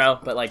Fortnite, bro."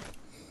 But like,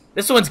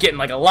 this one's getting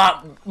like a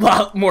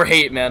lot more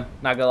hate, man.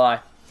 Not gonna lie.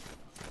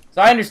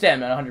 So I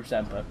understand, man,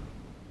 100%.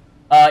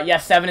 But yeah,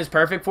 7 is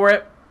perfect for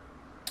it.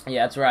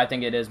 Yeah, that's where I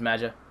think it is,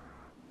 Maja.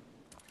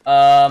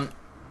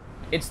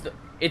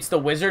 It's the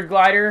wizard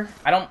glider.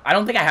 I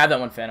don't think I have that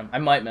one, Phantom. I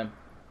might, man.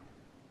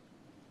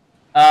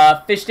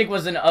 Fish stick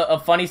was a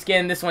funny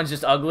skin. This one's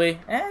just ugly.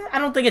 I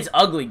don't think it's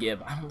ugly,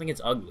 Gib. I don't think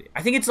it's ugly.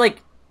 I think it's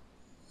like,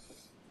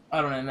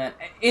 I don't know, man.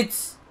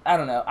 I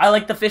don't know. I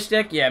like the fish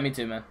stick. Yeah, me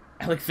too, man.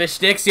 I like fish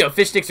sticks. Yo,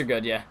 fish sticks are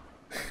good, yeah.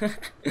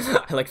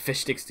 I like fish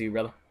sticks too,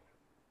 brother.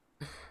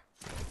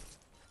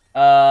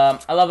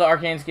 I love the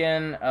arcane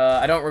skin.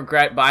 I don't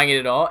regret buying it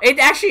at all. It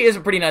actually is a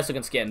pretty nice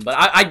looking skin, but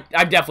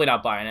I'm definitely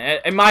not buying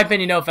it. In my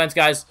opinion, no offense,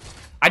 guys.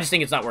 I just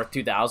think it's not worth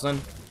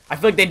 2,000. I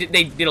feel like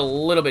they did a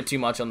little bit too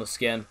much on the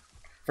skin.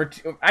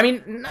 I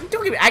mean,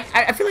 don't get me,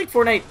 I feel like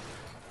Fortnite,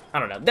 I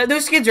don't know.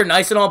 Those skins are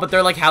nice and all, but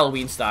they're like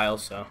Halloween style,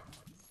 so.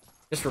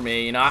 Just for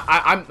me, you know,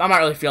 I'm not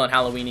really feeling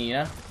Halloween-y, you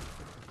know?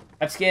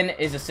 That skin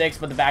is a 6,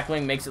 but the back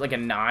bling makes it like a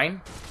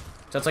 9.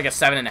 So it's like a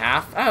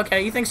 7.5. Oh,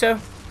 okay, you think so?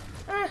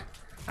 I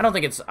don't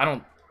think it's, I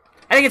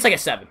think it's like a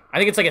 7. I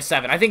think it's like a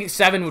 7. I think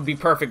 7 would be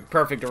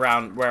perfect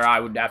around where I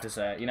would have to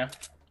say it, you know?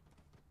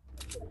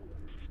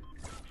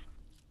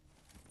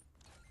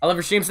 I love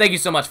your streams. Thank you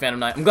so much, Phantom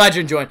Knight. I'm glad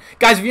you're enjoying.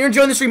 Guys, if you're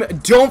enjoying the stream,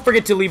 don't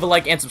forget to leave a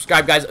like and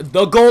subscribe, guys.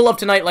 The goal of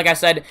tonight, like I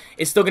said,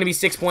 is still going to be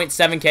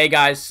 6.7K,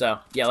 guys. So,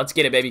 yeah, let's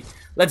get it, baby.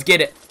 Let's get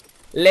it.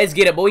 Let's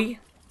get it, boy.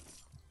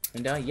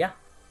 And, yeah.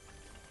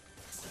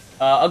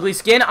 Ugly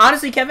skin.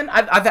 Honestly, Kevin,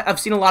 I've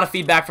seen a lot of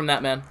feedback from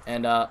that, man.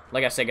 And,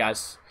 like I said,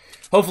 guys,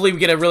 hopefully we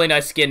get a really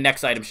nice skin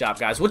next item shop,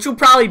 guys. Which will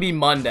probably be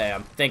Monday,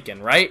 I'm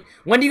thinking, right?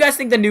 When do you guys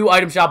think the new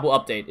item shop will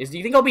update? Do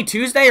you think it'll be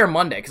Tuesday or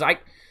Monday? Because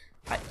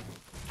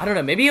I don't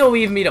know. Maybe it'll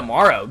even be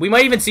tomorrow. We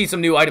might even see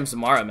some new items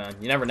tomorrow, man.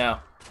 You never know.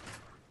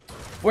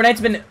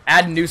 Fortnite's been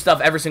adding new stuff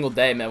every single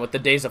day, man, with the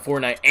days of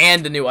Fortnite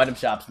and the new item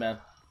shops, man.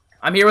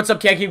 I'm here. What's up,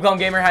 Can't Keep Calm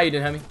Gamer? How you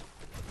doing, homie?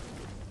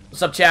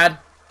 What's up, Chad?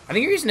 I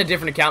think you're using a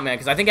different account, man,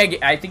 because I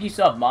think you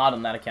still have mod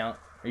on that account.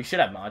 Or you should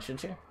have mod,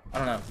 shouldn't you? I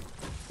don't know.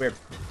 Weird.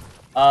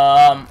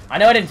 I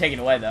know I didn't take it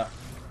away, though.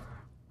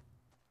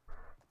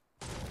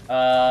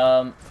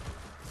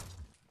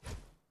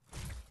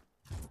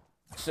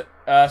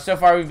 So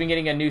far, we've been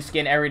getting a new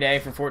skin every day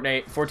for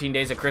Fortnite 14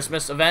 Days of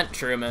Christmas event.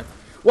 True, man.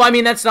 Well, I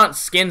mean, that's not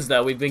skins,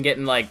 though. We've been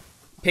getting, like,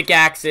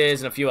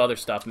 pickaxes and a few other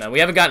stuff, man. We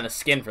haven't gotten a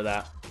skin for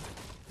that.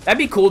 That'd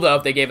be cool, though,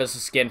 if they gave us a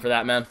skin for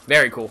that, man.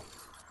 Very cool.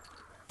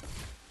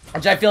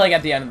 Which I feel like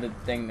at the end of the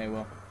thing, they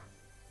will.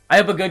 I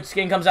hope a good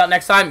skin comes out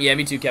next time. Yeah,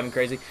 me too, Kevin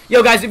Crazy.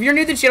 Yo, guys, if you're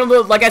new to the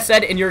channel, like I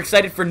said, and you're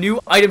excited for new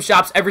item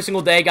shops every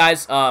single day,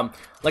 guys,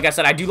 like I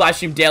said, I do live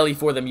stream daily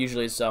for them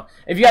usually, so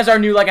if you guys are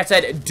new, like I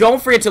said, don't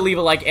forget to leave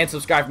a like and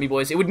subscribe for me,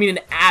 boys. It would mean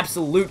an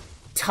absolute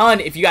ton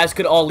if you guys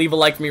could all leave a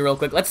like for me real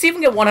quick. Let's see if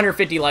we can get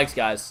 150 likes,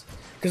 guys,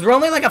 because we're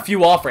only like a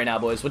few off right now,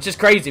 boys, which is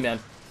crazy, man.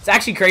 It's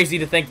actually crazy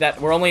to think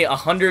that we're only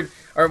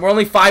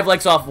 5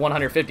 likes off of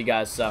 150,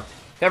 guys, so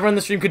if everyone in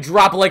the stream could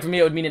drop a like for me,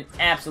 it would mean an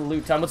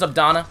absolute ton. What's up,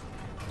 Donna?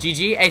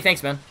 GG? Hey,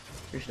 thanks, man.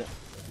 Appreciate it.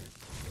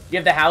 You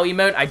have the Howl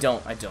emote? I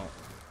don't.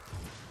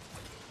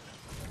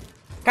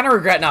 Kind of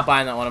regret not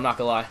buying that one, I'm not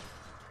gonna lie.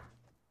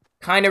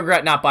 Kind of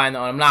regret not buying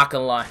that one, I'm not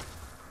gonna lie.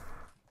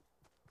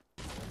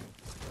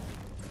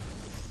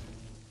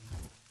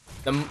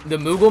 The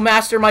Moogle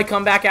Master might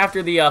come back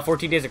after the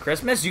 14 Days of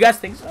Christmas? You guys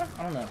think so?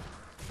 I don't know.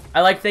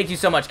 Thank you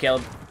so much,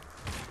 Caleb.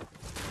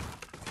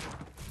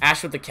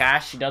 Ash with the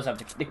cash. She does have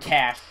the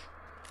cash.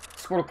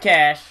 Squirtle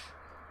cash.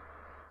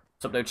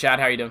 What's up, though, Chad?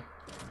 How you doing?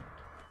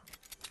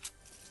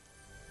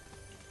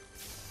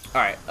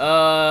 Alright,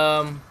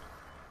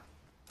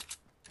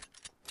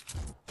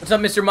 what's up,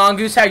 Mr.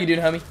 Mongoose? How you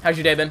doing, homie? How's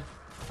your day been?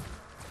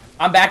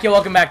 I'm back. Yo,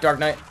 welcome back, Dark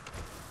Knight.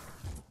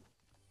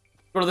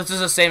 Bro, this is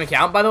the same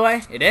account, by the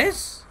way? It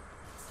is?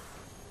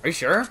 Are you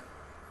sure?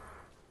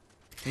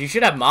 You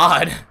should have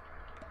mod.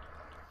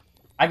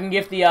 I can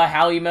gift the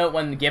Howl emote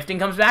when the gifting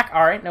comes back?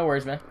 Alright, no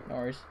worries, man. No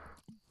worries.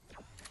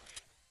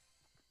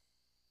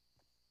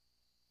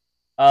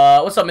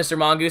 What's up, Mr.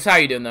 Mongoose? How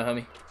you doing, though,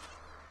 homie?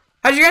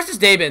 How's your guys'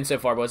 day been so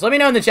far, boys? Let me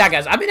know in the chat,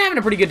 guys. I've been having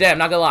a pretty good day, I'm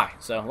not gonna lie.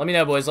 So, let me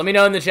know, boys. Let me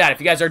know in the chat if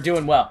you guys are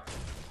doing well.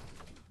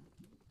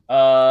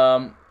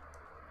 But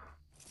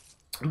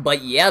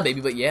yeah, baby,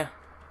 but yeah.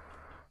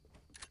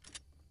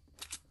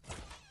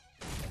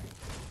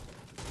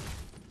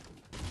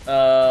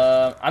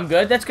 I'm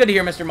good. That's good to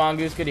hear, Mr.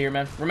 Mongoose. Good to hear,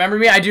 man. Remember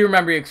me? I do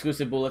remember your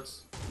exclusive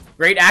bullets.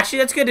 Great. Actually,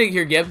 that's good to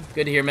hear, Gib.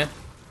 Good to hear, man.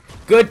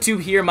 Good to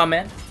hear, my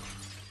man.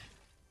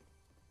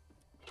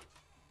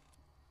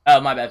 Oh,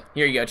 my bad.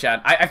 Here you go,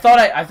 Chad. I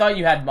thought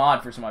you had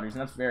mod for some odd reason.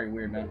 That's very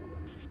weird, man.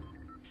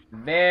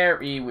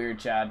 Very weird,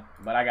 Chad.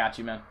 But I got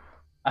you, man.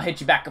 I'll hit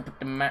you back up with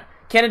the map.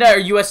 Canada or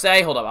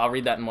USA? Hold up, I'll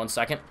read that in 1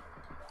 second.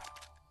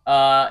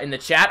 In the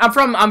chat. I'm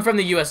from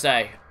the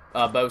USA,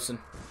 Bosun.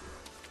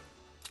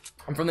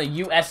 I'm from the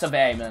US of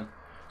A, man.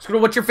 So,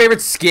 what's your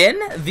favorite skin?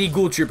 The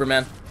Ghoul Trooper,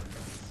 man.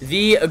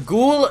 The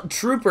Ghoul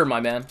Trooper, my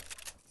man.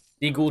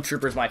 The Ghoul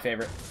Trooper is my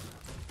favorite.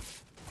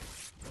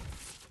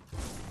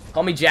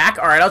 Call me Jack?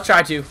 Alright, I'll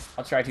try to.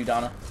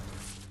 Donna.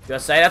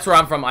 USA, that's where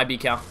I'm from, IB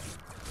Cal.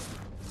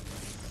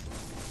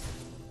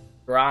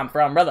 Where I'm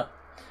from, brother.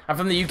 I'm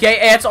from the UK.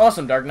 Hey, that's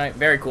awesome, Dark Knight.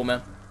 Very cool,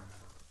 man.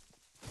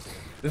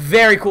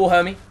 Very cool,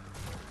 homie.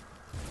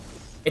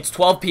 It's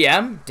 12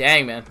 p.m.?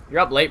 Dang, man.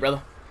 You're up late,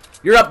 brother.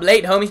 You're up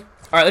late, homie.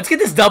 Alright, let's get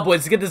this dub, boys.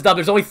 Let's get this dub.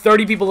 There's only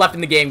 30 people left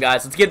in the game,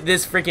 guys. Let's get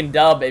this freaking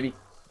dub, baby.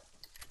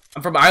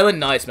 I'm from Ireland.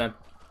 Nice, man.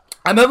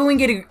 I'm hoping we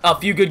can get a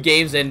few good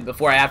games in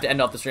before I have to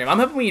end off the stream. I'm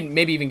hoping we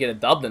maybe even get a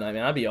dub tonight,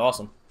 man. That'd be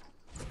awesome.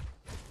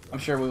 I'm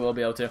sure we will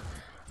be able to.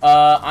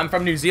 I'm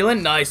from New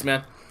Zealand. Nice,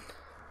 man.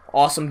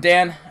 Awesome,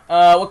 Dan.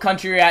 What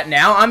country are you at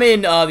now? I'm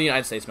in the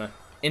United States, man.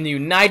 In the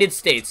United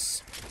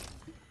States.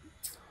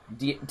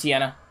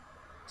 Tiana.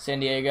 San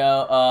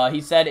Diego.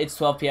 He said it's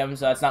 12 p.m.,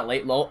 so that's not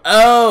late, lol.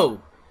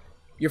 Oh!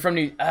 You're from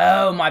New...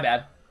 Oh, my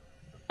bad.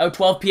 Oh,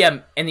 12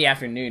 p.m. in the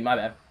afternoon. My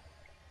bad.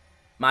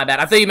 My bad.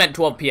 I thought you meant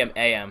 12 p.m.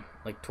 a.m.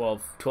 Like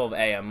 12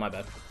 a.m. My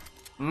bad.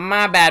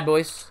 My bad,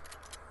 boys.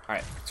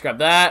 Alright, let's grab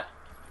that.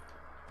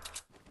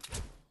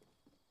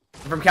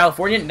 I'm from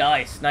California?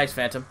 Nice. Nice,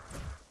 Phantom.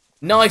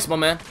 Nice, my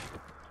man.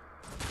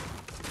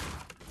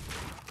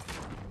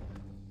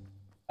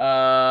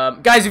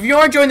 Guys, if you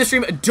are enjoying the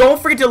stream, don't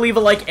forget to leave a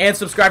like and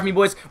subscribe to me,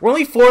 boys. We're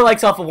only 4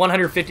 likes off of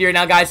 150 right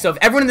now, guys. So if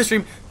everyone in the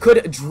stream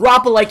could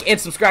drop a like and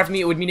subscribe to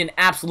me, it would mean an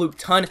absolute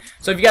ton.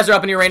 So if you guys are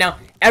up in here right now,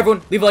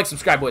 everyone leave a like,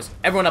 subscribe, boys.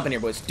 Everyone up in here,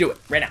 boys. Do it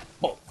right now.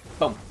 Boom.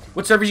 Boom.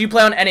 What servers you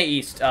play on? NA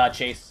East,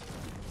 Chase.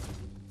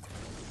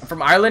 I'm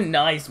from Ireland?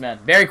 Nice, man.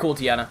 Very cool,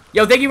 Tiana.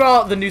 Yo, thank you for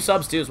all the new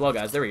subs, too, as well,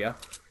 guys. There we go.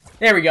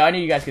 There we go. I knew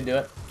you guys could do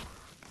it.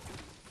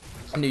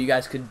 I knew you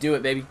guys could do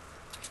it, baby.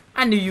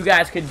 I knew you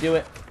guys could do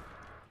it.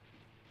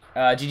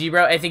 GG,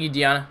 bro. Hey, thank you,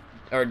 Deanna.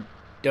 Or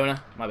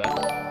Dona. My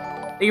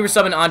bad. Thank you for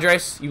subbing,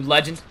 Andres. You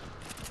legend.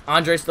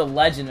 Andres the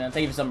legend, man.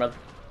 Thank you for subbing, brother.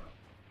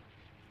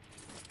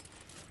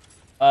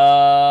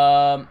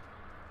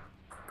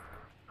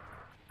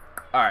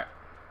 Alright.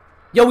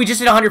 Yo, we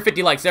just hit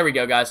 150 likes. There we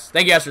go, guys.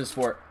 Thank you guys for the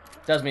support.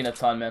 Does mean a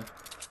ton, man.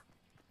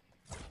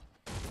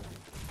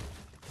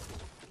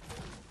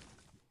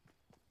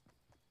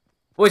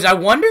 Boys, I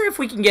wonder if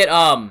we can get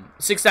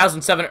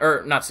 6,007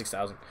 or not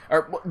 6,000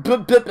 or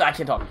I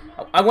can't talk.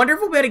 I wonder if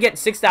we'll be able to get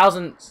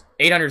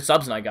 6,800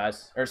 subs tonight,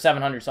 guys, or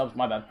 700 subs.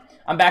 My bad.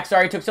 I'm back.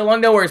 Sorry it took so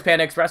long. No worries,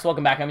 Panda Express.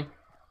 Welcome back, homie.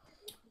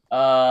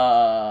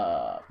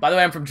 By the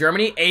way, I'm from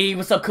Germany. Hey,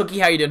 what's up, Cookie?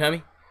 How you doing,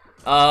 homie?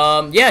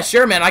 Yeah,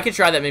 sure, man. I could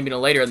try that maybe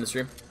later in the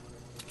stream.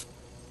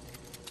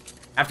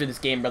 After this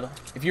game, brother.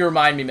 If you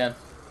remind me, man.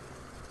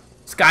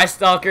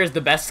 Skystalker is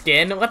the best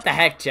skin. What the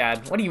heck,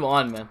 Chad? What are you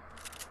on, man?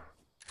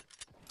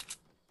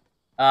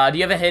 Do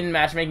you have a hidden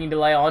matchmaking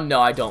delay on?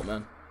 No, I don't,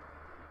 man.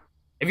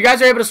 If you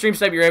guys are able to stream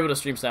snipe, you're able to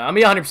stream snipe. I'm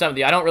 100% with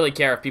you. I don't really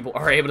care if people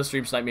are able to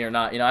stream snipe me or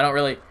not. You know, I don't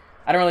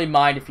really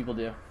mind if people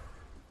do.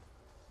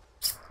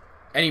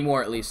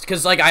 Anymore, at least.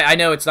 Because, like, I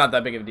know it's not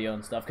that big of a deal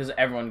and stuff. Because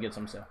everyone gets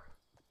them, so.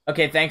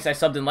 Okay, thanks. I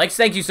subbed in likes.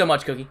 Thank you so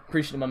much, Cookie.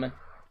 Appreciate it, my man.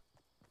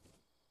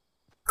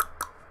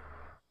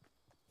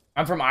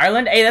 I'm from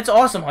Ireland? Hey, that's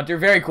awesome, Hunter.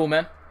 Very cool,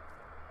 man.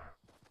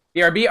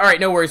 BRB? Alright,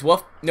 no worries,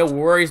 Wolf. No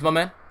worries, my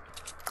man.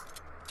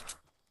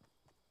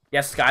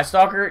 Yes,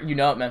 Skystalker, you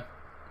know it, man.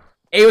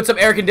 Hey, what's up,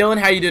 Eric and Dylan?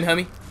 How you doing,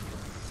 homie?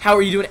 How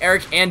are you doing,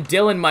 Eric and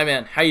Dylan, my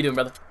man? How you doing,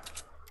 brother?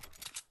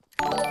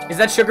 Is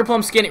that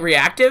Sugarplum skin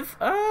reactive?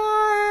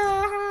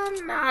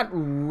 Not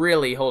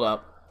really. Hold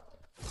up.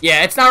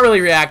 Yeah, it's not really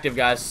reactive,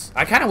 guys.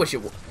 I kind of wish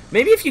it would.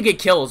 Maybe if you get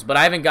kills, but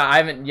I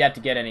haven't yet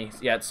to get any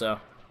yet, so.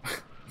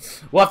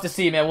 We'll have to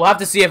see, man. We'll have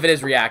to see if it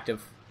is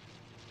reactive.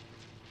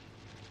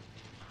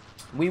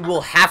 We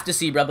will have to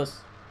see,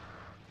 brothers.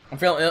 I'm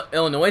from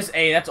Illinois.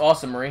 Hey, that's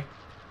awesome, Marie.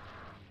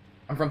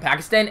 I'm from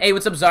Pakistan. Hey,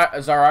 what's up,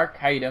 Zarark?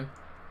 How you doing?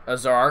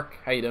 Zarark,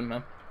 how you doing,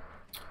 man?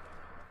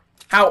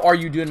 How are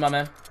you doing, my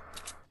man?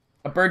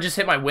 A bird just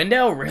hit my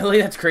window?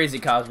 Really? That's crazy,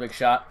 Cosmic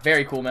Shot.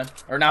 Very cool, man.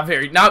 Or not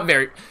very.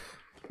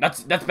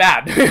 That's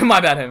bad.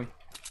 My bad, homie.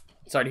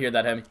 Sorry to hear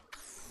that, homie.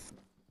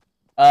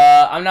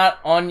 I'm not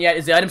on yet.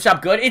 Is the item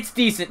shop good? It's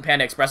decent,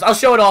 Panda Express. I'll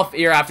show it off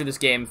here after this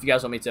game if you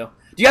guys want me to.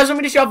 Do you guys want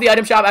me to show off the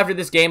item shop after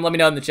this game? Let me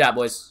know in the chat,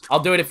 boys.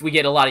 I'll do it if we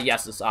get a lot of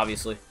yeses,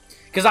 obviously.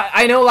 Because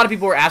I know a lot of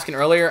people were asking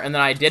earlier, and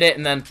then I did it,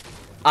 and then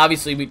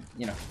obviously we,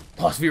 you know,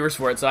 lost viewers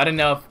for it, so I didn't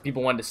know if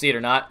people wanted to see it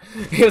or not.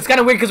 It was kind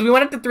of weird because we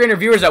went up to 300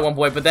 viewers at one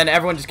point, but then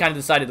everyone just kind of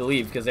decided to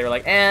leave because they were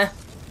like,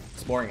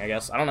 it's boring, I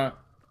guess. I don't know.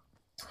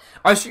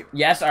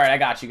 Yes? Alright, I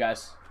got you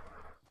guys.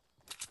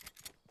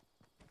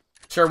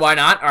 Sure, why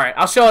not? Alright,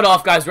 I'll show it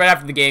off, guys, right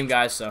after the game,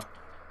 guys, so.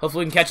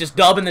 Hopefully we can catch this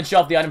dub and then show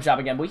off the item shop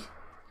again, boy.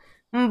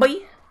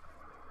 Boy.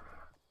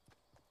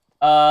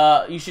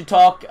 You should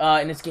talk,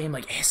 in this game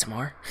like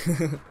ASMR.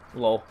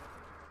 Lol.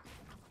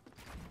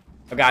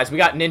 Oh, guys, we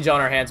got Ninja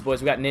on our hands,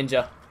 boys. We got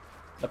Ninja.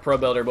 The pro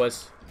builder,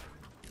 boys.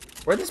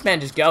 Where'd this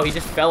man just go? He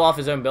just fell off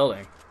his own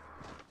building.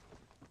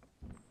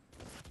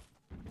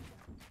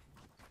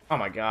 Oh,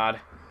 my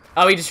God.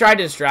 Oh, he just tried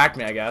to distract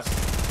me, I guess.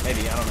 Maybe,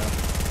 I don't know.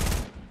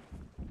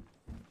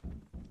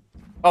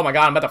 Oh, my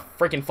God, I'm about to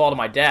freaking fall to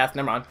my death.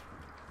 Never mind.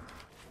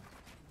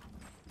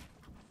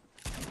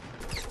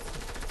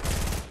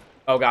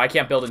 Oh, God, I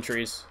can't build in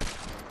trees.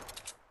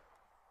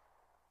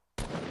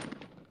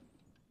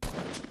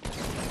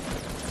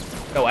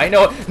 No way,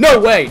 no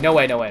way, no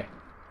way, no way.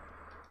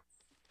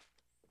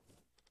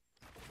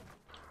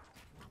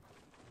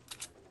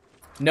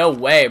 No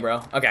way,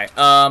 bro. Okay,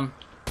 Ah!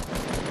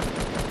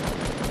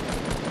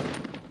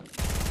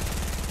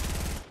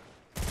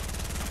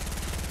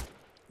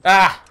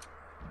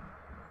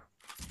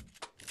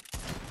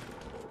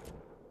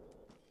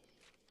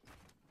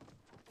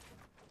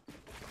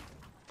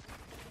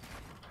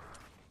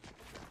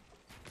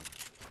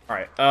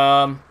 Alright,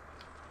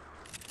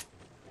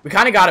 we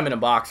kind of got him in a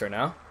box right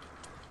now.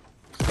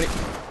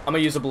 I'm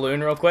gonna use a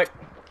balloon real quick.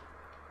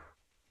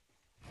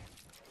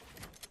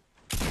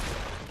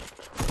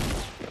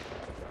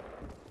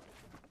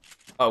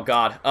 Oh,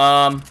 God.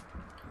 I'm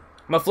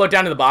gonna float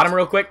down to the bottom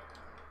real quick.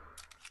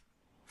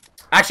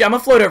 Actually, I'm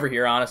gonna float over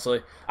here,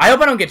 honestly. I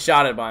hope I don't get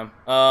shot at by him.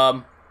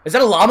 Is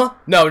that a llama?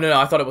 No,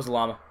 I thought it was a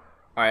llama.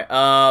 Alright,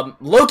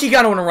 low-key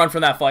kinda wanna run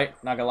from that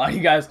fight. Not gonna lie to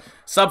you guys.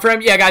 Sub for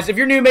him. Yeah, guys, if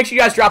you're new, make sure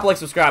you guys drop a like,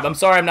 subscribe. I'm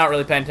sorry I'm not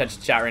really paying attention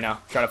to chat right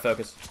now. Trying to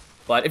focus.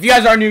 But if you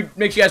guys are new,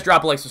 make sure you guys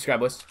drop a like, subscribe,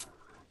 boys.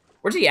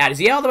 Where's he at? Is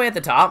he all the way at the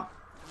top?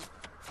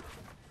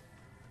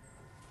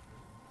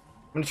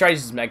 I'm gonna try to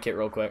use his med kit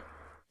real quick.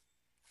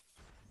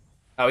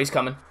 Oh, he's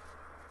coming.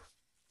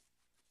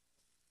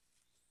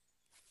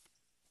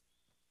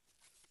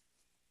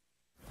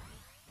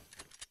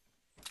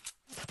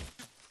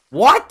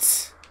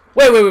 What?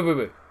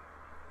 Wait.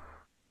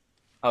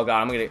 Oh,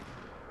 God, I'm gonna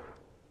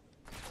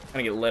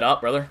get lit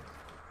up, brother.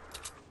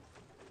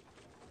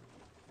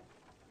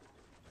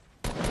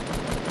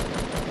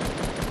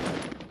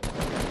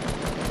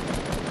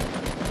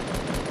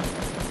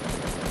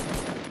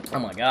 Oh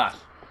my gosh.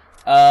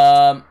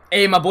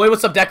 Hey, my boy,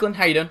 what's up, Declan?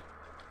 How you doing?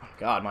 Oh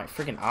God, my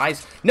freaking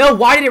eyes. No,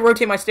 why did it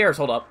rotate my stairs?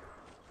 Hold up.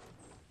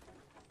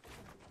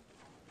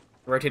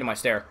 It rotated my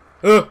stair.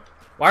 Ugh.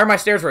 Why are my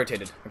stairs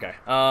rotated? Okay.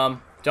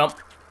 Jump.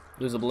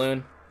 Lose the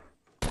balloon.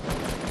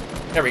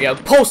 There we go.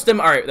 Post him.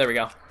 All right, there we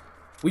go.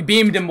 We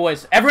beamed him,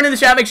 boys. Everyone in the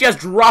chat, make sure you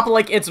guys drop a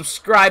like and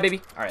subscribe,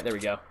 baby. All right, there we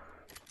go.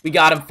 We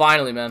got him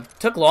finally, man.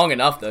 Took long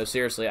enough, though.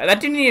 Seriously,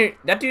 that dude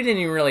didn't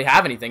even really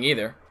have anything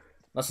either.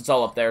 Unless it's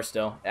all up there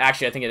still.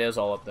 Actually, I think it is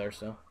all up there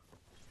still.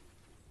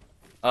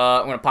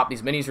 I'm gonna pop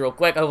these minis real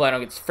quick. Hopefully I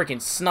don't get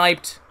freaking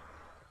sniped.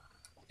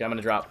 Okay, I'm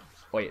gonna drop.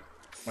 Wait.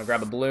 I'm gonna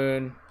grab a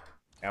balloon.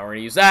 Now we're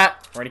gonna use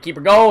that. We're gonna keep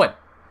her going.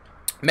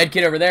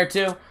 Medkit over there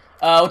too.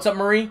 What's up,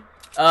 Marie?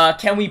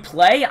 Can we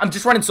play? I'm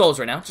just running solos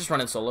right now. Just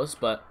running solos,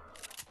 but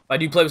if I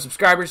do play with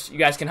subscribers, you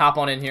guys can hop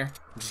on in here.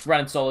 I'm just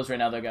running solos right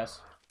now, though, guys.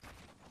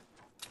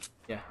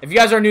 Yeah. If you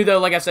guys are new, though,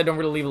 like I said, don't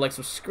really leave a like,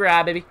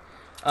 subscribe, baby.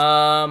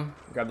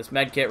 Grab this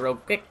med kit real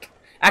quick.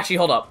 Actually,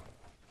 hold up.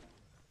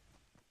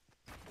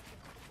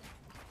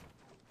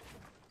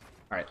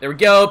 Alright, there we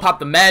go. Pop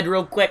the med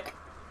real quick.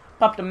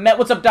 Pop the med.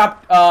 What's up, Dr.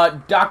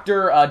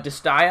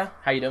 Distaya?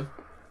 How you doing?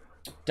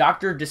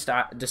 Dr.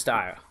 Distaya.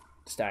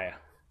 What's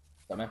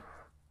up, man?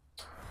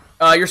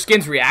 Your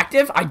skin's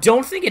reactive? I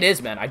don't think it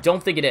is, man. I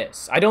don't think it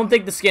is. I don't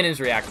think the skin is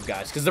reactive,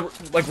 guys. Because,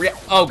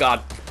 oh,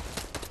 God.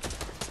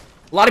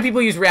 A lot of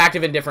people use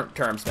reactive in different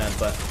terms, man.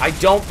 But I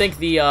don't think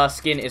the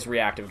skin is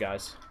reactive,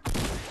 guys.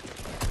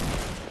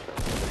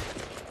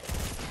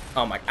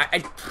 Oh, my.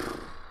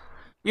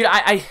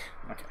 Okay.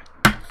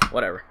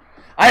 Whatever.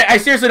 I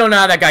seriously don't know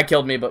how that guy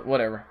killed me, but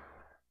whatever.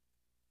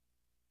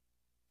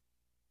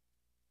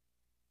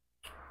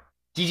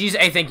 GG's.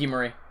 Hey, thank you,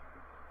 Marie.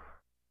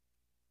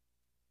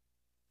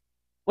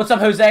 What's up,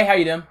 Jose? How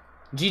you doing?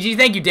 GG,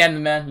 thank you, Dan the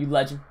man. You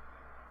legend.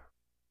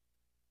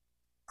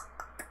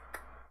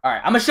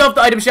 Alright, I'm gonna show up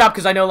the item shop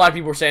because I know a lot of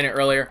people were saying it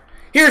earlier.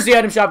 Here's the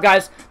item shop,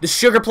 guys. The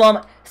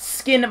Sugarplum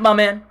skin, my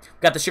man.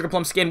 We got the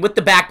Sugarplum skin with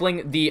the back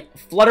bling, the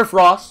Flutter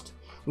Frost.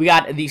 We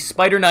got the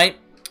Spider Knight.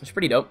 It's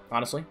pretty dope,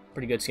 honestly.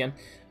 Pretty good skin.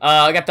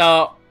 I got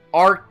the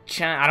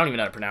I don't even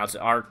know how to pronounce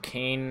it.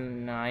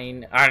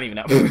 Arcanine. I don't even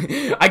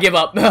know. I give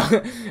up.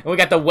 We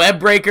got the Web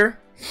Breaker.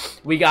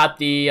 We got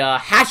the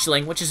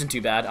Hatchling, which isn't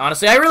too bad.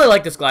 Honestly, I really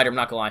like this glider, I'm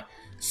not gonna lie.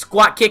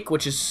 Squat Kick,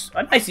 which is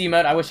a nice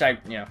emote. I wish I'm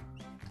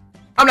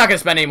not gonna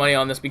spend any money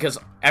on this because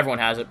everyone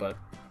has it, but,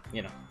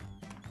 you know.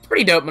 It's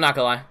pretty dope, I'm not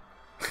gonna lie.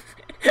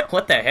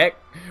 What the heck?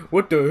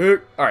 What the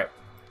heck? Alright.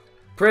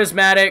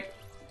 Prismatic,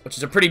 which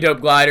is a pretty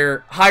dope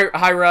glider.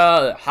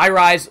 High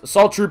Rise,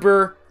 Assault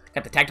Trooper.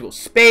 Got the Tactical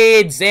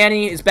Spade.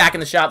 Zanny is back in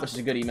the shop, which is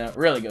a good emote.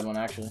 Really good one,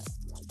 actually.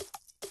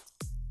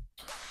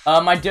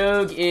 My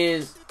dog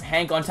is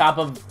Hank on top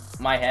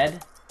of my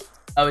head.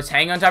 Oh, it's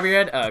Hank on top of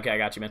your head? Oh, okay, I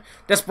got you, man.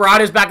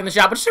 Desperado's back in the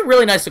shop, which is a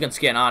really nice looking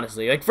skin,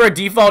 honestly. Like, for a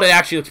default, it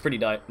actually looks pretty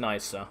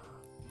nice, so.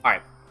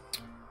 Alright.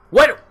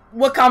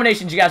 What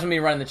combination do you guys want me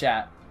to run in the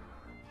chat?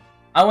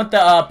 I want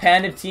the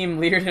Panda team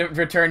leader to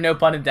return, no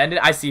pun intended.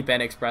 I see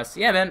Panda Express.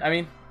 Yeah, man, I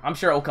mean, I'm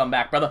sure it will come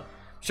back, brother.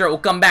 I'm sure it will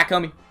come back,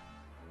 homie.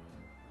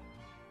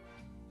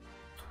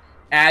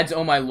 Ads,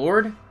 oh my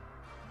lord.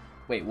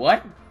 Wait,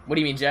 what? What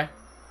do you mean, Jay?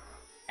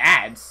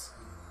 Ads?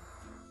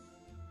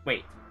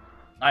 Wait.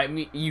 I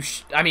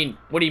mean,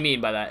 what do you mean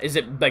by that? Is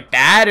it, like,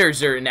 bad, or is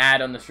there an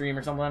ad on the stream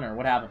or something, or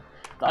what happened?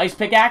 The ice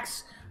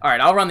pickaxe?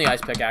 Alright, I'll run the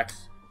ice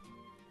pickaxe.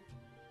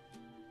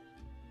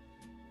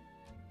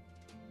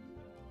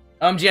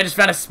 Gee, I just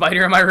found a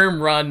spider in my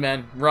room. Run,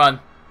 man. Run.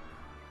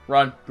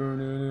 Run.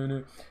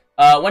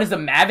 When is the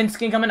Mavin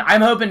skin coming?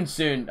 I'm hoping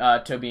soon,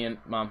 Toby and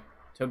Mom.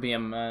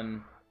 Tobium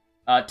and...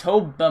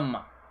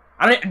 Tobum.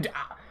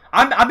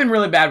 I've been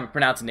really bad with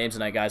pronouncing names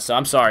tonight, guys, so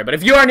I'm sorry. But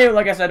if you are new,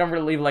 like I said, don't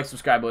really leave a like,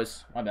 subscribe,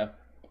 boys. My bad.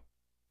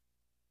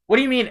 What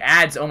do you mean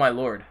ads? Oh my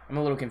lord. I'm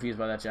a little confused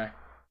by that, Jay.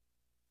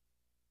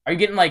 Are you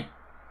getting, like,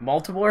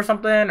 multiple or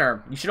something?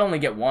 Or you should only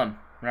get one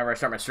whenever I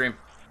start my stream.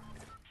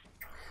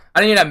 I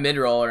don't even have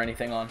mid-roll or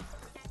anything on.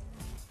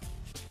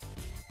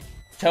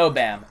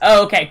 Tobam.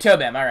 Oh, okay,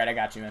 Tobam. Alright, I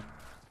got you, man.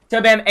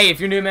 Tobam, hey, if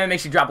you're new, man,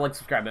 make sure you drop a like,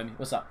 subscribe, baby.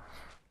 What's up?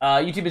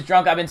 YouTube is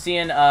drunk. I've been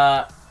seeing,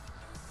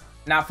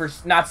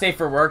 Not safe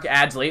for work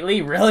ads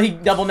lately. Really?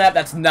 Double Nap?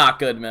 That's not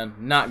good, man.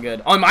 Not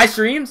good. On my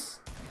streams?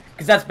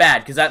 Because that's bad.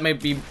 Because that might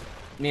be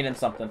meaning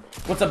something.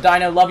 What's up,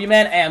 Dino? Love you,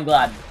 man. Hey, I'm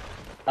glad.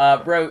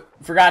 Bro,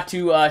 forgot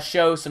to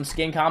show some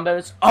skin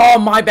combos. Oh,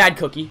 my bad,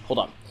 Cookie. Hold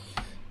on.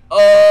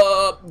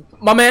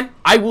 My man,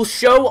 I will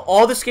show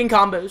all the skin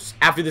combos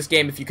after this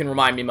game if you can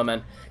remind me, my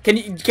man. Can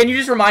you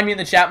just remind me in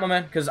the chat, my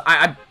man? Because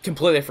I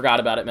completely forgot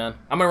about it, man.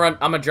 I'm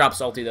gonna drop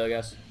salty though,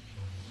 guys.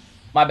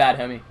 My bad,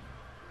 homie.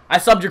 I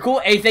subbed your cool.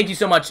 Hey, thank you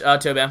so much,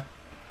 Tobam.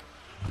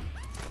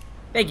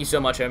 Thank you so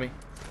much, homie.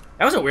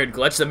 That was a weird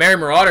glitch. The Mary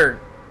Marauder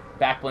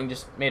backbling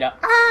just made a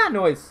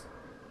noise.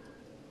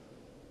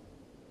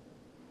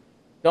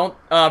 Don't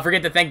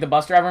forget to thank the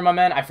bus driver, my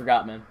man. I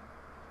forgot, man.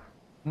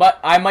 But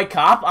I might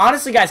cop.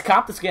 Honestly, guys,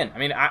 cop the skin. I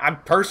mean, I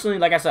personally,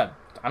 like I said,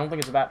 I don't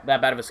think it's that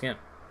bad of a skin.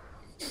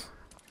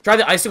 Try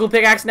the icicle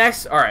pickaxe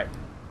next. All right,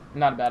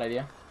 not a bad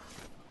idea.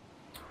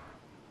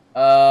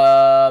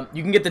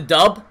 You can get the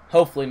dub.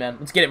 Hopefully, man.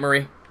 Let's get it,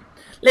 Marie.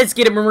 Let's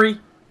get it, Marie.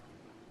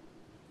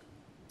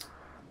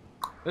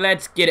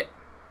 Let's get it.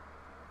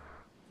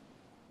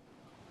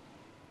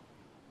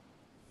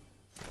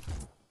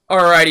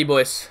 Alrighty,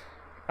 boys.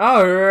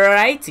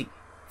 Alrighty.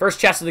 First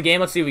chest of the game.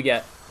 Let's see what we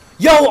get.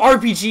 Yo,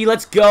 RPG,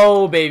 let's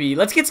go, baby.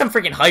 Let's get some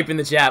freaking hype in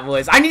the chat,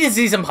 boys. I need to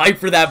see some hype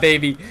for that,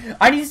 baby.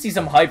 I need to see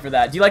some hype for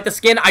that. Do you like the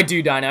skin? I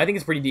do, Dino. I think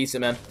it's pretty decent,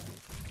 man.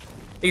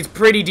 I think it's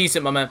pretty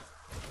decent, my man.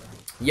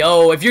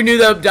 Yo, if you're new,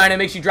 though, Dino,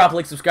 make sure you drop a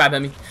like, subscribe,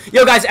 homie.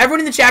 Yo, guys,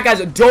 everyone in the chat,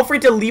 guys, don't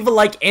forget to leave a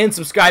like and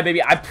subscribe,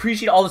 baby. I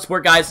appreciate all the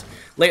support, guys,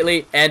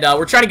 lately. And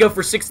we're trying to go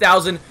for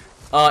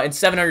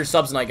 6,700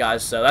 subs tonight,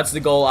 guys. So that's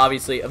the goal,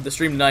 obviously, of the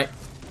stream tonight.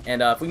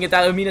 And if we can get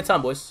that, it would mean a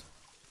ton, boys.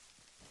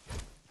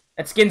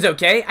 That skin's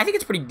okay. I think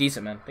it's pretty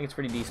decent, man. I think it's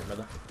pretty decent,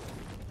 brother.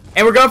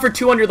 And we're going for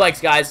 200 likes,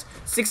 guys.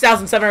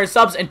 6,700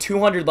 subs and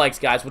 200 likes,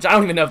 guys. Which I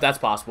don't even know if that's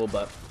possible,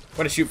 but we're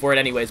going to shoot for it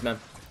anyways, man.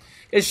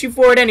 Gonna shoot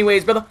for it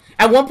anyways, brother.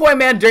 At one point,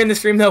 man, during the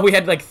stream, though, we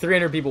had like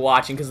 300 people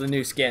watching because of the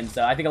new skin.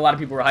 So I think a lot of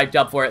people were hyped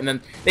up for it. And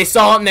then they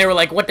saw it and they were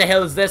like, what the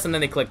hell is this? And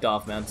then they clicked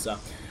off, man. So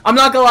I'm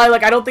not going to lie.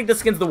 Like, I don't think the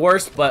skin's the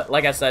worst. But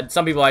like I said,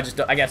 some people I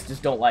guess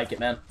just don't like it,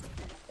 man.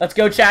 Let's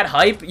go, chat.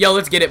 Hype. Yo,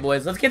 let's get it,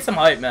 boys. Let's get some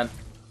hype, man.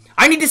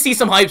 I need to see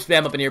some hype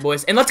spam up in here,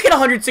 boys. And let's get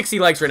 160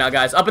 likes right now,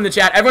 guys. Up in the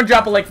chat. Everyone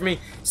drop a like for me.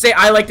 Say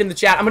I liked in the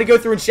chat. I'm going to go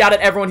through and shout at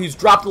everyone who's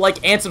dropped a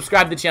like and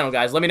subscribed to the channel,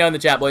 guys. Let me know in the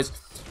chat, boys.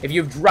 If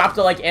you've dropped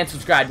a like and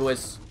subscribed,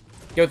 boys.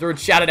 Go through and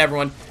shout at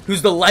everyone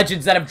who's the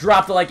legends that have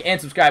dropped a like and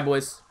subscribed,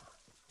 boys.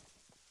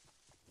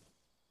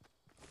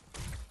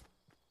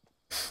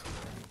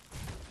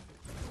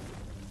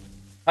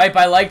 Hype,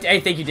 I liked. Hey,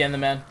 thank you, Dan the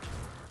Man.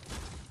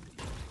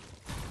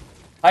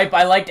 Hype,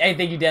 I liked. Hey,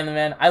 thank you, Dan the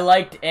Man. I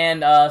liked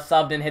and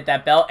subbed and hit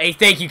that bell. Hey,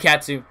 thank you,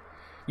 Katsu.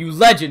 You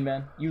legend,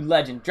 man. You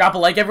legend. Drop a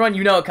like, everyone.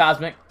 You know it,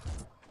 Cosmic.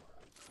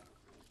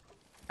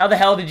 How the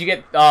hell did you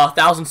get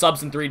 1,000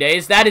 subs in 3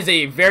 days? That is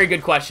a very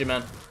good question,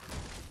 man.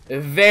 A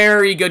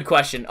very good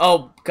question.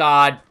 Oh,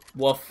 God.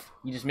 Wolf.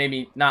 You just made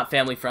me not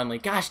family friendly.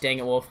 Gosh dang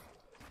it, Wolf.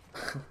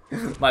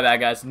 My bad,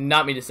 guys.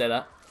 Not me to say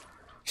that.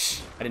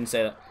 Shh. I didn't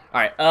say that.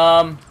 Alright,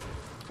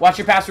 watch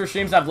your past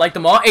streams. I've liked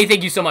them all. Hey,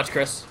 thank you so much,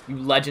 Chris. You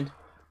legend.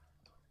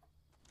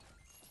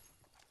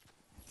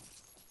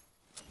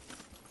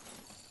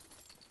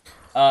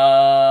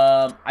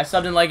 I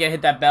subbed and like it,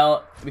 hit that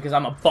bell because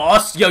I'm a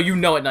boss. Yo, you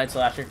know it, Night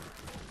Slasher.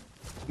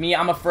 Me,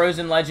 I'm a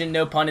frozen legend,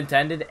 no pun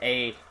intended.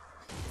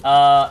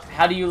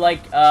 How do you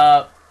like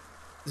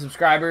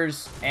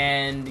subscribers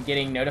and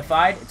getting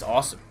notified? It's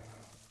awesome.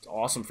 It's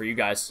awesome for you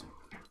guys.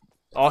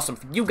 It's awesome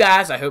for you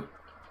guys, I hope.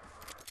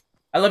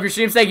 I love your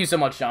streams. Thank you so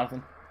much,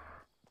 Jonathan.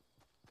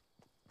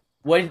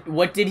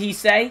 What did he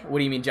say? What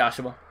do you mean,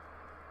 Joshua?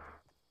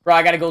 Bro,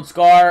 I got a gold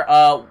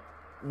scar.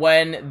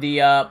 When the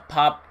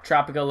Pop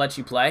Tropico lets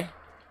you play.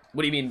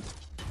 What do you mean,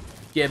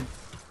 Gib?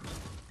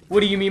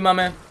 What do you mean, my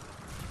man?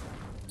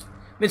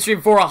 Been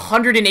streaming for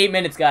 108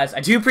 minutes, guys. I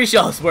do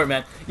appreciate all the support,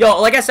 man.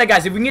 Yo, like I said,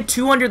 guys, if we can get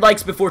 200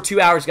 likes before 2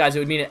 hours, guys, it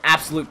would mean an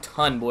absolute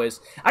ton, boys.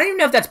 I don't even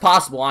know if that's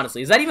possible,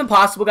 honestly. Is that even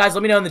possible, guys?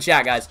 Let me know in the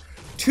chat, guys.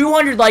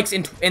 200 likes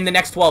in the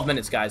next 12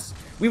 minutes, guys.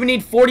 We would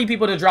need 40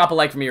 people to drop a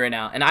like for me right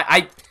now. And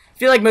I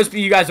feel like most of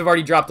you guys have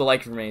already dropped a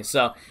like for me.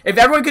 So, if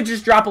everyone could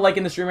just drop a like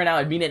in the stream right now,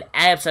 it'd mean an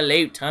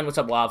absolute ton. What's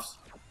up, Lobs?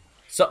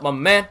 What's up, my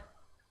man?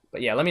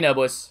 But yeah, let me know,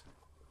 boys.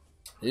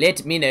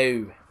 Let me know.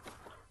 I'm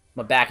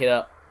gonna back it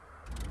up.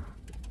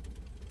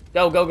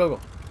 Go, go, go, go.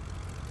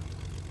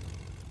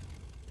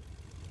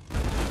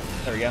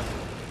 There we go.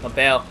 My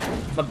bail.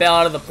 My bail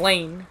out of the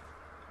plane.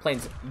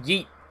 Plane's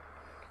yeet.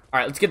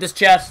 Alright, let's get this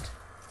chest.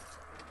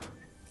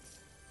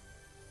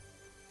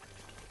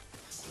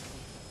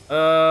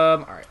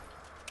 Alright.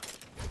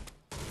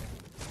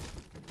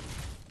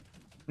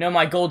 No,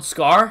 my gold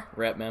scar?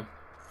 Rip, man.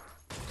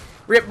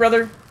 Rip,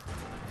 brother.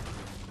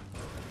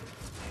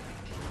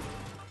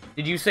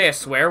 Did you say a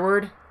swear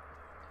word?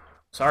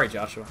 Sorry,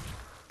 Joshua.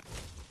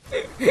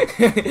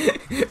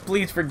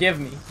 Please forgive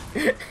me.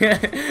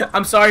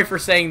 I'm sorry for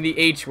saying the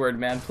H word,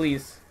 man.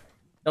 Please.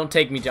 Don't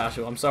take me,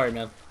 Joshua. I'm sorry,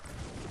 man.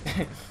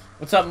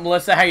 What's up,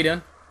 Melissa? How you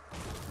doing?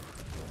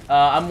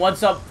 I'm one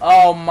sub.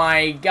 Oh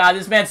my god,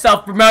 this man's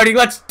self-promoting.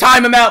 Let's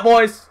time him out,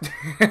 boys.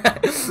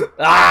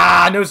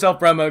 No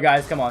self-promo,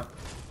 guys. Come on.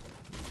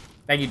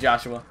 Thank you,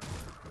 Joshua.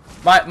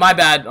 My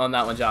bad on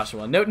that one,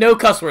 Joshua. No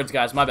cuss words,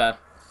 guys. My bad.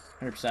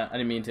 100%. I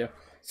didn't mean to.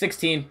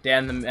 16.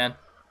 Dan the man.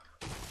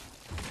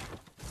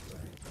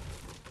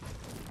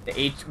 The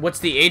H. What's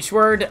the H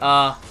word?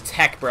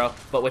 Tech, bro.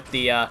 But with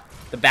the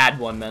bad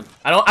one, man.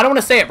 I don't want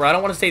to say it, bro. I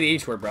don't want to say the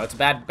H word, bro. It's a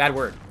bad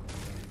word.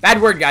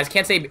 Bad word, guys.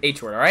 Can't say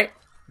H word. All right.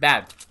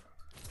 Bad.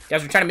 You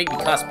guys are trying to make me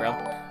cuss, bro.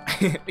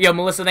 Yo,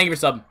 Melissa, thank you for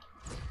subbing.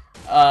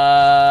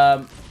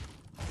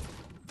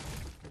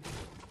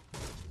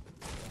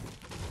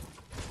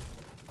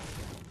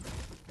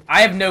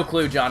 I have no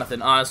clue,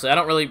 Jonathan, honestly. I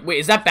don't really... Wait,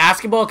 is that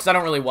basketball? Because I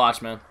don't really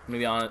watch, man. I'm going to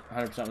be honest,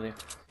 100% with you.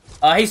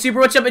 Hey, Super,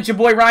 what's up? It's your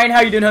boy, Ryan.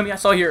 How you doing, homie? I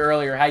saw you here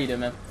earlier. How you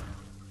doing, man?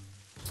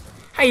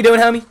 How you doing,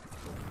 homie?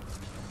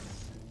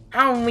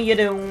 How you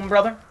doing,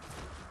 brother?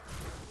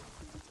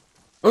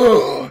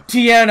 Oh,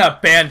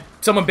 Tiana, ban.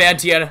 Someone banned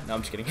Tiana. No,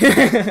 I'm just kidding.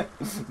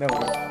 No.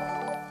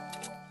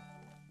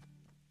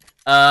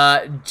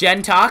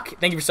 Gen Talk,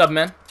 thank you for subbing,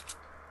 man.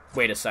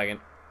 Wait a second.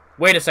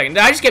 Did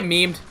I just get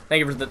memed?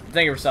 Thank you for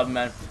subbing,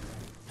 man.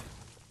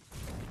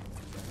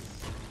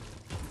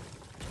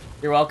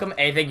 You're welcome.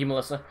 Hey, thank you,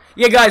 Melissa.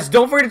 Yeah, guys,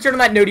 don't forget to turn on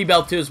that noti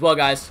bell too as well,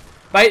 guys.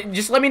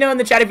 Just let me know in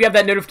the chat if you have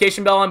that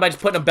notification bell on by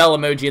just putting a bell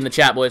emoji in the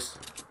chat, boys.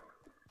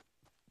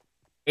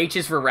 H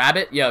is for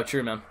rabbit. Yo,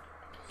 true, man.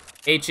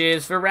 H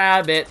is for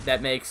rabbit.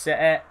 That makes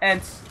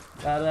sense.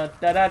 Da da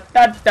da da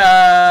da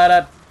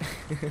da.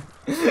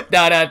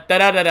 Da da da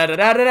da da da da da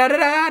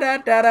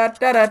da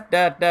da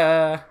da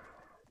da.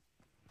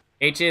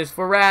 H is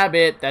for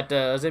rabbit. That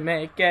doesn't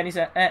make any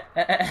sense.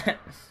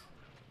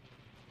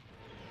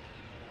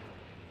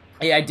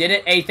 Hey, I did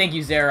it. Hey, thank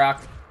you,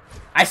 Zarok.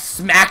 I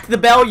smacked the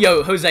bell.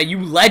 Yo, Jose,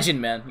 you legend,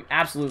 man. You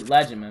absolute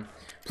legend, man.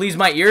 Please,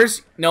 my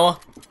ears.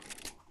 Noah.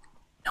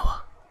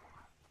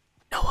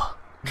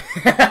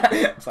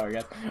 Sorry,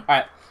 guys.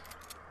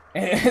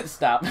 Alright.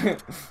 Stop.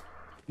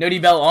 Noti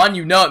bell on?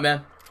 You know it,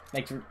 man.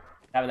 Thanks for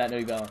having that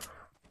noti bell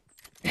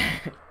on.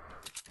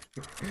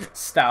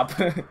 Stop.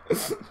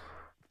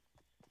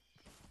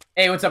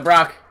 Hey, what's up,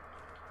 Brock?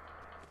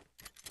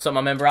 What's up, my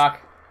man,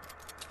 Brock?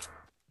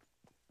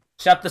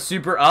 Shut the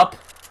super up.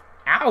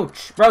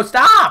 Ouch. Bro,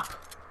 stop.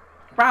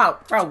 Bro,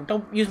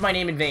 don't use my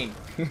name in vain.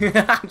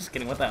 I'm just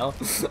kidding. What the hell?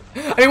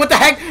 I mean, what the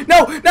heck?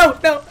 No.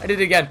 I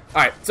did it again.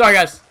 Alright, sorry,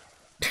 guys.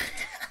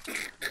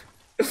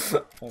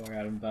 Oh my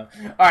god, I'm done.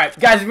 Alright,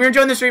 guys, if you're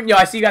enjoying the stream, yo,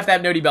 I see you got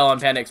that noti bell on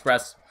Panda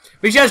Express.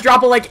 Make sure you guys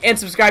drop a like and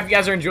subscribe if you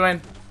guys are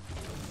enjoying.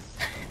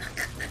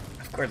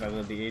 Of course I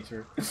love the H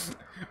word.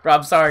 Bro,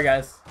 I'm sorry,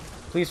 guys.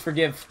 Please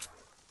forgive.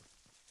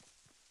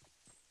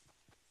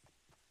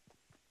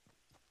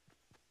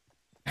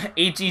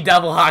 HE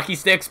double hockey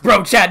sticks.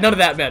 Bro, chat, none of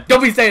that, man.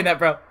 Don't be saying that,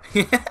 bro.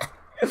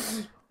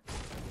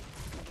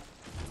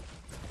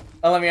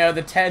 Oh, let me out of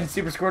the 10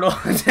 Super Squirtle.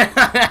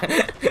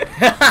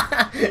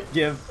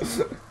 Give.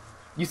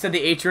 You said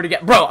the H word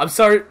again. Bro, I'm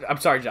sorry,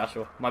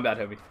 Joshua. My bad,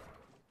 homie.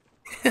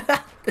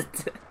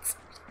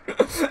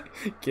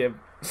 Gib.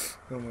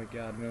 Oh my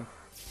god, man.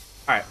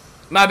 Alright.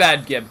 My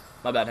bad, Gib.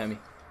 My bad, homie.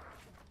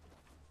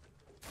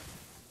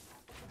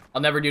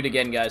 I'll never do it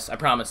again, guys. I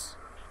promise.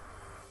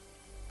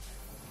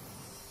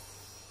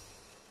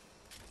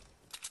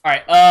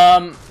 Alright,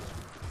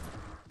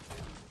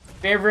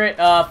 favorite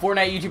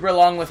Fortnite YouTuber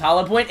along with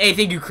Hollow Point? Hey,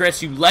 thank you,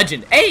 Chris, you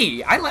legend.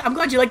 Hey, I'm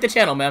glad you like the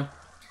channel, man.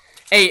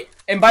 Hey,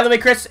 and by the way,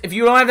 Chris, if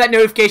you don't have that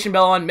notification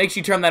bell on, make sure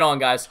you turn that on,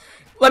 guys.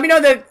 Let me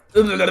know that.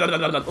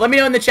 Let me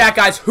know in the chat,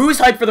 guys, who's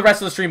hyped for the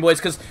rest of the stream, boys,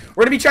 because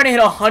we're gonna be trying to hit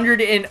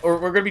 100 or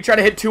we're gonna be trying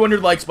to hit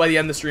 200 likes by the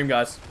end of the stream,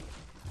 guys.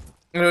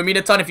 It would mean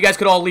a ton if you guys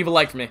could all leave a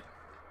like for me.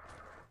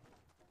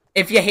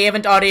 If you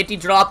haven't already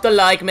dropped a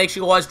like, make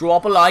sure you guys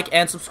drop a like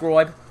and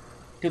subscribe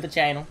to the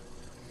channel.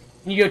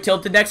 You go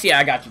tilted next? Yeah,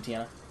 I got you,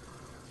 Tiana.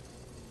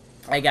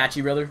 I got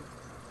you, brother.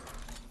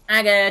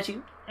 I got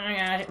you.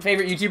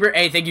 Favorite YouTuber?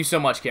 Hey, thank you so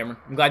much, Cameron.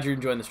 I'm glad you're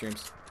enjoying the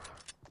streams.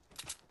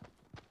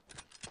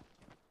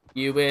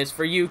 U is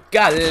for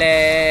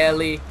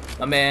ukulele.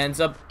 My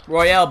man's a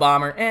Royale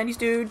bomber, and he's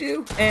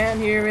doo-doo.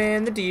 And here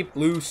in the deep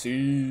blue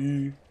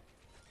sea.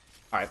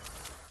 Alright.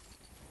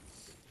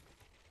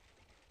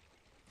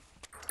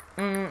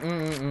 I'm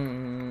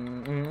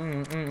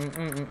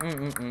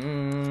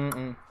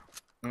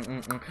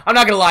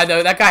not gonna lie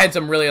though, that guy had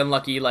some really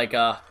unlucky, like,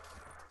 an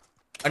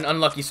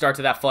unlucky start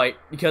to that fight.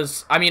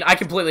 Because, I mean, I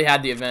completely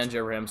had the advantage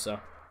over him, so.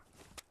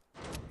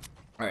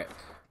 Alright.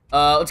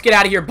 Let's get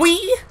out of here. Boy!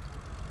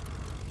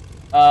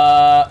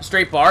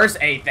 Straight bars?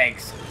 Hey,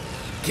 thanks.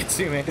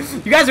 Kitsune.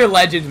 You guys are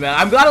legends, man.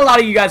 I'm glad a lot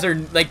of you guys are,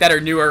 like, that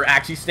are newer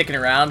actually sticking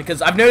around.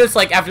 Because I've noticed,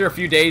 like, after a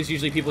few days,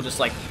 usually people just,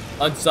 like,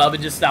 unsub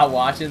and just stop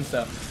watching.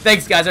 So,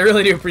 thanks, guys. I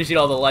really do appreciate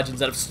all the legends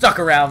that have stuck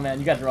around, man.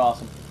 You guys are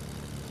awesome.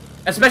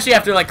 Especially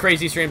after, like,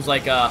 crazy streams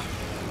like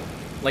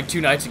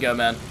 2 nights ago,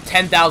 man.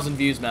 10,000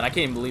 views, man. I can't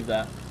even believe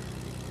that.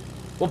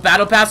 What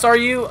battle pass are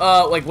you?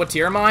 Like, what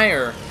tier am I?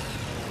 Or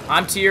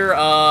I'm tier,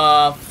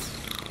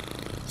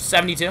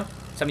 72?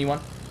 71?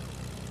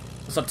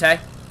 What's up, Tay?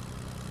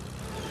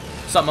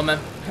 Something, man.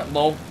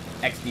 Lol.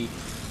 XD.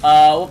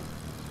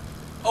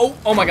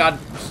 Oh my god.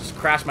 Just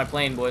crashed my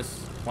plane, boys.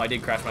 Well, I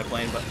did crash my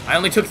plane, but I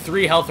only took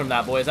 3 health from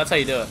that, boys. That's how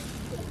you do it.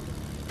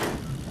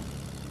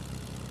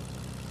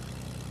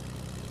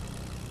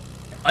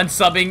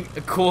 Unsubbing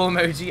a cool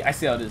emoji. I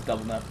see how it is,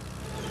 double map.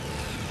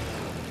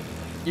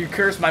 You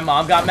cursed, my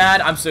mom got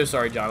mad. I'm so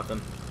sorry,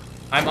 Jonathan.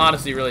 I'm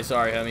honestly really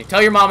sorry, homie.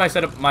 Tell your mom I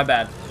said my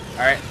bad.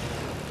 Alright?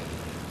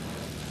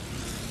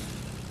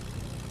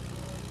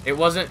 It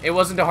wasn't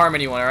to harm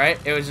anyone, alright?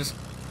 It was just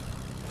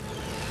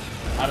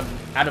out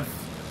of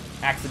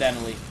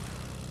accidentally.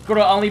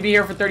 Gonna only be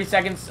here for 30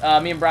 seconds.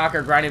 Me and Brock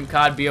are grinding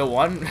COD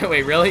BO1.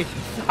 Wait, really?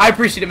 I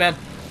appreciate it, man.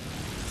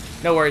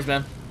 No worries,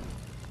 man.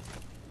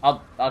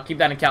 I'll keep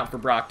that in account for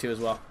Brock too as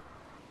well.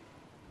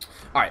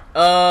 Alright,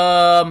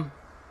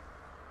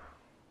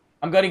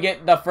 I'm gonna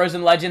get the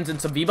Frozen Legends and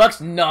some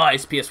V-Bucks.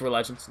 Nice, PS4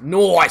 Legends.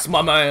 Nice,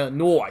 my man.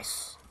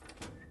 Nice.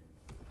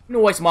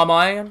 Nice, my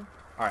man.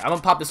 Alright, I'm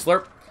gonna pop this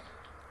slurp.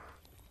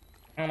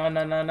 I'll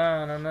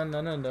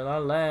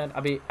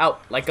be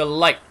out like a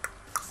light.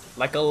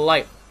 Like a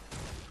light.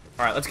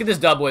 Alright, let's get this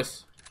dub,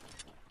 boys.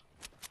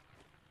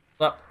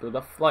 Up to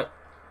the flight.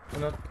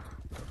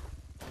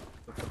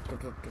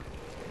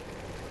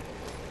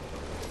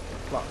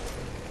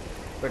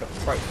 Where the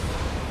fright?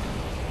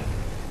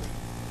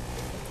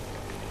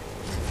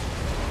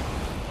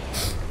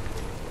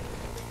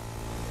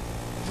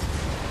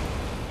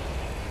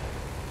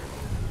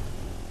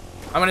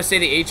 I'm gonna say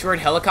the H word,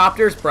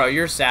 helicopters. Bro,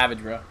 you're savage,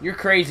 bro. You're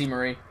crazy,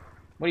 Marie.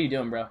 What are you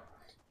doing, bro?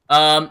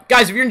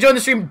 Guys, if you're enjoying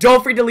the stream,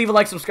 don't forget to leave a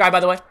like, subscribe,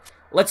 by the way.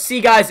 Let's see,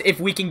 guys, if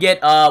we can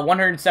get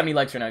 170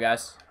 likes right now,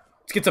 guys.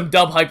 Let's get some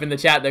dub hype in the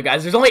chat, though,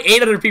 guys. There's only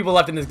 800 people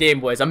left in this game,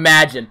 boys.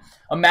 Imagine.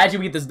 Imagine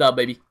we get this dub,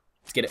 baby.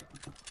 Let's get it.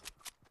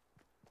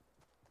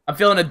 I'm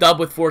feeling a dub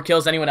with 4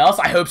 kills. Anyone else?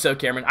 I hope so,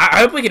 Cameron. I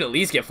hope we can at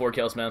least get 4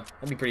 kills, man.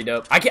 That'd be pretty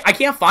dope. I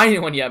can't find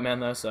anyone yet,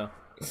 man, though, so.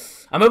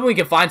 I'm hoping we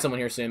can find someone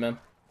here soon, man.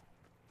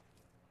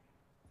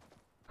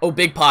 Oh,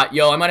 big pot.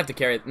 Yo, I might have to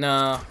carry it.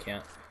 No,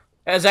 can't.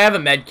 As I have a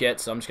med kit,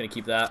 so I'm just gonna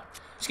keep that.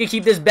 Just gonna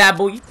keep this bad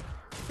boy.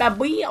 Bad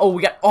boy. Oh,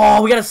 we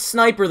got a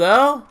sniper,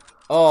 though.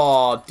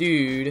 Oh,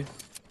 dude.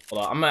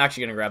 Hold on. I'm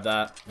actually gonna grab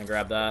that. I'm gonna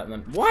grab that, and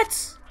then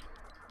what?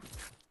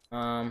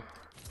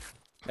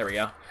 There we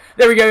go.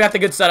 There we go. Got the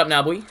good setup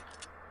now, boy.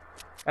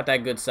 Got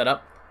that good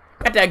setup.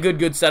 Got that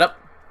good setup.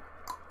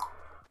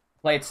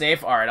 Play it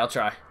safe. All right, I'll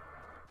try.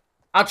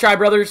 I'll try,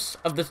 brothers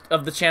of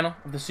the channel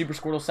of the Super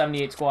Squirtle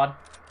 78 squad.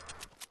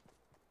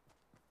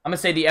 I'm gonna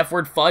say the F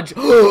word, fudge.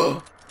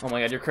 Oh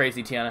my god, you're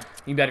crazy, Tiana.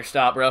 You better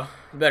stop, bro.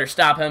 You better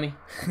stop, homie.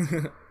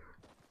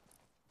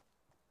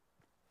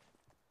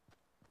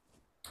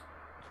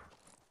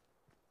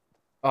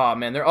 Oh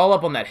man, they're all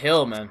up on that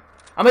hill, man.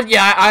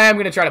 I am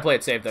gonna try to play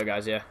it safe though,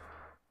 guys. Yeah,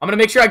 I'm gonna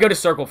make sure I go to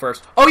circle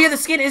first. Oh yeah, the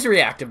skin is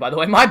reactive, by the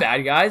way. My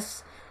bad,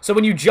 guys. So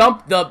when you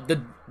jump,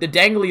 the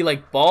dangly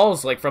like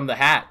balls like from the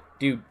hat,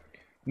 dude,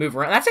 move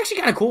around. That's actually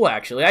kind of cool,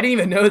 actually. I didn't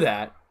even know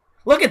that.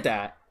 Look at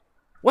that.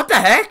 What the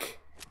heck?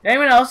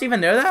 Anyone else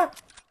even know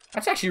that?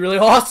 That's actually really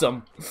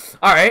awesome.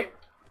 Alright.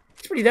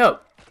 It's pretty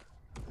dope.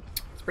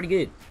 It's pretty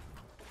good.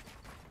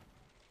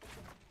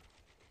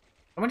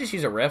 I'm gonna just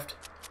use a rift.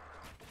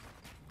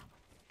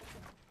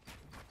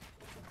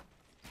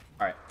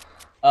 Alright.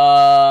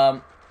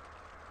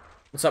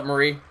 What's up,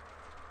 Marie?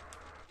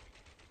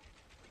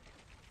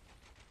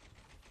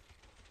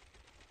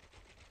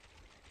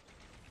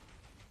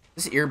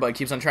 This earbud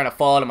keeps on trying to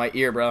fall out of my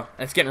ear, bro. And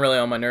it's getting really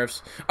on my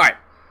nerves. Alright.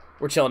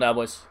 We're chilling now,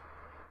 boys.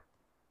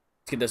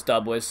 Let's get this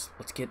dub, boys.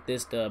 Let's get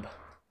this dub.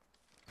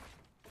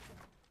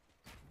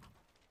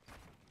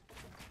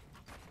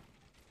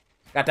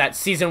 Got that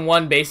season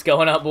 1 base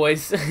going up,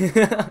 boys.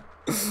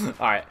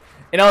 Alright.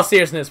 In all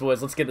seriousness,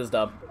 boys, let's get this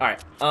dub.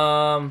 Alright.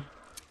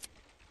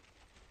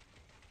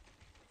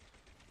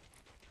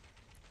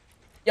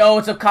 Yo,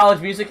 what's up,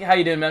 College Music? How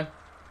you doing, man?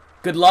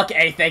 Good luck.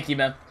 Hey, thank you,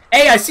 man.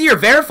 Hey, I see you're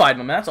verified,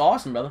 man. That's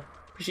awesome, brother.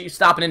 Appreciate you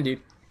stopping in,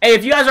 dude. Hey,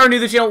 if you guys are new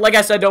to the channel, like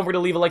I said, don't forget to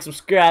leave a like,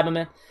 subscribe,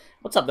 man.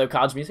 What's up, though,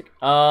 College Music?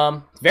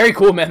 Very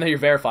cool, man, that you're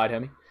verified,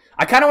 homie.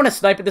 I kind of want to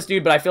snipe at this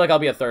dude, but I feel like I'll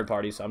be a third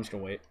party, so I'm just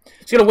gonna wait.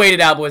 Just gonna wait it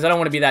out, boys. I don't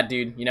want to be that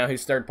dude, you know,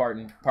 who's third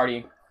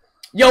partying.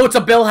 Yo, what's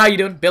up, Bill? How you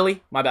doing?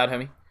 Billy? My bad,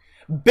 homie.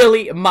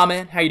 Billy, my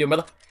man. How you doing,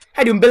 brother?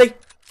 How you doing, Billy?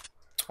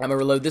 I'm gonna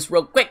reload this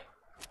real quick.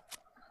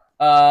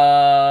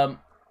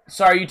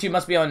 Sorry, YouTube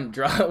must be on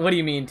drug. What do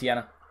you mean,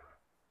 Tiana?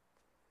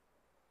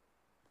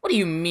 What do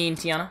you mean,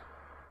 Tiana?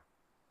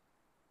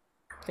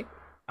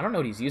 I don't know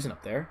what he's using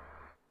up there.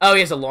 Oh, he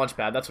has a launch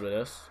pad. That's what it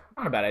is.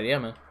 Not a bad idea,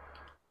 man.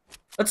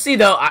 Let's see,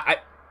 though. I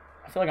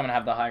feel like I'm going to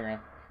have the high ground.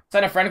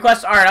 Send a friend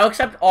request? Alright, I'll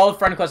accept all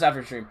friend requests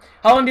after stream.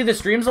 How long do the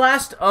streams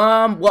last?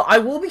 Well, I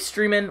will be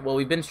streaming. Well,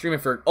 we've been streaming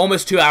for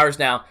almost 2 hours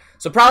now.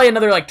 So probably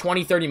another, like,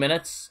 20, 30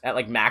 minutes at,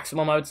 like,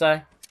 maximum, I would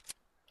say.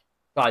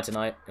 Probably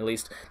tonight, at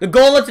least. The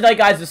goal of tonight,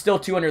 guys, is still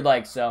 200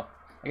 likes. So,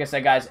 like I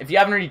said, guys, if you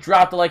haven't already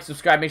dropped the like,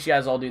 subscribe, make sure you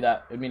guys all do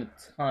that. It would mean a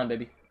ton,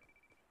 baby.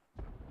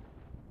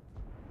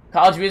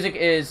 College Music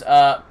is,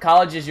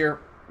 college is your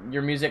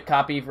music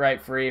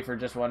copyright free, for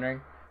just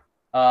wondering.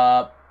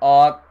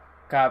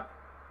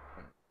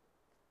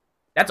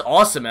 That's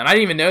awesome, man. I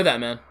didn't even know that,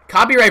 man.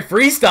 Copyright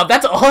free stuff.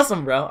 That's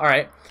awesome, bro. All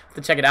right. Have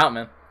to check it out,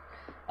 man.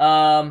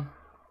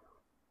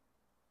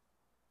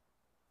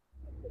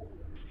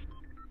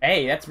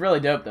 Hey, that's really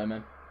dope, though,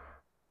 man.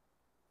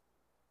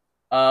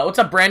 What's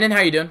up, Brandon?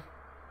 How you doing?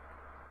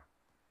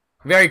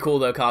 Very cool,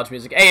 though, college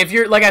music. Hey, if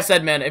you're, like I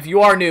said, man, if you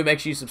are new, make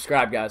sure you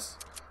subscribe, guys.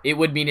 It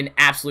would mean an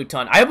absolute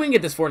ton. I hope we can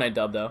get this Fortnite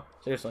dub, though.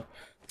 Seriously.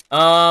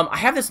 I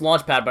have this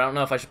launch pad, but I don't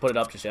know if I should put it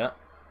up just yet.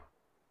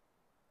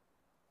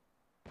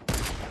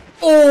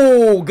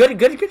 Oh, good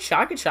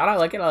shot, good shot. I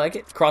like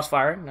it.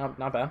 Crossfire, not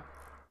bad,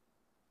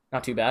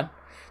 not too bad.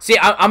 See,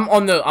 I'm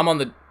on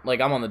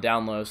the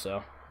down low,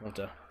 so we'll have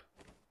to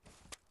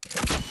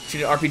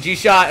shoot an RPG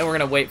shot, and we're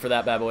gonna wait for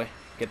that bad boy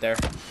get there.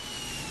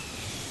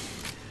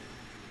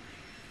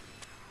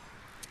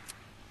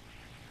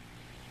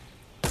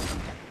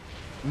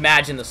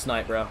 Imagine the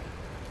snipe, bro.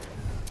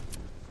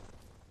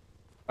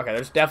 Okay,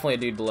 there's definitely a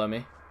dude below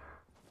me.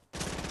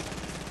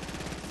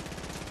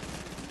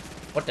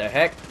 What the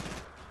heck?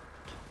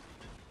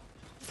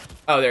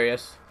 Oh, there he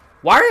is.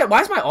 Why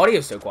is my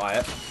audio so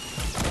quiet?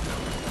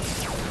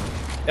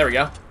 There we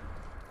go.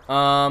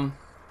 My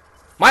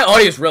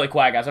audio is really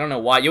quiet, guys. I don't know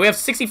why. We have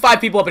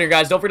 65 people up in here,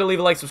 guys. Don't forget to leave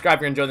a like, subscribe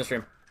if you're enjoying the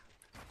stream.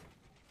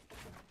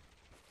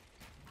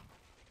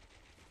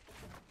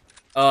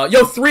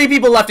 Yo, 3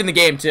 people left in the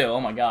game, too.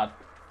 Oh, my God.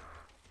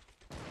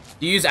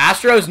 Do you use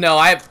Astros? No,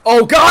 I have...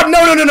 Oh, God,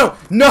 no.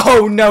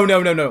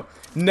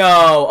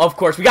 No, of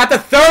course. We got the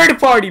third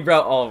party,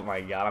 bro. Oh, my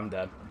God, I'm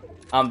dead.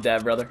 I'm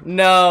dead, brother.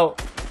 No.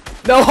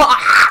 No,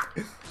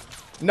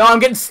 no, I'm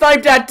getting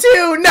sniped at,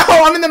 too. No,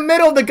 I'm in the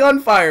middle of the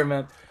gunfire,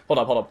 man. Hold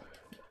up.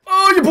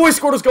 Oh, your boy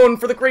Squirtle's going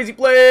for the crazy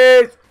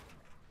plays.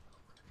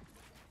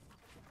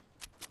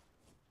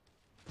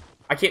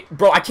 I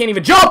can't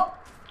even jump.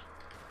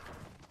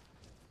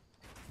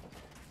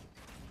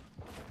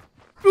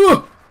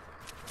 Ugh.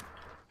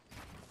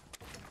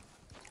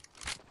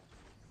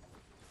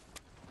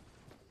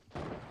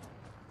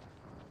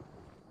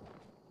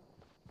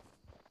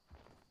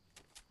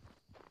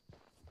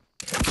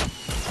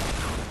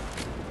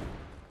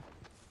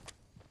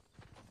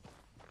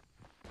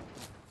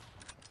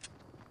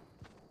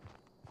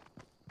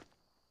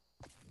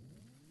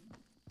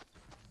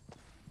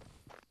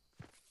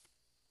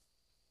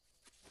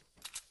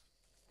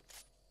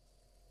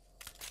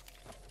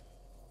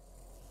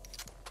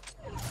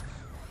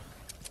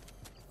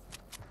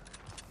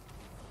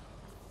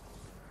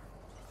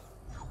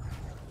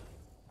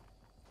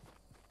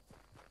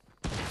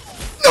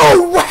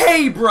 No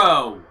way,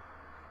 bro!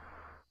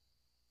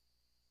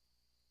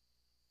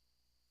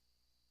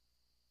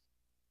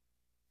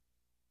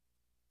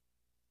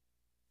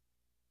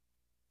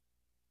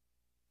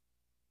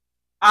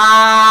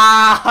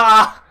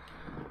 Ah!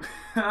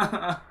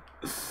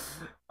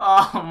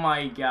 Oh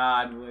my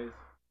God, boys.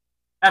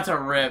 That's a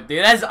rip,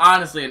 dude. That's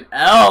honestly an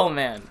L,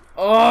 man.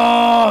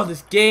 Oh,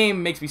 this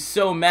game makes me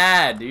so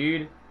mad,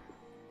 dude.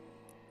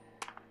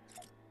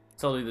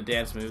 Totally the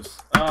dance moves.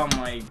 Oh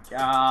my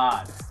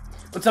God.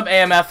 What's up,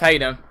 AMF? How you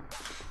doing?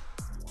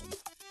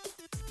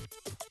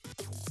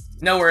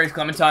 No worries,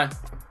 Clementine.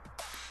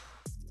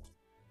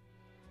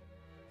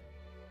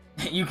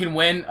 You can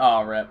win.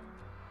 Oh, rip.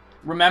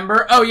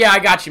 Remember? Oh, yeah, I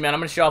got you, man. I'm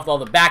going to show off all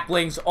the back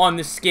blings on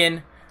this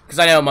skin. Because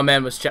I know my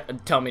man was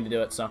telling me to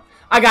do it, so.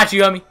 I got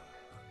you, homie.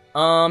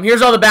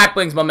 Here's all the back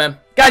blings, my man.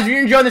 Guys, if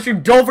you're enjoying this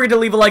stream, don't forget to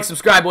leave a like,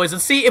 subscribe, boys.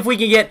 Let's see if we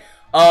can get,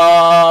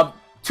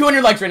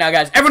 200 likes right now,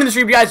 guys. Everyone in the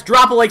stream, guys,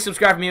 drop a like,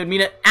 subscribe for me. It would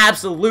mean an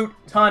absolute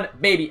ton,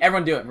 baby.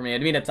 Everyone do it for me. It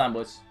would mean a ton,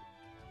 boys.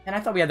 And I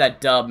thought we had that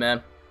dub,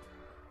 man.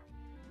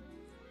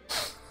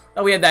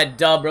 Thought we had that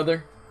dub,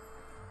 brother.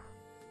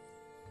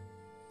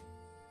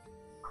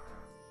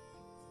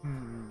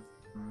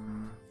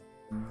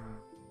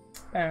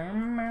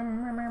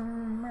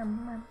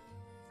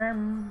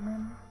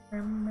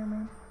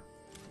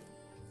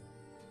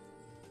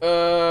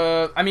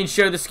 I mean,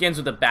 show the skins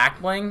with the back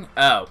bling.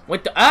 Oh,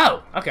 what the?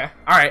 Oh, okay.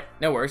 All right,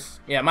 no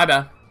worries. Yeah, my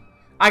bad.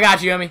 I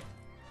got you, homie.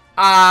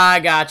 I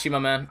got you, my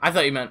man. I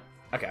thought you meant.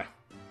 Okay.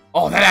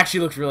 Oh, that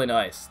actually looks really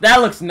nice. That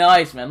looks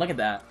nice, man. Look at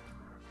that.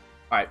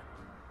 All right,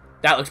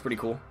 that looks pretty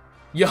cool.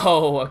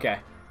 Yo, okay.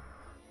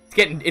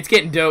 It's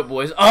getting dope,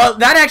 boys. Oh,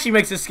 that actually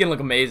makes this skin look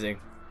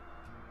amazing.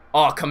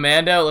 Oh,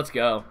 Commando, let's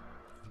go.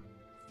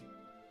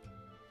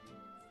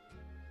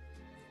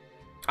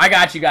 I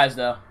got you guys,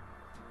 though.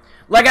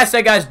 Like I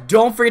said, guys,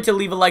 don't forget to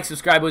leave a like,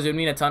 subscribe, boys. It would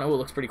mean a ton. Oh, it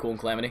looks pretty cool in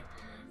Calamity.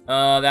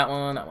 That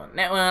one.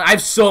 I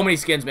have so many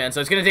skins, man, so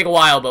it's going to take a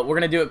while, but we're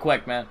going to do it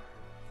quick, man.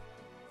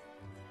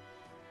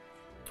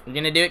 We're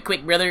going to do it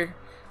quick, brother.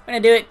 We're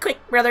going to do it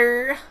quick,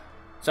 brother.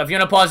 So if you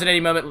want to pause at any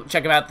moment,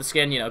 check out the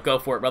skin, you know, go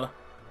for it, brother.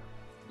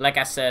 Like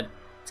I said,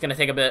 it's going to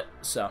take a bit,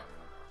 so.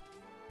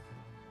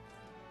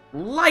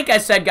 Like I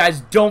said,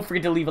 guys, don't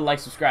forget to leave a like,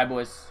 subscribe,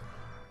 boys.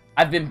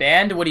 I've been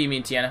banned? What do you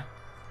mean, Tiana?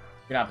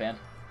 You're not banned.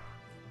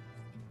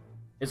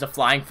 Is a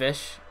flying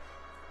fish.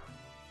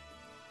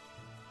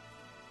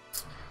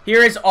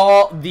 Here is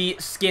all the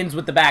skins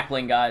with the back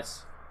bling,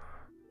 guys.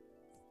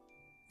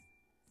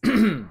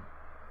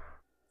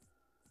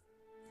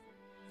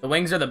 The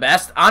wings are the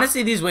best.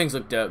 Honestly, these wings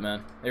look dope,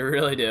 man. They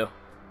really do.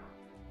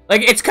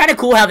 Like, it's kind of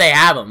cool how they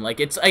have them. Like,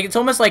 it's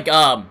almost like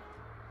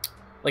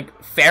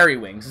fairy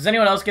wings. Does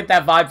anyone else get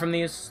that vibe from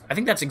these? I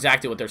think that's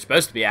exactly what they're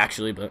supposed to be,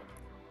 actually, but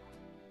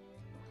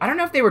I don't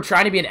know if they were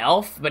trying to be an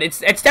elf, but it's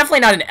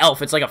definitely not an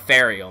elf. It's like a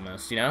fairy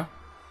almost, you know?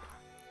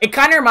 It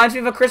kind of reminds me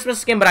of a Christmas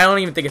skin, but I don't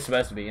even think it's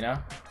supposed to be, you know?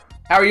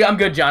 How are you? I'm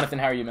good, Jonathan.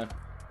 How are you, man?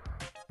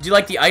 Do you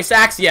like the ice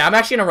axe? Yeah, I'm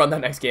actually gonna run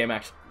that next game,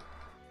 actually.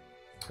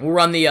 We'll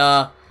run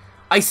the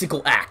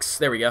icicle axe.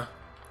 There we go.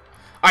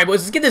 Alright,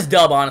 boys, let's get this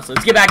dub, honestly.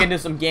 Let's get back into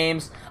some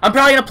games. I'm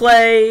probably gonna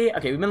play...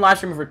 Okay, we've been live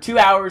streaming for 2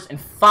 hours and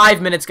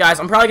 5 minutes, guys.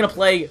 I'm probably gonna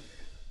play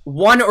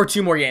 1 or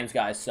 2 more games,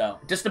 guys. So,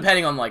 just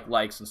depending on, like,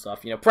 likes and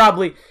stuff. You know,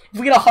 probably, if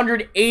we get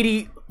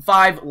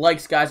 185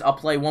 likes, guys, I'll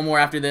play 1 more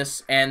after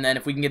this. And then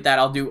if we can get that,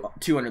 I'll do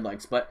 200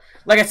 likes. But,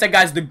 like I said,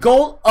 guys, the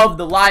goal of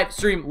the live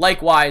stream,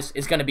 like-wise,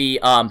 is gonna be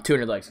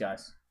 200 likes,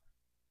 guys.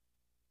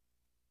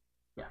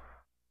 Yeah.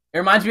 It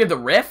reminds me of the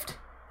Rift.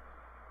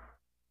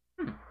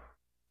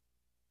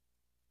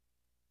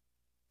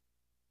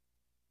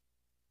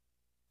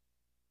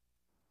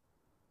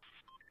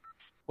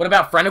 What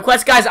about friend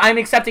requests? Guys, I'm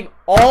accepting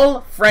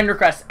all friend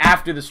requests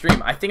after the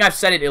stream. I think I've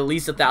said it at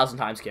least 1,000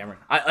 times, Cameron.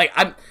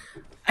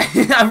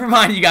 I've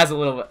reminded you guys a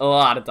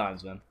lot of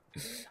times, man.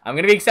 I'm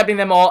gonna be accepting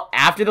them all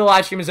after the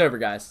live stream is over,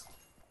 guys.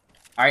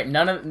 Alright,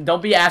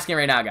 don't be asking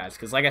right now, guys,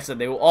 because like I said,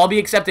 they will all be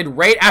accepted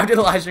right after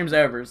the live stream's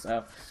over,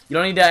 so you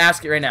don't need to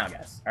ask it right now,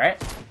 guys. Alright?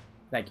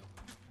 Thank you.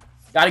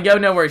 Gotta go,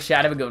 no worries,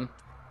 Shadow. Have a good one.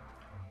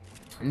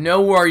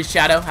 No worries,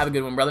 Shadow. Have a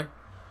good one, brother.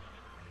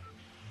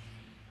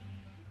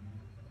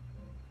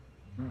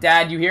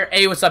 Dad, you here?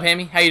 Hey, what's up,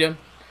 Hammy? How you doing?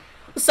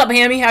 What's up,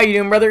 Hammy? How you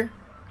doing, brother?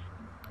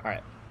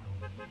 Alright.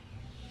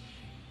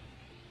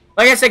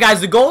 Like I said,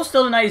 guys, the goal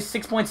still tonight is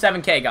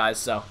 6.7K, guys,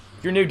 so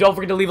if you're new, don't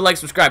forget to leave a like,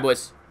 subscribe,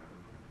 boys.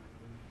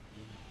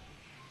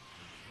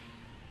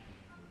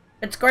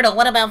 But Squirtle,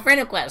 what about friend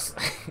requests?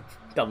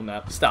 Double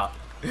nap. Stop.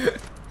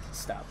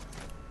 Stop.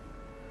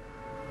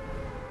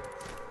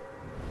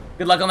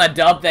 Good luck on that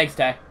dub. Thanks,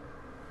 Tay.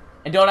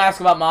 And don't ask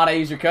about mod. I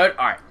use your code.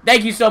 Alright.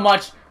 Thank you so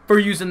much for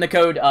using the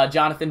code,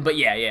 Jonathan. But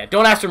yeah.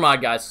 Don't ask for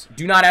mod, guys.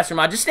 Do not ask for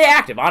mod. Just stay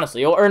active,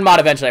 honestly. You'll earn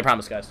mod eventually, I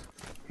promise, guys.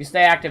 If you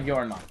stay active, you'll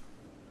earn mod.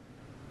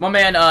 My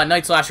man,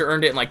 Night Slasher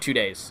earned it in like 2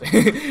 days.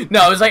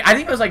 No, it was like, I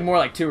think it was like more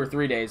like 2 or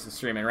 3 days of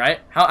streaming, right?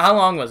 How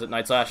long was it,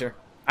 Night Slasher?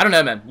 I don't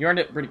know, man. You earned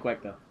it pretty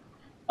quick, though.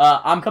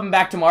 I'm coming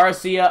back tomorrow.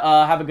 See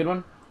ya. Have a good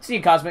one. See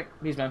you, Cosmic.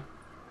 Peace, man.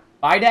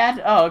 Bye,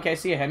 Dad. Oh, okay.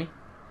 See ya, Hemi.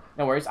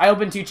 No worries. I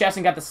opened 2 chests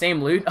and got the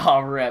same loot. Oh,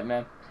 rip,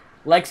 man.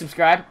 Like,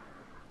 subscribe.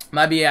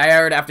 Might be I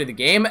heard after the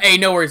game. Hey,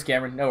 no worries,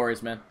 Cameron. No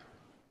worries, man.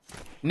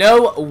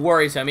 No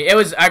worries, Hemi. It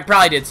was, I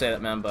probably did say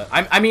that, man, but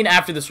I mean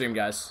after the stream,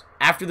 guys.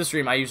 After the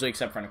stream, I usually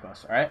accept friend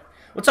requests, alright?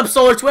 What's up,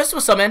 Solar Twist?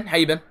 What's up, man? How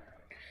you been?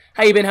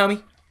 How you been,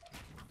 homie?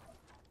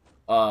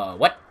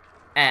 What?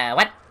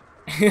 What?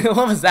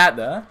 What was that,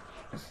 though?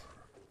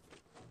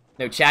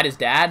 No, Chad is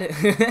dad?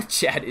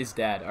 Chad is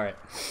dad. Alright.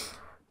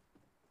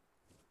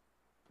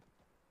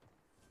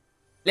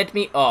 Let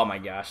me... Oh, my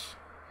gosh.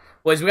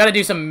 Boys, we gotta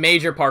do some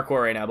major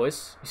parkour right now,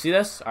 boys. You see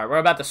this? Alright, we're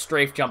about to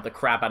strafe jump the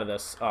crap out of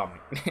this. Oh, my...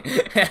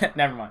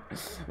 Never mind.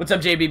 What's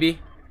up, JBB?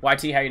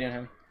 YT, how you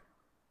doing,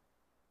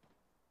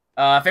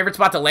 homie? Favorite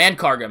spot to land?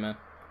 Cargo, man.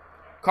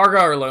 Cargo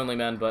or Lonely,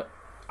 man, but...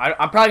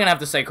 I'm probably gonna have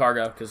to say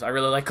Cargo, because I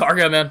really like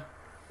Cargo, man.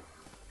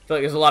 I feel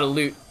like there's a lot of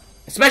loot.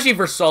 Especially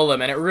for solo,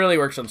 man. It really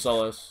works on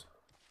solos.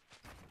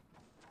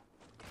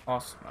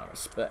 Awesome.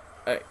 Respect.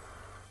 Hey.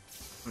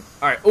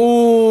 Alright.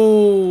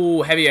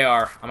 Ooh, heavy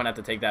AR. I'm gonna have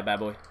to take that bad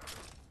boy.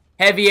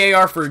 Heavy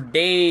AR for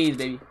days,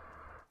 baby.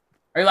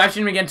 Are you live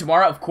streaming again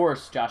tomorrow? Of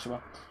course,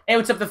 Joshua. Hey,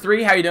 what's up, the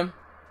 3? How you doing?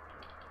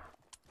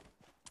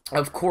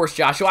 Of course,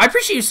 Joshua. I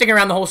appreciate you sticking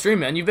around the whole stream,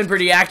 man. You've been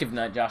pretty active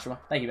tonight, Joshua.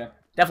 Thank you, man.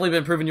 Definitely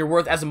been proving your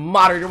worth as a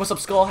moderator. What's up,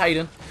 Skull? How you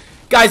doing?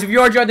 Guys, if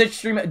you are enjoying this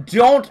stream,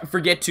 don't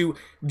forget to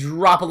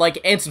drop a like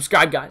and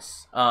subscribe,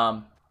 guys.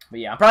 But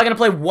yeah, I'm probably going to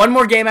play 1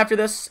 more game after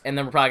this, and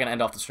then we're probably going to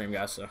end off the stream,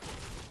 guys. So,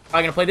 I'm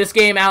going to play this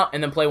game out,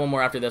 and then play 1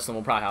 more after this, and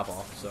we'll probably hop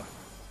off. So,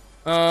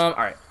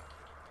 alright.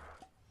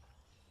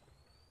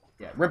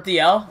 Yeah, rip the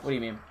L? What do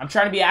you mean? I'm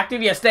trying to be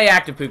active? Yeah, stay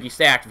active, Pookie.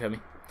 Stay active, homie.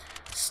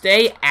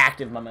 Stay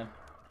active, my man.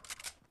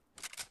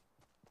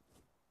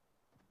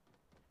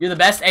 You're the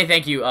best? Hey,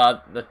 thank you,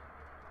 the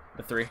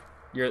 3.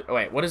 You're, oh,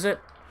 wait, what is it?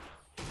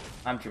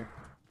 I'm true.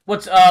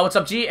 What's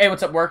up, G? Hey,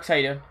 what's up, Works? How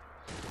you doing?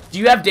 Do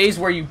you have days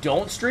where you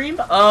don't stream?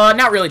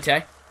 Not really,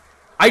 Tay.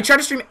 I try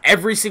to stream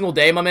every single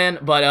day, my man,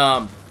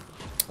 but,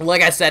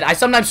 like I said, I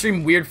sometimes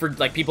stream weird for,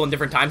 like, people in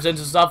different time zones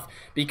and stuff,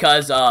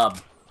 because,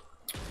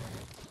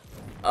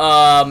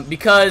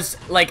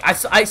 like,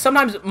 I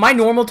sometimes, my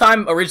normal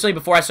time originally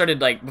before I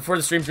started, like, before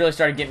the streams really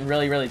started getting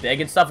really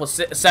big and stuff was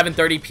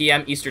 7:30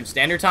 p.m. Eastern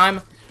Standard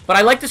Time. But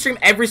I like to stream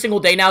every single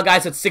day now,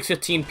 guys, at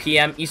 6:15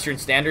 p.m. Eastern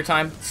Standard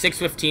Time.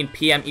 6:15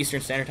 p.m.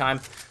 Eastern Standard Time.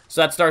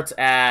 So that starts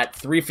at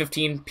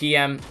 3:15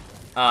 p.m.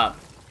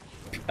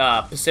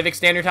 Pacific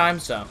Standard Time.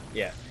 So,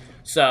 yeah.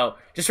 So,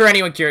 just for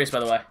anyone curious, by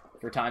the way,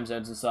 for time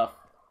zones and stuff.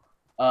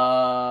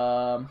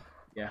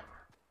 Yeah.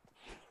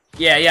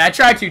 Yeah, I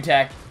try to,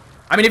 Tech.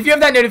 I mean, if you have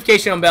that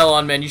notification bell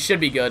on, man, you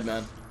should be good,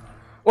 man.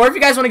 Or if you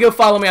guys want to go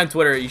follow me on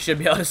Twitter, you should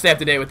be able to stay up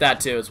to date with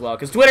that, too, as well.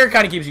 Because Twitter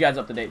kind of keeps you guys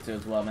up to date, too,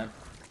 as well, man.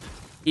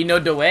 Eno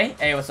Dewey.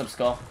 Hey, what's up,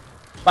 Skull?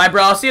 Bye,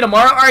 bro. I'll see you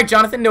tomorrow. All right,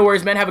 Jonathan. No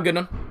worries, man. Have a good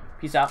one.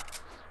 Peace out.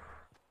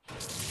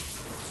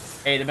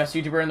 Hey, the best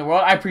YouTuber in the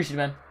world. I appreciate it,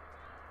 man.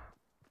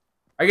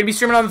 Are you going to be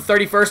streaming on the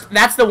 31st?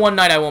 That's the one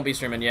night I won't be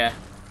streaming, yeah.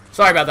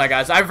 Sorry about that,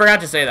 guys. I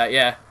forgot to say that,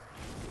 yeah.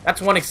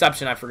 That's one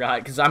exception I forgot,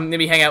 because I'm going to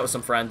be hanging out with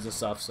some friends and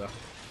stuff, so.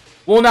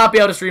 We'll not be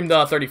able to stream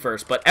the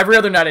 31st, but every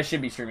other night I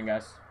should be streaming,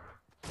 guys.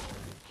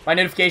 My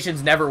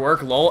notifications never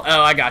work, lol.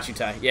 Oh, I got you,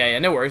 Ty. Yeah,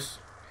 no worries.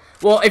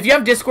 Well, if you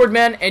have Discord,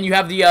 man, and you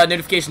have the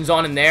notifications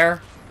on in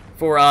there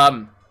for,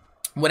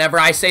 whenever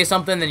I say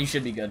something, then you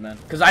should be good, man.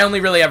 Because I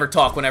only really ever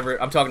talk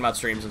whenever I'm talking about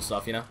streams and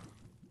stuff, you know?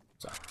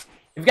 So,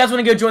 if you guys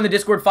want to go join the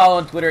Discord, follow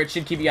on Twitter, it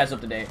should keep you guys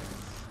up to date.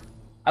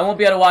 I won't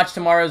be able to watch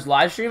tomorrow's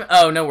live stream.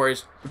 Oh, no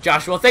worries.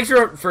 Joshua, thanks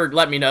for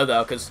letting me know,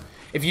 though, because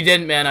if you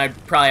didn't, man,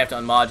 I'd probably have to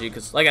unmod you,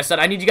 because, like I said,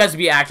 I need you guys to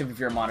be active if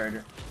you're a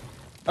moderator.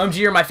 OMG,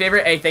 you're my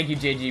favorite. Hey, thank you,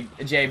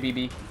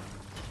 JBB.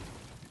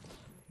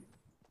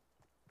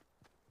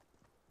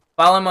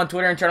 Follow him on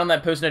Twitter and turn on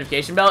that post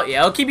notification bell.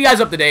 Yeah, I'll keep you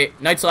guys up to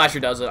date. Night Slasher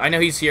does it. I know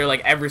he's here,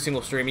 like, every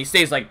single stream. He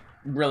stays, like,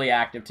 really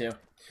active, too.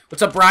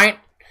 What's up, Bryant?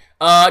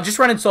 Just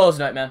running solos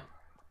tonight, man.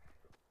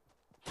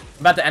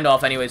 About to end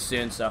off anyways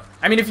soon, so.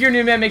 I mean, if you're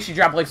new, man, make sure you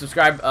drop a like,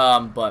 subscribe.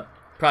 But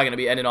probably gonna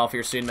be ending off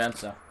here soon, man,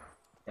 so.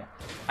 Yeah.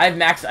 I have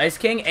Max Ice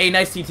King. A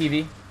nice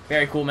TTV.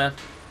 Very cool, man.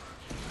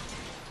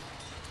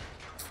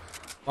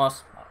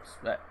 Moss.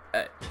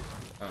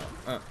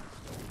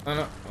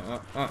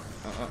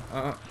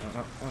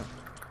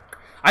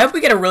 I hope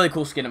we get a really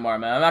cool skin tomorrow,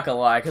 man. I'm not gonna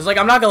lie, because, like,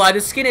 I'm not gonna lie,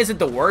 this skin isn't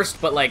the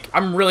worst, but, like,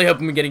 I'm really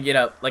hoping we're gonna get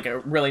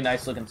a really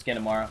nice looking skin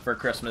tomorrow for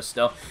Christmas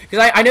still.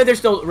 Because I know they're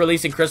still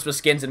releasing Christmas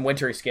skins and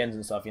wintry skins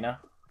and stuff, you know?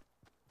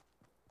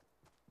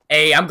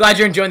 Hey, I'm glad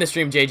you're enjoying the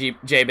stream,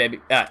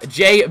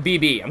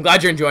 JBB. I'm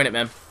glad you're enjoying it,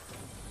 man.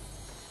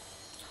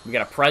 We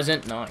got a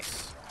present.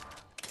 Nice.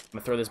 I'm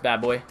gonna throw this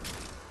bad boy.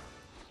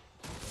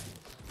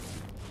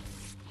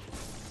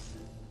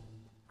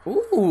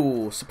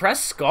 Ooh,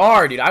 suppressed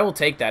scar, dude. I will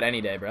take that any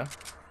day, bro.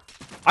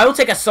 I will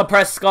take a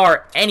suppressed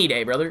scar any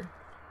day, brother.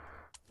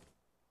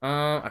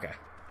 Okay.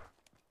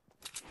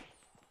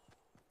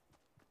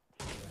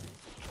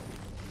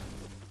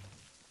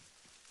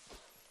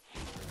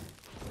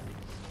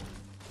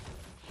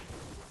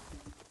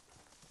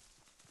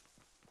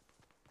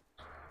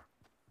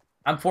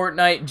 I'm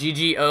Fortnite,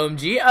 GG,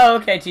 OMG. Oh,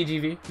 okay,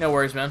 TGV. No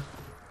worries, man.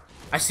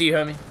 I see you,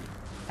 homie.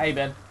 How you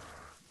been?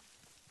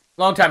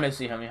 Long time no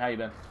see, homie. How you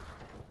been?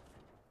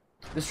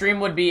 The stream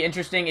would be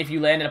interesting if you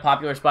land in a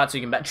popular spot so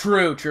you can bet.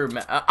 True,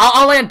 man.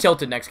 I'll land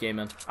tilted next game,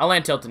 man. I'll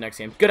land tilted next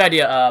game. Good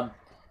idea,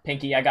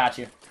 Pinky. I got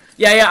you.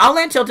 Yeah, I'll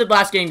land tilted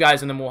last game,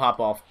 guys, and then we'll hop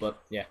off.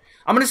 But, yeah.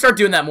 I'm going to start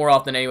doing that more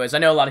often anyways. I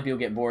know a lot of people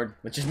get bored,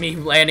 which is me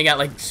landing at,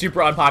 like,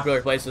 super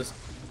unpopular places.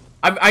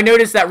 I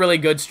noticed that really,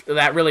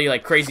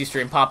 like, crazy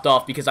stream popped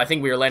off because I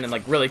think we were landing,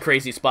 like, really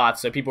crazy spots.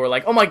 So people were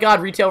like, oh my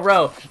god, retail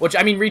row. Which,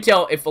 I mean,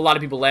 retail, if a lot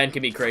of people land,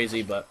 can be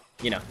crazy, but,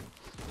 you know.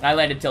 I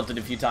landed tilted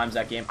a few times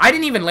that game. I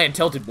didn't even land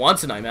tilted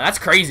once tonight, man. That's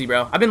crazy,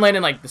 bro. I've been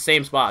landing, like, the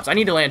same spots. I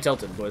need to land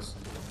tilted, boys.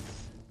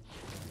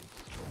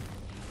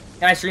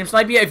 Can I stream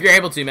snipe you? If you're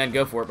able to, man,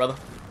 go for it, brother.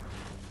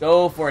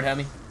 Go for it,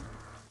 homie.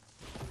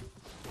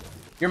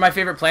 You're my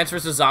favorite Plants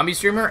vs. Zombie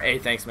streamer? Hey,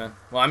 thanks, man.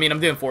 Well, I mean,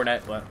 I'm doing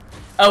Fortnite, but...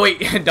 Oh,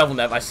 wait. Double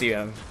Nep. I see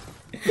you,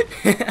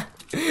 homie.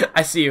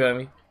 I see you,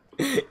 homie.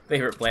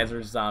 Favorite Plants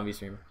vs. Zombie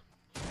streamer.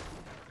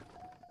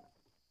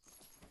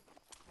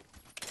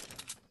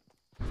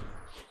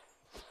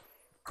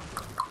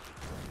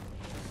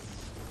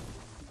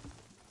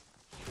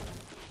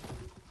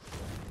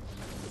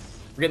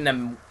 We're getting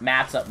them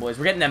mats up, boys.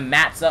 We're getting them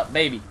mats up,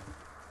 baby.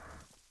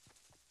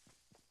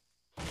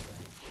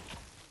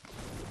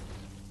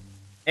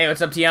 Hey,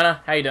 what's up,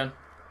 Tiana? How you doing?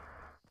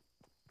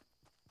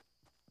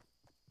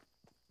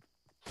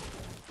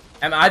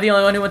 Am I the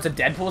only one who wants a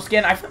Deadpool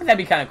skin? I feel like that'd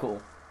be kind of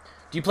cool.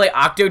 Do you play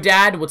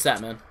Octodad? What's that,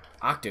 man?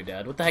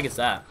 Octodad? What the heck is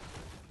that?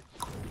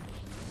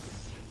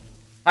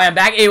 Hi, I'm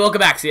back. Hey, welcome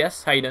back,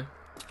 CS. How you doing?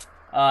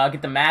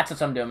 Get the mats.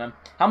 That's what I'm doing, man.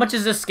 How much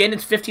is this skin?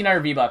 It's 1,500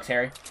 V-Bucks,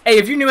 Harry. Hey,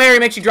 if you're new, Harry,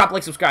 make sure you drop a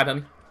like, subscribe,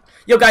 homie.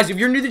 Yo, guys, if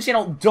you're new to the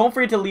channel, don't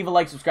forget to leave a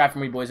like, subscribe for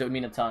me, boys. It would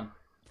mean a ton.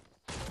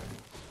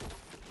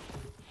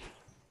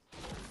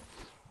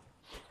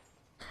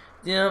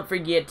 Don't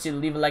forget to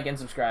leave a like and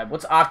subscribe.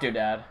 What's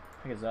Octodad?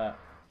 What is that?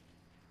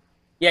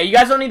 Yeah, you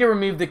guys don't need to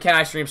remove the can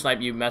I stream snipe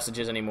you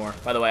messages anymore,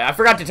 by the way. I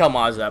forgot to tell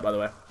Moz that, by the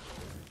way.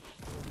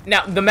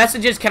 Now, the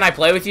messages, can I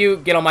play with you,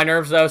 get on my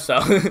nerves, though, so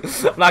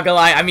I'm not gonna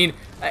lie. I mean,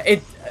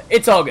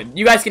 it's all good.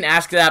 You guys can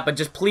ask that, but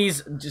just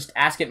please, just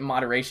ask it in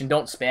moderation.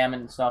 Don't spam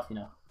and stuff, you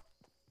know.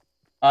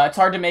 It's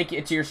hard to make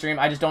it to your stream.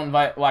 I just don't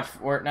watch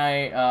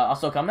Fortnite. I'll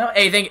still come. No,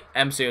 hey,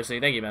 seriously,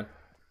 thank you, man.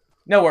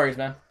 No worries,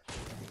 man.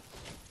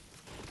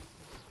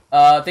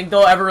 Think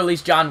they'll ever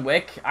release John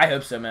Wick? I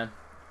hope so, man.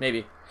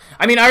 Maybe.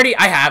 I mean,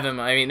 I have him.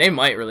 I mean, they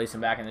might release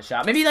him back in the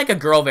shop. Maybe like a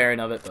girl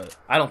variant of it, but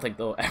I don't think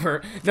they'll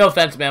ever. No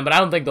offense, man, but I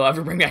don't think they'll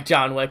ever bring back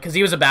John Wick because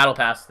he was a battle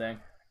pass thing.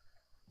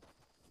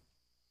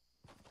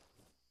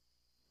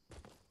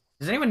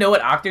 Does anyone know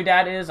what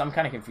Octodad is? I'm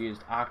kind of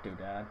confused.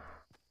 Octodad.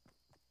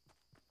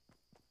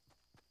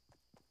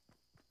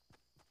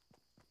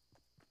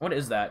 What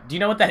is that? Do you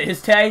know what that is,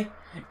 Tay?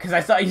 Because I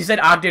saw you said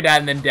Octodad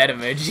and then dead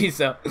emoji,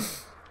 so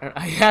it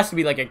has to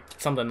be like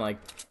something like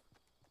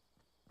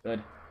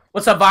good.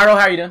 What's up, Viral?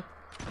 How are you doing?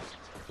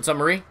 What's up,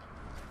 Marie?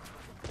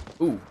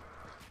 Ooh,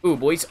 ooh,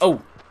 boys.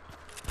 Oh,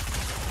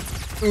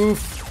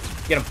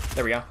 oof. Get him.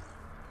 There we go.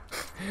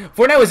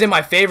 Fortnite was in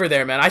my favor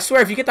there, man. I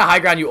swear, if you get the high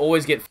ground, you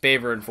always get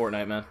favor in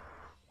Fortnite, man.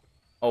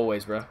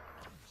 Always, bro.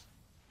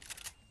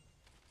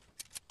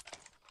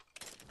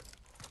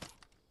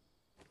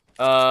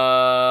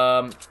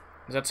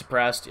 Is that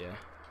suppressed? Yeah.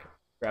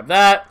 Grab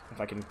that. If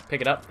I can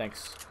pick it up,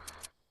 thanks.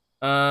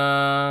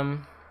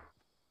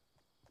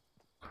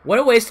 What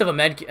a waste of a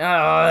med kit.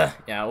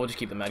 Yeah, we'll just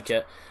keep the med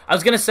kit. I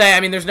was gonna say,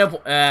 I mean, there's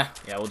no yeah,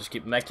 we'll just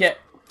keep the med kit.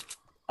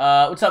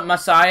 What's up,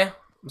 Messiah?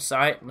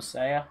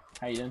 Messiah?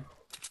 How you doing?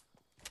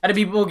 How do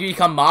people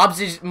become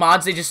mobs?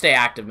 Mods, they just stay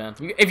active, man.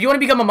 If you want to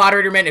become a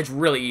moderator, man, it's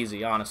really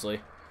easy,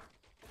 honestly.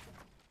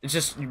 It's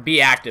just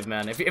be active,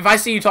 man. If I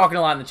see you talking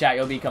a lot in the chat,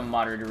 you'll become a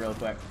moderator real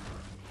quick.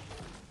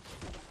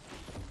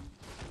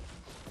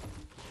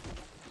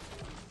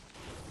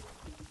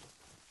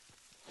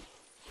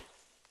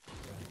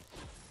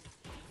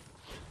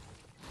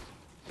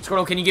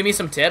 Squirtle, can you give me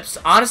some tips?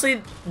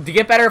 Honestly, to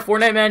get better at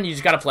Fortnite, man, you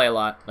just gotta play a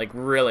lot. Like,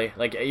 really.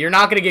 Like, you're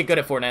not gonna get good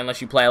at Fortnite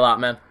unless you play a lot,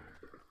 man.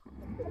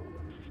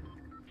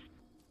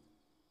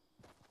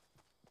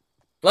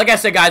 Like I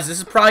said, guys, this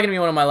is probably gonna be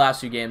one of my last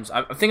few games.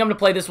 I think I'm gonna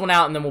play this one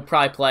out, and then we'll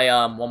probably play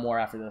one more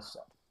after this. So.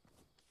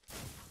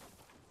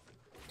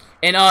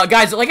 And,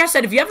 guys, like I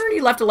said, if you ever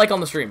left a like on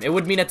the stream, it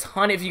would mean a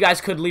ton if you guys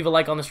could leave a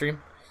like on the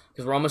stream.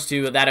 Because we're almost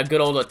to that, a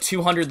good old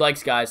 200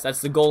 likes, guys. That's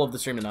the goal of the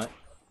stream tonight.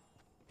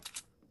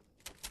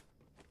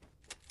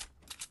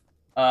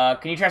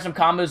 Can you try some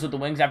combos with the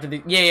wings after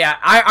the... Yeah,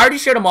 I already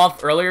showed them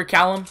off earlier,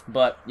 Callum.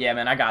 But, yeah,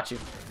 man, I got you.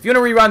 If you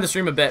want to rerun the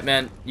stream a bit,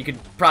 man, you could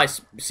probably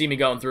see me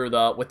going through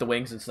with the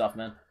wings and stuff,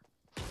 man.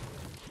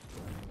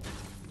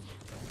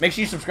 Make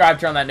sure you subscribe,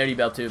 turn on that noti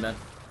bell, too, man.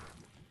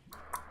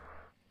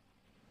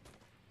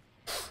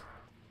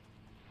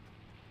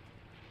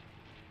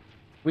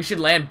 We should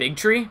land Big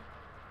Tree.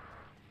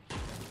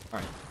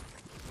 Alright.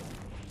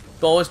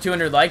 Goal is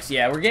 200 likes.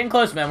 Yeah, we're getting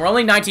close, man. We're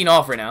only 19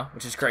 off right now,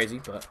 which is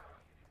crazy, but...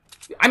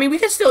 I mean, we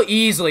can still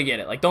easily get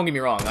it. Like, don't get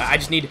me wrong. I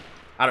just need...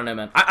 I don't know,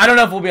 man. I don't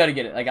know if we'll be able to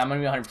get it. Like, I'm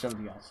going to be 100% with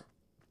you guys.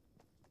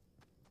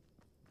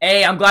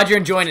 Hey, I'm glad you're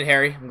enjoying it,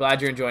 Harry. I'm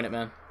glad you're enjoying it,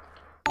 man.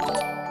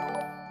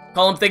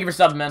 Colin, thank you for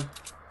subbing, man.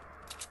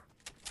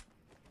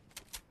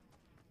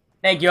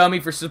 Thank you,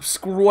 homie, for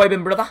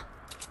subscribing, brother.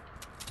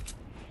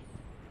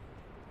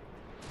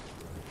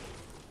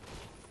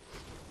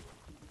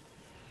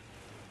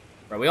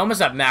 Bro, we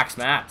almost have max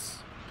mats.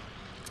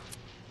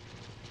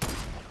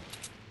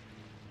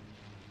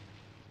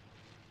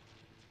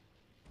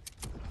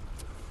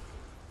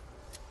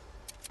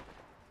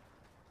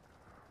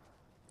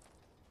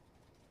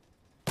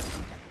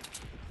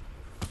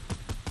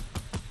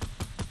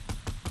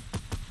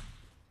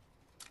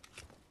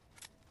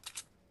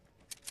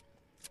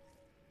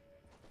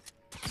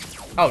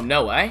 Oh,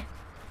 no way.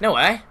 No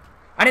way.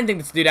 I didn't think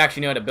this dude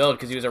actually knew how to build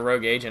because he was a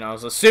rogue agent. I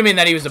was assuming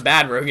that he was a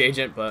bad rogue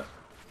agent, but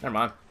never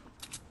mind.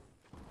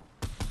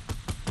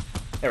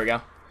 There we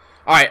go.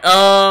 Alright,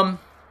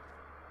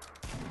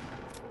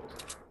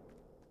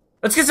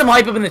 let's get some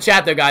hype up in the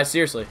chat, though, guys.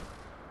 Seriously.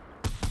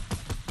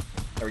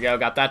 There we go.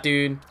 Got that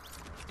dude.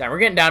 Damn, we're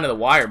getting down to the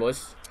wire,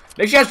 boys.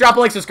 Make sure you guys drop a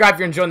like, subscribe if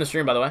you're enjoying the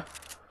stream, by the way. Is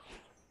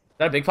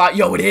that a big pot?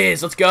 Yo, it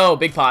is. Let's go.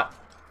 Big pot.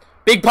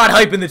 Big pot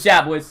hype in the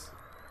chat, boys.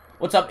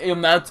 What's up, El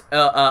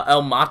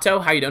Mato?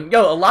 How you doing?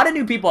 Yo, a lot of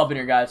new people up in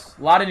here, guys.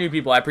 A lot of new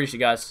people. I appreciate you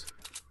guys.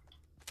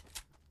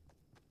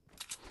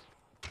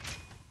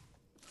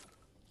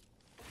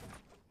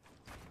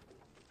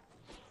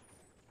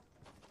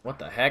 What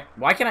the heck?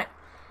 Why can't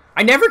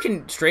I never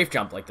can strafe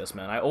jump like this,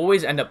 man. I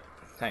always end up...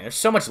 Dang, there's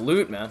so much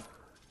loot, man.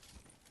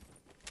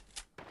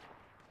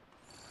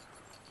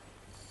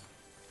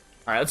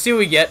 Alright, let's see what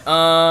we get.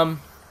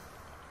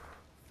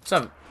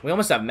 We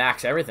almost have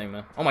max everything,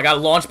 man. Oh my god,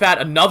 launch pad.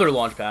 Another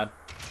launch pad.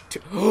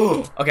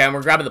 Okay, and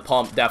we're grabbing the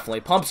pump, definitely.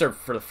 Pumps are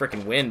for the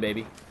freaking win,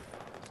 baby.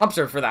 Pumps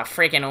are for that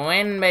freaking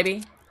win,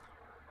 baby.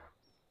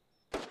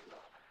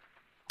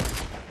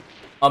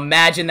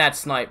 Imagine that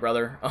snipe,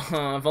 brother.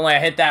 If only I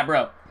hit that,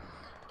 bro.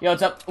 Yo,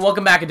 what's up?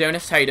 Welcome back,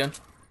 Adonis. How you doing?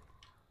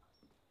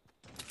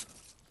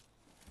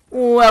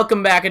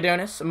 Welcome back,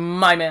 Adonis.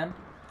 My man.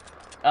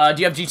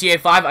 Do you have GTA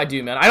 5? I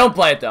do, man. I don't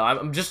play it, though.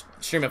 I'm just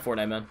streaming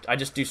Fortnite, man. I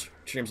just do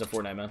streams of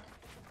Fortnite, man.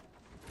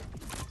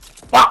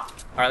 Wow!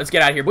 Alright, let's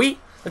get out of here, boy.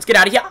 Let's get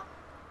out of here.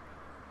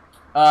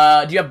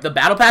 Do you have the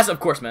battle pass? Of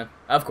course, man.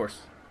 Of course.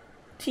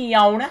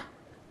 Tiona.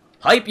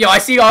 Hype. Yo, I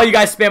see all you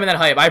guys spamming that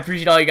hype. I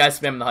appreciate all you guys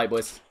spamming the hype,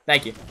 boys.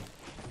 Thank you.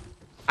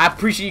 I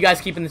appreciate you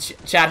guys keeping the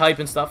chat hype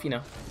and stuff, you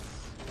know.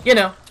 You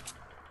know.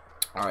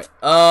 Alright.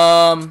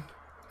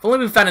 If only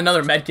we found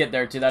another medkit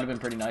there, too. That would have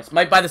been pretty nice.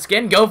 Might buy the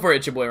skin? Go for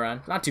it, your boy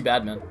Ryan. Not too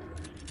bad, man.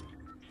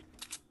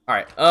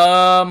 Alright.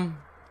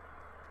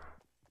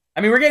 I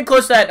mean, we're getting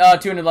close to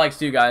that 200 likes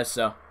too, guys.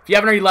 So if you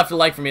haven't already left a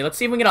like for me, let's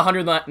see if we can get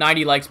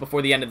 190 likes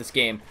before the end of this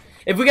game.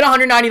 If we get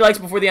 190 likes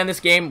before the end of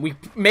this game, we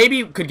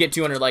maybe could get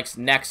 200 likes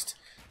next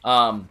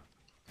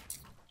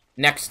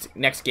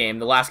next game,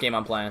 the last game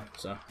I'm playing.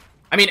 So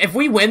I mean, if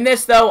we win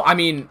this though, I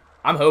mean,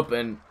 I'm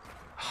hoping.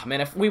 Oh, man,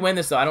 if we win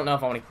this though, I don't know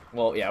if I want to.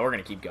 Well, yeah, we're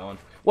gonna keep going.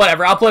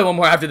 Whatever. I'll play one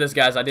more after this,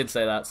 guys. I did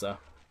say that, so.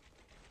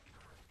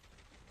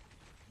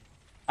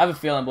 I have a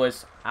feeling,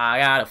 boys. I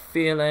got a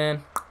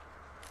feeling.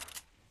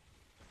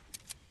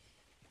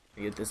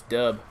 Get this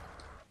dub.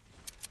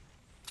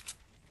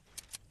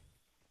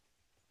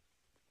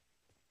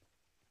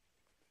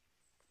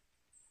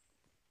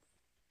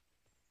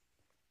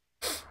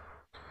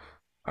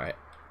 Alright.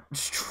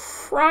 Just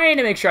trying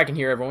to make sure I can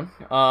hear everyone.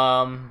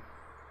 Can't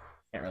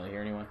really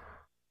hear anyone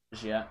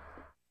just yet.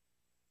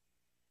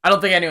 I don't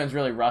think anyone's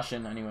really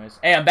rushing anyways.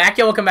 Hey, I'm back.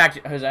 Yo, welcome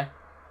back, Jose.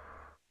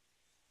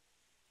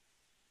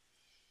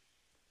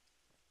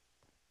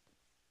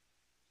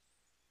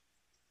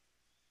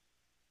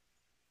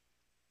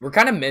 We're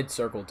kind of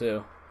mid-circle,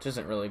 too, which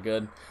isn't really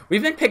good.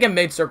 We've been picking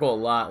mid-circle a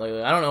lot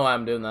lately. I don't know why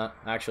I'm doing that,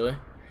 actually.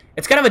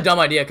 It's kind of a dumb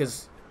idea,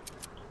 because...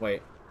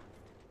 Wait.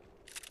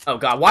 Oh,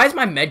 God. Why is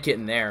my medkit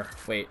in there?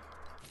 Wait.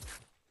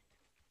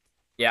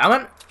 Yeah,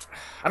 I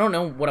don't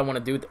know what I want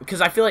to do, because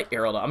I feel like...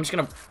 Here, hold on. I'm just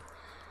going to...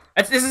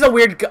 This is a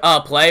weird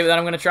play that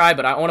I'm going to try,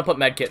 but I want to put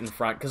medkit in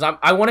front, because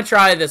I want to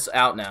try this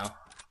out now.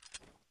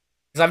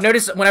 Because I've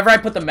noticed whenever I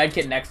put the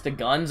medkit next to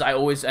guns, I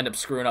always end up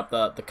screwing up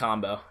the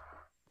combo.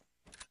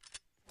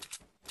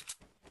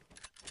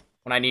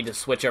 When I need to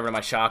switch over to my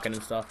shotgun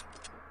and stuff.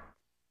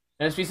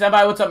 NSP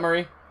standby, what's up,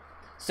 Murray?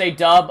 Say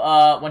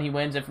dub when he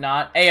wins, if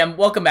not. Hey,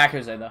 welcome back,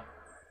 Jose, though.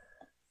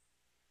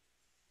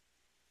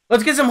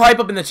 Let's get some hype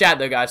up in the chat,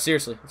 though, guys.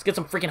 Seriously. Let's get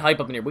some freaking hype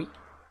up in here, boy.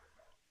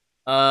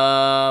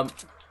 Oh,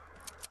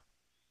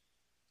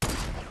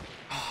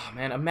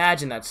 man,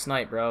 imagine that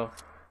snipe, bro.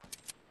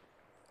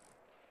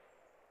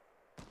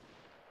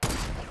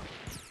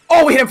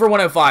 Oh, we hit him for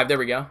 105. There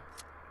we go.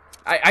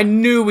 I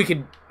knew we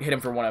could hit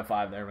him for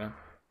 105 there, man.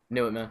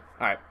 Knew it, man.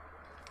 Alright.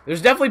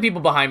 There's definitely people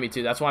behind me,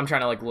 too. That's why I'm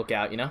trying to, like, look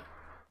out, you know?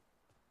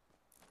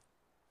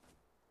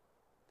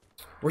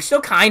 We're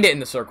still kinda in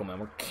the circle, man.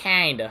 We're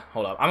kinda.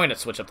 Hold up. I'm gonna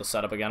switch up the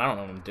setup again. I don't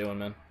know what I'm doing,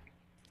 man.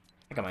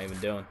 What am I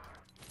even doing?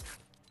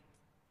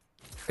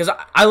 Because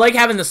I like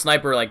having the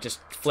sniper, like,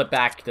 just flip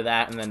back to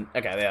that, and then...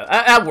 Okay, yeah.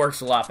 That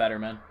works a lot better,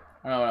 man.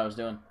 I don't know what I was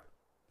doing.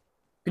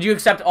 Could you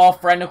accept all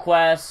friend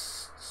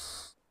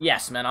requests?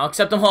 Yes, man. I'll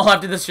accept them all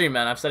after the stream,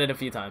 man. I've said it a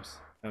few times.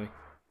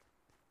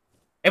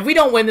 If we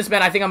don't win this,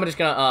 man, I think I'm just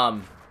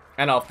gonna,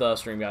 end off the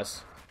stream,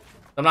 guys.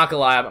 I'm not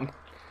gonna lie.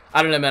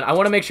 I don't know, man. I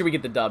want to make sure we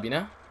get the dub, you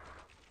know?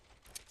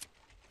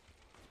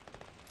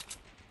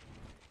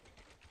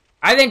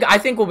 I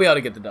think we'll be able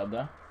to get the dub,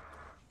 though.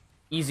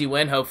 Easy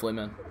win, hopefully,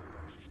 man.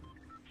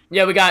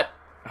 Yeah, we got...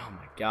 Oh,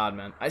 my God,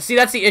 man. I see,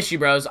 that's the issue,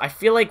 bros. I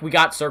feel like we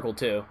got circle,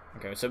 too.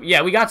 Okay, so,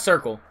 yeah, we got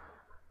circle.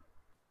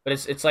 But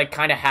it's like,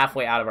 kind of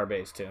halfway out of our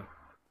base, too.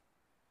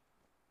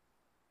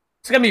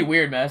 It's gonna be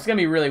weird, man. It's gonna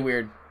be really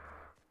weird.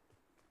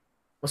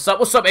 What's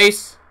up,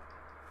 Ace?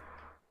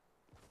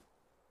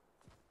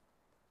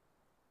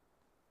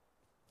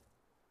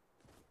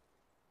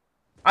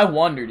 I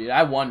wonder, dude.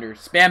 I wonder.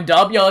 Spam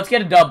dub? Yo, let's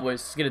get a dub,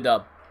 boys. Let's get a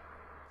dub.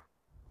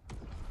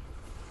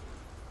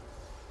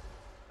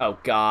 Oh,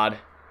 God.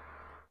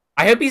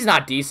 I hope he's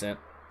not decent.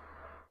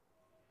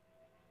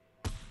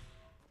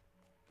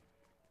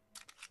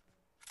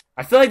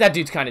 I feel like that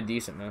dude's kind of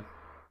decent, man.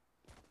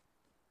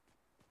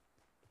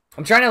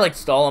 I'm trying to, like,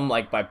 stall him,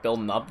 like, by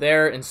building up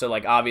there, and so,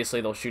 like,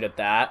 obviously they'll shoot at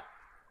that.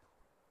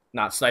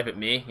 Not snipe at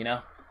me, you know?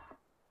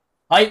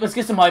 Hype, let's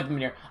get some hype in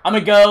here. I'm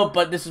gonna go,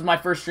 but this is my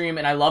first stream,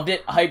 and I loved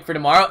it. Hype for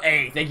tomorrow.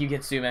 Hey, thank you,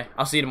 Kitsume.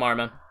 I'll see you tomorrow,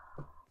 man.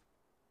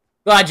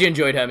 Glad you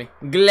enjoyed, homie.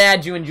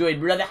 Glad you enjoyed,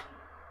 brother.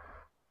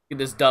 Get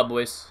this dub,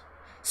 boys.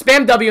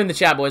 Spam W in the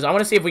chat, boys. I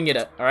want to see if we can get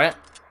it, alright?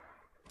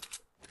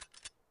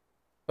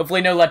 Hopefully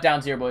no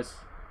letdowns here, boys.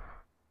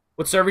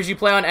 What servers you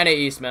play on? NA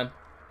East, man.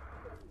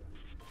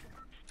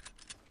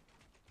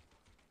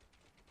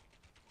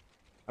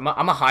 I'm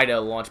a hide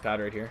a launch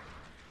pad right here.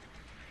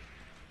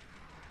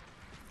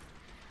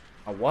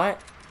 A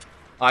what?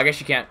 Oh, I guess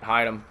you can't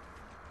hide them.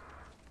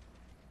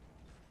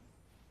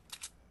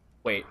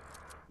 Wait.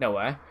 No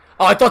way.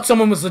 Oh, I thought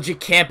someone was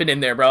legit camping in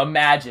there, bro.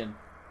 Imagine.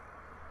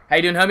 How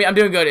you doing, homie? I'm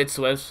doing good. It's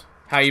Swizz.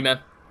 How you, man?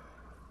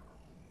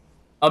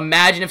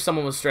 Imagine if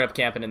someone was straight up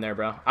camping in there,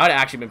 bro. I would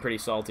have actually been pretty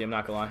salty. I'm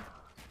not gonna lie.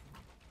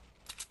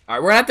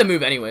 Alright, we're gonna have to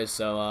move anyways,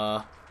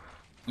 so,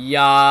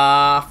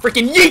 yeah.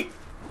 Freaking yeet!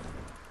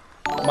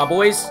 My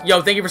boys.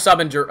 Yo, thank you for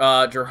subbing,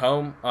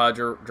 Jerhan.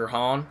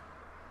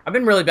 I've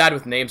been really bad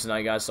with names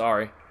tonight, guys.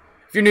 Sorry.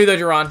 If you're new, though,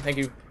 Jerhan, thank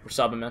you for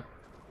subbing, man.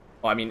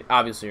 Well, I mean,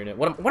 obviously you're new.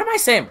 What am I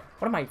saying?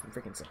 What am I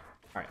freaking saying?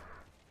 Alright.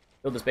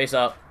 Build this base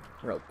up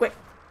real quick.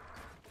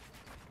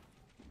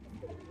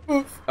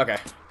 Oof. Okay.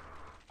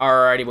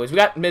 Alrighty, boys. We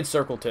got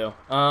mid-circle, too.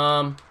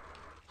 Got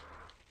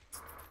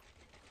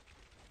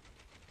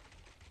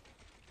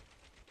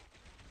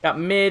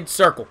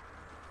mid-circle.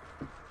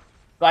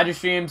 Glad your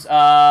streams,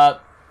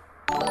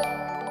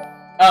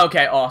 Oh,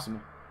 okay,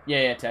 awesome.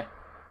 Yeah, Tay.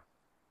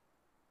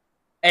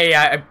 Hey,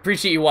 I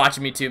appreciate you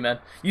watching me too, man.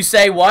 You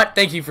say what?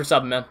 Thank you for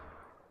subbing, man.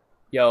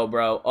 Yo,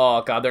 bro.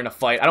 Oh, God, they're in a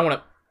fight. I don't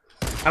want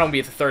to be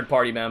at the third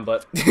party, man,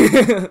 but...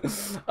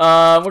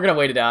 we're gonna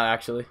wait it out,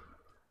 actually.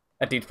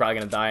 That dude's probably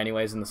gonna die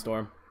anyways in the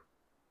storm.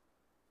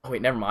 Oh,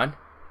 wait, never mind.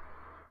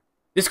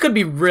 This could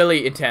be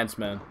really intense,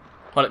 man.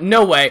 Hold on.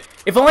 No way.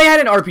 If only I had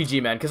an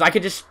RPG, man, because I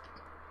could just...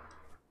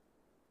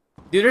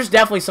 Dude, there's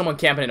definitely someone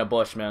camping in a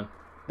bush, man.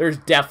 There's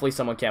definitely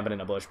someone camping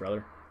in a bush,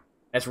 brother.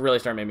 That's really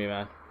starting to make me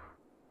mad.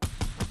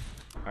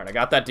 Alright, I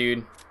got that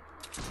dude.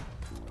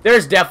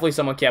 There's definitely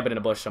someone camping in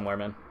a bush somewhere,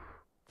 man.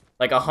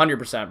 Like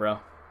 100%, bro.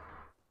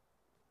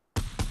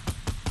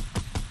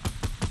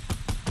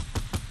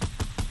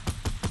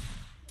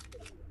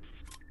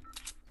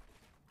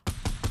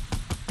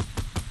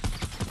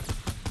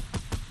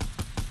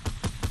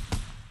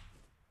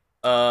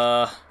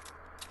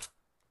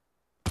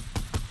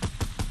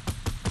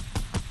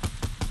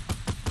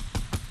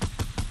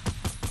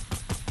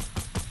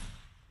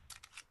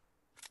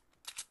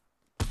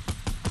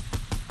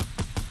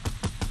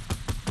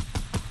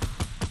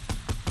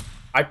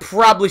 I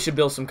probably should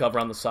build some cover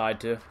on the side,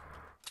 too.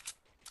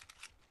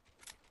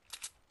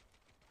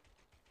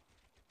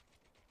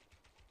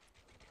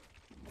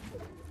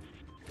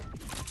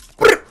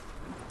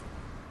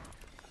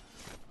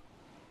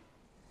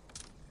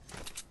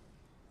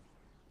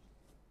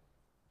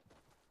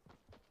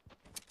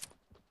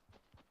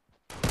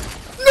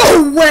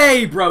 No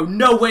way, bro!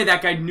 No way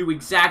that guy knew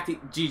exactly...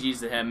 GG's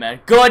to him, man.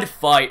 Good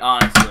fight,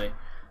 honestly.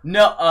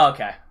 No...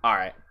 Okay.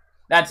 Alright.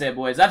 That's it,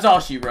 boys. That's all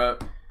she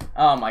wrote.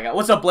 Oh my god.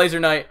 What's up,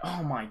 Blazer Knight?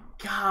 Oh my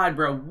god,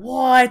 bro.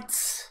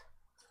 What?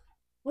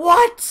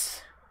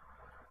 What?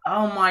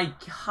 Oh my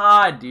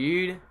god,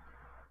 dude.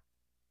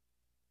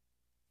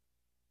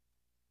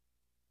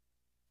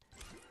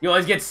 You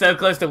always get so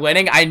close to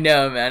winning? I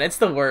know, man. It's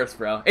the worst,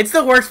 bro. It's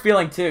the worst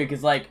feeling, too,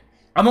 because, like,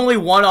 I'm only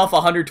 1 off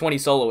 120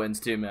 solo wins,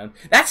 too, man.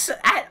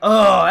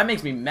 That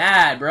makes me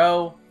mad,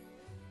 bro.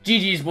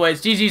 GG's,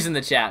 boys. GG's in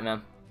the chat,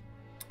 man.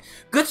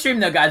 Good stream,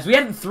 though, guys. We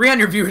had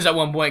 300 viewers at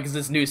one point because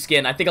this new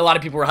skin. I think a lot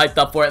of people were hyped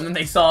up for it, and then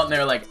they saw it, and they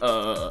were like,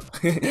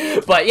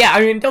 But, yeah, I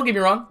mean, don't get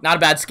me wrong. Not a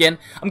bad skin.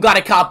 I'm glad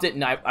I copped it,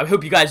 and I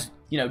hope you guys,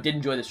 you know, did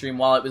enjoy the stream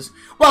while it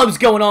was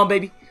going on,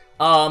 baby.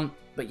 But,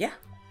 yeah.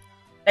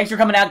 Thanks for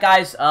coming out,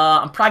 guys.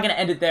 I'm probably going to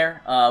end it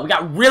there. We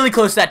got really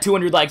close to that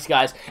 200 likes,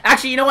 guys.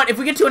 Actually, you know what? If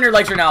we get 200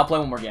 likes right now, I'll play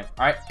one more game,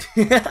 alright?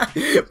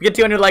 If we get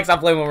 200 likes, I'll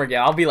play one more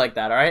game. I'll be like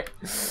that, alright?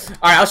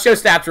 Alright, I'll show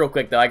stats real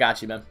quick, though. I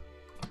got you, man.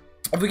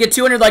 If we get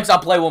 200 likes, I'll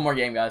play one more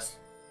game, guys.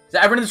 So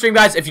everyone in the stream,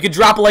 guys, if you could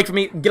drop a like for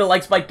me, get a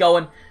like spike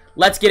going.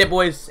 Let's get it,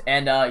 boys.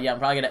 And, yeah, I'm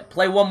probably going to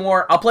play one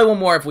more. I'll play one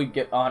more if we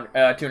get on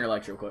 200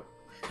 likes real quick.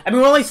 I mean,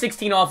 we're only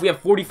 16 off. We have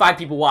 45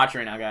 people watching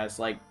right now, guys.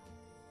 Like,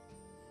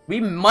 we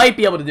might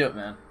be able to do it,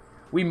 man.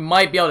 We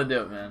might be able to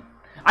do it, man.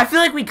 I feel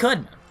like we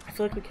could, man. I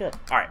feel like we could.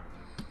 Alright.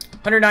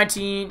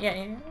 119.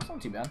 Yeah, that's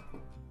not too bad.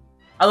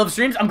 I love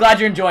streams. I'm glad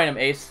you're enjoying them,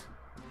 Ace.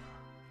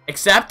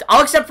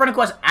 I'll accept friend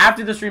requests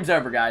after the stream's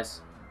over, guys.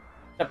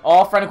 Accept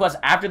all friend requests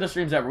after the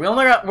stream's over.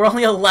 We're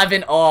only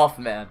 11 off,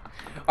 man.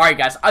 Alright,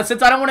 guys.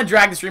 Since I don't want to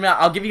drag the stream out,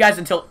 I'll give you guys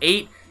until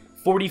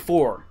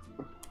 8:44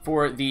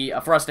 for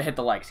us to hit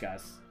the likes,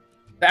 guys.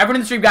 So everyone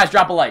in the stream, guys,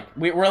 drop a like.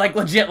 We're like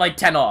legit like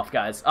 10 off,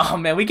 guys. Oh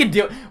man, we can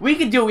do it. We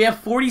can do it. We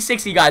have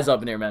 60 guys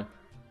up in here, man.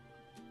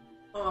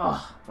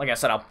 Ugh. Like I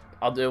said,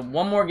 I'll do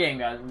one more game,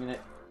 guys. I'm gonna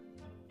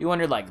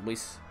 200 likes,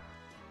 please.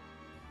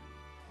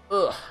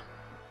 Ugh.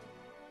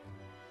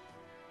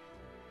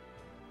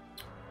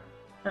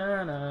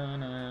 Na, na,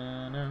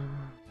 na, na.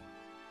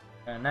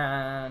 Na,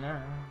 na, na.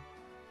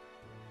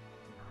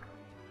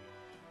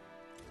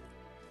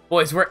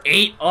 Boys, we're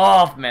 8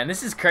 off, man.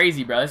 This is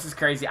crazy, bro. This is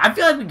crazy. I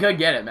feel like we could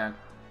get it, man.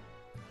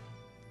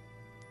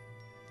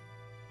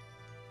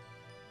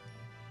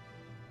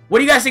 What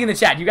do you guys think in the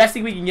chat? Do you guys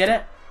think we can get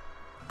it?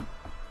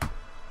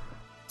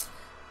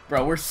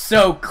 Bro, we're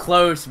so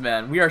close,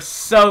 man. We are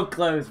so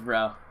close,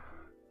 bro.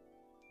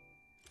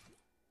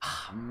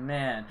 Ah,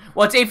 man.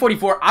 Well, it's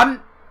 8:44.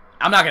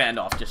 I'm not gonna end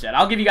off just yet.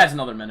 I'll give you guys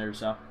another minute or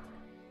so.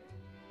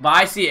 But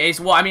I see Ace.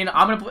 Well, I mean,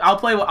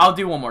 I'll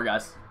do one more,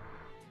 guys.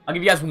 I'll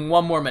give you guys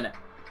one more minute.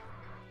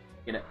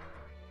 Get it?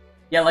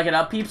 Yeah, like it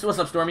up, peeps. What's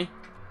up, Stormy?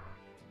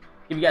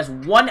 Give you guys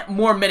one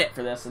more minute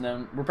for this, and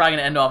then we're probably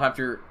gonna end off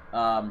after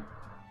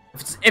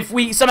if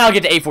we somehow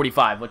get to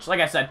 8:45, which, like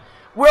I said,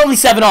 we're only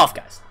 7 off,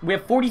 guys. We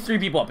have 43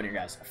 people up in here,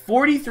 guys.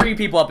 43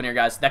 people up in here,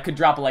 guys, that could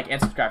drop a like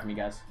and subscribe for me,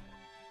 guys.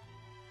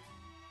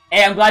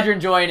 Hey, I'm glad you're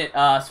enjoying it,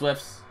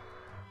 Swifts.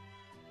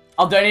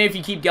 I'll donate if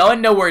you keep going.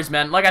 No worries,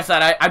 man. Like I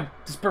said, I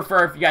just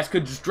prefer if you guys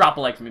could just drop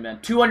a like for me, man.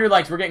 200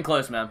 likes. We're getting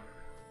close, man.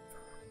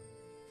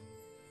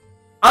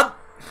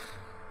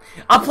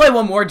 I'll play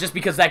one more just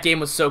because that game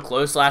was so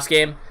close last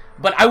game.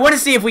 But I want to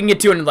see if we can get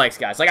 200 likes,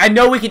 guys. Like, I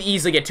know we can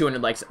easily get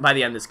 200 likes by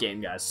the end of this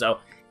game, guys. So,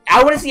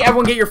 I want to see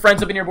everyone get your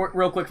friends up in here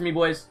real quick for me,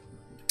 boys.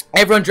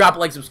 Everyone drop a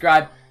like,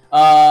 subscribe.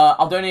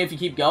 I'll donate if you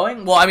keep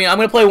going. Well, I mean, I'm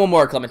going to play one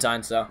more,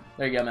 Clementine, so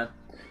there you go, man.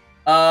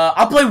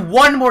 I'll play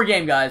one more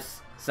game,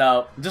 guys.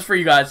 So, just for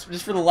you guys,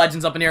 just for the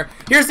legends up in here.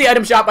 Here's the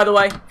item shop, by the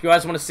way. If you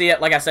guys want to see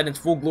it, like I said, it's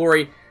full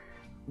glory.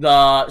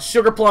 The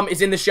Sugarplum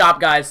is in the shop,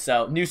 guys.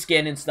 So, new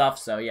skin and stuff.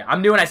 So, yeah.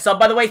 I'm new and I sub,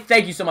 by the way.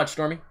 Thank you so much,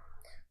 Stormy.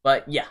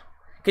 But, yeah.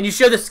 Can you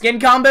show the skin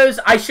combos?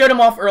 I showed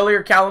them off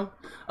earlier, Callum.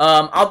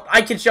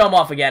 I can show them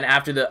off again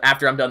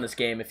after I'm done this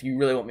game, if you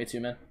really want me to,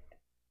 man.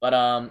 But,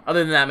 other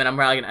than that, man, I'm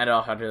probably going to edit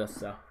off after this,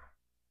 so.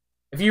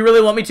 If you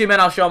really want me to, man,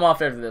 I'll show them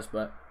off after this,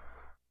 but.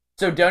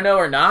 So, dono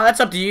or not, that's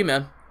up to you,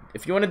 man.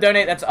 If you want to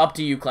donate, that's up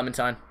to you,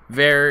 Clementine.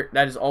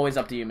 That is always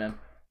up to you, man.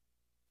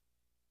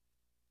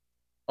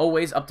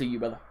 Always up to you,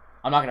 brother.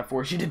 I'm not going to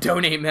force you to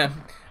donate, man.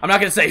 I'm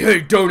not going to say,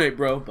 hey, donate,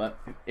 bro. But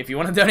if you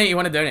want to donate, you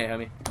want to donate,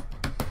 homie.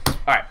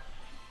 Alright.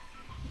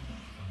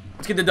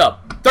 Let's get the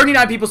dub.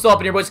 39 people still up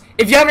in here, boys.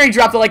 If you haven't already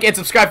dropped a like and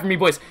subscribe for me,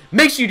 boys,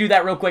 make sure you do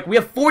that real quick. We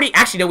have 40,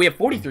 actually, no, we have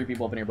 43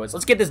 people up in here, boys.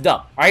 Let's get this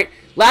dub, alright?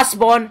 Last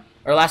spawn,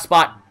 or last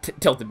spot,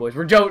 Tilted, boys.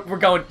 We're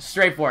going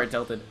straight for it,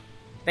 Tilted.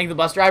 Thank the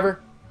bus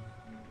driver.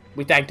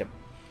 We thanked him.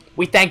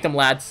 We thanked him,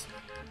 lads.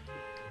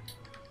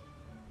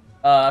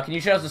 Can you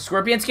show us the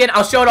Scorpion skin?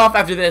 I'll show it off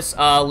after this,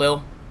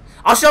 Lil.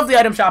 I'll show off the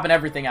item shop and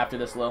everything after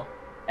this, Lil.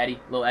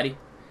 Lil Eddie.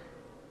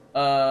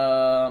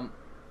 The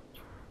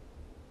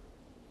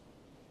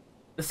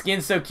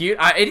skin's so cute.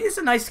 It is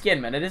a nice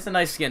skin, man. It is a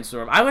nice skin,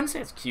 Storm. I wouldn't say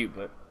it's cute,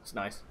 but it's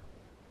nice.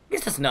 I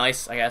guess it's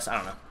nice, I guess. I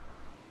don't know.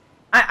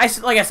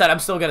 Like I said, I'm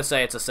still gonna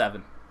say it's a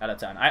 7 out of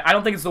 10. I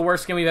don't think it's the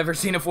worst skin we've ever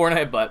seen in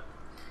Fortnite, but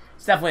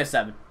it's definitely a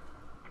 7.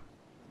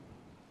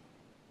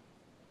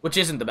 Which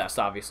isn't the best,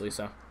 obviously,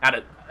 so.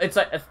 It's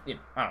like, you know,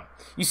 I don't know.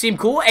 You seem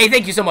cool. Hey,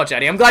 thank you so much,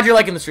 Eddie. I'm glad you're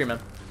liking the stream, man.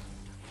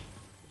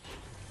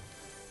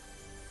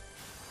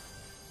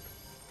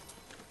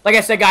 Like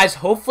I said, guys,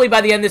 hopefully by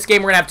the end of this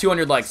game, we're going to have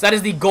 200 likes. That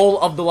is the goal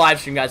of the live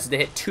stream, guys, is to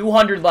hit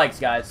 200 likes,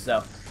 guys. So,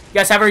 if you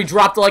guys have already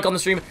dropped a like on the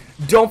stream,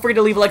 don't forget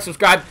to leave a like,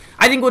 subscribe.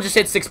 I think we'll just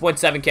hit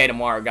 6.7K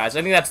tomorrow, guys.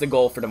 I think that's the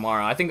goal for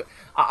tomorrow. I think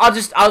I'll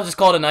just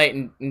call it a night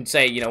and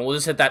say, you know, we'll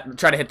just hit that,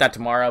 try to hit that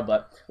tomorrow.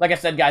 But like I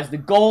said, guys, the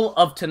goal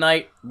of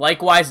tonight,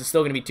 likewise, is still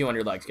going to be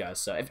 200 likes, guys.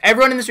 So if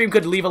everyone in the stream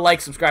could leave a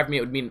like, subscribe to me,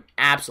 it would mean an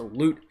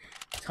absolute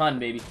ton,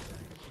 baby.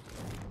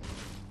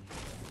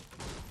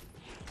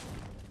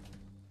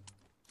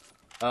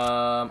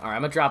 Alright,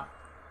 I'm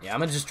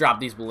gonna just drop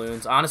these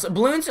balloons. Honestly,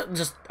 balloons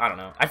just, I don't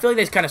know. I feel like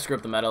they kind of screw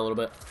up the meta a little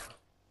bit.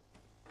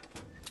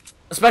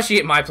 Especially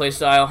at my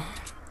playstyle.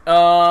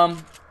 I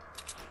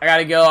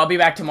gotta go. I'll be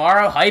back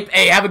tomorrow. Hype.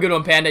 Hey, have a good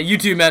one, Panda. You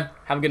too, man.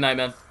 Have a good night,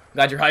 man.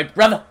 Glad you're hyped.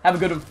 Brother, have a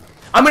good one.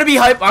 I'm gonna be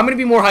hyped. I'm gonna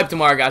be more hyped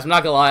tomorrow, guys. I'm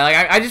not gonna lie.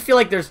 Like, I just feel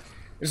like there's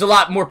a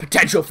lot more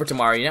potential for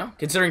tomorrow, you know?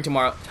 Considering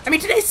tomorrow. I mean,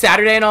 today's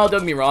Saturday and all,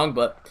 don't get me wrong,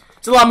 but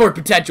it's a lot more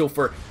potential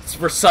for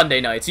Sunday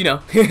nights, you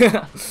know?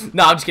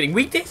 No, I'm just kidding.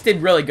 Weekdays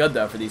did really good,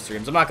 though, for these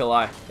streams. I'm not gonna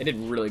lie. They did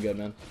really good,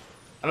 man.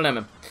 I don't know,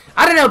 man.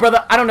 I don't know,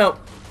 brother. I don't know.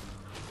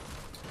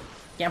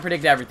 Can't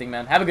predict everything,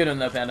 man. Have a good one,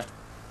 though, Panda.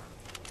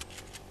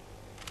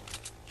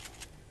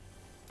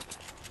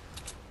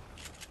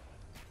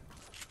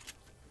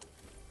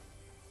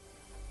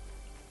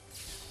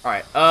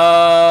 Alright,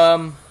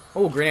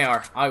 oh, green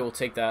AR. I will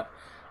take that.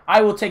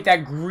 I will take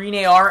that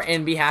green AR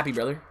and be happy,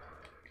 brother.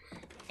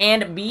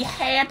 And be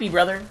happy,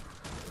 brother.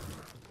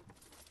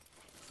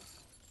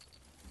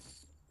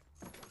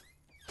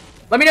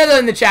 Let me know that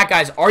in the chat,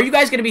 guys. Are you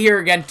guys going to be here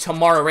again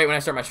tomorrow, right when I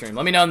start my stream?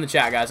 Let me know in the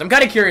chat, guys. I'm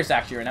kind of curious,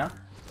 actually, right now.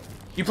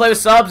 You play with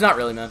subs? Not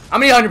really, man. I'm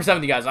going to be 100%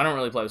 with you guys. I don't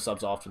really play with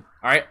subs often,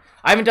 alright?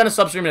 I haven't done a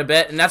sub stream in a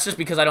bit, and that's just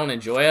because I don't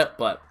enjoy it,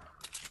 but,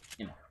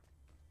 you know.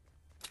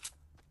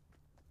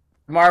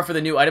 Tomorrow for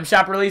the new item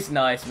shop release?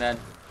 Nice, man.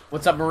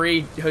 What's up,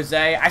 Marie,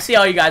 Jose? I see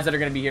all you guys that are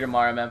going to be here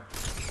tomorrow, man.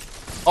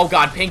 Oh,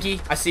 God, Pinky.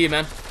 I see you,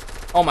 man.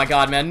 Oh, my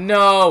God, man.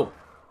 No.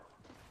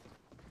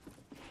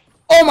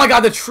 Oh, my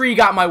God, the tree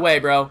got in my way,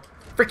 bro.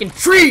 Freaking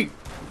tree.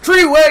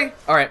 Tree way.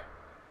 All right.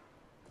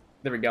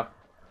 There we go.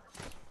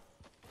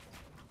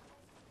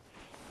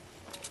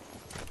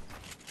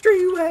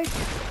 Tree way.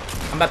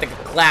 I'm about to get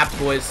clapped,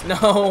 boys.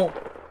 No.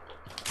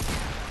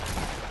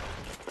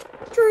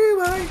 Tree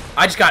way.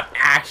 I just got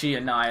actually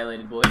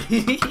annihilated, boys.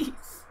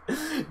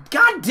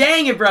 God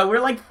dang it, bro. We're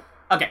like...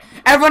 Okay,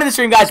 everyone in the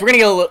stream, guys, we're gonna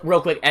go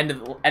real quick end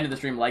of the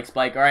stream like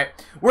spike, all right?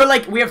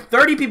 We have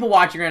 30 people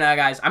watching right now,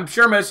 guys. I'm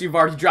sure most of you have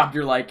already dropped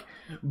your like,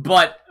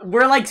 but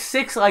we're like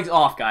 6 likes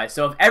off, guys.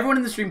 So if everyone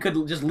in the stream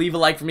could just leave a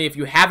like for me, if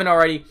you haven't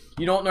already,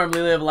 you don't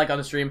normally leave a like on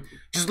the stream,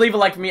 just leave a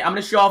like for me. I'm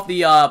gonna show off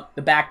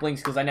the back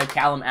blinks because I know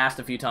Callum asked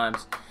a few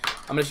times.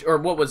 Or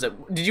what was it?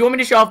 Did you want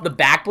me to show off the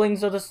back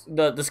blings of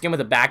the skin with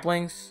the back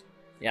blings?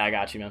 Yeah, I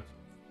got you, man.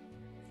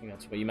 I think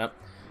that's what you meant.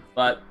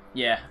 But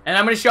yeah, and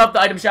I'm gonna show up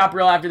the item shop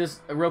real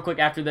quick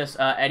after this,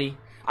 Eddie.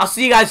 I'll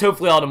see you guys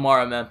hopefully all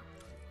tomorrow, man.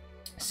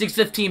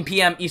 6:15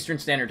 p.m. Eastern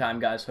Standard Time,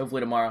 guys.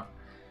 Hopefully tomorrow.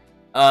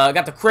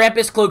 Got the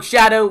Krampus, Cloak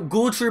Shadow,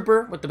 Ghoul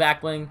Trooper with the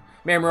back bling,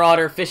 Mare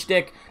Marauder, Fish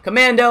Stick,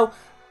 Commando,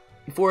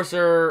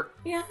 Enforcer.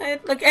 Yeah,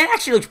 it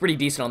actually looks pretty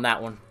decent on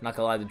that one. Not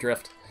gonna lie, the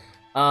drift.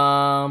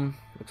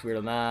 Looks weird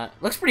on that.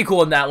 Looks pretty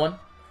cool on that one.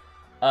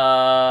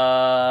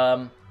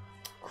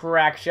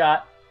 Crack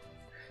Shot.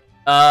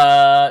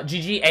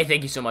 GG. Hey,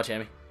 thank you so much,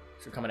 Amy,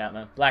 for coming out,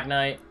 man. Black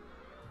Knight.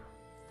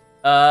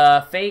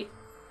 Fate,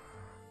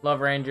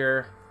 Love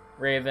Ranger,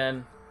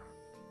 Raven.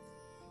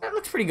 That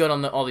looks pretty good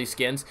on all these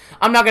skins.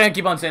 I'm not gonna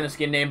keep on saying the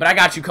skin name, but I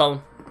got you,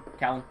 Callum.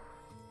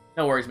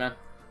 No worries, man.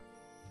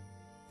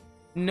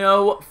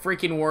 No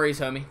freaking worries,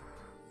 homie.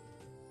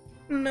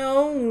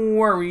 No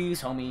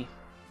worries, homie.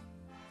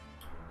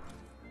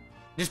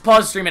 Just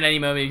pause the stream at any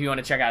moment if you want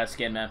to check out a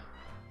skin, man.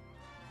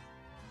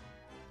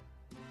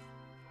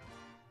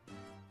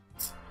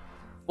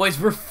 Boys,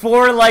 we're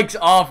 4 likes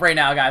off right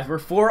now, guys. We're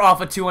 4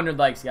 off of 200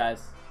 likes,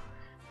 guys.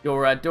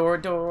 Dora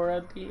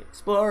the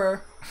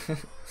Explorer.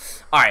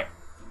 Alright.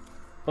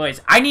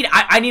 Boys, I need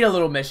a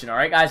little mission,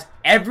 alright, guys?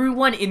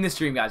 Everyone in the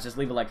stream, guys, just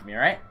leave a like for me,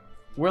 alright?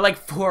 We're like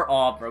 4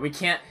 off, bro. We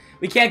can't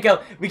go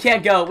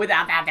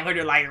without that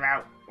 200 likes,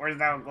 bro. We're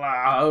so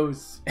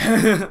close.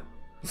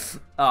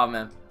 Oh,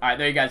 man. Alright,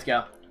 there you guys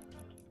go.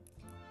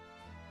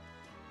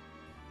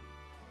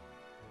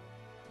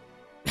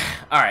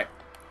 Alright.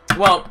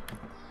 Well,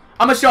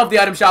 I'm gonna show up the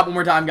item shop one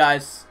more time,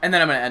 guys, and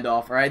then I'm gonna end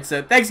off, alright?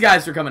 So, thanks,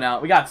 guys, for coming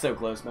out. We got so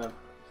close, man.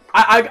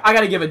 I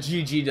gotta give a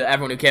GG to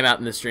everyone who came out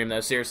in the stream,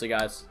 though. Seriously,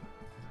 guys.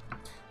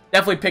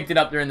 Definitely picked it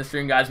up during the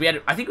stream, guys.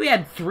 I think we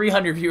had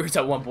 300 viewers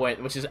at one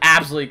point, which is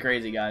absolutely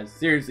crazy, guys.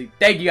 Seriously.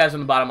 Thank you guys from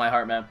the bottom of my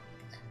heart, man.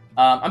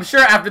 I'm sure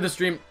after the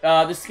stream,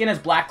 this skin has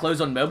black clothes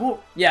on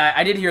mobile. Yeah,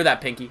 I did hear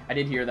that, Pinky. I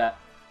did hear that.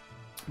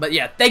 But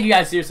yeah, thank you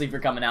guys seriously for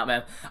coming out,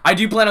 man. I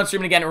do plan on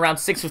streaming again around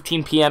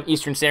 6:15 p.m.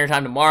 Eastern Standard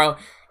Time tomorrow.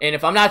 And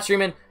if I'm not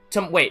streaming,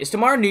 wait, is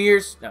tomorrow New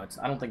Year's? No,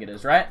 I don't think it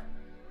is, right?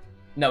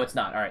 No, it's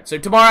not. All right, so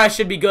tomorrow I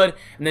should be good.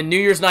 And then New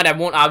Year's night, I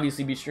won't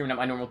obviously be streaming at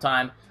my normal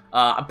time.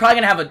 I'm probably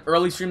going to have an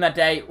early stream that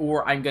day,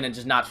 or I'm going to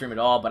just not stream at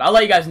all. But I'll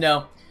let you guys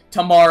know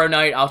tomorrow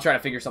night. I'll try to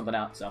figure something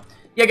out. So,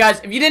 yeah,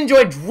 guys, if you did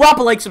enjoy, drop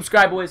a like,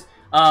 subscribe, boys.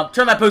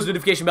 Turn that post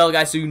notification bell,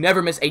 guys, so you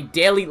never miss a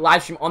daily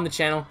live stream on the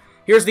channel.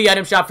 Here's the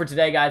item shop for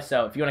today, guys.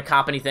 So if you want to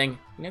cop anything,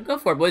 go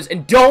for it, boys.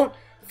 And don't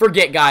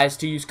forget, guys,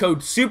 to use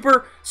code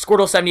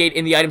SuperSquirtle78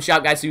 in the item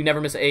shop, guys, so you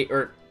never miss I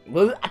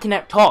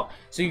cannot talk.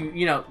 So you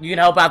can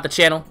help out the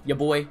channel, your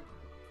boy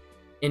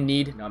in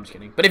need. No, I'm just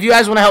kidding. But if you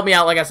guys want to help me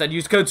out, like I said,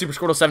 use code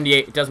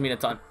SuperSquirtle78. It does mean a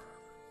ton.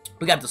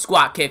 We got the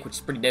squat kick, which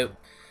is pretty dope.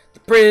 The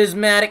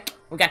prismatic.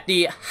 We got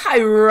the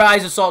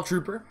high-rise assault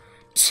trooper.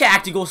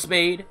 Tactical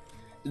spade.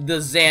 The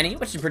Zanny,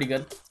 which is pretty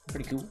good.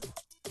 Pretty cool.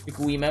 Pretty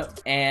cool emote.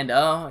 And,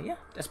 yeah,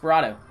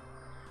 Desperado.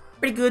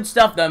 Pretty good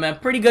stuff, though, man.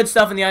 Pretty good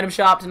stuff in the item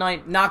shop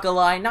tonight. Not gonna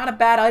lie. Not a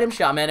bad item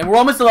shop, man. And we're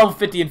almost to level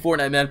 50 in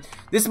Fortnite, man.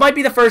 This might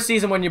be the first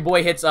season when your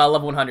boy hits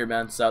level 100,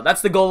 man. So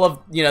that's the goal of,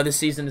 this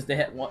season is to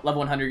hit level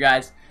 100,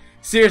 guys.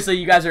 Seriously,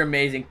 you guys are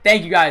amazing.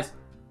 Thank you guys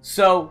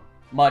so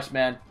much,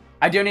 man.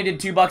 I donated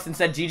 $2 and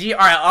said GG.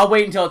 Alright, I'll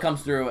wait until it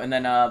comes through. And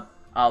then, I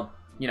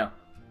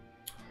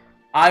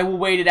will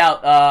wait it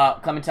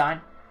out,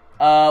 Clementine.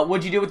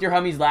 What'd you do with your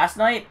homies last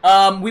night?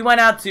 We went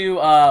out to,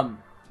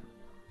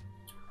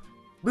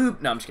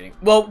 boop. No, I'm just kidding.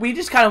 Well, we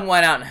just kind of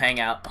went out and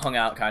hung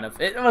out, kind of.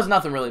 It was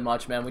nothing really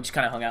much, man. We just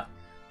kind of hung out.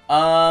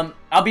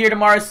 I'll be here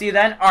tomorrow. See you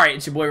then. Alright,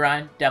 it's your boy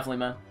Ryan. Definitely,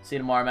 man. See you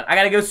tomorrow, man. I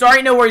gotta go.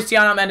 Sorry, no worries,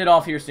 Tiana. I'm ended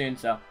off here soon,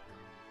 so.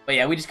 But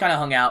yeah, we just kind of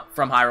hung out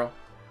from Hyrule.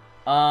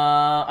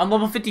 I'm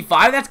level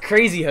 55? That's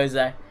crazy,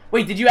 Jose.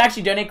 Wait, did you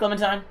actually donate,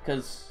 Clementine?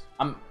 Because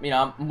I'm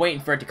waiting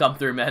for it to come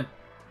through, man.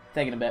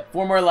 Taking a bit.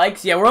 4 more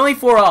likes? Yeah, we're only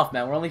 4 off,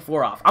 man. We're only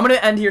 4 off. I'm going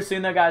to end here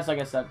soon, though, guys, like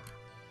I said.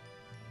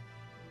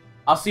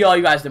 I'll see all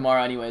you guys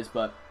tomorrow anyways,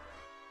 but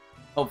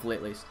hopefully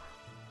at least.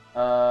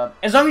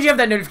 As long as you have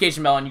that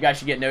notification bell on, you guys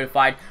should get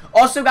notified.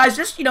 Also, guys,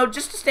 just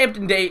to stay up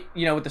to date,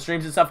 with the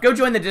streams and stuff, go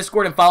join the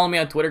Discord and follow me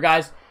on Twitter,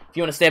 guys. If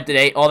you want to stay up to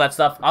date, all that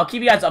stuff. I'll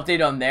keep you guys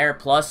updated on there.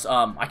 Plus,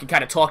 I can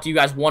kind of talk to you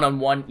guys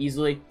one-on-one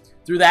easily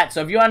through that.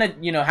 So if you want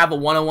to, have a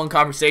one-on-one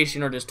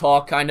conversation or just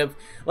talk, kind of,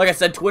 like I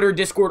said, Twitter,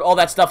 Discord, all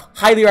that stuff,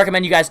 highly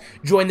recommend you guys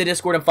join the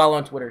Discord and follow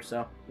on Twitter.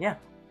 So, yeah.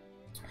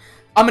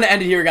 I'm going to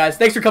end it here, guys.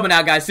 Thanks for coming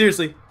out, guys.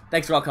 Seriously,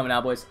 thanks for all coming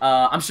out, boys.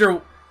 I'm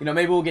sure,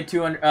 maybe we'll get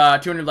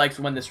 200 likes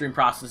when the stream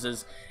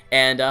processes.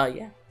 And,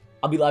 yeah,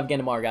 I'll be live again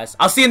tomorrow, guys.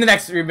 I'll see you in the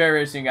next stream very,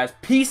 very soon, guys.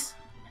 Peace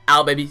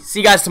out, baby. See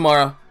you guys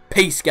tomorrow.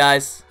 Peace,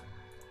 guys.